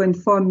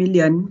 58.4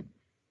 million.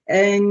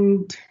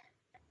 And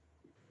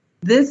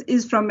this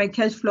is from a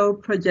cash flow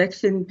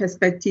projection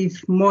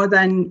perspective more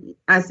than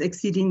us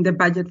exceeding the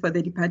budget for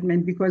the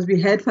department, because we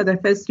had for the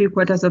first 3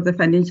 quarters of the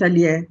financial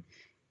year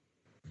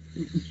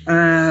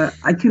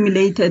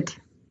accumulated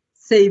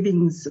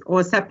savings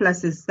or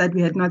surpluses that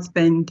we had not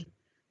spent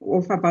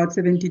of about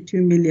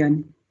 72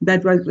 million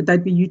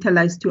that we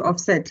utilized to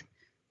offset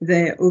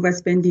the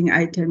overspending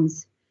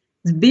items.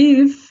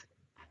 Beef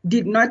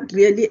did not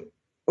really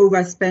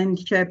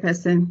overspend,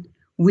 Chairperson.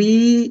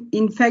 We,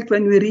 in fact,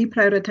 when we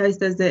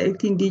reprioritized, as the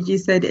acting DG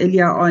said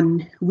earlier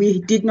on, we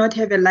did not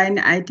have a line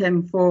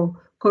item for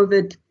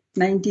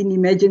COVID-19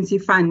 emergency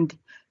fund.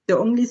 The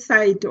only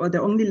site or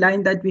the only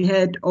line that we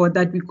had or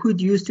that we could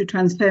use to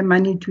transfer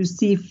money to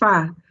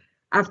CFA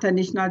after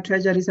National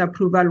Treasury's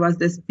approval was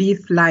this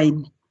beef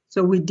line.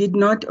 So we did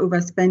not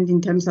overspend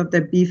in terms of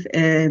the beef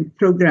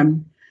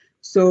program.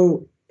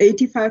 So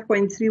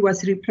 85.3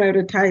 was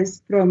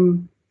reprioritized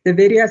from the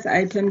various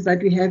items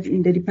that we have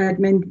in the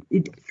department.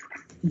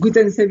 Goods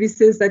and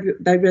services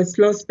that were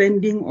slow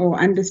spending or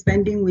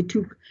underspending, we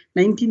took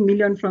 19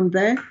 million from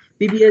there.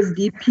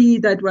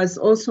 BBSDP that was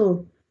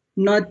also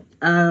not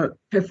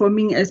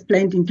performing as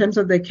planned in terms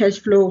of the cash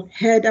flow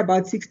had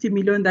about 60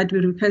 million that we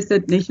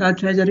requested National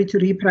Treasury to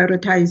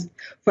reprioritize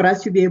for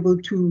us to be able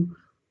to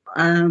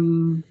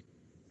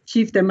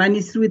shift the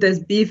money through this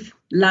beef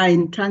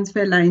line,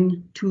 transfer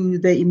line to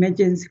the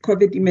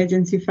COVID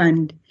emergency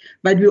fund.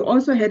 But we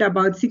also had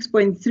about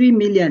 6.3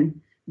 million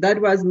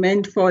that was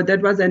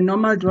a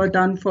normal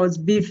drawdown for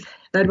beef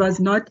that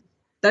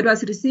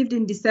was received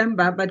in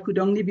December but could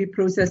only be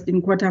processed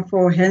in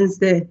Q4, hence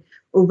the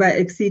over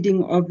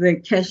exceeding of the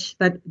cash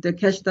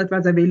that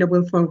was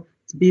available for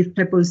beef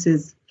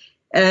purposes.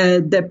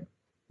 The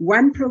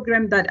one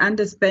program that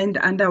underspent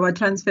under our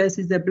transfers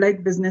is the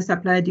Black Business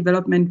Supplier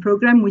Development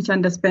Program, which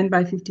underspent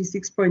by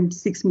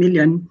 56.6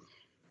 million.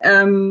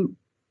 I'm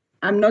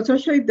not so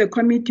sure if the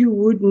committee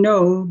would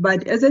know,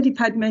 but as a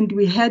department,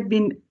 we had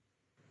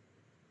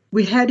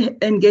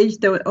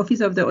engaged the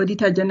Office of the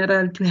Auditor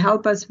General to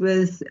help us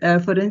with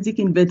forensic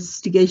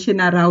investigation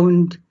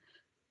around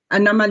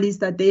anomalies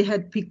that they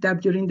had picked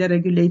up during the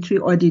regulatory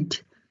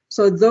audit.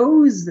 So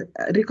those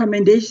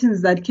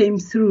recommendations that came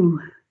through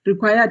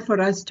required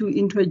for us to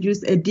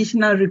introduce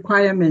additional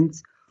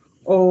requirements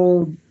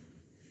or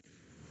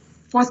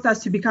forced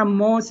us to become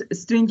more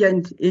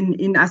stringent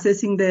in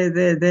assessing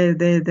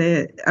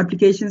the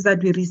applications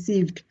that we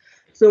received.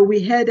 So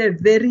we had a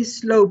very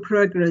slow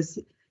progress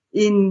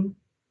in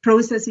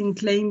processing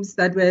claims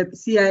that were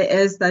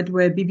CIS, that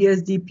were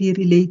BBSDP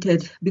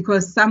related,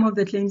 because some of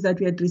the claims that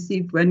we had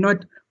received were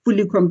not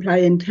fully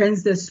compliant,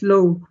 hence the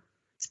slow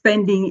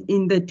spending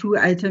in the two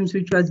items,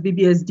 which was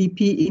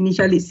BBSDP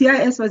initially.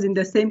 CIS was in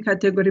the same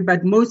category,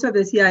 but most of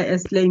the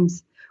CIS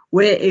claims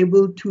were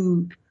able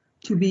to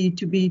be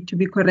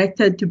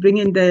corrected, to bring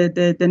in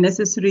the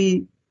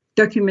necessary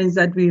documents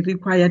that we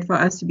required for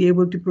us to be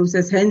able to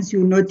process. Hence,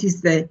 you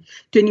notice the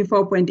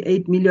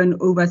 24.8 million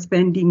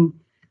overspending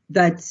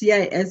that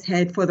CIS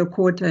had for the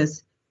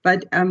quarters.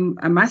 But I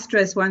must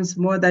stress once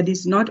more that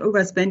it's not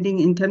overspending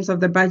in terms of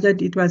the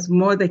budget. It was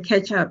more the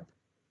catch-up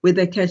with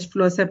the cash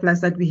flow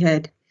surplus that we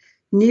had.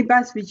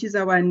 NIBUS, which is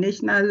our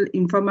National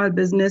Informal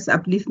Business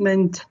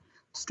Upliftment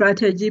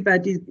Strategy,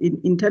 but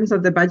in terms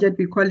of the budget,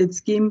 we call it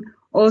scheme,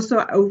 also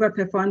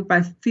overperformed by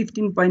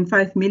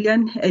 15.5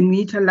 million, and we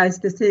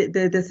utilized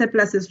the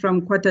surpluses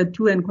from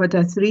Q2 and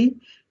Q3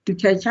 to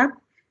catch up.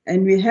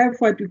 And we have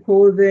what we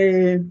call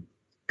the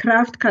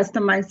Craft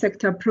Customized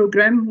Sector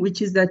Program,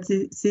 which is that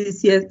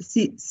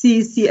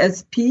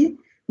CCSP,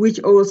 which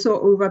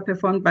also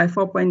overperformed by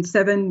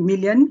 4.7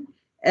 million.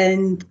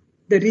 And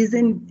the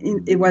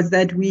reason it was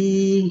that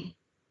we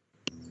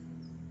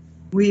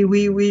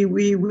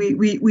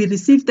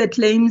received the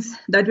claims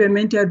that were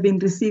meant to have been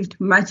received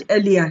much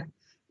earlier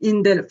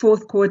in the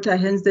fourth quarter,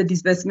 hence the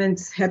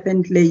disbursements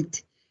happened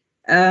late.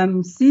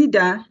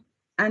 CEDA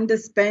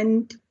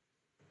underspent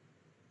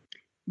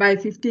by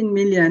 15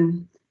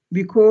 million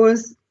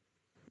because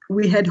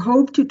we had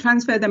hoped to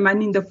transfer the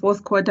money in the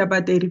fourth quarter,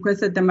 but they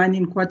requested the money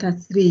in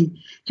Q3.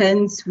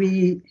 Hence,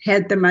 we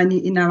had the money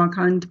in our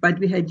account, but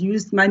we had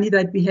used money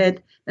that we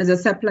had as a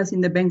surplus in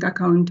the bank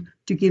account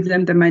to give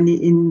them the money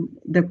in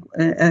the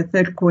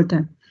third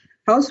quarter.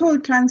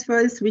 Household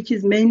transfers, which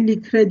is mainly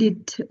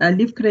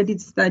leave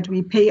credits that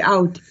we pay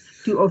out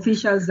to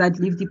officials that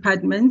leave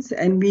departments,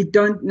 and we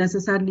don't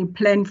necessarily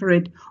plan for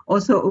it,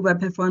 also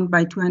overperformed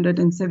by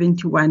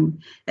 271.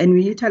 And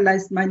we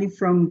utilized money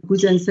from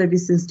goods and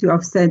services to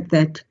offset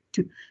that.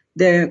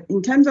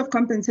 In terms of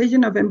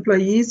compensation of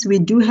employees, we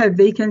do have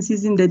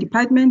vacancies in the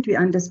department. We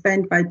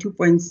underspent by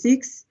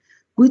 2.6.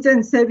 Goods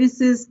and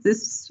services,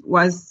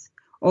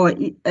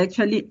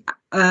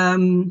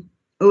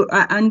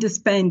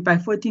 underspent by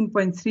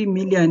 14.3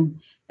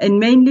 million, and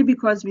mainly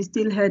because we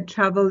still had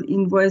travel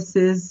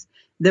invoices,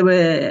 there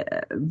were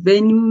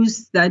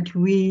venues that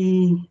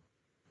we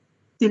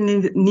still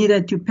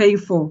needed to pay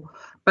for.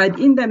 But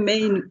in the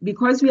main,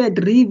 because we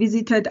had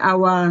revisited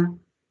our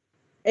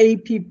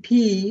APP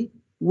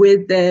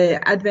with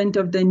the advent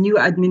of the new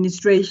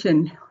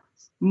administration,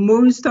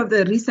 most of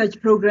the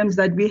research programs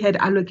that we had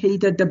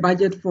allocated the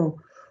budget for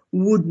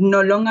would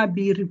no longer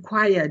be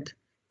required,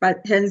 but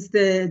hence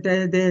the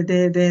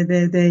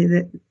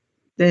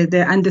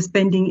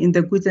underspending in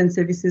the goods and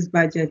services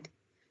budget.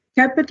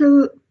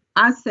 Capital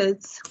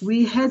assets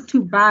we had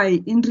to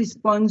buy in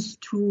response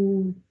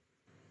to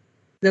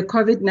the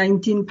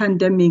COVID-19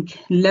 pandemic,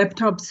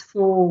 laptops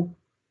for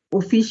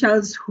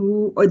officials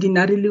who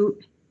ordinarily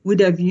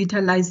would have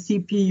utilized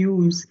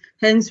CPUs.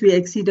 Hence, we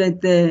exceeded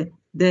the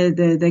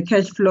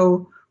cash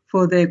flow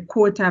for the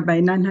quarter by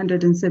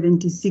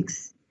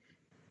 976.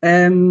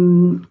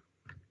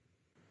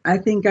 I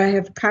think I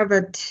have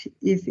covered,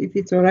 if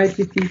it's all right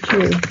with you,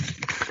 Chair.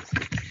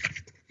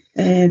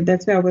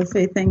 That's why I will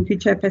say thank you,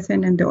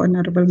 Chairperson, and the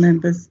honorable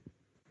members.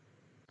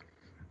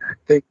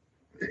 Thank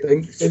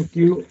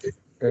you.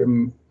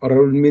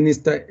 Honorable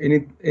Minister,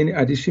 any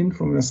addition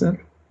from yourself?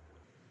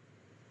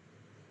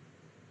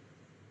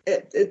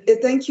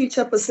 Thank you,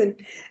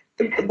 Chairperson.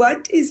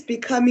 What is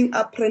becoming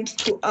apparent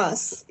to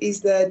us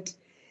is that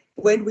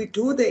when we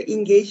do the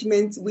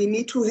engagement, we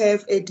need to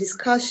have a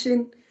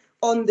discussion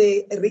on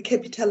the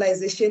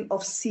recapitalization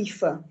of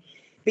CIFA,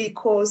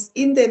 because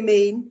in the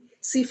main,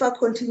 CIFA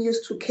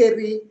continues to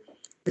carry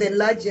the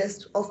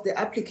largest of the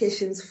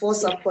applications for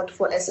support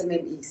for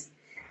SMMEs.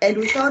 And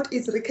without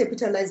its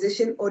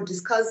recapitalization or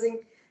discussing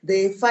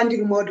the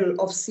funding model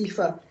of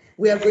CIFA,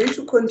 we are going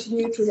to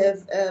continue to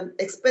have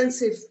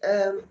expensive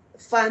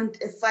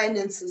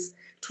finances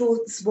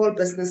to small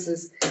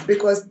businesses,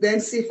 because then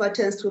CIFA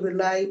tends to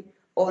rely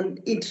on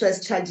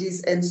interest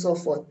charges and so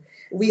forth.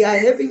 We are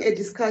having a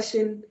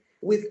discussion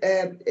with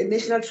a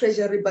National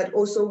Treasury, but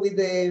also with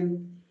the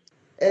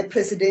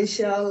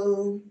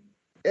Presidential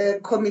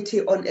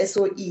Committee on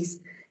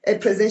SOEs, a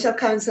Presidential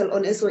Council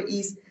on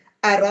SOEs,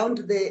 around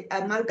the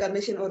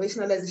amalgamation or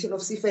rationalization of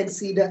CIFA and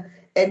CEDA,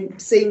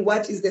 and saying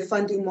what is the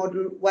funding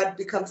model, what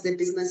becomes the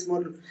business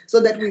model,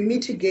 so that we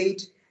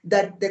mitigate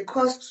that the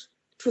cost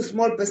to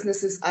small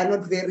businesses are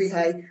not very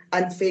high,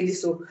 unfairly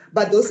so.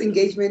 But those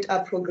engagements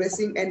are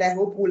progressing, and I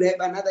hope we'll have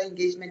another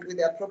engagement with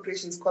the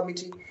Appropriations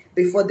Committee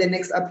before the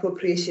next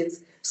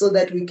appropriations, so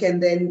that we can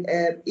then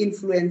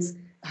influence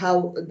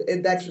how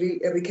that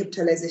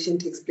recapitalization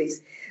takes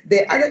place.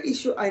 The other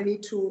issue I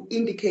need to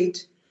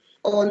indicate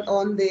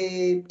on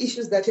the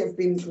issues that have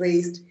been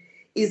raised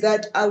is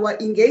that our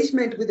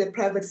engagement with the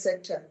private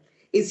sector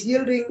is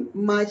yielding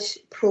much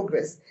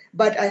progress.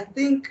 But I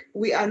think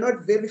we are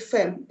not very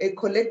firm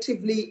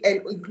collectively,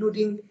 and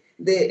including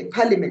the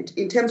parliament,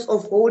 in terms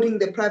of holding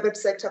the private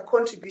sector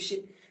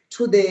contribution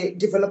to the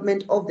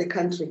development of the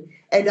country.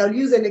 And I'll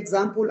use an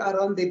example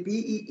around the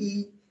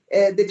BEE,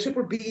 the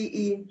triple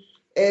BEE,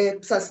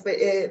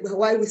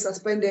 why we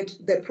suspended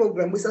the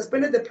program. We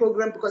suspended the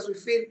program because we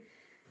feel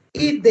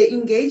the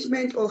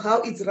engagement or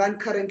how it's run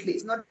currently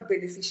is not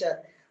beneficial.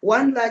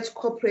 One large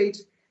corporate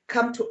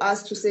come to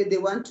us to say they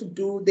want to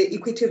do the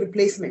equity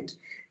replacement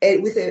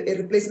with a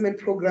replacement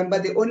program,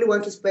 but they only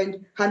want to spend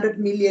 100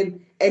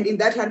 million, and in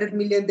that 100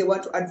 million they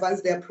want to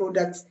advance their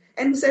products.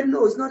 And we said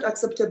no, it's not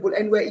acceptable,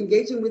 and we're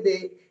engaging with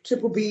the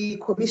Triple B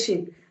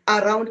Commission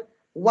around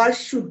what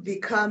should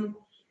become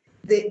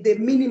the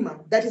minimum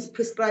that is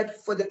prescribed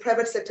for the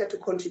private sector to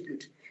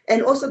contribute.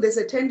 And also there's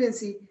a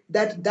tendency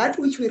that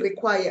which we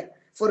require,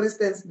 for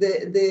instance,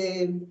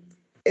 the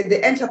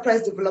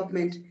enterprise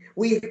development,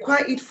 we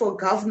require it for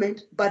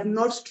government, but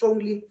not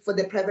strongly for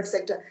the private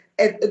sector,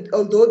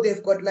 although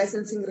they've got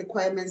licensing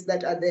requirements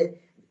that are there,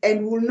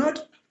 and will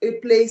not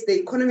place the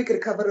economic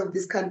recovery of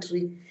this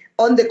country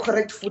on the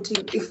correct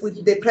footing if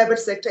the private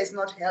sector is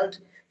not held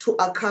to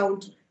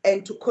account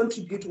and to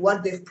contribute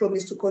what they've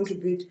promised to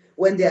contribute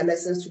when they are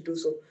licensed to do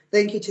so.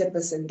 Thank you,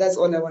 Chairperson. That's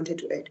all I wanted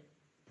to add.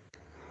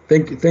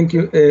 Thank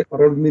you,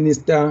 Honourable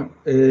Minister.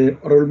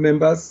 Honourable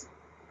members,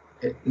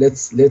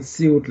 let's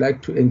see who would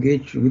like to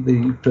engage with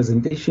the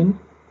presentation.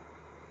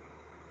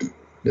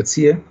 Let's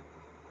hear.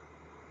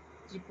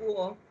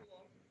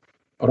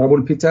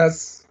 Honourable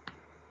Peters.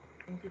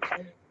 Thank you,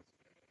 Chair.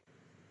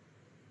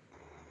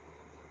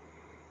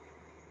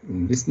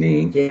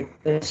 Listening.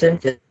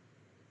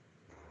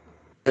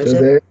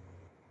 Joseph.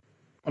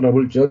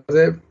 Honourable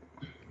Joseph.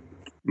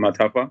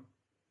 Matafa.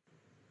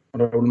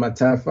 Honourable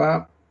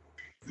Matafa.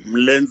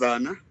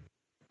 Mlenzana.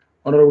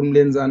 Honourable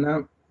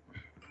Mlenzana.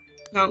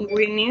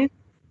 Tlangwini.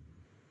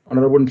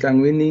 Honourable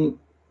Tlangwini.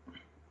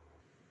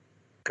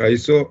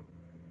 Kaiso.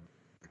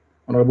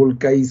 Honourable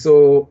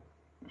Kaiso.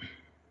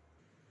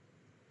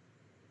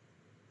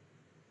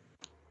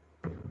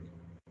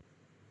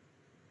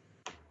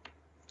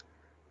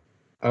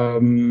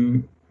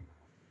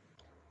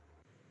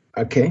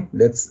 Okay,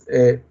 let's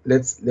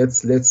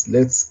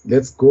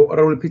go.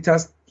 Honourable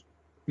Peters,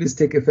 please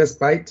take a first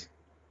bite.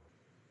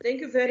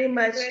 Thank you very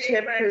much,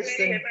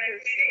 Chairperson.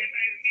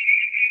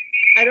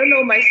 I don't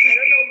know my.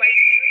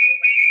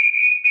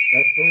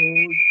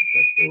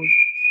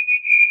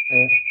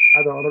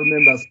 other honorable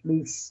members,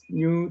 please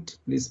mute,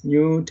 please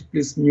mute,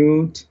 please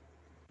mute.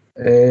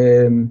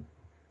 We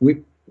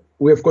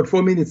have got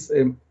 4 minutes,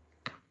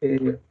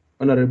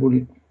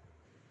 Honorable.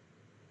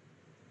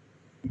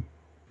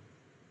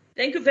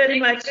 Thank you very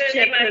much,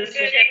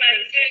 Chairperson.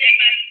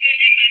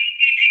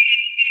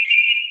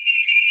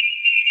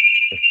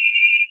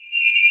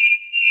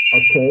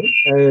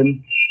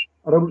 Okay.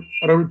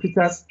 Honorable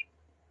Peters,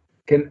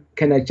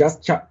 can I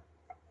just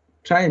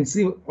try and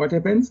see what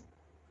happens?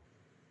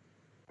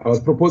 I was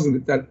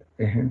proposing that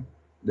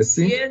the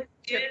scene. Yes,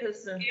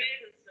 Chairperson.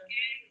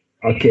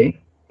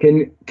 Okay.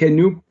 Can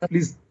you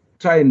please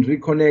try and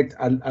reconnect?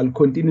 I'll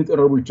continue with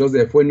Honorable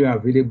Joseph when you are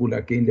available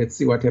again. Let's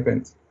see what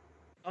happens.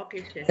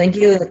 Okay, Chair. Thank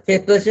you,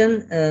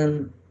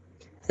 Chairperson.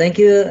 Thank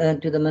you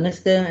to the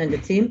Minister and the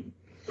team.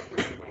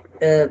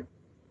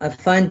 I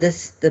find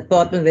this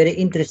department very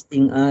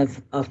interesting.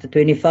 After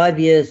 25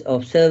 years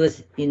of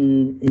service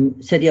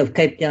in city of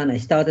Cape Town, I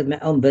started my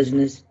own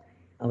business.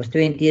 I was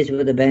 20 years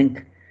with the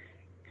bank.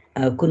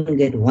 I couldn't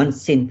get 1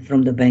 cent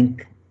from the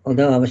bank,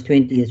 although I was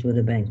 20 years with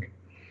the bank.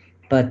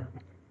 But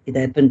it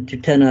happened to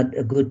turn out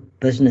a good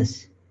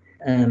business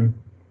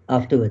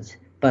afterwards.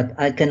 But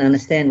I can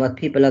understand what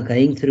people are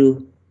going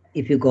through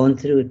if you've gone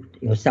through it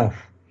yourself.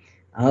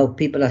 How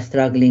people are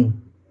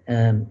struggling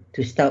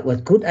to start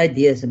with good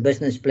ideas and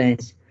business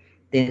plans.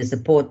 Then the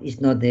support is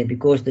not there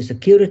because the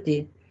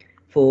security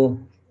for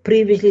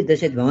previously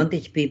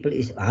disadvantaged people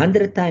is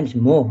 100 times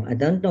more. I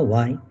don't know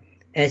why,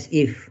 as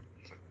if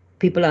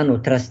people are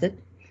not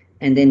trusted,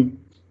 and then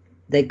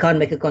they can't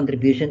make a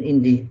contribution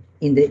in the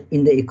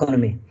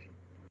economy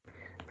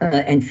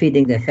and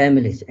feeding their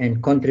families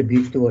and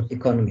contribute towards the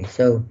economy.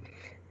 So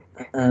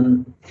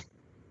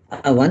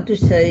I want to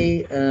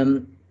say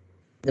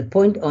the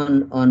point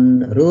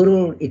on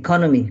rural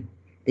economy,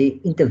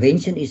 the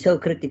intervention is so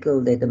critical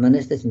that the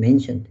ministers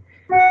mentioned,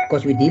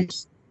 because we deal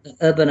with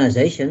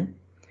urbanization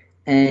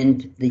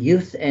and the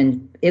youth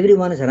and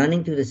everyone is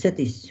running to the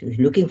cities, who's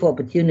looking for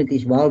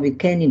opportunities while we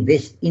can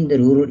invest in the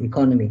rural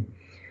economy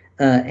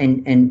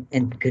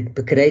and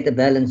create a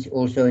balance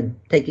also in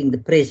taking the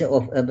pressure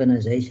of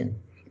urbanization.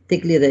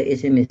 Particularly the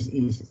SMS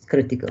is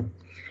critical.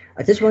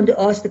 I just want to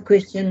ask the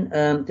question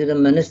to the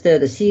Minister,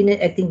 the senior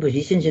acting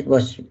positions, it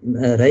was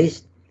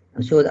raised.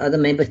 I'm sure the other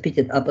members picked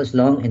it up as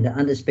long, and the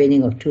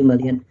underspending of 2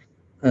 million,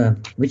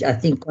 which I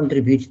think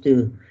contributes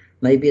to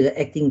maybe the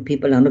acting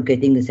people are not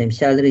getting the same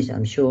salaries,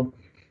 I'm sure.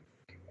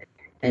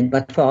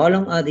 But for how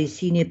long are these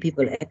senior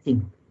people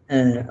acting?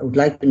 I would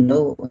like to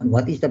know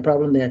what is the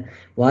problem there,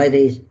 why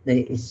there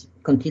is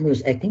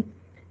continuous acting.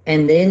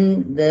 And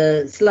then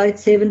the slide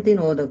 17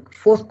 or the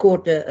fourth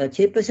quarter,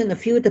 Chairperson, a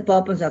few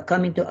departments are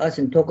coming to us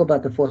and talk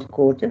about the fourth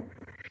quarter.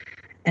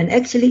 And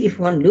actually, if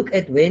one look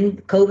at when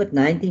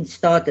COVID-19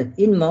 started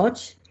in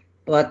March,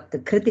 but the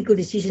critical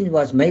decision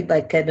was made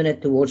by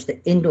Cabinet towards the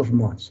end of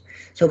March.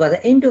 So by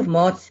the end of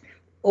March,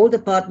 all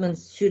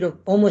departments should have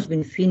almost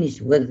been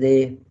finished with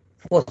their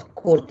fourth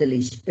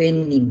quarterly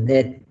spending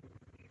that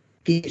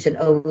gives an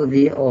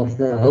overview of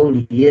the whole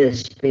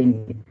year's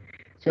spending.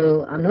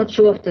 So I'm not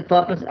sure if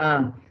departments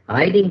are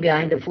hiding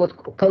behind the fourth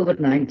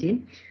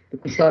COVID-19,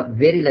 because we start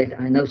very late.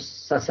 I know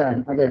SASA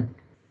and other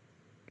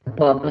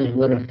departments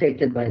were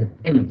affected by the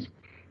payments,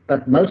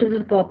 but most of the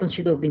departments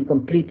should have been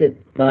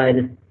completed by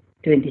the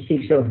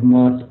 26th of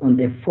March on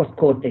their fourth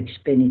quarter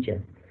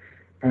expenditure.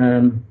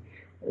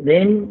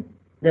 Then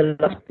the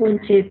last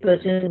point,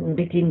 Chairperson,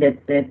 meeting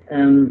that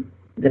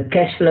the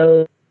cash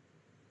flow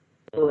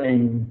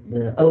and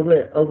the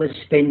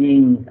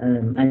overspending,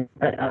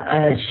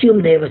 I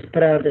assume there was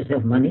priorities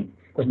of money,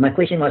 because my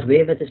question was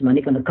where was this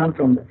money going to come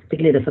from,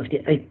 particularly the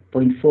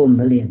 58.4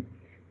 million,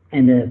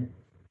 and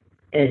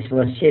as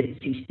was said,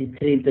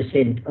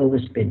 63%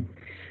 overspent.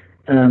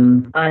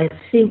 I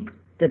think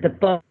that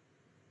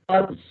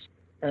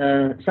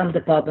some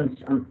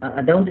departments,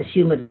 I don't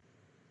assume it's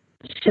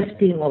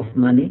shifting of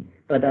money,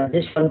 but I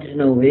just want to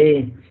know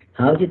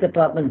how the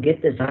department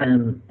get this,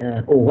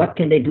 or what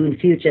can they do in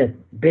future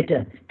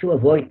better to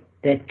avoid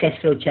that cash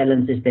flow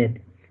challenges that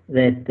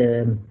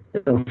the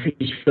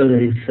official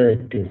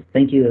referred to.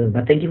 Thank you.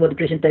 But thank you for the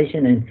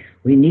presentation, and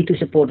we need to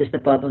support this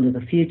department in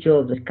the future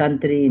of this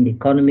country and the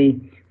economy.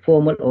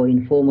 Formal or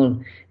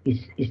informal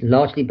is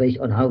largely based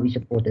on how we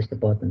support this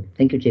department.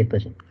 Thank you,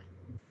 Chairperson.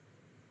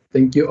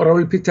 Thank you.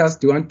 Honorable Peters,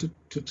 do you want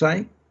to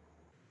try?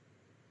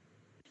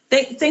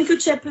 Thank you,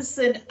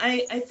 Chairperson.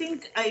 I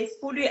think I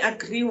fully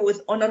agree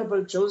with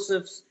Honorable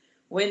Joseph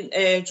when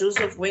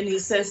he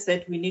says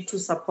that we need to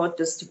support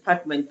this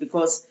department,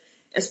 because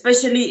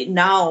especially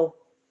now,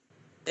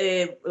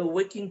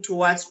 working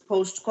towards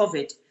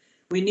post-COVID,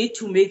 we need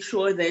to make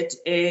sure that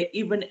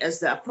even as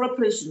the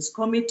Appropriations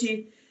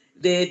Committee,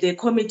 the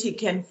committee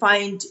can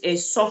find a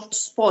soft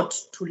spot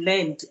to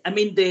land. I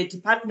mean, the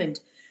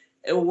department,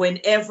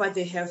 whenever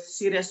they have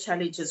serious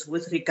challenges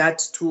with regard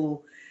to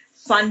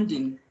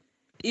funding.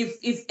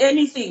 If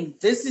anything,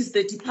 this is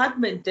the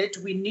department that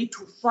we need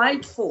to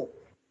fight for,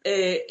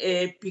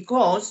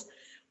 because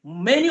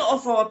many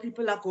of our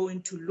people are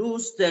going to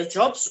lose their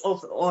jobs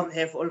or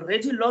have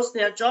already lost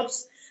their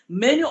jobs.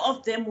 Many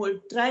of them will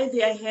try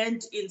their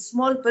hand in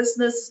small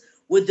business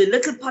with the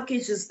little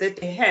packages that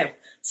they have.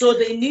 So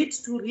they need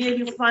to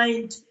really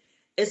find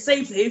a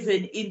safe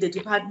haven in the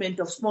Department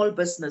of Small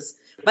Business.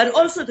 But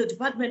also the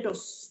Department of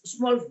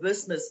Small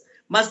Business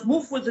must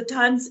move with the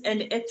times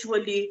and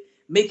actually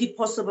make it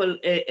possible,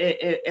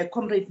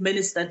 Comrade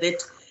Minister,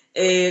 that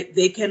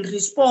they can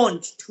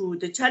respond to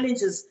the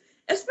challenges,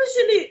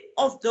 especially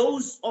of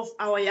those of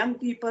our young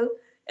people,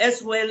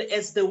 as well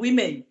as the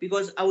women,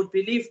 because I would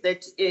believe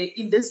that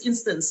in this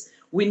instance,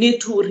 we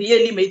need to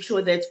really make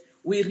sure that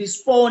we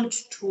respond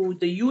to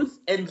the youth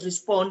and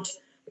respond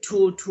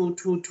to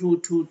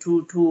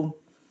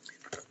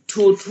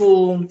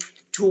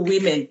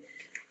women.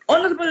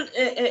 Honorable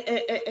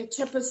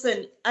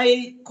Chairperson,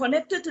 I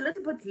connected a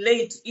little bit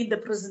late in the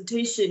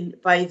presentation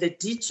by the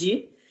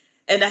DG,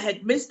 and I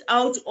had missed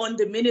out on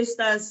the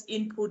minister's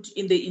input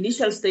in the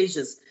initial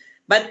stages.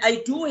 But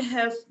I do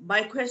have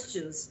my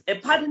questions.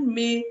 Pardon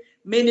me,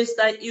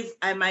 Minister, if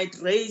I might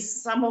raise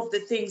some of the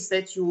things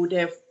that you would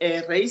have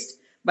raised,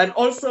 but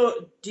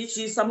also,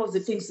 DG, some of the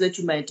things that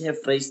you might have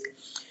raised.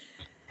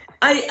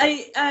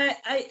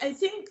 I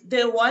think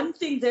the one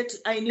thing that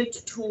I need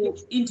to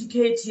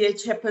indicate here,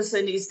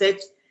 Chairperson, is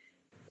that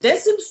there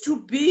seems to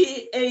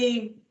be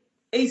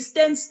a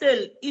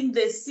standstill in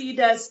the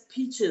CEDA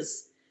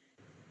speeches,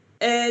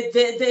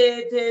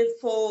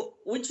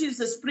 which is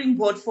the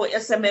springboard for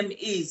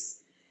SMMEs.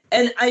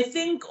 And I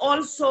think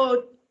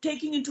also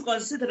taking into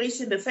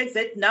consideration the fact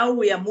that now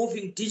we are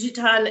moving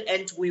digital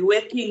and we're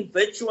working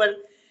virtual,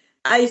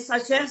 I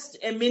suggest,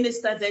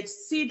 Minister, that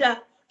CEDA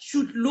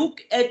should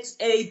look at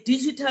a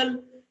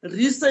digital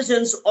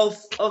resurgence of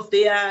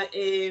their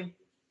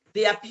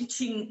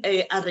pitching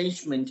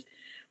arrangement.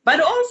 But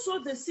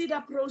also the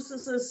CEDA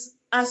processes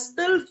are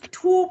still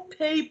too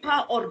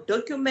paper or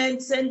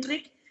document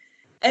centric,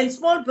 and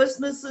small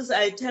businesses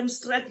are at times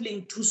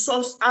struggling to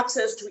source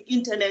access to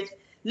internet,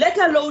 let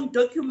alone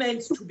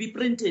documents to be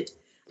printed.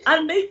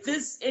 I'll make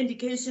this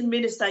indication,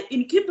 Minister.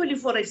 In Kimberley,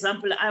 for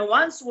example, I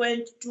once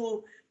went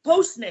to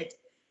Postnet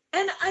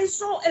and I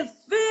saw a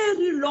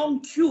very long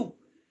queue.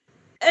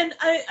 And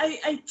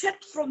I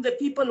checked from the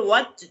people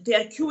what they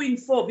are queuing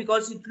for,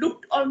 because it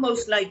looked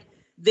almost like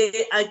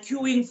they are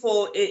queuing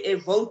for a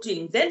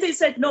voting. Then they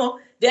said, no,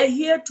 they're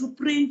here to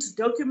print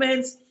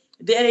documents.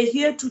 They're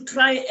here to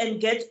try and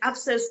get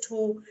access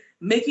to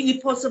making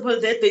it possible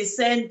that they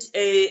send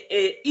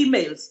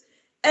emails.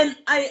 And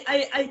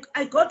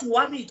I got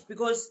worried,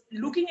 because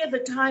looking at the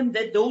time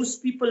that those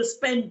people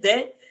spend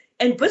there,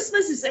 and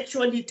business is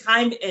actually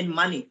time and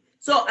money.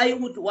 So I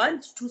would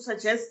want to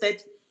suggest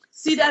that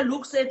CEDA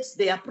looks at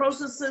their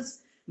processes,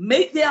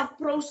 make their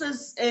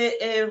process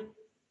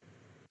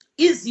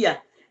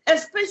easier,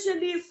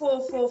 especially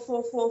for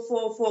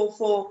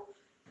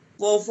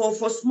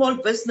small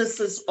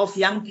businesses of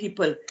young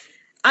people.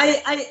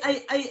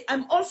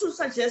 I'm also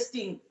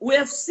suggesting, we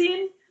have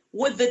seen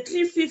with the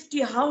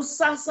 350 how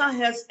SASSA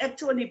has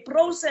actually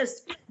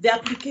processed the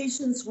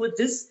applications with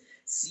this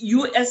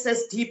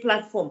USSD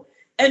platform.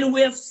 And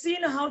we have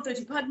seen how the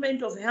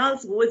Department of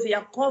Health with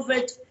their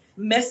COVID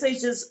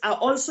messages are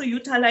also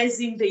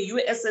utilizing the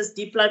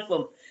USSD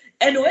platform.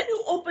 And when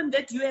you open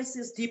that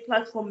USSD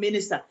platform,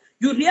 Minister,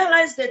 you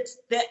realize that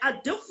there are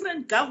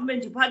different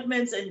government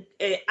departments and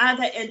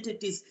other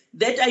entities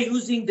that are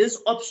using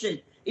this option.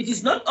 It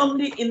is not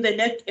only in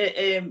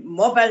the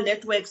mobile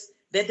networks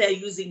that they are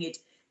using it.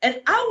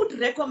 And I would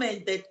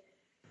recommend that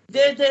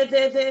the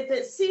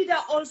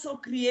CEDA also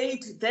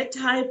create that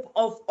type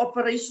of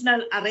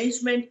operational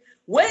arrangement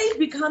where it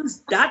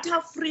becomes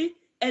data-free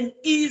and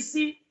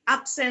easy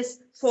access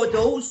for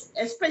those,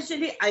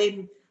 especially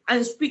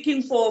I'm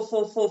speaking for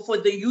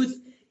the youth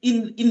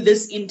in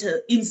this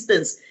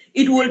instance.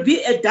 It will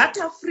be a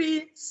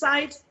data-free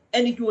site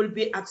and it will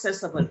be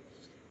accessible.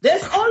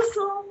 There's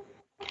also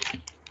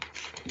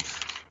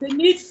the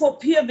need for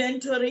peer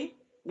mentoring,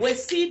 where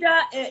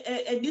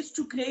CEDA needs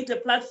to create a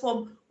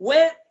platform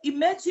where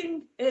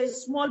emerging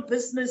small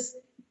business,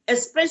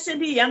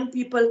 especially young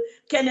people,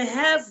 can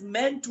have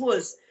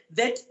mentors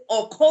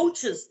or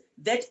coaches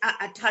that are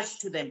attached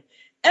to them.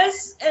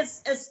 As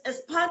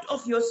part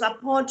of your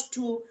support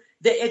to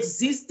the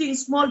existing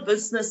small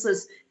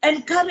businesses,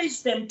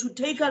 encourage them to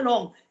take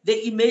along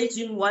the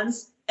emerging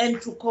ones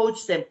and to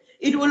coach them.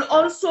 It will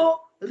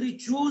also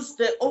reduce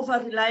the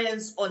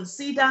over-reliance on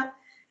CEDA,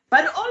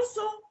 but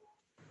also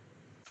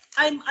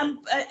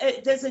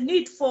there's a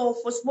need for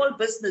small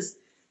business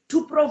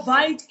to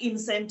provide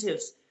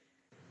incentives.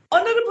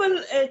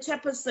 Honorable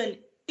Chairperson,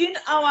 in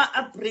our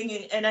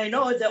upbringing, and I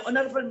know the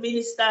Honorable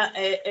Minister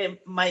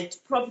might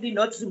probably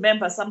not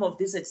remember some of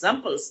these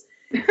examples,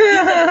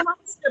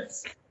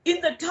 in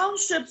the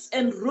townships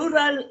and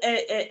rural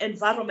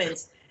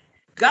environments,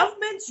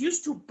 governments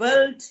used to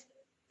build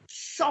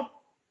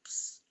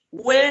shops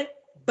where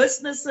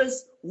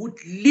businesses would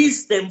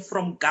lease them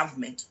from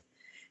government.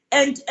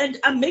 And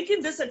I'm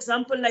making this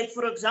example, like,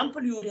 for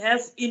example, you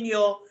have in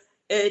your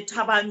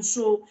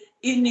Tabanshu,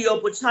 in your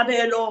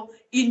Botshabelo,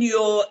 in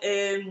your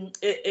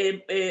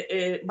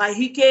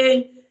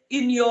Mahikeng,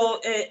 in your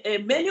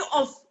many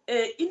of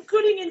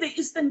including in the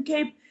Eastern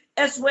Cape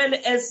as well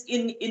as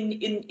in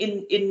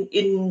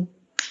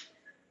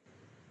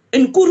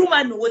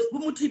Kuruman with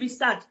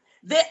Bumutibistad.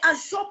 There are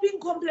shopping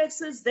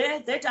complexes there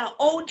that are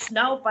owned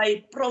now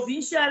by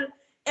provincial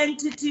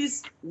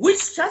entities,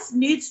 which just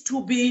needs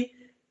to be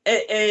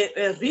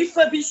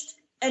refurbished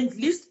and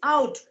leased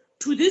out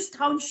to these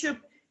township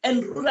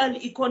and rural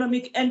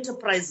economic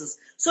enterprises,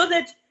 so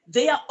that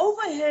their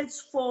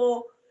overheads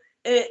for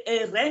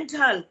a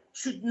rental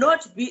should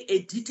not be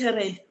a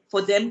deterrent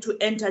for them to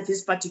enter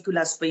these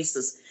particular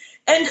spaces.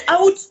 And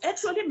I would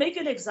actually make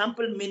an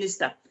example,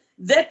 Minister,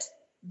 that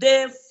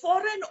the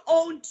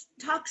foreign-owned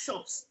tuck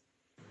shops,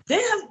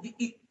 they have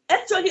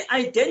actually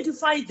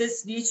identified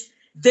this niche.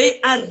 They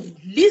are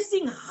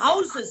leasing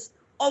houses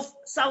of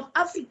South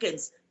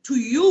Africans to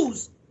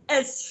use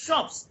as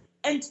shops.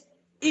 And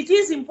it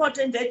is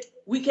important that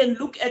we can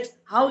look at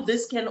how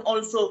this can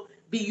also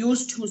be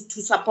used to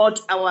support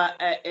our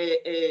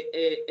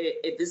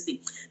this thing.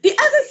 The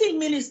other thing,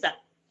 Minister,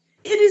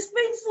 it is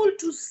painful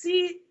to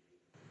see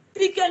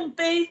Pick n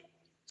Pay,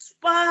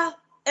 Spar,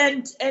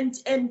 and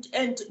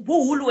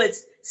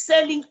Woolworths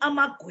selling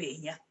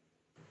amagwenya.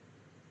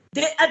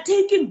 They are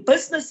taking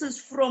businesses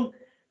from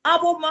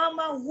Abo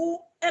Mama who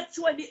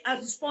actually are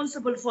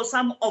responsible for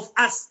some of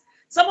us.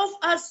 Some of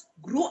us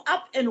grew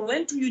up and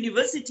went to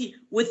university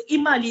with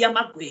Imali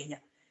Yamagwenya.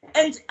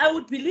 And I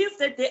would believe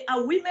that there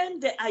are women,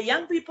 there are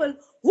young people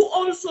who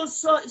also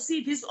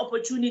see these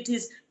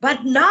opportunities.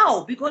 But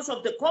now, because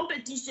of the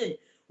competition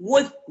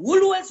with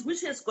Woolworths,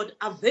 which has got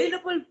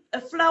available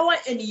flour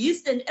and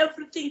yeast and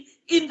everything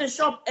in the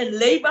shop and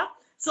labor,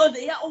 so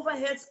their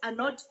overheads are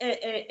not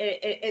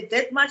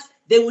that much,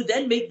 they would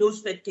then make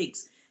those fat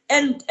cakes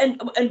and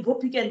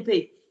Pick n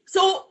Pay.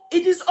 So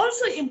it is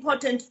also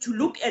important to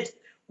look at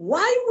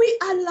why we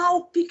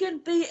allow Pick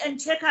n Pay and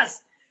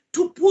Checkers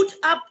to put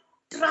up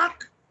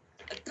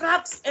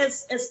trucks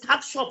as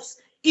tuck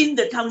shops in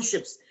the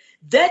townships.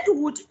 That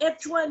would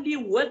actually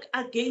work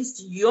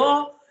against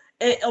your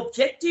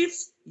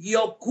objectives,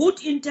 your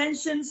good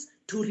intentions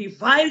to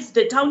revive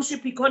the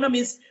township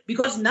economies,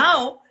 because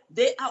now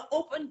they are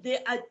open,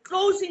 they are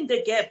closing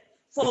the gap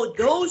for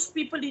those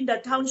people in the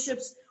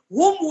townships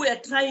whom we are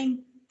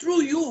trying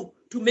through you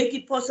to make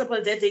it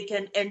possible that they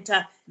can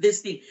enter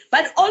this thing.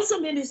 But also,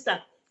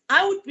 Minister,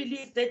 I would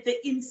believe that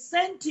the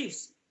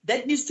incentives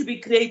that needs to be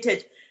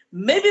created,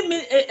 maybe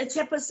a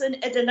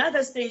chairperson at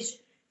another stage,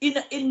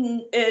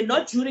 in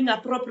not during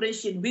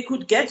appropriation, we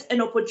could get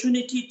an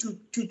opportunity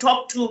to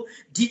talk to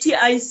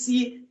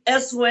DTIC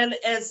as well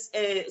as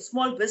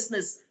small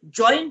business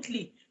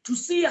jointly to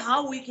see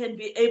how we can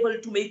be able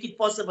to make it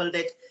possible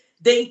that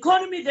the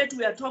economy that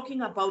we are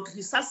talking about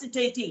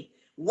resuscitating,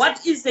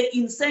 what is the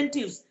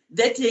incentives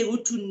that they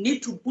would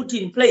need to put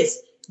in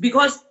place?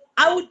 Because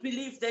I would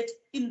believe that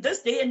in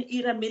this day and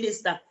era,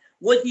 Minister,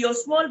 with your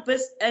small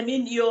business,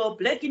 your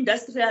black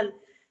industrial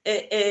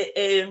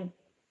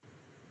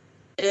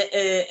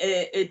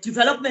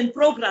development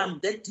program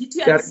that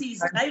DTIC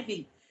is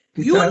driving,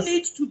 you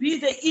need to be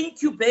the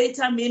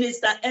incubator,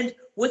 Minister, and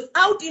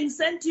without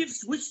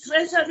incentives which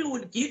Treasury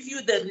will give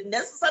you the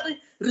necessary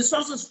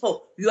resources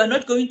for, you are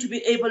not going to be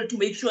able to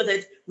make sure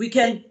that we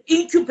can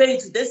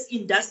incubate this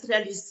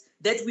industrialists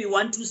that we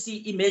want to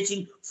see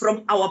emerging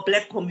from our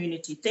black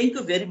community. Thank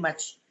you very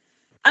much.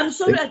 I'm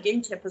sorry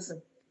again,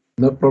 Chairperson.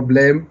 No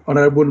problem.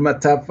 Honorable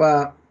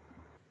Matafa.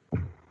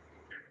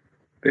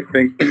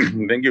 Thank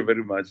you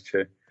very much,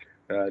 Chair.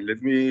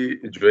 Let me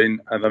join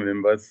other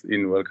members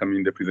in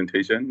welcoming the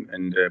presentation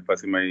and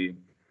passing my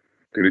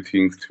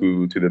greetings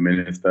to the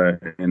Minister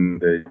and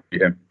the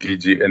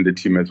DG and the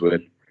team as well.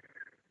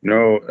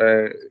 Now,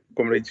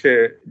 Comrade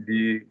Chair,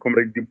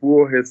 Comrade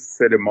Dipuo has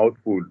said a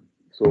mouthful,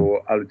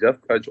 so I'll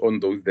just touch on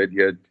those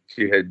that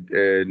she had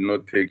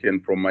not taken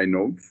from my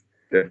notes.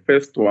 The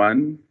first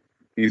one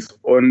is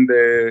on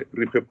the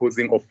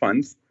repurposing of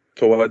funds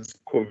towards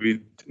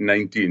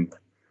COVID-19.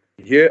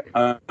 Here,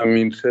 I'm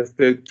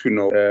interested to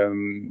know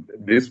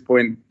this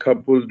point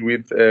coupled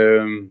with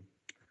the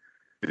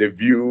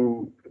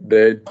view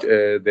that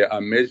there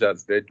are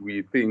measures that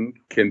we think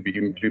can be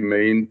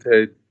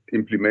implemented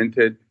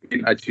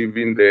in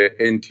achieving the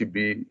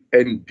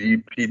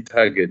NDP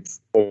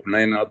targets of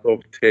 9 out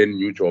of 10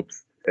 new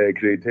jobs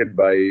created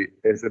by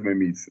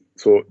SMMEs.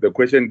 So the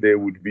question there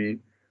would be,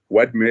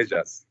 what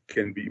measures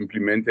can be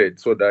implemented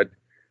so that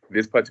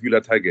this particular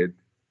target,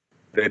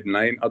 that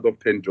 9 out of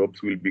 10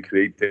 jobs will be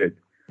created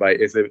by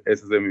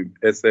SMMEs,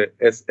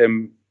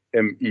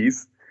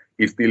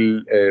 is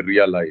still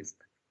realized?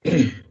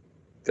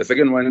 The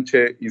second one,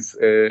 Chair, is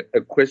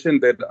a question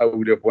that I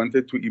would have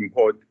wanted to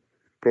import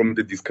from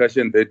the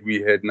discussion that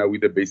we had now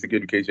with the basic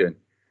education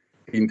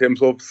in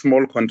terms of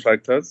small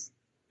contractors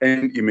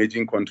and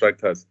emerging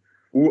contractors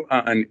who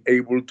are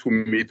unable to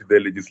meet the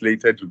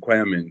legislated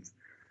requirements.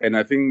 And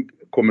I think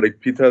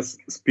Comrade Peters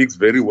speaks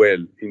very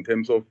well in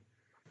terms of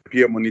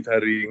peer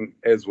monitoring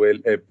as well,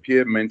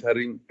 peer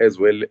mentoring as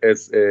well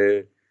as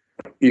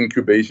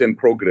incubation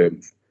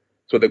programs.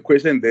 So the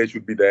question there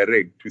should be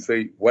direct to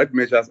say, what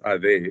measures are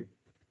there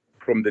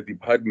from the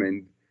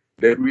department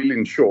that will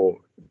ensure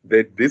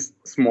that these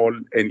small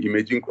and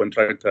emerging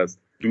contractors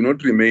do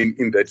not remain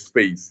in that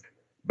space,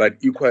 but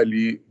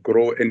equally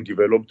grow and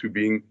develop to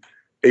being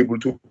able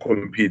to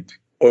compete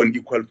on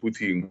equal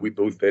footing with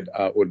those that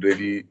are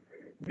already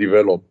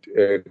developed,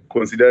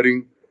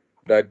 considering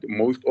that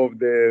most of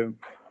the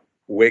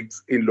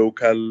works in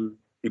local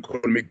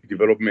economic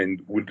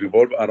development would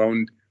revolve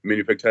around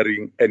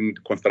manufacturing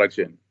and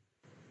construction.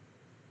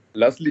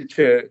 Lastly,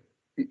 Chair,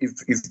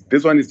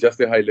 this one is just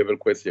a high-level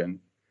question.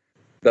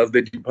 Does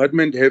the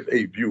department have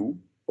a view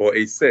or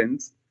a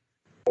sense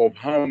of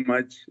how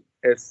much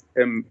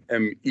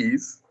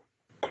SMMEs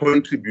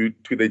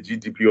contribute to the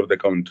GDP of the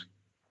country?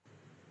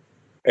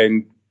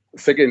 And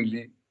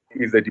secondly,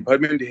 is the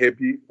department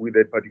happy with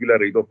that particular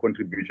rate of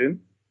contribution?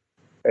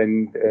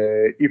 And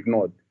if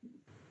not,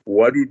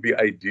 what would be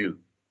ideal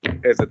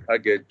as a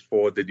target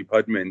for the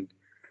department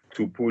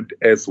to put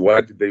as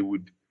what they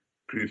would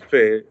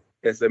prefer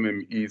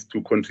SMMEs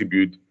to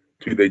contribute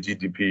to the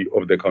GDP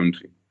of the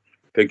country?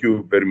 Thank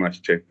you very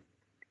much, Chair.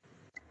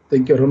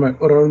 Thank you, Roman.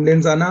 Honorable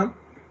Lenzana.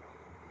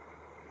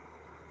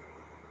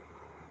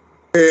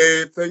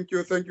 Thank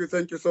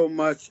you so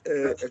much,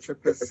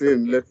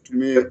 Chairperson. Let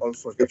me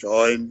also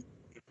join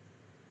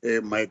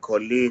my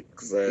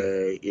colleagues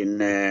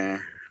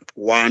in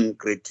one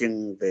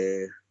greeting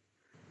the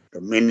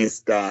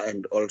minister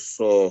and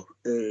also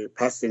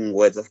passing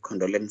words of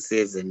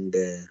condolences and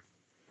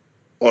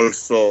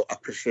also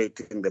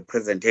appreciating the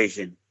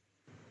presentation.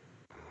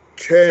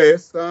 Chair,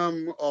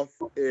 some of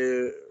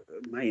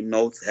my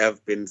notes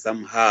have been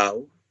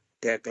somehow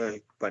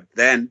tackled, but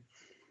then,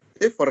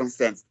 if for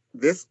instance,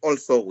 this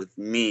also with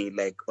me,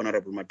 like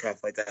Honorable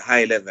Matafa, it's a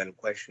high-level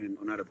question,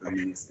 Honorable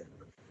Minister.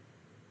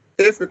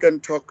 If you can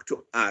talk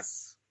to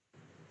us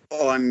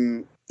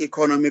on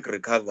economic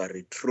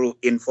recovery through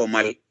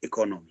informal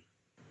economy,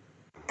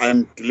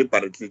 I'm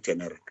deliberately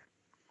generic.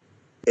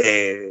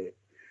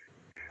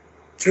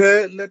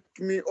 Chair, let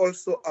me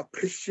also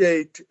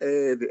appreciate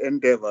the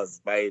endeavors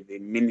by the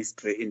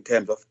ministry in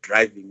terms of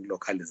driving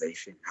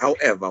localization.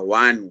 However,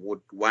 one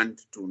would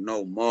want to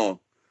know more,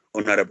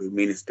 Honorable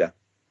Minister,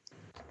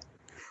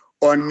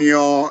 on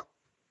your,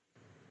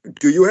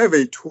 do you have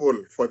a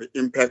tool for the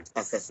impact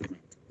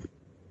assessment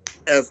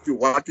as to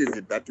what is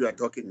it that you are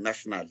talking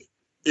nationally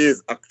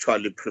is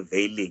actually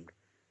prevailing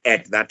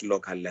at that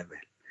local level?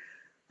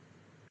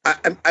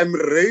 I'm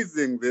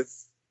raising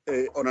this,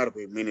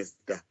 Honorable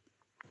Minister,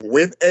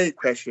 with a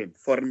question.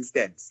 For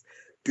instance,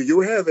 do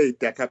you have a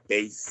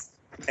database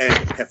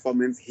and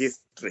performance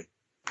history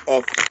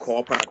of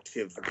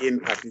cooperatives in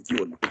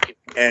particular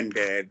and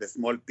the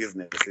small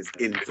businesses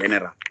in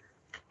general?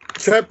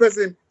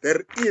 Chairperson,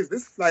 there is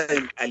this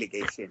flying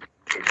allegation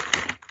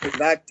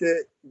that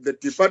the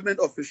department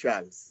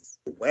officials,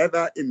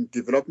 whether in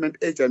development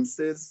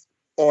agencies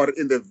or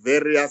in the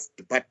various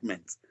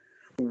departments,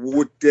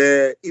 would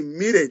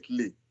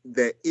immediately,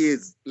 there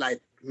is,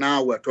 like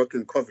now we're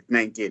talking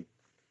COVID-19,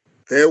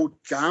 they would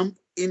jump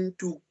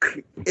into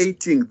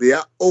creating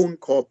their own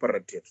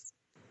cooperatives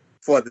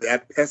for their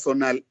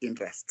personal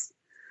interests,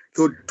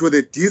 to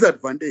the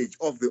disadvantage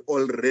of the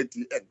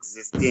already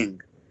existing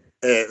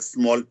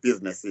small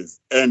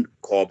businesses and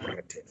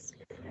cooperatives.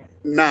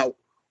 Now,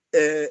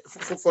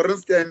 for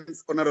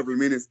instance, Honorable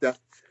Minister,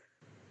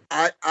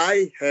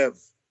 I have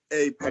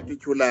a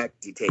particular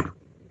detail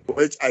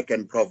which I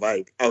can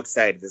provide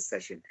outside this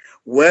session,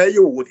 where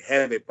you would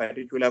have a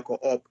particular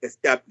co-op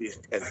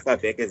established as far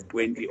back as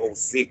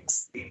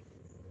 2006,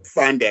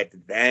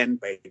 funded then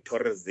by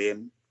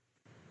tourism,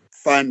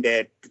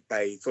 funded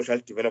by social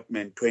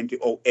development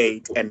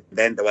 2008, and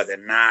then there was a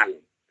null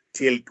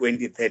till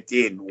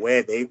 2013,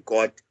 where they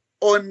got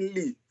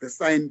only the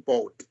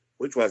signboard,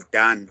 which was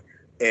done.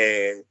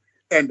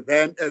 And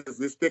then as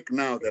we speak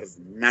now, there's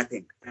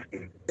nothing.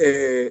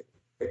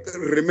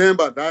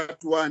 Remember that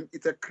one,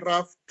 it's a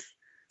craft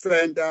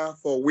center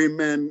for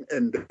women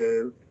and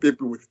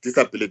people with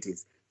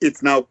disabilities.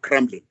 It's now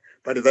crumbling.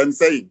 But as I'm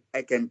saying,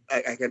 I can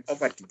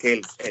offer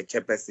details,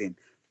 Chairperson,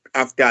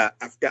 after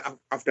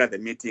the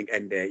meeting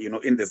and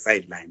in the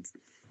sidelines.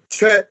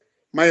 Chair,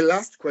 my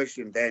last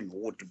question then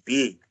would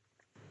be,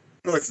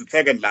 no, it's the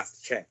second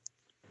last, Chair.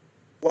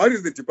 What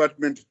is the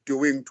department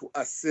doing to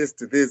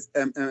assist these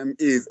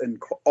MMEs and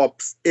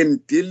co-ops in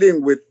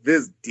dealing with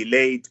these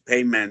delayed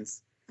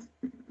payments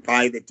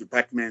by the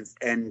departments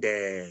and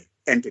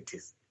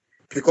entities?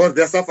 Because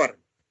they're suffering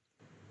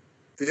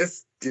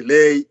this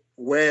delay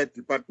where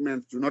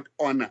departments do not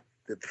honor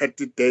the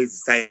 30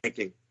 days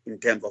cycle in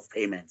terms of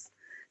payments.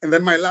 And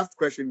then my last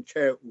question,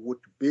 Chair, would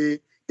be,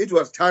 it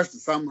was touched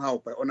somehow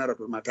by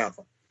Honorable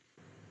Matafa.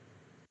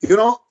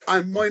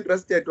 I'm more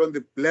interested on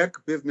the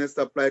Black Business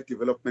Supply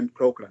Development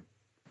Program,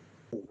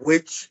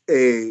 which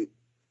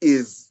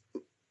is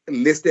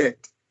listed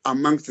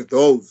amongst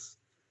those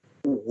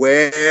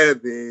where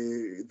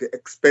the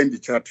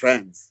expenditure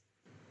trends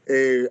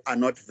are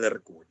not very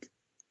good.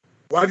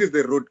 What is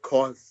the root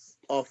cause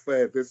of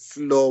the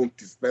slow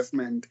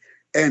disbursement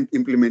and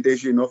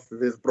implementation of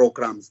these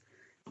programs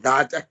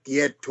that are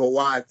geared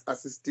towards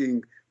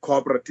assisting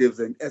cooperatives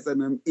and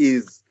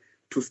SMMEs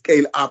to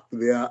scale up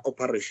their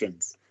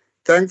operations.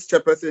 Thanks,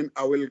 Chairperson.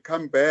 I will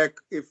come back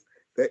if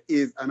there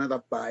is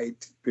another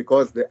bite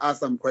because there are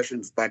some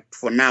questions, but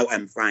for now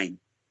I'm fine.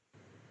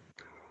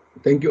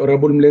 Thank you,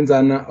 Honorable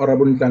Mlenzana.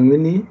 Honorable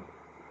Ntangwini.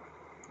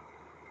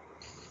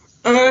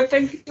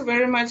 Thank you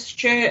very much,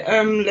 Chair.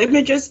 Let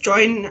me just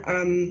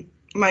join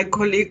my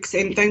colleagues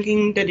in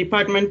thanking the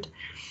department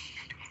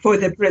for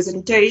the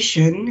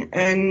presentation,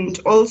 and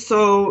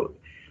also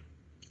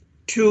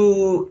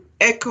to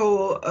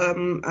echo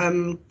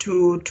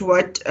to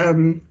what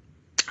the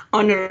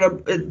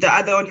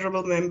other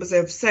honourable members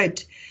have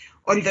said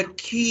on the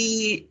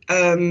key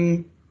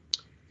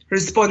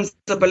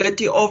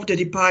responsibility of the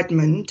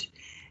department,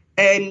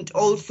 and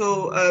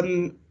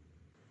also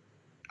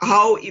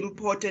how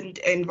important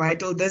and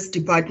vital this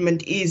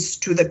department is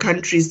to the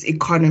country's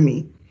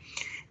economy.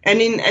 And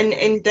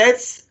in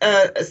that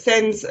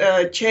sense,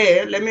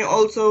 Chair, let me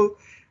also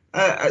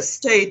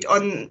state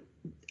on,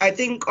 I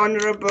think the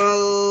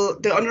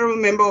honourable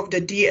member of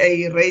the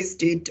DA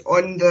raised it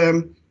on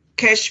the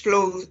cash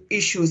flow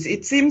issues.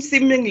 It seems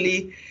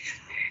seemingly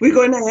we're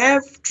going to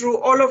have, through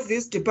all of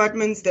these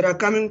departments that are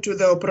coming to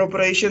the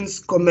Appropriations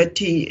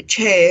Committee,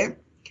 Chair,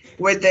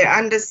 with the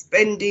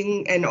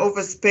underspending and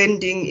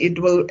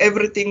overspending,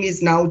 everything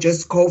is now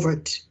just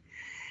COVID.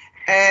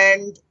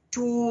 And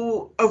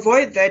to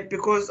avoid that,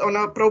 because on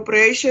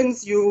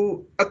appropriations,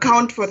 you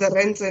account for the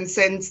rents and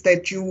cents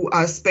that you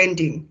are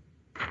spending.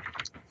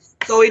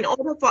 So in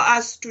order for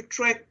us to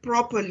track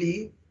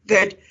properly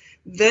that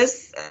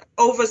this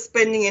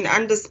overspending and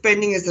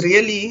underspending is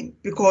really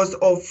because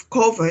of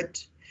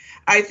COVID,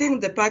 I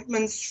think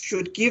departments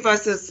should give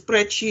us a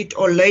spreadsheet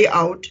or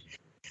layout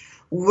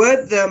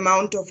with the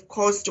amount of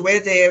cost where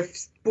they have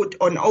put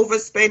on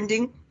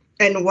overspending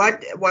and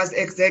what was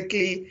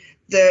exactly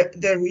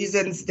the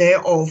reasons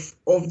thereof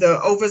of the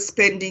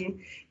overspending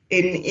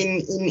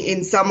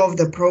in some of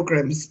the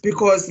programs.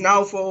 Because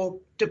now for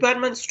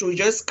departments to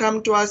just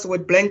come to us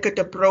with blanket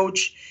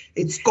approach,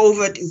 it's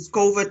COVID, it's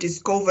COVID,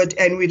 it's COVID,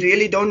 and we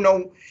really don't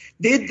know,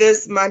 did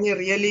this money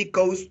really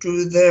goes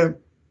to the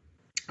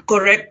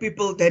correct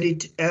people that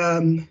it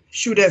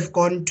should have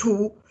gone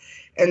to,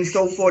 and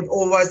so forth,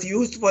 or was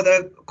used for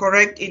the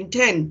correct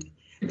intent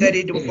that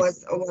it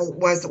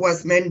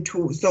was meant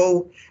to.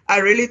 So I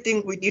really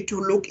think we need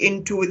to look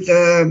into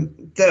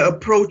the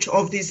approach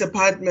of these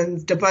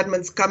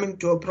departments coming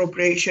to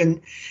appropriation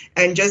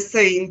and just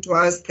saying to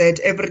us that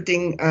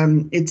everything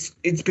it's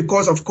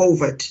because of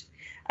COVID.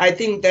 I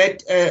think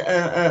that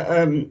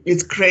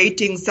it's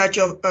creating such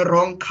a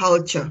wrong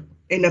culture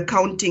in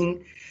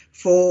accounting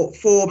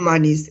for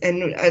monies,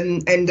 and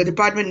the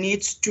department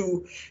needs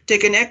to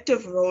take an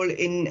active role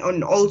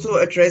on also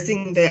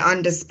addressing the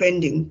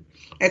underspending,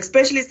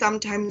 especially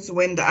sometimes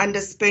when the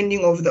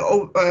underspending of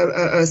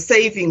the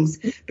savings,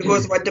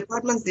 because what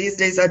departments these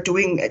days are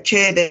doing,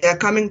 Chair, they are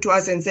coming to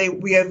us and say,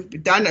 we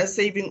have done a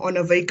saving on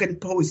a vacant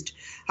post.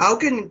 How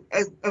can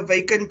a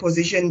vacant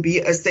position be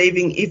a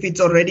saving if it's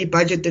already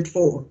budgeted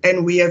for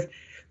and we have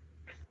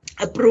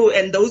approved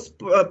and those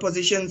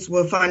positions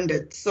were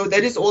funded? So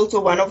that is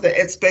also one of the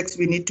aspects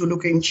we need to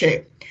look in,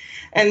 Chair.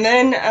 And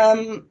then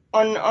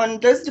on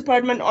this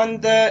department,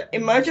 on the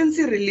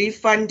emergency relief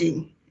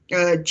funding,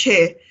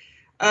 Chair,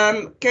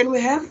 can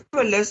we have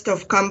a list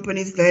of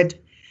companies that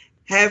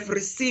have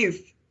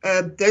received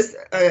this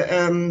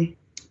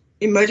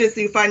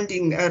emergency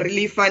funding,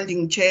 relief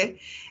funding, Chair,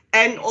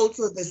 and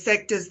also the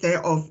sectors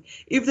thereof?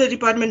 If the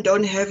department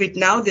don't have it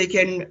now, they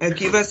can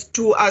give us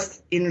to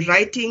us in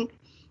writing,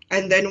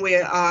 and then we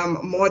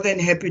are more than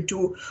happy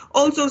to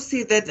also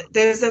see that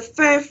there's a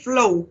fair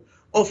flow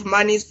of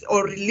monies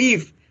or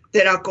relief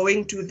that are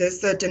going to the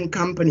certain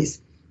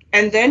companies.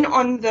 And then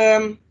on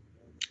the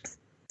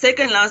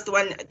second last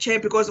one,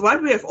 Chair, because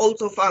what we have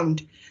also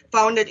found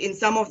that in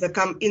some of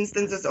the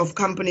instances of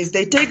companies,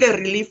 they take a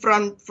relief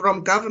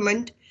from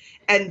government,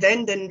 and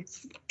then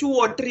 2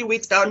 or 3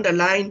 weeks down the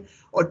line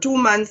or 2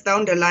 months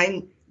down the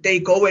line, they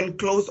go and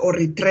close or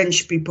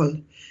retrench people.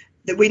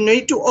 We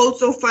need to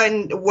also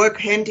work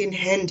hand in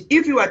hand.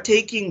 If you are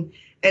taking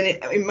an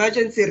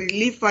emergency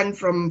relief fund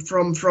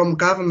from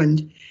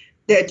government,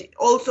 that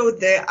also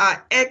there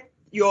are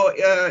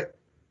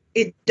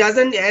it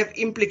doesn't have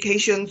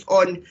implications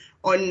on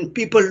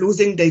people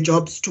losing their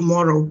jobs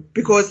tomorrow,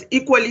 because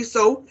equally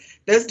so,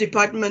 this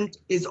department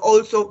is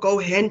also go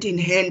hand in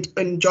hand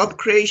in job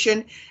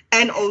creation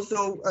and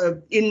also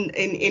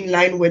in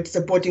line with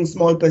supporting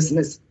small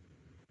business.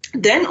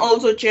 Then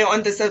also, Chair,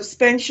 on the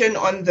suspension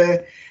on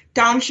the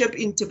Township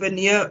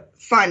Entrepreneur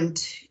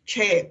Fund,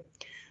 Chair,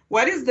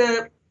 what is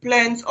the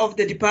plans of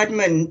the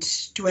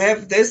department to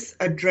have this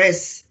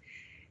address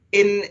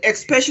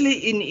especially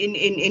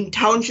in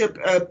township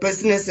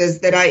businesses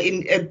that are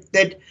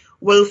that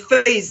will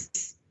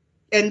face,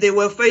 and they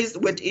were faced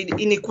with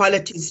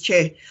inequalities,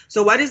 Chair?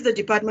 So what is the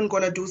department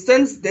going to do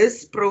since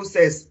this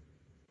process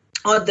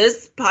or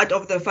this part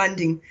of the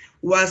funding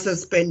was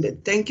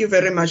suspended? Thank you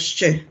very much,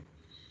 Chair.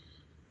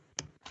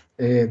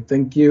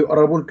 Thank you,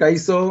 Honorable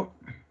Kaiso.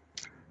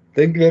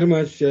 Thank you very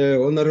much,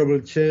 Honorable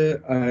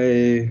Chair.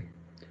 I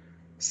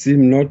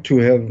seem not to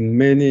have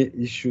many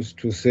issues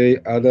to say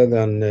other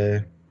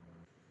than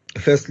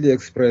firstly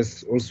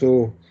express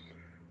also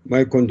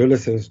my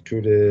condolences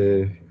to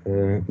the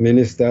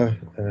minister.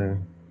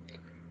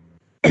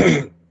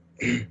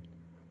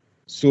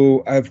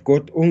 So I've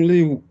got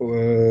only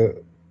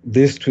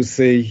this to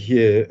say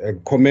here,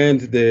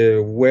 commend the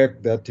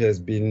work that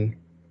has been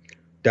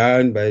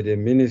done by the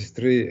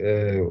ministry,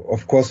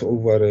 of course,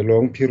 over a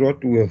long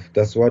period.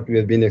 That's what we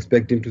have been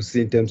expecting to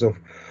see in terms of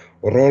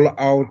roll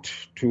out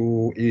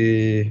to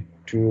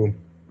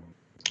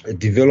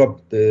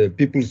develop the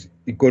people's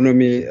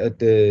economy at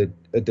the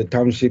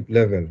township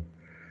level.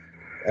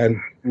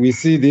 And we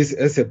see this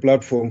as a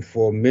platform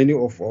for many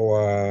of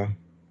our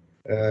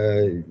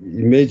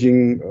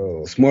emerging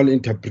small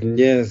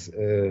entrepreneurs,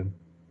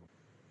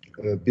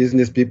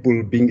 business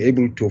people being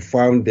able to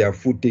find their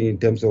footing in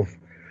terms of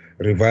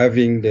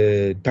reviving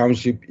the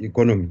township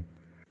economy.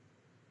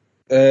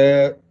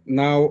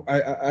 Now,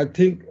 I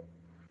think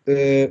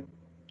the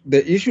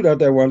issue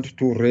that I want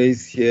to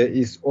raise here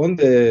is on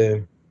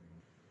the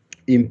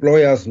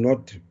employers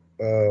not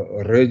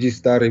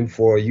registering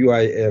for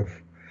UIF.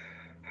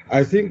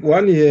 I think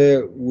one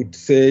here would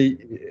say,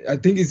 I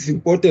think it's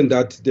important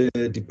that the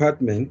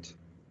Department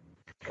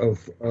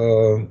of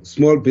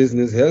Small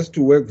Business has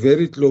to work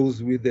very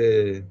close with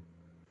the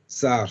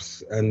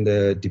SARS and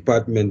the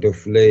Department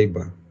of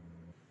Labor,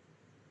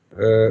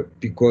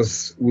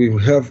 because we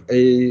have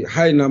a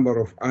high number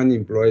of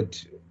unemployed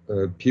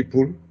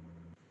people.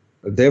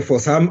 Therefore,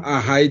 some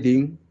are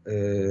hiding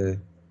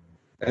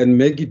and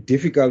make it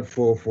difficult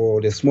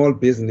for the small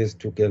business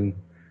to can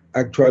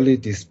actually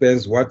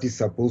dispense what is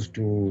supposed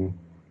to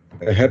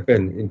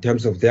happen in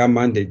terms of their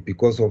mandate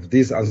because of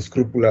these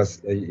unscrupulous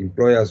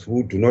employers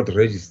who do not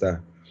register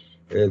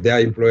their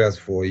employers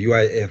for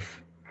UIF.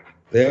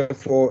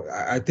 Therefore,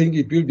 I think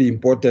it will be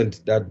important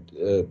that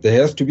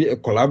there has to be a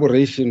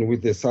collaboration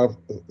with the South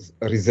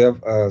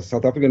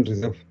African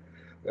Reserve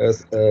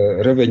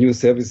Revenue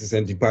Services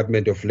and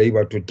Department of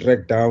Labor to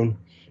track down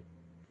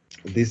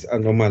this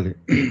anomaly.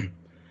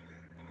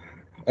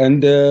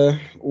 And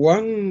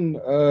one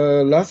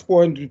last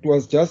point, it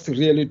was just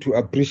really to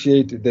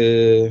appreciate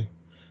the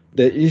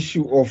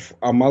issue of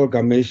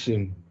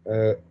amalgamation.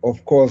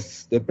 Of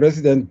course, the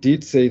president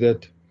did say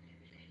that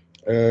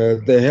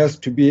there has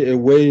to be a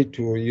way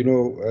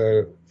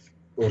to,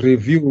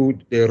 review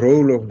the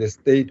role of the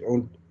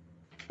state-owned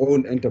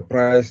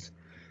enterprise,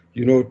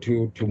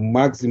 to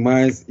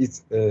maximize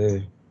its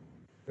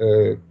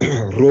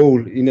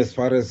role in as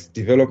far as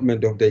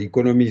development of the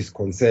economy is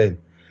concerned.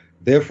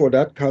 Therefore,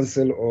 that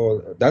council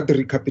or that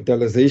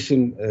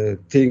recapitalization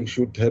thing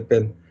should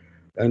happen,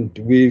 and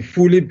we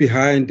fully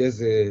behind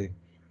as a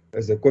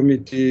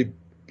committee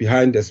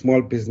behind the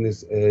small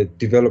business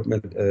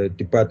development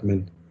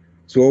department.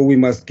 So we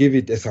must give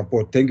it a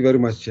support. Thank you very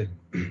much, Chair.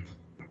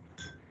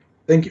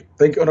 Thank you,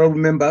 honourable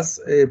members.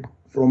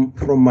 From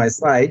my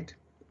side,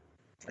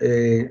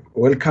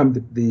 welcome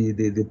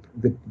the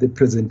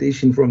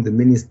presentation from the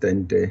minister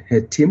and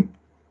her team.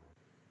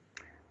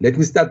 Let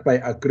me start by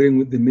agreeing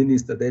with the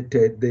minister that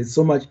there's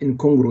so much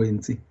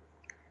incongruency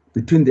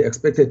between the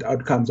expected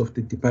outcomes of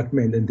the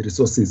department and the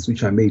resources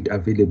which are made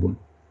available.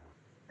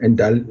 And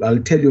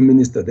I'll tell you,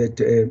 Minister, that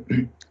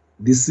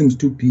this seems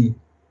to be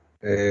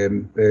a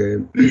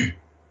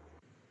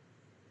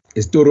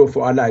story of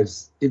our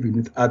lives, even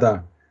with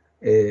other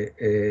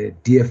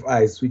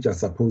DFIs which are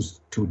supposed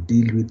to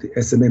deal with the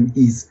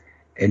SMMEs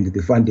and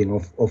the funding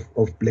of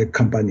black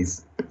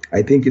companies.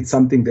 I think it's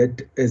something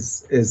that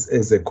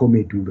as a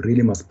committee we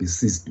really must be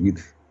seized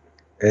with.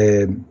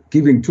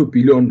 Giving 2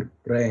 billion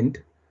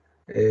rand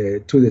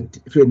to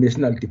a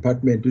national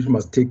department which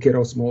must take care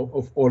of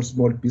all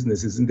small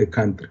businesses in the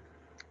country.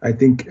 I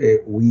think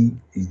we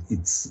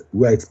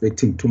are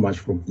expecting too much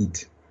from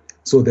it.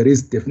 So there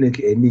is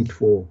definitely a need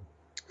for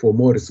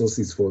more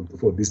resources for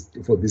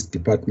this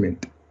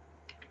department.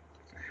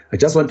 I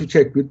just want to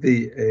check with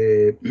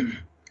the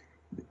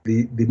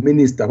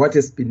minister, what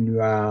has been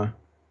your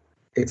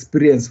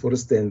experience, for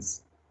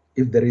instance,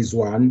 if there is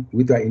one,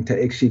 with our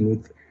interaction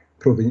with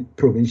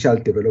provincial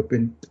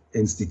development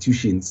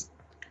institutions,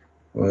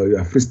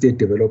 your Free State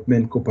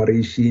Development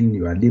Corporation,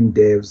 your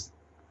LIMDEVs,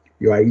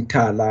 your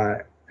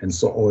ITALA, and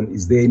so on.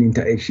 Is there an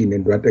interaction,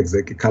 and what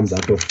exactly comes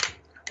out of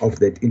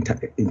that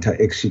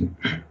interaction?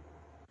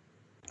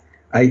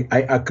 I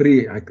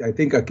agree. I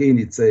think again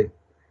it's the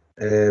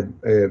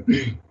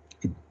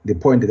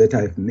point that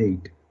I've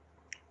made,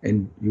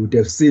 and you would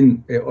have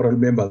seen oral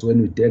members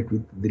when we dealt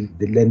with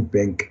the land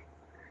bank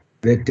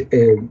that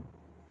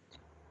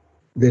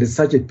there is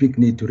such a big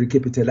need to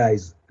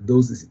recapitalize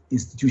those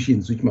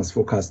institutions which must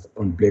focus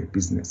on black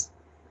business.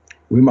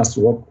 We must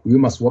walk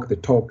the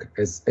talk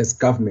as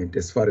government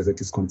as far as that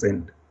is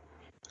concerned.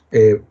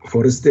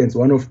 For instance,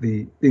 one of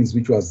the things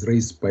which was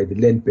raised by the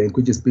land bank,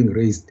 which is being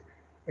raised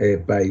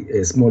by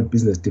small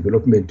business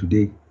development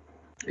today,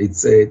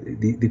 it's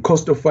the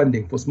cost of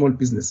funding for small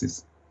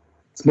businesses.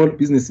 Small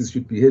businesses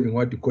should be having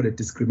what you call a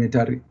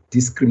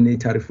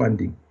discriminatory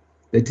funding.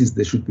 That is,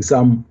 there should be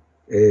some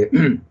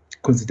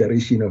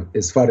consideration of,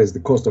 as far as the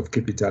cost of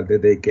capital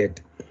that they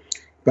get.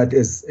 But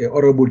as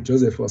Honorable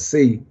Joseph was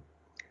saying,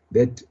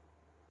 that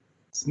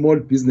small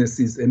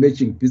businesses,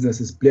 emerging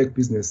businesses, black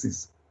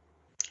businesses,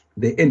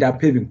 they end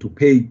up having to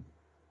pay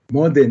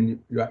more than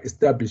your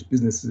established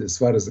businesses as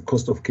far as the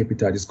cost of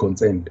capital is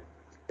concerned,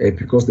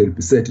 because they'll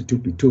be said to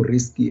be too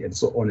risky and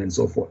so on and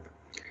so forth.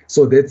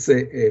 So that's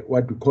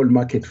what we call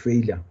market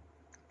failure.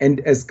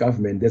 And as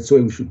government, that's why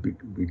we should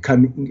be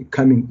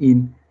coming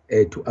in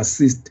to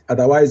assist.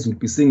 Otherwise, we'll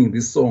be singing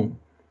this song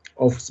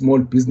of small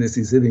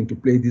businesses having to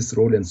play this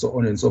role and so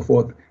on and so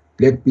forth,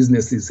 black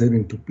businesses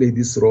having to play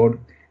this role,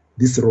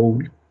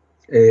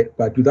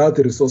 but without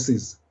the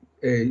resources,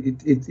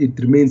 it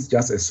remains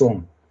just a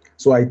song.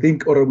 So I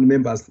think, honorable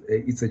members,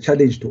 it's a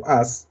challenge to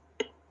us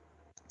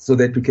so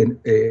that we can,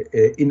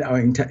 in our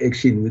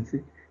interaction with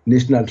the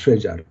National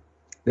Treasury,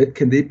 that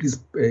can they please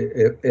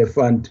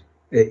fund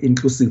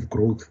inclusive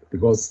growth,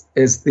 because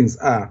as things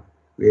are,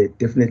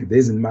 definitely there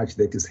isn't much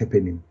that is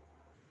happening.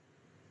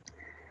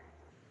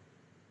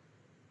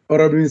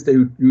 Honorable Minister,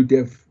 you'd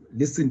have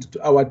listened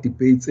to our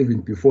debates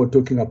even before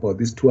talking about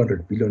this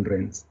 200 billion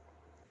rands,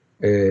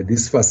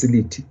 this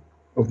facility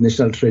of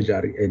National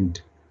Treasury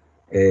and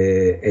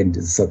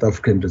the South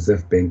African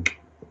Reserve Bank.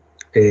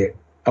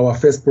 Our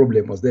first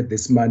problem was that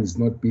this money is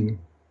not being,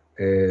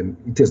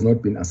 it has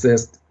not been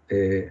accessed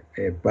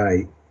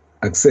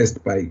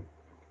by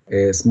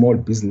small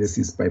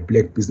businesses, by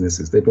black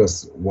businesses. That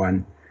was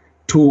one.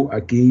 Two,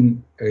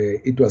 again,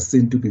 it was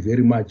seen to be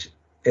very much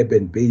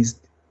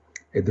urban-based.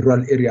 The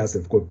rural areas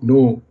have got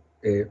no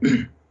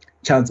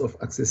chance of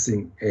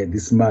accessing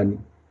this money.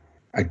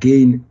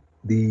 Again,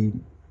 the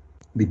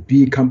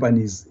big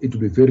companies, it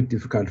will be very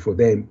difficult for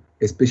them,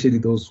 especially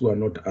those who are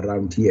not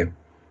around here.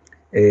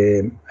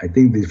 I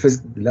think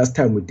the last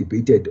time we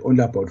debated,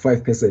 only about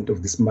 5%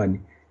 of this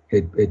money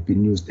had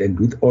been used, and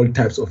with all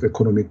types of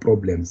economic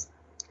problems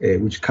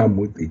which come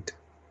with it.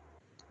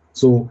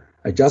 So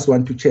I just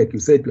want to check. You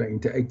said you are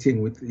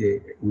interacting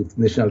with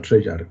National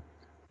Treasury.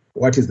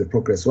 What is the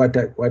progress? What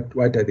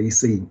are they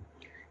saying?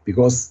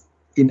 Because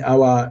in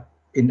our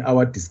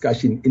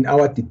discussion, in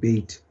our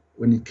debate,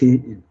 when it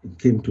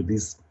came to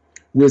this,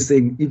 we're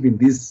saying even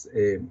these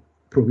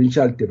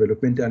provincial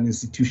developmental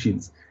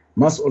institutions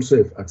must also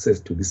have access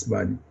to this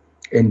money.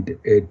 And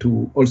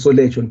to also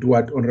latch on to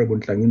what Honorable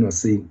Tlangin was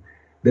saying,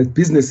 that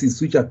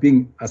businesses which are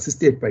being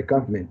assisted by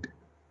government,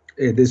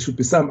 there should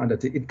be some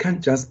undertaking. It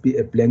can't just be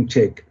a blank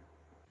check.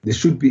 There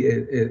should be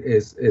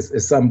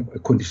some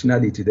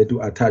conditionality that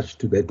will attach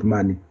to that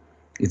money.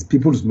 It's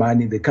people's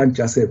money. They can't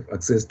just have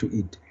access to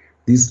it,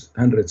 these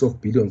hundreds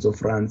of billions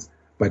of rands,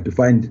 but to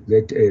find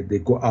that they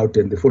go out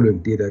and the following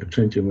day they're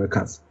retrenching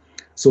workers.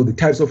 So the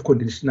types of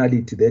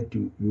conditionality that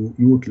you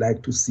would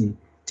like to see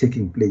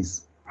taking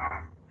place.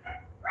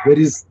 There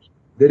is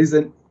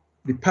the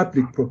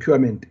public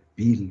procurement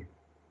bill,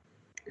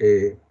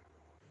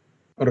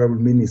 Honorable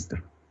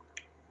Minister.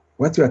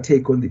 What's your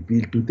take on the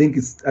bill? Do you think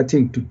it's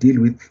starting to deal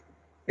with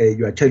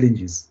your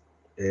challenges?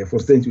 For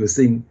instance, you were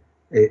saying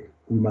we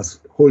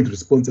must hold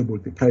responsible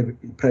the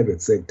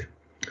private sector.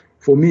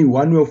 For me,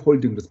 one way of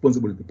holding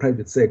responsible the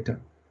private sector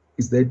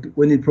is that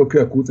when it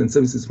procures goods and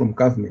services from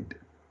government,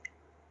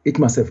 it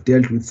must have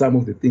dealt with some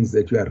of the things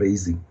that you are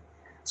raising.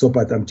 So,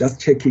 but I'm just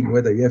checking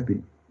whether you have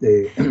been,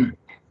 you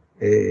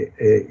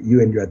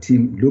and your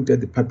team looked at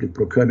the public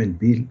procurement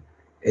bill,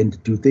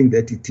 and do you think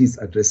that it is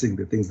addressing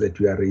the things that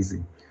you are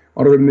raising?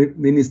 Honorable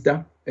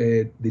Minister,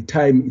 the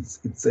time it's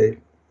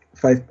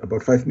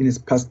about 5 minutes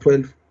past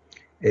 12.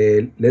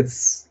 You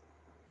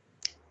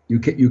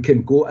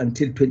can go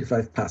until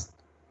 25 past.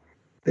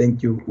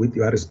 Thank you with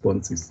your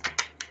responses.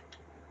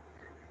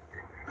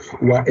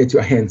 We are at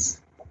your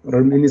hands,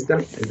 Honorable Minister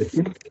and the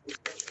team.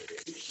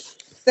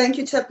 Thank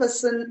you,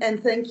 Chairperson,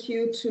 and thank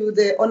you to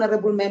the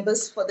honorable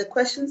members for the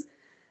questions,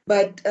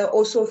 but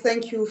also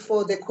thank you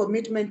for the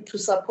commitment to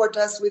support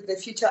us with the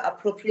future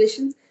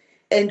appropriations.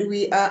 And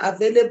we are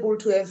available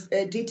to have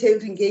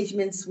detailed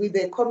engagements with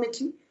the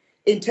committee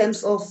in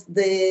terms of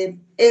the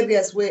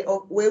areas where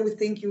we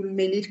think you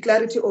may need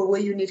clarity, or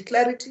where you need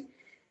clarity,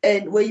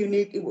 and where you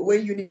need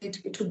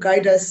to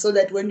guide us, so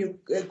that when you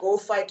go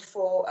fight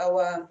for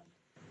our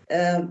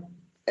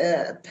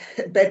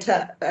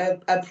better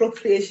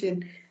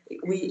appropriation,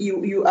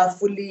 you are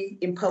fully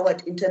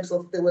empowered in terms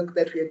of the work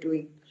that we are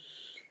doing.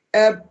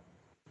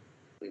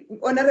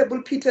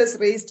 Honorable Peters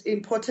raised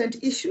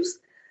important issues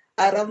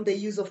around the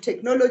use of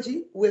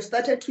technology. We've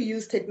started to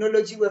use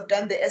technology. We've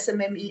done the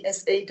SMME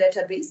SA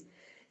database.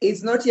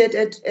 It's not yet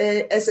at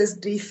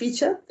SSD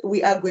feature.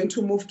 We are going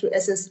to move to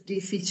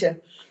SSD feature.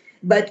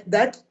 But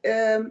that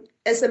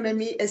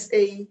SMME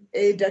SA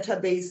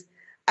database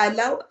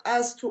allow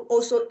us to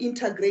also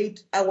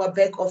integrate our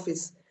back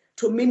office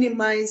to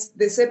minimize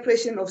the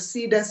separation of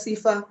SEDA,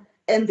 CIFA,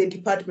 and the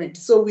department.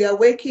 So we are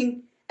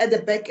working at the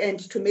back end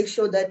to make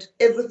sure that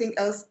everything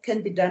else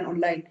can be done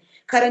online.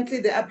 Currently,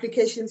 the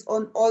applications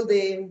on all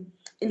the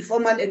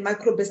informal and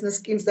micro business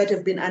schemes that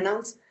have been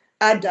announced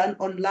are done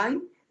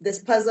online. the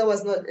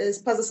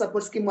SPAZA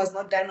support scheme was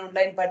not done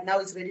online, but now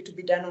it's ready to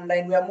be done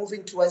online. We are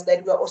moving towards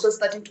that. We are also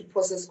starting to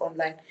process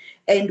online.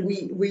 And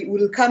we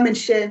will come and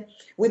share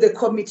with the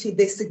committee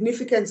the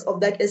significance of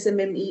that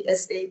SMME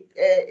as a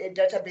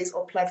database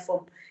or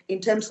platform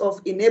in terms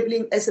of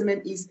enabling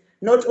SMMEs,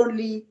 not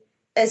only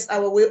as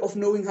our way of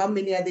knowing how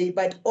many are they,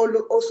 but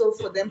also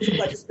for them to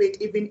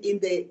participate even in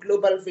the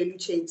global value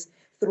chains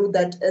through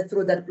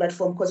that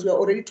platform, because we are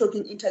already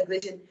talking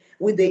integration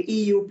with the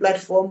EU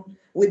platform,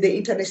 with the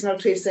International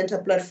Trade Center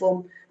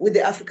platform, with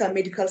the Africa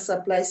Medical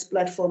Supplies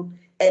platform,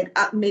 and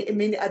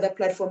many other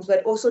platforms,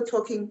 but also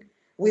talking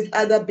with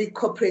other big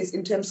corporates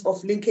in terms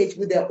of linkage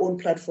with their own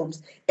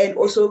platforms, and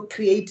also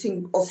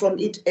creating from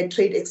it a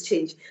trade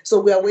exchange. So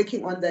we are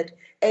working on that.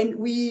 And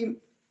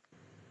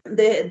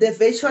the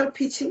virtual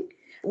pitching,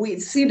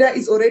 CEDA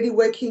is already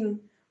working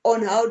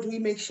on how do we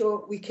make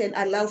sure we can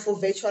allow for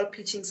virtual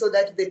pitching so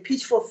that the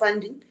pitch for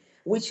funding,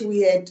 which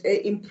we had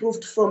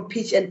improved from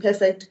Pitch and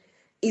Perfect,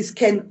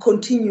 can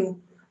continue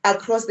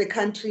across the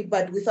country,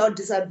 but without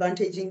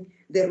disadvantaging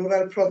the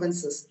rural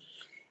provinces.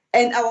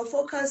 And our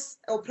focus,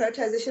 our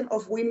prioritization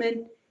of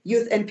women,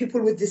 youth, and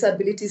people with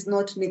disabilities is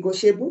not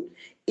negotiable.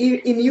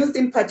 In youth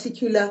in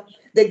particular,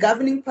 the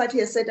governing party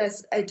has set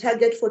us a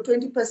target for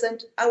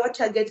 20%. Our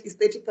target is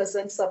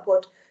 30%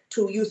 support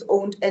to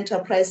youth-owned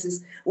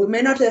enterprises. We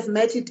may not have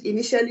met it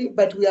initially,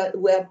 but we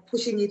are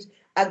pushing it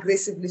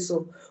aggressively.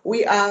 So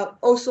we are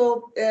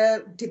also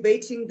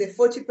debating the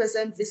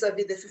 40%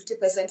 vis-a-vis the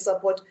 50%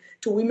 support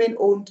to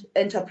women-owned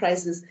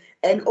enterprises.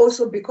 And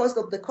also because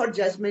of the court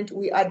judgment,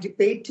 we are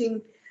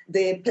debating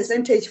the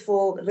percentage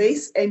for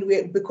race, and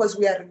because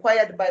we are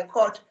required by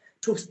court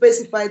to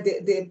specify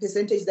the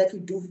percentage that we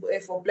do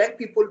for Black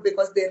people,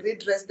 because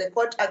the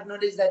court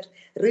acknowledged that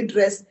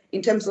redress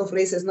in terms of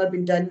race has not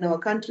been done in our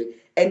country.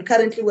 And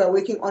currently we are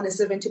working on a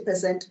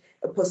 70%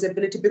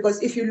 possibility,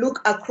 because if you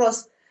look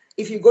across,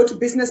 if you go to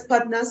business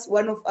partners,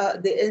 one of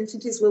the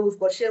entities where we've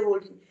got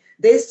shareholding,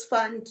 they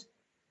fund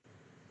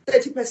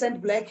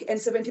 30% Black and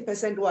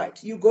 70%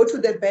 white. You go to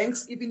the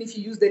banks, even if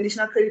you use the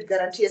National Credit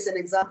Guarantee as an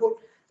example,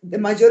 the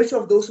majority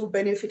of those who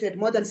benefited,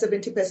 more than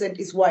 70%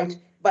 is white,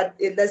 but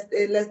less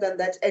than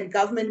that. And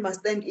government must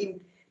stand in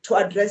to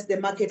address the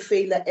market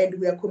failure, and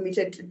we are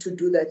committed to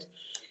do that.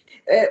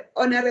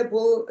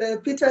 Honorable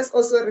Peters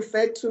also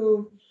referred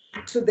to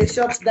the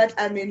shops that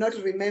I may not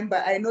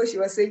remember. I know she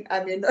was saying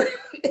I may not,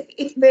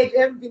 it may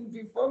have been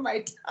before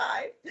my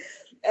time.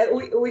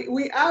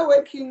 We are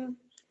working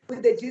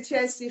with the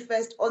GTIC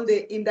first on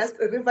the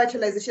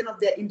revitalization of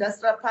their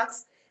industrial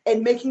parks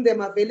and making them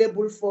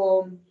available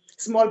for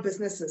small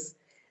businesses.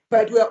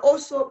 But we are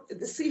also,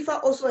 the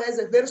CIFA also has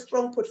a very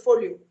strong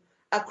portfolio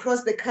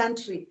across the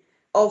country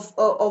of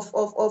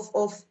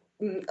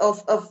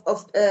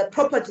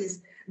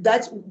properties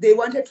that they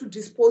wanted to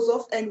dispose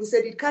of, and we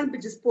said it can't be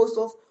disposed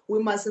of,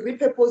 we must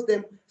repurpose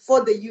them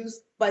for the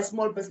use by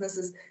small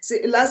businesses. So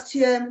last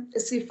year,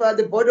 CIFA,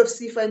 the board of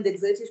CIFA and the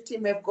executive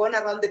team have gone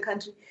around the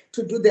country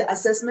to do the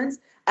assessments.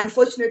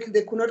 Unfortunately,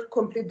 they could not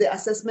complete the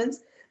assessments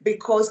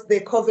because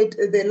the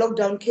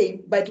lockdown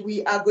came, but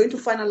we are going to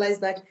finalize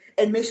that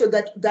and make sure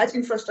that that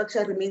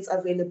infrastructure remains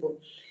available.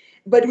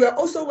 But we are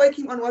also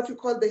working on what we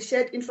call the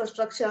shared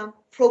infrastructure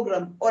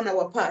program on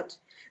our part.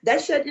 That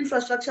shared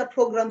infrastructure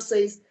program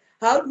says,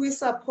 how do we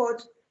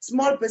support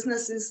small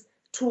businesses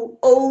to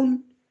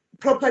own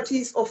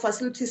properties or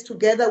facilities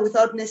together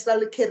without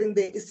necessarily carrying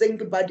the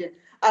single burden?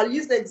 I'll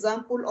use the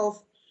example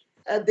of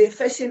the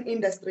fashion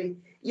industry.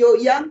 Your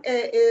young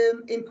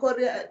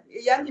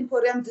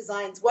Emporium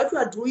Designs, what we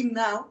are doing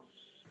now,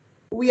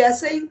 we are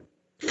saying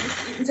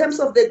in terms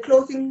of the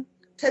clothing,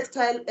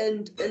 textile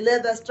and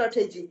leather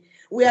strategy,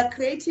 we are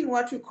creating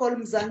what we call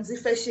Mzansi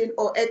fashion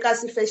or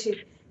Ekasi fashion.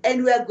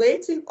 And we are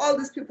getting all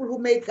these people who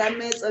make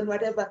garments and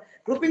whatever,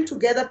 grouping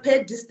together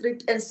per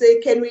district and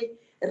say, can we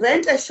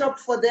rent a shop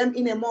for them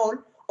in a mall,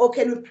 or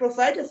can we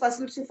provide a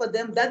facility for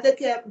them that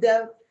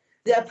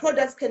their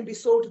products can be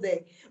sold there?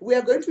 We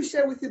are going to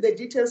share with you the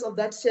details of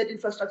that shared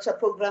infrastructure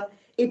program.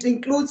 It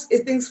includes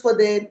things for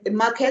the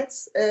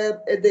markets,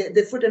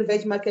 the fruit and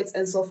veg markets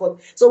and so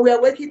forth. So we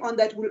are working on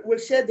that. We'll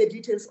share the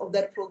details of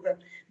that program,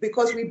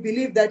 because we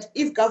believe that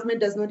if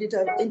government does not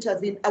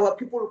intervene, our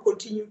people will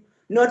continue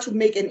not to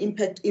make an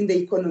impact in the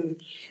economy.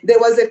 There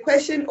was a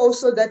question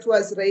also that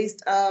was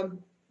raised.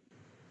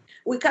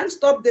 We can't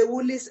stop the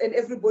woolies and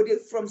everybody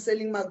from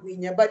selling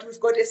magwinya, but we've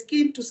got a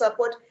scheme to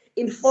support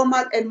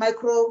informal and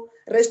micro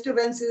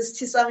restaurants,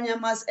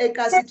 chisamnyamas,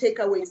 ekasi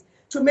takeaways,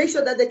 to make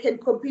sure that they can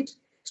compete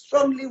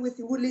strongly with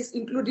woolies,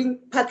 including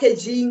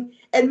packaging,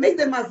 and make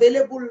them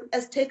available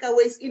as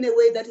takeaways in a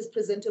way that is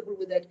presentable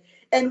with that.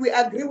 And we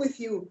agree with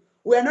you.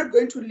 We are not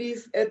going to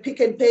leave Pick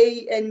and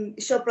Pay and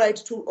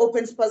ShopRite to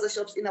open spaza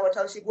shops in our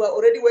township. We are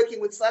already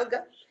working with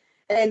Salga,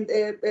 and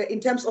in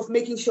terms of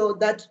making sure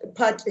that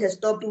part has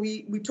stopped,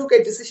 we took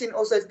a decision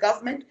also as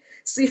government.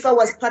 CIFA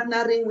was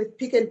partnering with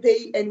Pick and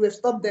Pay, and we've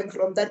stopped them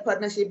from that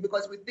partnership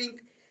because we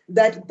think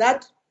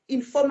that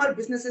informal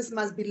businesses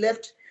must be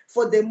left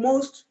for the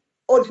most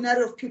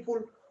ordinary of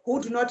people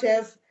who do not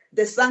have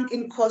the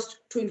sunk-in cost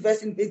to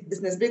invest in big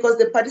business, because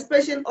the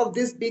participation of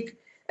these big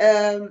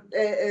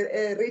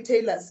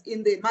retailers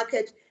in the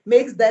market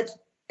makes that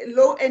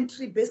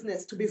low-entry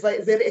business to be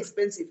very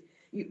expensive.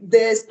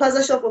 The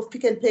spaza shop of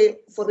Pick and Pay,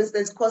 for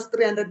instance, costs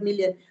 300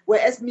 million,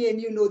 whereas me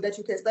and you know that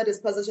you can start a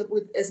spaza shop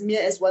with as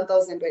mere as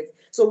 1,000 rands.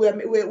 So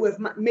we've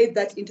made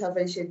that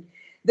intervention.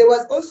 There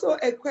was also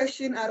a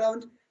question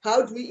around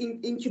how do we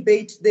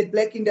incubate the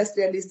Black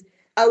industrialists.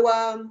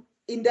 Our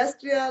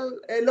industrial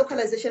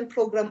localization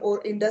program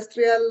or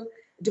industrial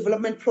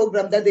development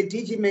program that the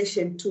DG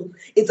mentioned too,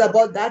 it's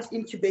about that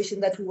incubation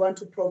that we want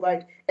to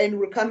provide, and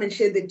we'll come and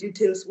share the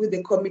details with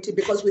the committee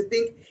because we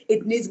think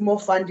it needs more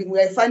funding. We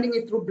are funding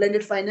it through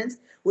blended finance.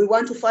 We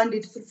want to fund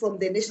it from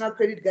the National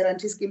Credit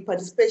Guarantee Scheme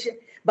participation,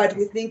 but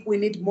we think we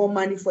need more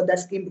money for that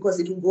scheme because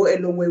it will go a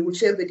long way. We'll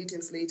share the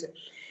details later.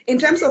 In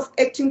terms of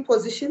acting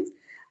positions,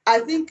 I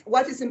think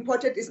what is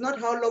important is not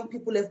how long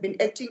people have been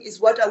acting,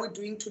 is what are we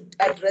doing to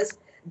address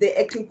the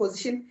acting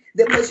position.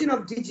 The position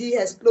of DG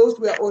has closed.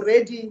 We are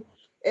already,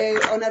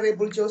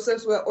 Honorable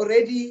Josephs, we are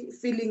already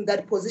filling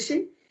that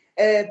position.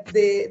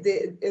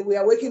 We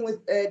are working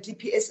with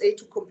DPSA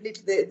to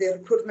complete the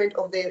recruitment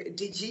of the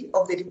DG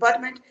of the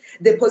department.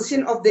 The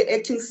position of the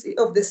acting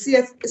of the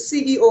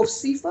CEO of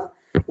CIFA,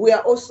 we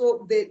are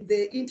also,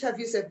 the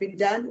interviews have been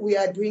done. We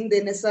are doing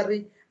the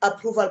necessary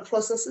approval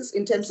processes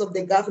in terms of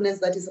the governance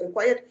that is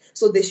required,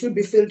 so they should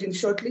be filled in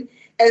shortly.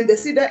 And the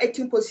CEDA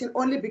acting position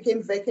only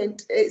became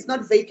vacant. It's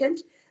not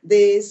vacant.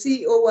 The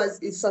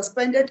CEO is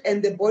suspended,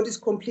 and the board is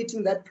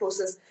completing that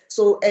process.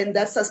 So, and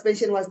that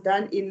suspension was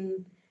done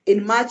in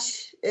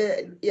March,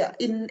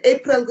 in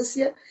April this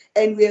year,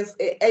 and we have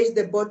urged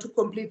the board to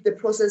complete the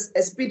process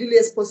as speedily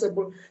as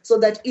possible, so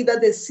that either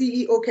the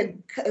CEO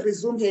can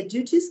resume her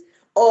duties,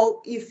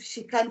 or if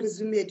she can't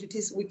resume her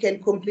duties, we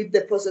can complete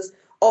the process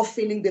of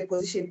filling the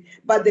position.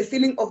 But the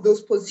filling of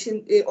those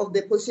positions, of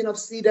the position of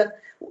CEDA,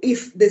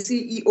 if the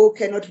CEO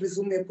cannot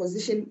resume her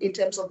position in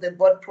terms of the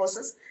board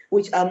process,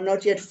 which I'm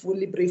not yet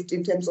fully briefed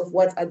in terms of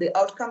what are the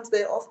outcomes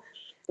thereof,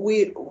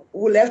 we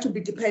will have to be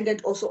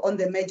dependent also on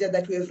the measure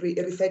that we have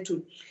referred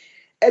to.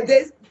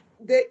 There's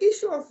the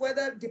issue of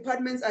whether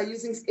departments are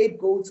using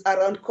scapegoats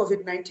around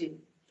COVID-19.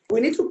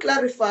 We need to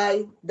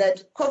clarify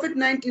that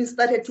COVID-19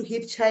 started to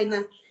hit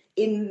China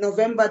in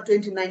November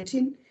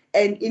 2019,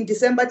 and in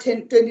December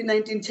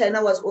 2019,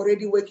 China was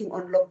already working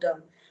on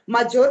lockdown.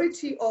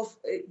 Majority of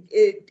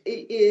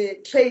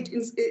trade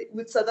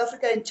with South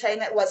Africa and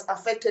China was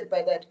affected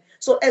by that.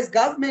 So as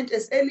government,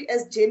 as early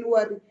as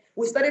January,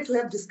 we started to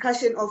have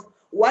discussion of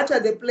what are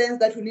the plans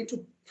that we need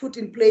to put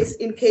in place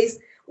in case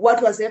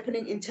what was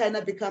happening in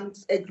China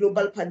becomes a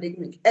global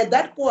pandemic. At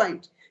that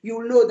point, you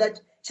will know that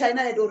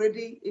China had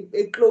already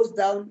closed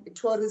down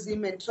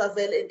tourism and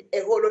travel and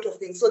a whole lot of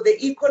things. So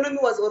the economy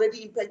was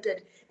already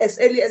impacted as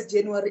early as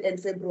January and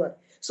February.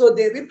 So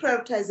the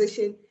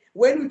reprioritization,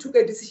 when we took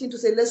a decision to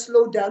say, let's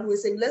slow down, we're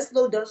saying, let's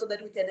slow down so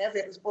that we can have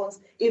a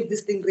response if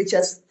this thing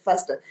reaches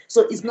faster.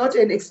 So it's not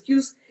an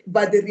excuse,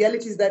 but the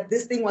reality is that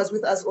this thing was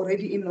with us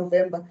already in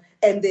November.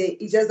 And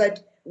it's just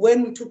that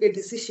when we took a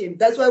decision,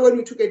 that's why when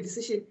we took a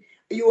decision,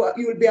 you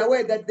will be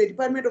aware that the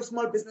Department of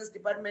Small Business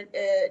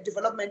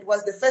Development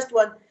was the first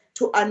one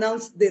to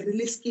announce the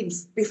relief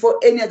schemes before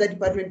any other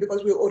department,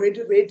 because we were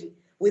already ready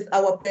with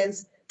our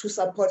plans to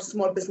support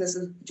small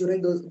businesses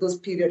during those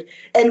periods.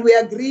 And we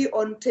agree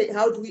on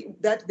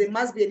that there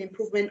must be an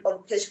improvement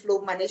on cash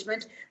flow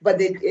management, but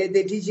the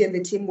DG and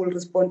the team will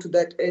respond to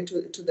that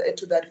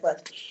to that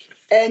part.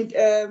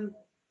 And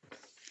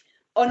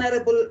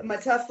Honorable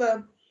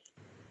Matafa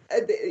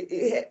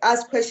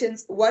asked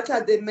questions, what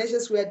are the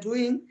measures we are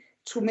doing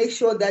to make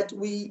sure that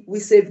we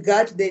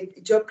safeguard the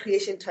job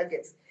creation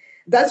targets?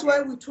 That's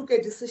why we took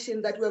a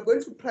decision that we're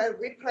going to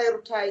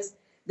reprioritize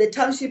the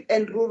Township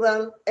and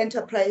Rural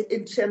Enterprise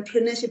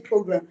Entrepreneurship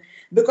Program,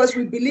 because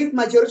we believe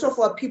majority of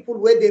our people,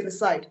 where they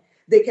reside,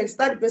 they can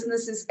start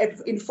businesses at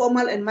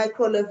informal and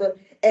micro level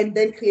and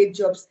then create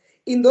jobs.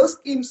 In those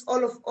schemes,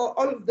 all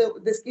of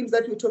the schemes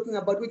that we're talking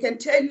about, we can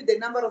tell you the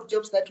number of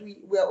jobs that we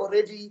are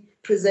already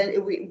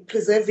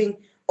preserving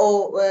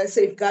or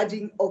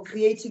safeguarding or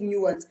creating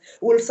new ones.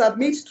 We'll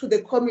submit to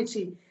the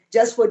committee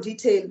just for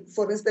detail,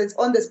 for instance,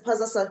 on the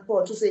SPASA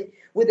support, to say,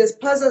 with the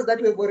SPASAs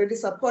that we've already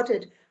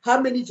supported,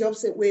 how many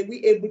jobs were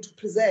we able to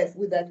preserve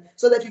with that,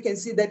 so that you can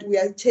see that we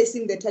are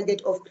chasing the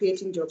target of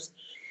creating jobs.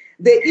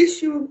 The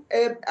issue,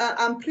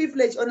 I'm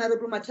privileged,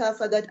 Honorable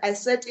Matafa, that I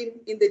sat in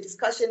the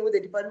discussion with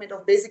the Department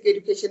of Basic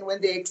Education when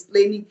they're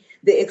explaining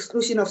the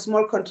exclusion of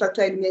small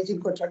contractor and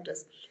emerging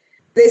contractors.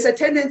 There's a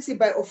tendency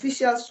by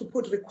officials to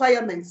put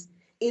requirements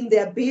in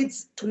their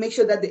bids to make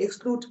sure that they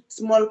exclude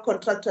small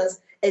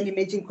contractors and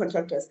emerging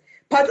contractors.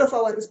 Part of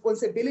our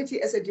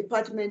responsibility as a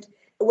department,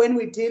 when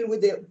we deal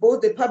with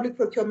both the public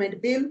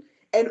procurement bill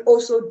and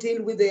also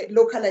deal with the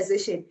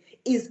localization,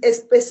 is a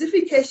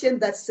specification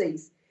that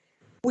says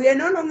we are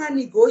no longer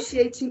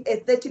negotiating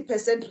a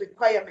 30%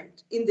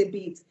 requirement in the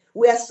bids.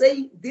 We are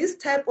saying this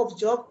type of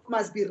job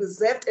must be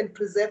reserved and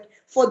preserved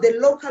for the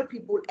local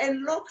people,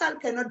 and local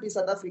cannot be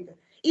South Africa.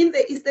 in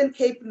the Eastern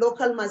Cape,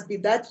 local must be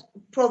that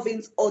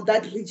province or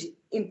that region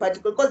in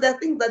particular, because there are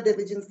things that the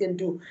regions can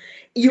do.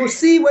 You'll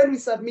see when we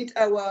submit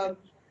our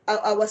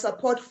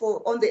support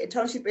for on the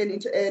township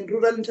and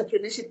rural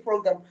entrepreneurship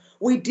program,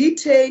 we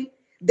detail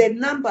the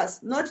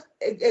numbers, not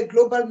a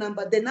global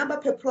number, the number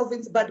per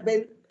province, but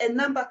a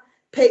number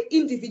per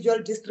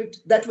individual district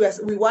that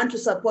we want to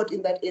support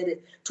in that area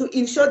to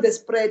ensure the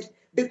spread,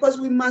 because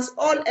we must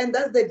all, and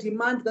that's the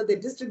demand that the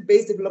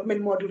district-based development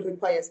model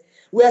requires.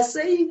 We are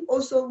saying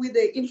also with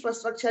the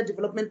infrastructure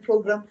development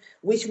program,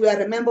 which we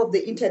are a member of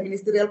the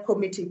interministerial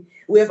committee,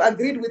 we have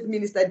agreed with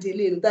Minister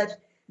Delil that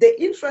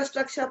the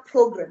infrastructure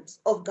programs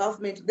of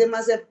government, they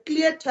must have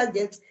clear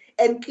targets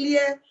and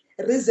clear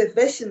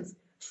reservations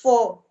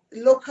for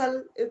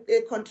local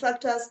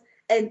contractors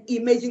and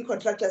emerging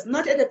contractors,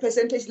 not at a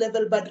percentage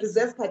level, but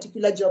reserve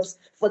particular jobs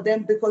for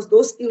them, because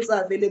those skills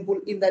are available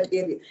in that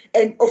area.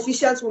 And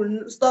officials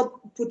will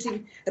stop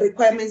putting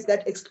requirements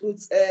that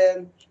excludes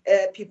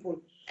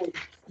people.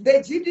 The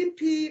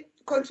GDP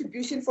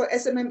contribution for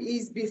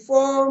SMMEs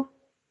before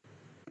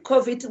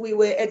COVID, we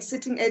were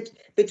sitting at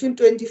between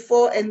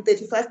 24 and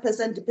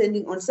 35%,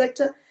 depending on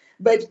sector.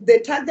 But the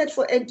target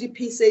for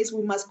NDP says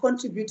we must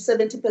contribute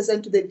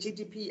 70% to the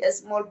GDP as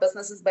small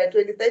businesses by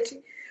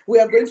 2030. We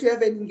are going to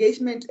have an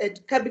engagement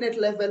at cabinet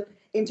level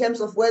in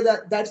terms of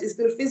whether that is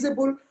still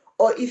feasible,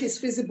 or if it's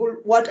feasible,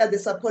 what are the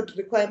support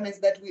requirements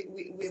that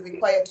we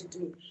require to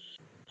do.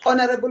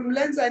 Honorable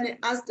Mlenzane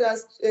asked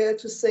us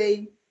to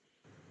say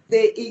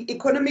the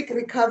economic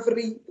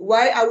recovery,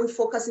 why are we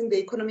focusing the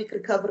economic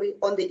recovery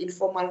on the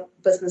informal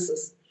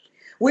businesses?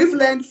 We've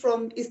learned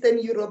from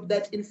Eastern Europe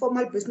that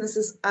informal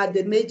businesses are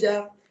the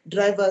major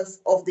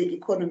drivers of the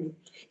economy.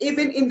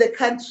 Even in the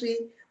country,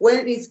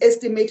 when it's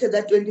estimated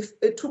that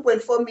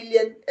 2.4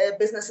 million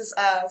businesses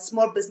are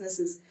small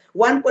businesses,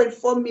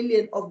 1.4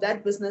 million of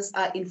that business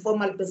are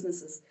informal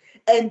businesses,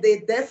 and they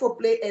therefore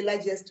play a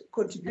largest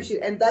contribution.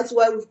 And that's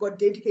why we've got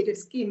dedicated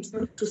schemes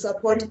to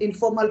support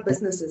informal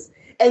businesses.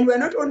 And we're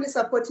not only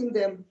supporting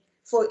them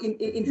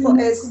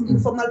as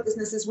informal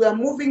businesses, we are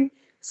moving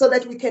so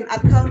that we can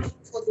account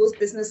for those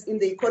businesses in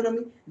the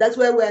economy. That's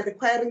why we are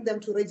requiring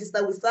them to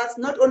register with SARS,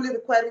 not only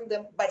requiring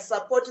them, but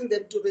supporting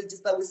them to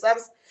register with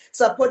SARS,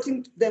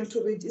 supporting them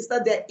to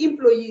register their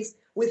employees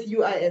with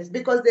UIF,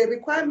 because the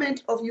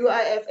requirement of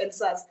UIF and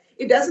SARS,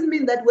 it doesn't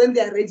mean that when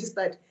they are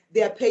registered,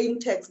 they are paying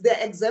tax. They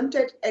are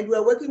exempted, and we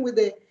are working with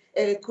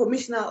the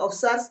commissioner of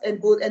SARS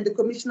and the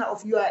commissioner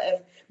of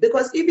UIF,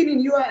 because even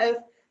in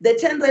UIF, the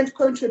 10 rand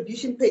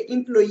contribution per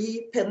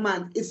employee per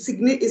month is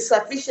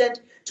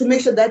sufficient to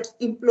make sure that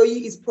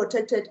employee is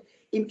protected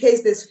in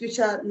case there's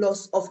future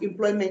loss of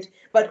employment.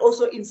 But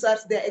also in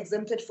SARS, they're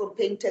exempted from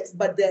paying tax,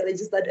 but they're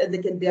registered and they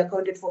can be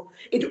accounted for.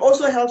 It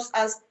also helps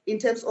us in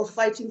terms of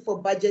fighting for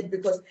budget,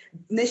 because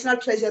National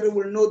Treasury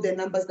will know the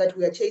numbers that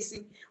we are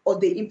chasing or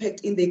the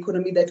impact in the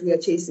economy that we are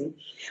chasing.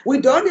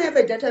 We don't have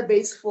a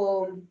database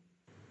for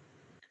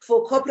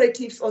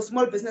cooperatives or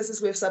small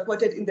businesses we have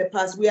supported in the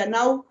past. We are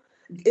now,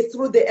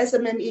 through the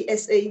SMME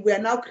SA, we are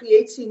now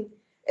recreating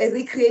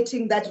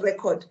that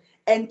record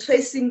and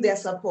tracing their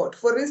support.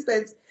 For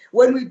instance,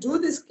 when we do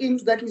the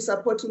schemes that we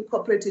support in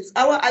cooperatives,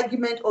 our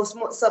argument of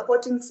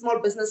supporting small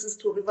businesses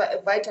to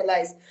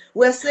revitalize,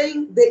 we're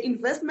saying the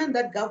investment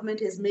that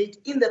government has made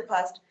in the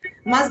past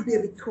must be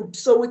recouped.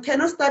 So we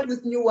cannot start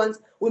with new ones.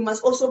 We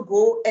must also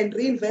go and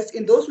reinvest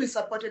in those we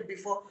supported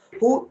before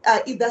who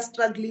are either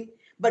struggling,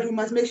 but we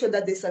must make sure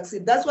that they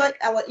succeed. That's why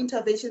our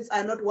interventions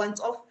are not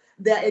once-off.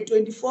 They are a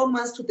 24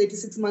 months to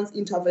 36 months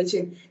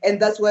intervention, and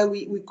that's why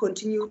we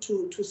continue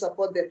to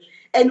support them.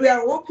 And we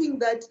are hoping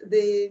that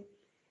the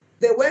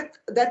work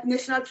that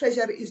National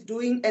Treasury is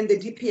doing and the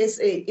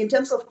DPSA in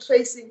terms of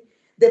tracing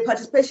the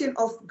participation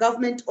of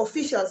government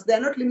officials, they are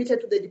not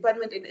limited to the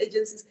department and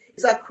agencies,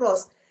 it's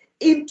across,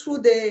 into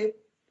the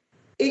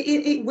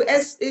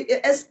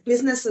as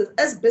businesses,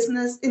 as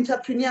business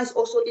entrepreneurs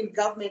also in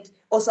government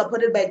or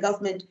supported by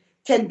government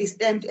can be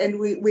stemmed, and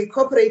we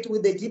cooperate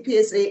with the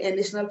DPSA and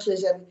National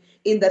Treasury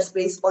in that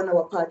space on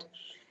our part.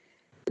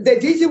 The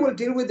DG will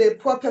deal with the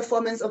poor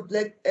performance of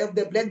the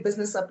Black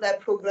Business Supply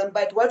Program,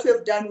 but what we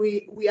have done,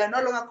 we are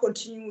no longer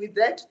continuing with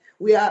that.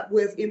 We have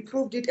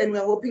improved it, and we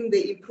are hoping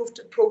the improved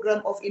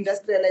program of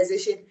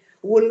industrialization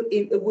will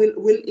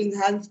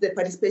enhance the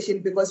participation,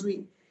 because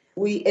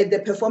we at the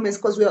performance,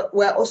 because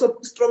we are also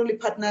strongly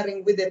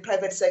partnering with the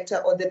private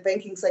sector or the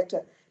banking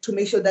sector to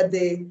make sure that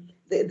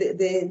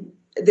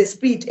the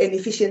speed and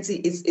efficiency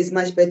is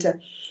much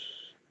better.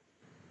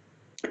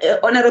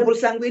 Honorable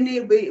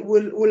Sangwini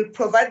will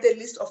provide the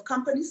list of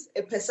companies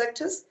per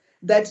sectors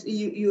that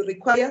you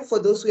require for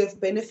those who have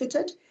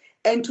benefited,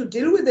 and to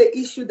deal with the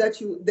issue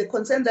the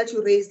concern that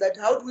you raised, that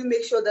how do we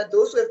make sure that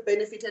those who have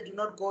benefited do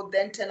not go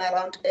then turn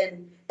around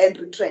and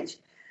retrench.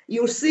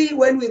 You'll see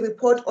when we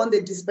report on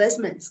the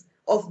disbursements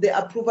of the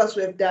approvals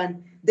we have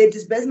done, the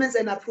disbursements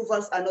and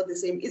approvals are not the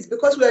same. It's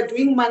because we are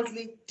doing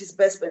monthly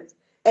disbursements,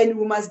 and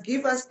we must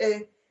give us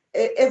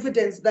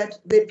evidence that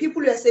the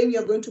people you are saying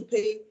you're going to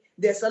pay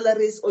their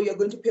salaries or you're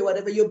going to pay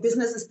whatever, your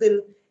business is still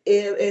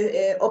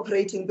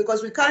operating,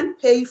 because we can't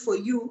pay for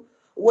you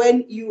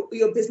when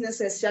your business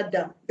has shut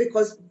down,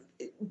 because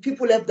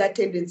people have that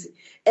tendency.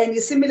 And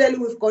similarly,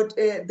 we've got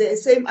the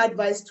same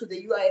advice to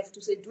the UIF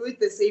to say do it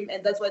the same,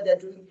 and that's what they're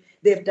doing.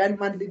 They've done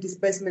monthly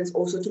disbursements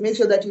also to make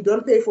sure that you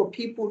don't pay for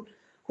people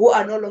who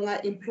are no longer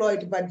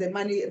employed, but the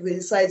money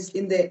resides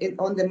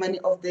on the money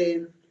of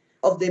the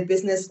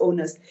business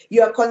owners.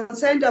 You are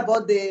concerned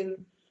about the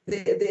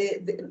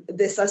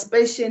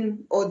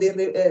suspension or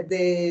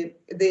the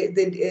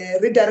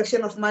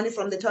redirection of money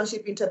from the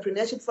Township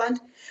Entrepreneurship Fund.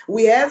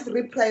 We have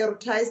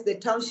reprioritized the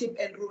Township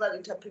and Rural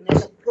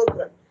Entrepreneurship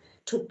Program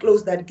to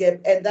close that gap,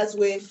 and that's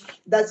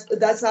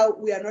how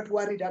we are not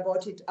worried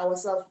about it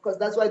ourselves, because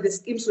that's why the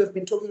schemes we've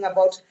been talking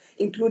about,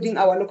 including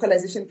our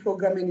localization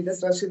program and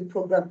industrialization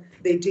program,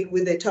 they deal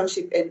with the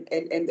Township and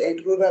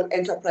Rural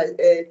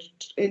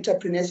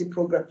Entrepreneurship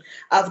Program.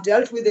 I've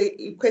dealt with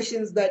the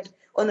questions that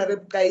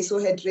Honorable Kaiso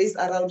had raised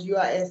around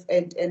UIF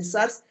and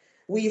SARS.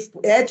 We've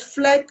had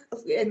flag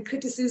and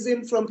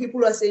criticism from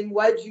people who are saying,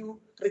 why do you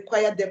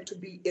require them to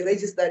be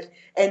registered?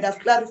 And I've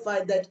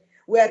clarified that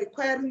we are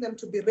requiring them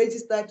to be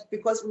registered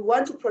because we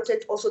want to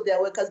protect also their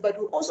workers, but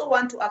we also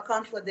want to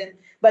account for them,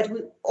 but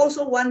we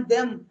also want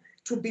them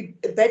to be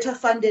better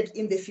funded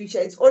in the future.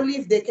 It's only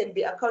if they can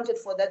be accounted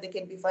for that they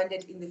can be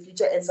funded in the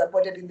future and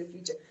supported in the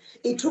future.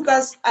 It took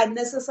us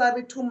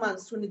unnecessary 2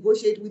 months to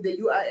negotiate with the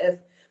UIF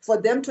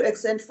for them to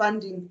extend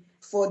funding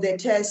for the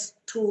tests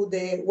to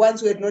the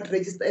ones who had not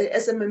registered,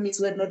 SMMEs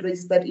who had not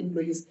registered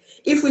employees.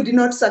 If we did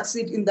not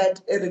succeed in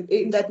that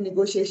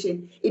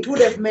negotiation, it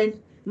would have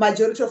meant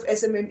majority of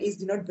SMMEs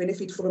did not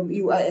benefit from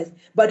UIF.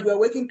 But we are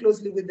working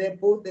closely with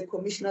both the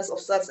commissioners of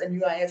SARS and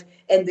UIF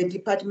and the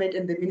department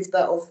and the Minister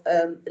of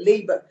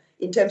Labour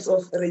in terms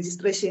of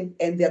registration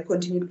and their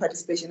continued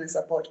participation and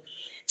support.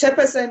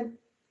 Chairperson,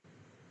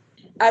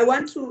 I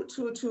want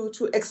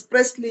to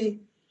expressly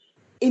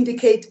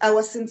indicate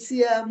our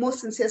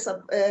most sincere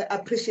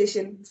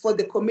appreciation for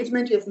the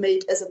commitment you've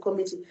made as a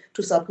committee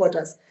to support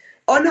us.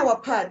 On our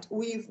part,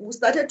 we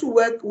started to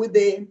work with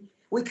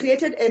we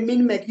created a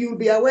MINMEC. You'll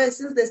be aware,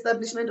 since the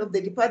establishment of the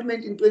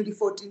department in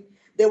 2014,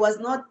 there was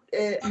not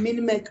a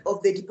MINMEC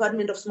of the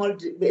Department of Small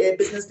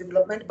Business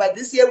Development, but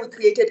this year we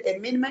created a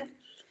MINMEC,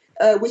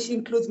 which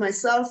includes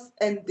myself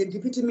and the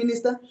Deputy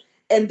Minister,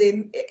 and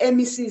the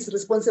MEC is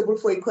responsible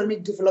for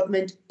economic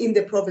development in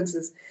the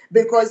provinces,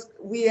 because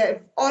we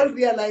have all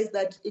realized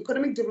that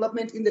economic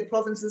development in the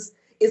provinces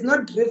is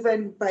not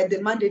driven by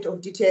the mandate of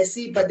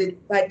DTIC, but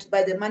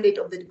by the mandate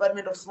of the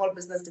Department of Small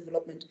Business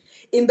Development.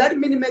 In that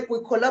MINIMEC, we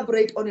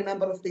collaborate on a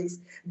number of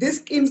things. These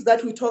schemes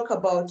that we talk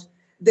about,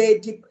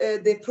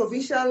 the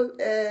provincial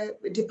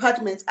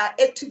departments are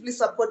actively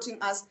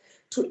supporting us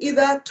to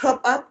either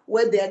top up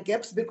where there are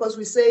gaps, because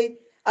we say,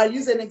 I'll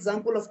use an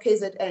example of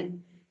KZN.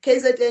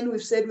 KZN,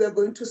 we've said we are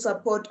going to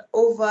support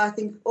over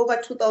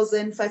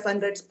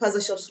 2,500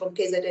 puzzle shops from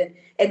KZN.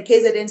 And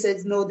KZN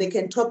says, no, they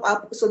can top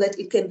up so that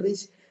it can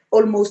reach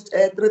almost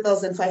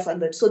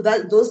 3,500. So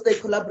those the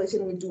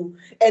collaboration we do.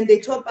 And they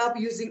top up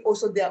using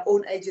also their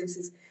own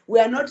agencies. We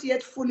are not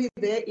yet fully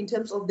there in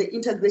terms of the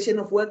integration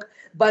of work,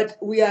 but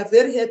we are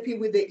very happy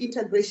with the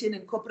integration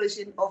and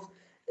cooperation of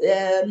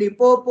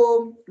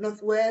Limpopo,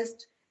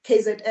 Northwest,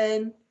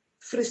 KZN,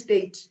 Free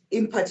State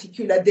in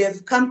particular. They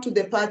have come to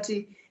the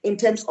party in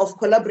terms of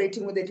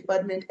collaborating with the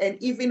department, and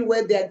even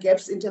where there are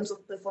gaps in terms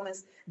of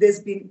performance,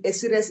 there's been a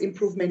serious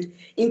improvement,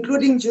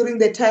 including during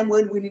the time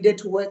when we needed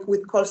to work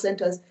with call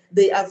centers.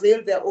 They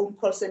availed their own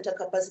call center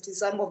capacity,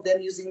 some of them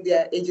using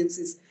their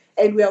agencies.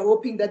 And we are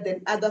hoping that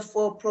then other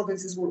 4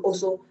 provinces will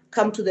also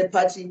come to the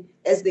party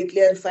as they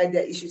clarify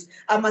their issues.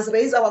 I must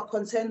raise our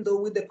concern,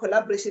 though, with the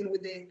collaboration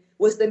with the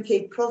Western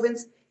Cape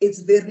province. It's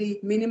very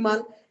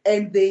minimal,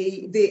 and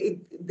they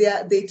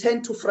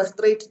tend to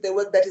frustrate the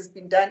work that has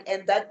been done,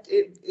 and that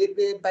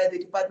by the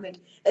department.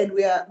 And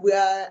we have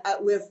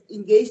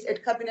engaged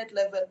at cabinet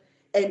level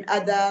and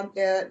other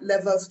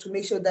levels to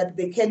make sure that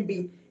there can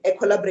be a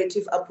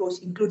collaborative approach,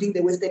 including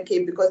the Western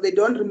Cape, because they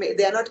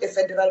are not a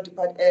federal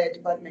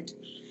department.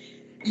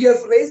 You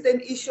have raised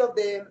an issue of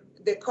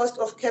the cost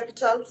of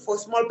capital for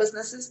small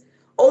businesses,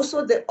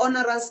 also the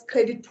onerous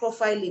credit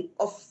profiling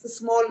of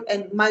small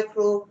and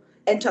micro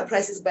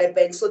enterprises by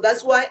banks. So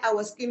that's why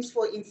our schemes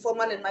for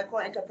informal and micro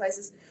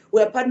enterprises,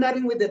 we're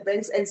partnering with the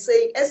banks and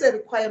saying, as a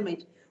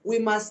requirement,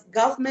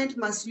 government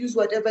must use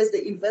whatever is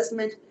the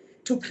investment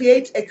to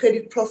create a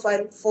credit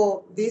profile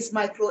for these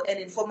micro and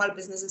informal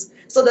businesses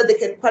so that they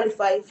can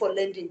qualify for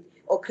lending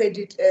or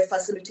credit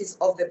facilities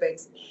of the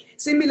banks.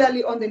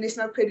 Similarly, on the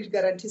National Credit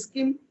Guarantee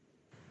Scheme,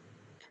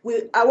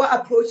 our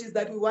approach is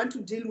that we want to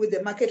deal with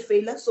the market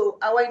failure. So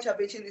our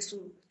intervention is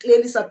to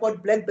clearly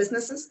support Black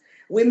businesses,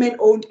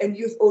 women-owned and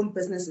youth-owned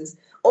businesses.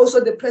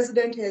 Also, the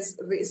president has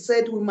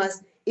said we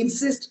must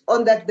insist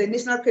on that the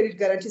National Credit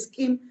Guarantee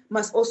Scheme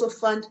must also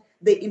fund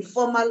the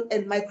informal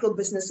and micro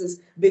businesses,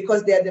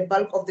 because they are the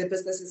bulk of the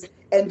businesses,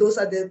 and those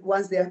are the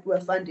ones they are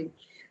funding.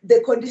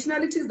 The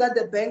conditionalities that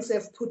the banks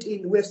have put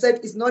in, we have said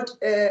is not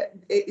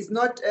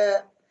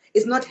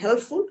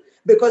helpful,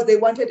 because they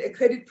wanted a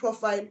credit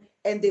profile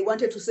and they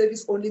wanted to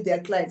service only their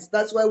clients.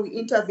 That's why we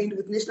intervened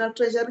with National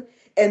Treasury,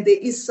 and there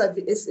is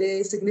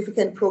a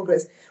significant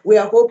progress. We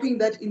are hoping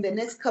that in the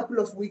next couple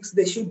of weeks,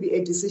 there should be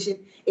a decision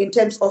in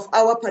terms of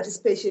our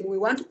participation. We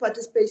want to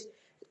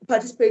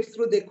participate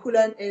through the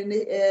Kulan and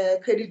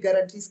Credit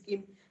Guarantee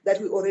Scheme that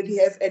we already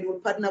have, and we'll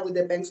partner with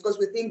the banks, because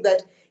we think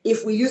that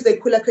if we use the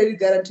Kula Credit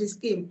Guarantee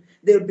Scheme,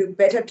 there will be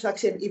better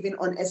traction even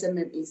on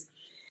SMMEs.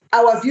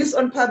 Our views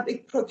on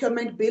public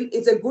procurement bill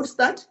is a good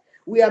start.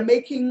 We are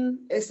making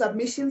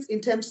submissions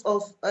in terms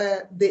of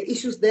the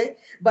issues there,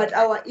 but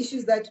our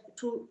issues that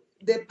to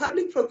the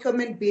public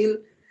procurement bill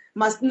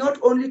must not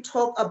only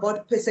talk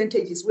about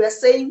percentages. We are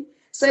saying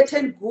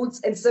certain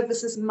goods and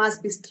services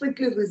must be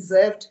strictly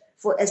reserved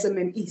for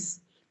SMMEs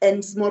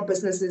and small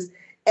businesses.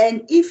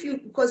 And if you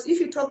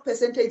talk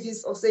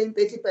percentages of saying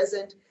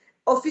 30%,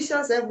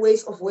 officials have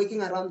ways of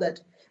working around that.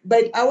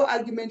 But our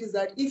argument is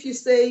that if you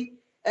say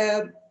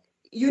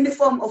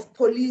uniform of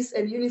police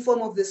and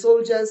uniform of the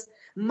soldiers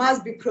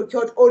must be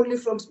procured only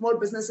from small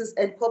businesses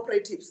and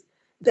cooperatives,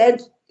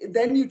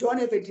 then you don't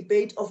have a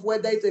debate of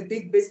whether it's a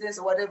big business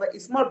or whatever.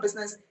 It's small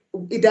business.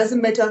 It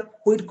doesn't matter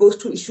who it goes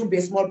to. It should be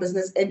a small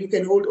business, and you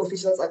can hold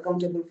officials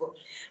accountable for.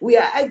 We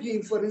are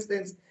arguing, for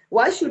instance,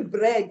 why should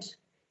bread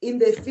in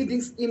the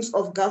feeding schemes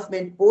of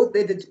government, both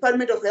the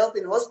Department of Health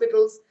in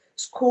hospitals,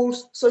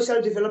 schools,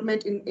 social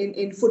development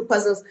in food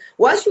parcels,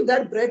 why should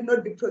that bread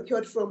not be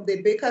procured from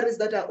the bakeries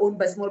that are owned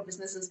by small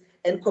businesses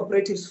and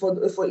cooperatives,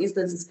 for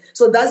instances?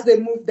 So that's the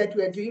move that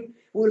we are doing.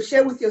 We'll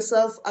share with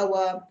yourself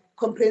our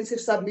comprehensive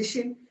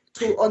submission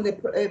on the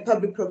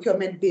public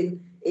procurement bill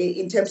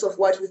in terms of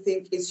what we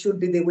think it should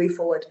be the way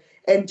forward.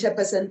 And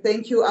Chairperson,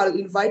 thank you. I'll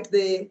invite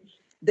the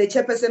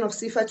Chairperson of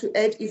CIFA to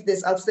add if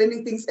there's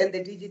outstanding things, and the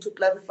DG to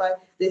clarify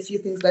the few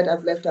things that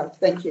I've left out.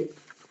 Thank you.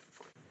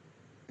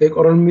 Thank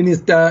you,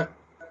 Minister.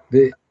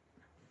 The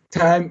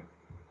time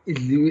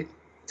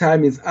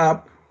is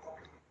up.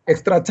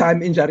 Extra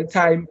time, injury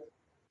time.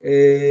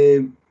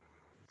 Okay,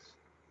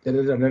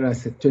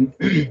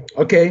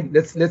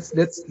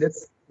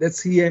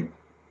 let's hear.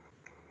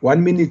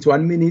 1 minute.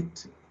 1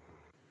 minute.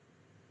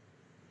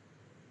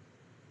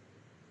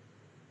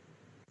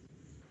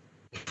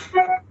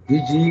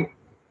 DG.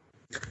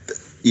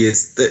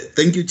 Yes,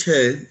 thank you,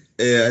 Chair.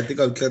 I think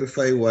I'll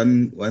clarify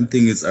one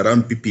thing is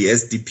around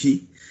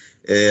PPSDP.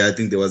 I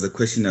think there was a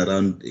question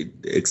around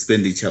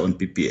expenditure on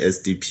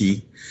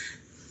PPSDP.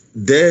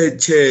 There,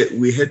 Chair,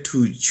 we had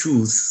to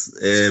choose.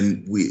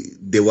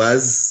 There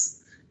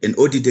was an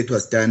audit that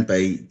was done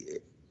by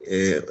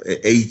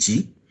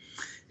AG,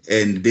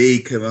 and they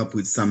came up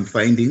with some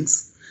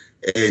findings,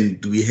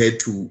 and we had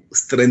to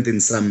strengthen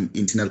some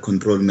internal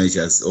control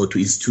measures or to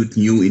institute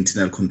new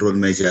internal control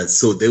measures.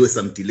 So there were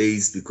some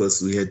delays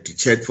because we had to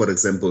check, for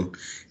example,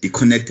 the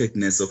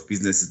connectedness of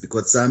businesses,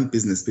 because some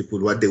business people,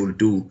 what they will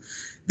do,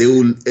 they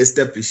will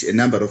establish a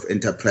number of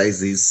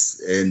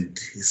enterprises, and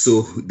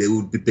so they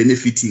will be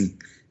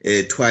benefiting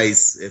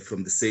twice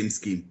from the same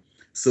scheme.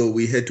 So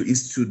we had to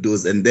institute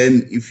those. And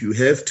then if you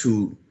have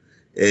to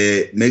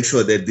make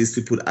sure that these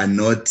people are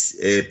not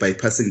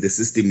bypassing the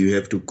system, you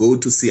have to go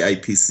to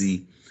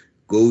CIPC,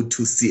 go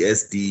to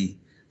CSD,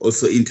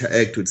 also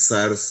interact with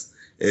SARS,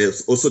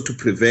 also to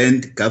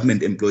prevent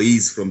government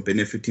employees from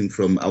benefiting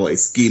from our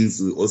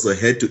schemes. We also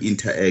had to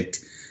interact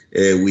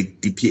with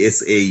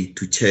DPSA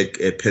to check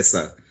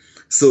PESA.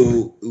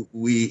 So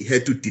we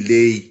had to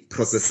delay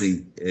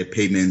processing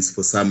payments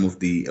for some of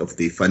the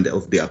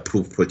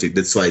approved project.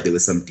 That's why there were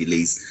some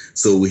delays.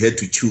 So we had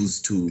to choose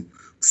to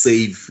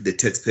save the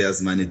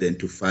taxpayers' money than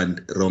to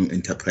fund wrong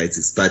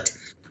enterprises. But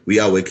we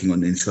are working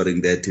on ensuring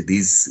that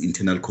these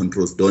internal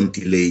controls don't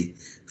delay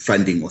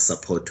funding or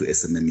support to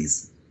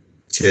SMMEs.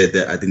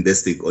 Chair, I think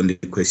that's the only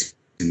question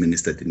the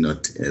Minister did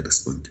not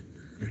respond.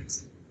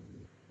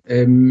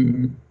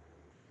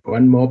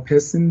 One more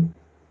person,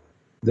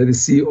 the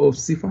CEO of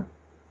CIFA.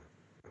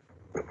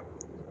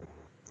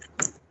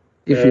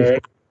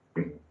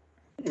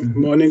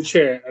 Morning,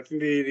 Chair. I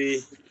think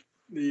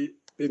the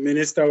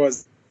Minister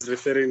was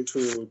referring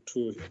to,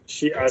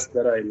 she asked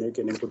that I make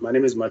an input. My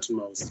name is Martin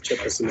Mouse,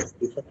 Chairperson of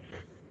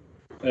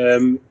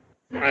CIFA.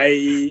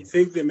 I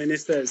think the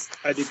Minister has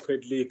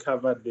adequately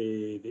covered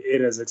the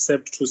areas,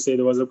 except to say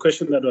there was a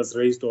question that was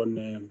raised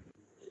on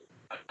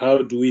how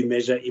do we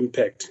measure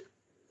impact.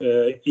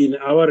 In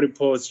our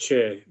reports,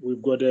 Chair,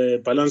 we've got a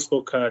balanced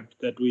scorecard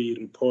that we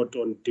report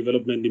on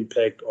development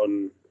impact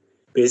on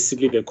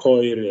basically the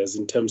core areas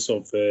in terms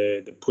of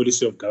the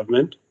policy of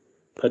government,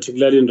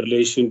 particularly in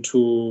relation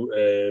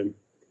to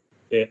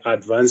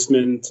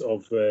advancement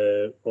of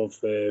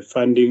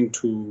funding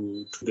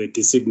to the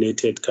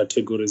designated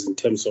categories in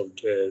terms of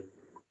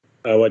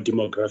our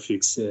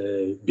demographics,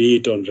 be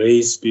it on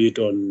race, be it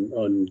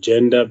on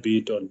gender, be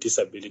it on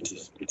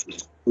disabilities.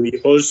 We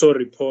also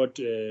report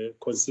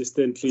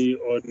consistently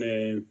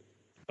on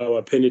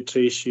our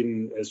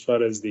penetration as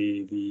far as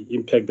the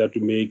impact that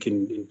we make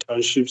in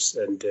townships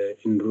and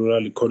in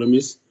rural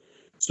economies.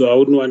 So I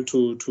wouldn't want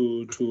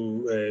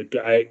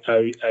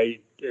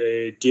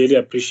I dearly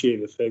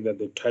appreciate the fact that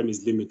the time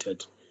is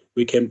limited.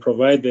 we can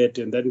provide that,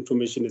 and that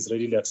information is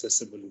readily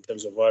accessible in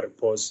terms of our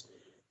reports,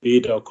 be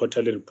it our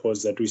quarterly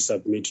reports that we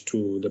submit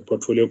to the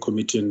portfolio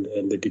committee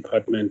and the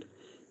department.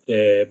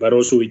 But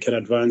also we can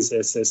advance,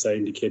 as I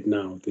indicate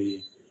now,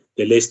 the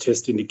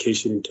latest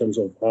indication in terms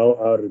of how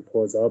our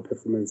reports, our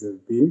performance has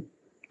been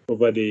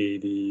over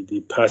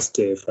the past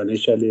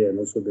financial year, and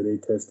also the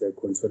latest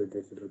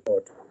consolidated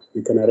report.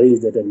 We can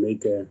arrange that and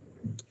make a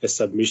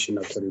submission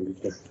accordingly.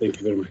 Thank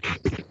you very much.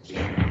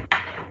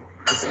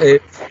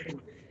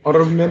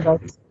 Honourable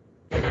members,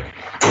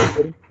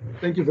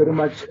 thank you very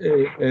much,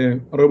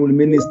 Honourable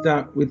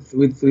Minister,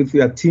 with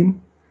your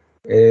team.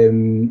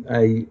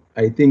 I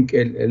think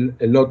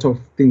a lot of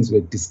things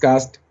were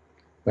discussed,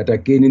 but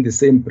again, in the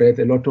same breath,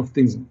 a lot of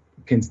things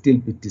can still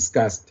be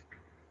discussed.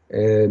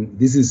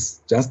 This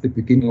is just the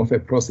beginning of a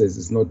process.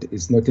 It's not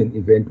an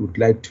event. We'd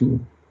like to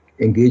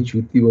engage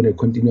with you on a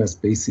continuous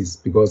basis,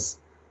 because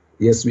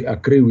yes, we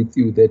agree with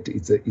you that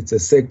it's a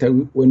sector.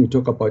 When we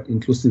talk about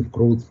inclusive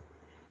growth,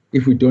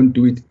 if we don't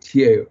do it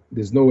here,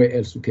 there's nowhere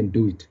else we can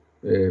do it.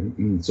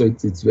 So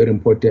it's very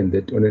important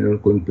that on an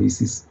ongoing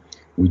basis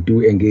we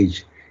do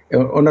engage.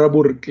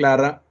 Honorable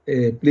Clara,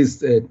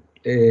 please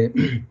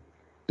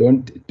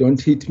don't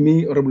hit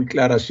me. Honorable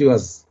Clara, she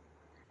was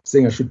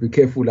saying I should be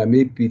careful. I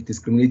may be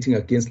discriminating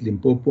against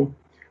Limpopo.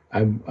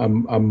 I'm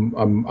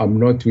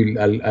not.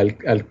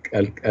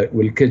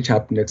 Will catch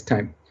up next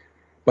time.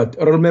 But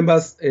honorable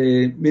members,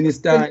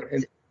 Minister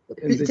and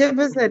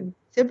Chairperson,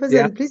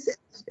 yeah. Please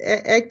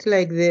act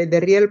like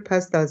the real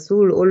pastors who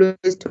will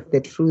always talk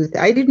the truth.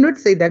 I did not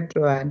say that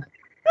one.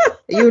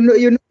 You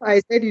know,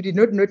 I said you did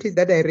not notice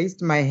that I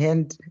raised my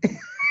hand.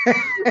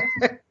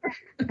 It's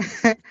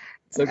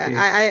okay.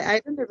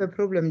 I don't have a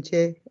problem,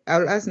 Chair.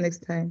 I'll ask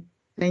next time.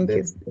 Thank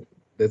you.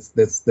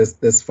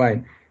 That's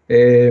fine.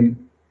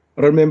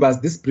 Honorable members,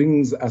 this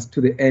brings us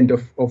to the end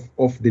of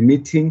the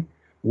meeting.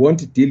 We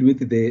won't deal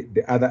with the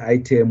other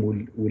item.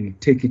 We'll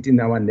take it in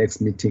our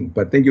next meeting.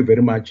 But thank you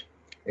very much.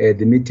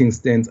 The meeting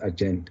stands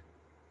adjourned.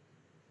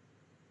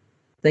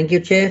 Thank you,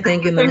 Chair.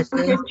 Thank you, Minister.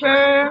 Thank you,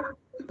 Chair.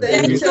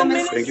 Thank you,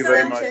 Minister. Thank you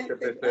very much, Thank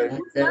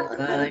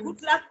Chairperson. you.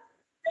 Good luck.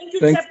 Thank you,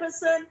 Thanks.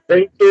 Chairperson.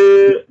 Thank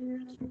you.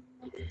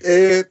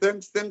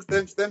 Thanks,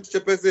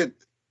 Chairperson.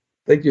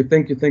 Thank you,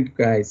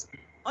 guys.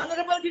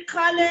 Honorable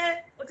Dikale,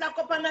 o tla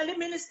kopana le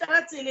Minister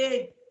a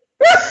tseleng.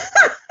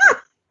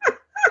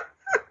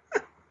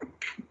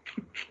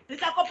 Re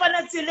tla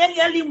kopana tseleng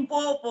ya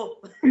Limpopo.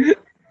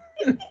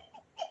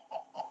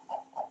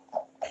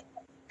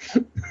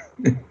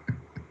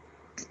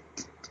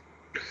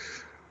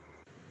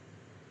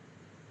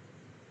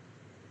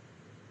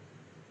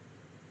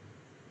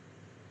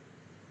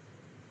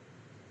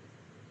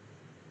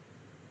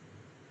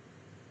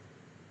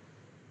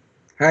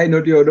 Hi,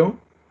 Nodiodo.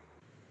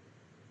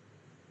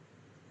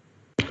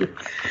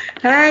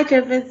 Hi,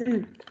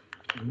 Chairperson.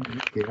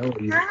 Okay, how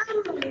are you?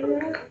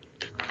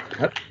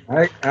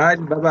 Hi,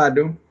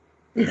 Babado.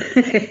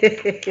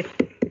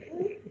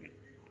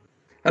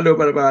 Hello,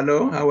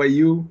 Babado. How are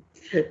you?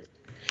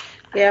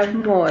 Yeah,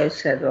 more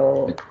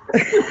shadow.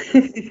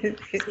 Okay,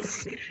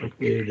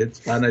 that's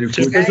fine. Are you good?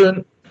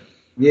 Chairperson,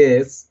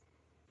 Yes.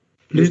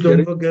 please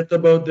don't forget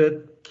about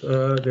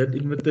that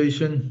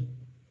invitation.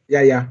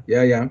 Yeah.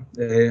 I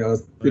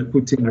was still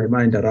putting my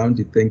mind around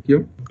it. Thank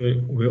you. Okay.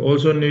 We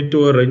also need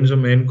to arrange a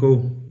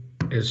MANCO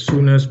as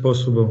soon as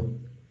possible.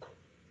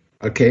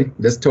 Okay,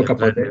 let's talk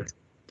about that.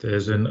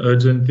 There's an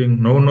urgent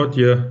thing. No, not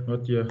here.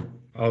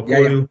 I'll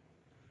call you.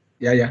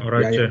 Yeah. All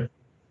right, Chair.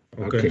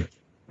 Okay.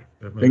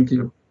 Thank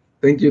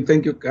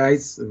you,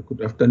 guys.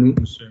 Good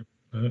afternoon.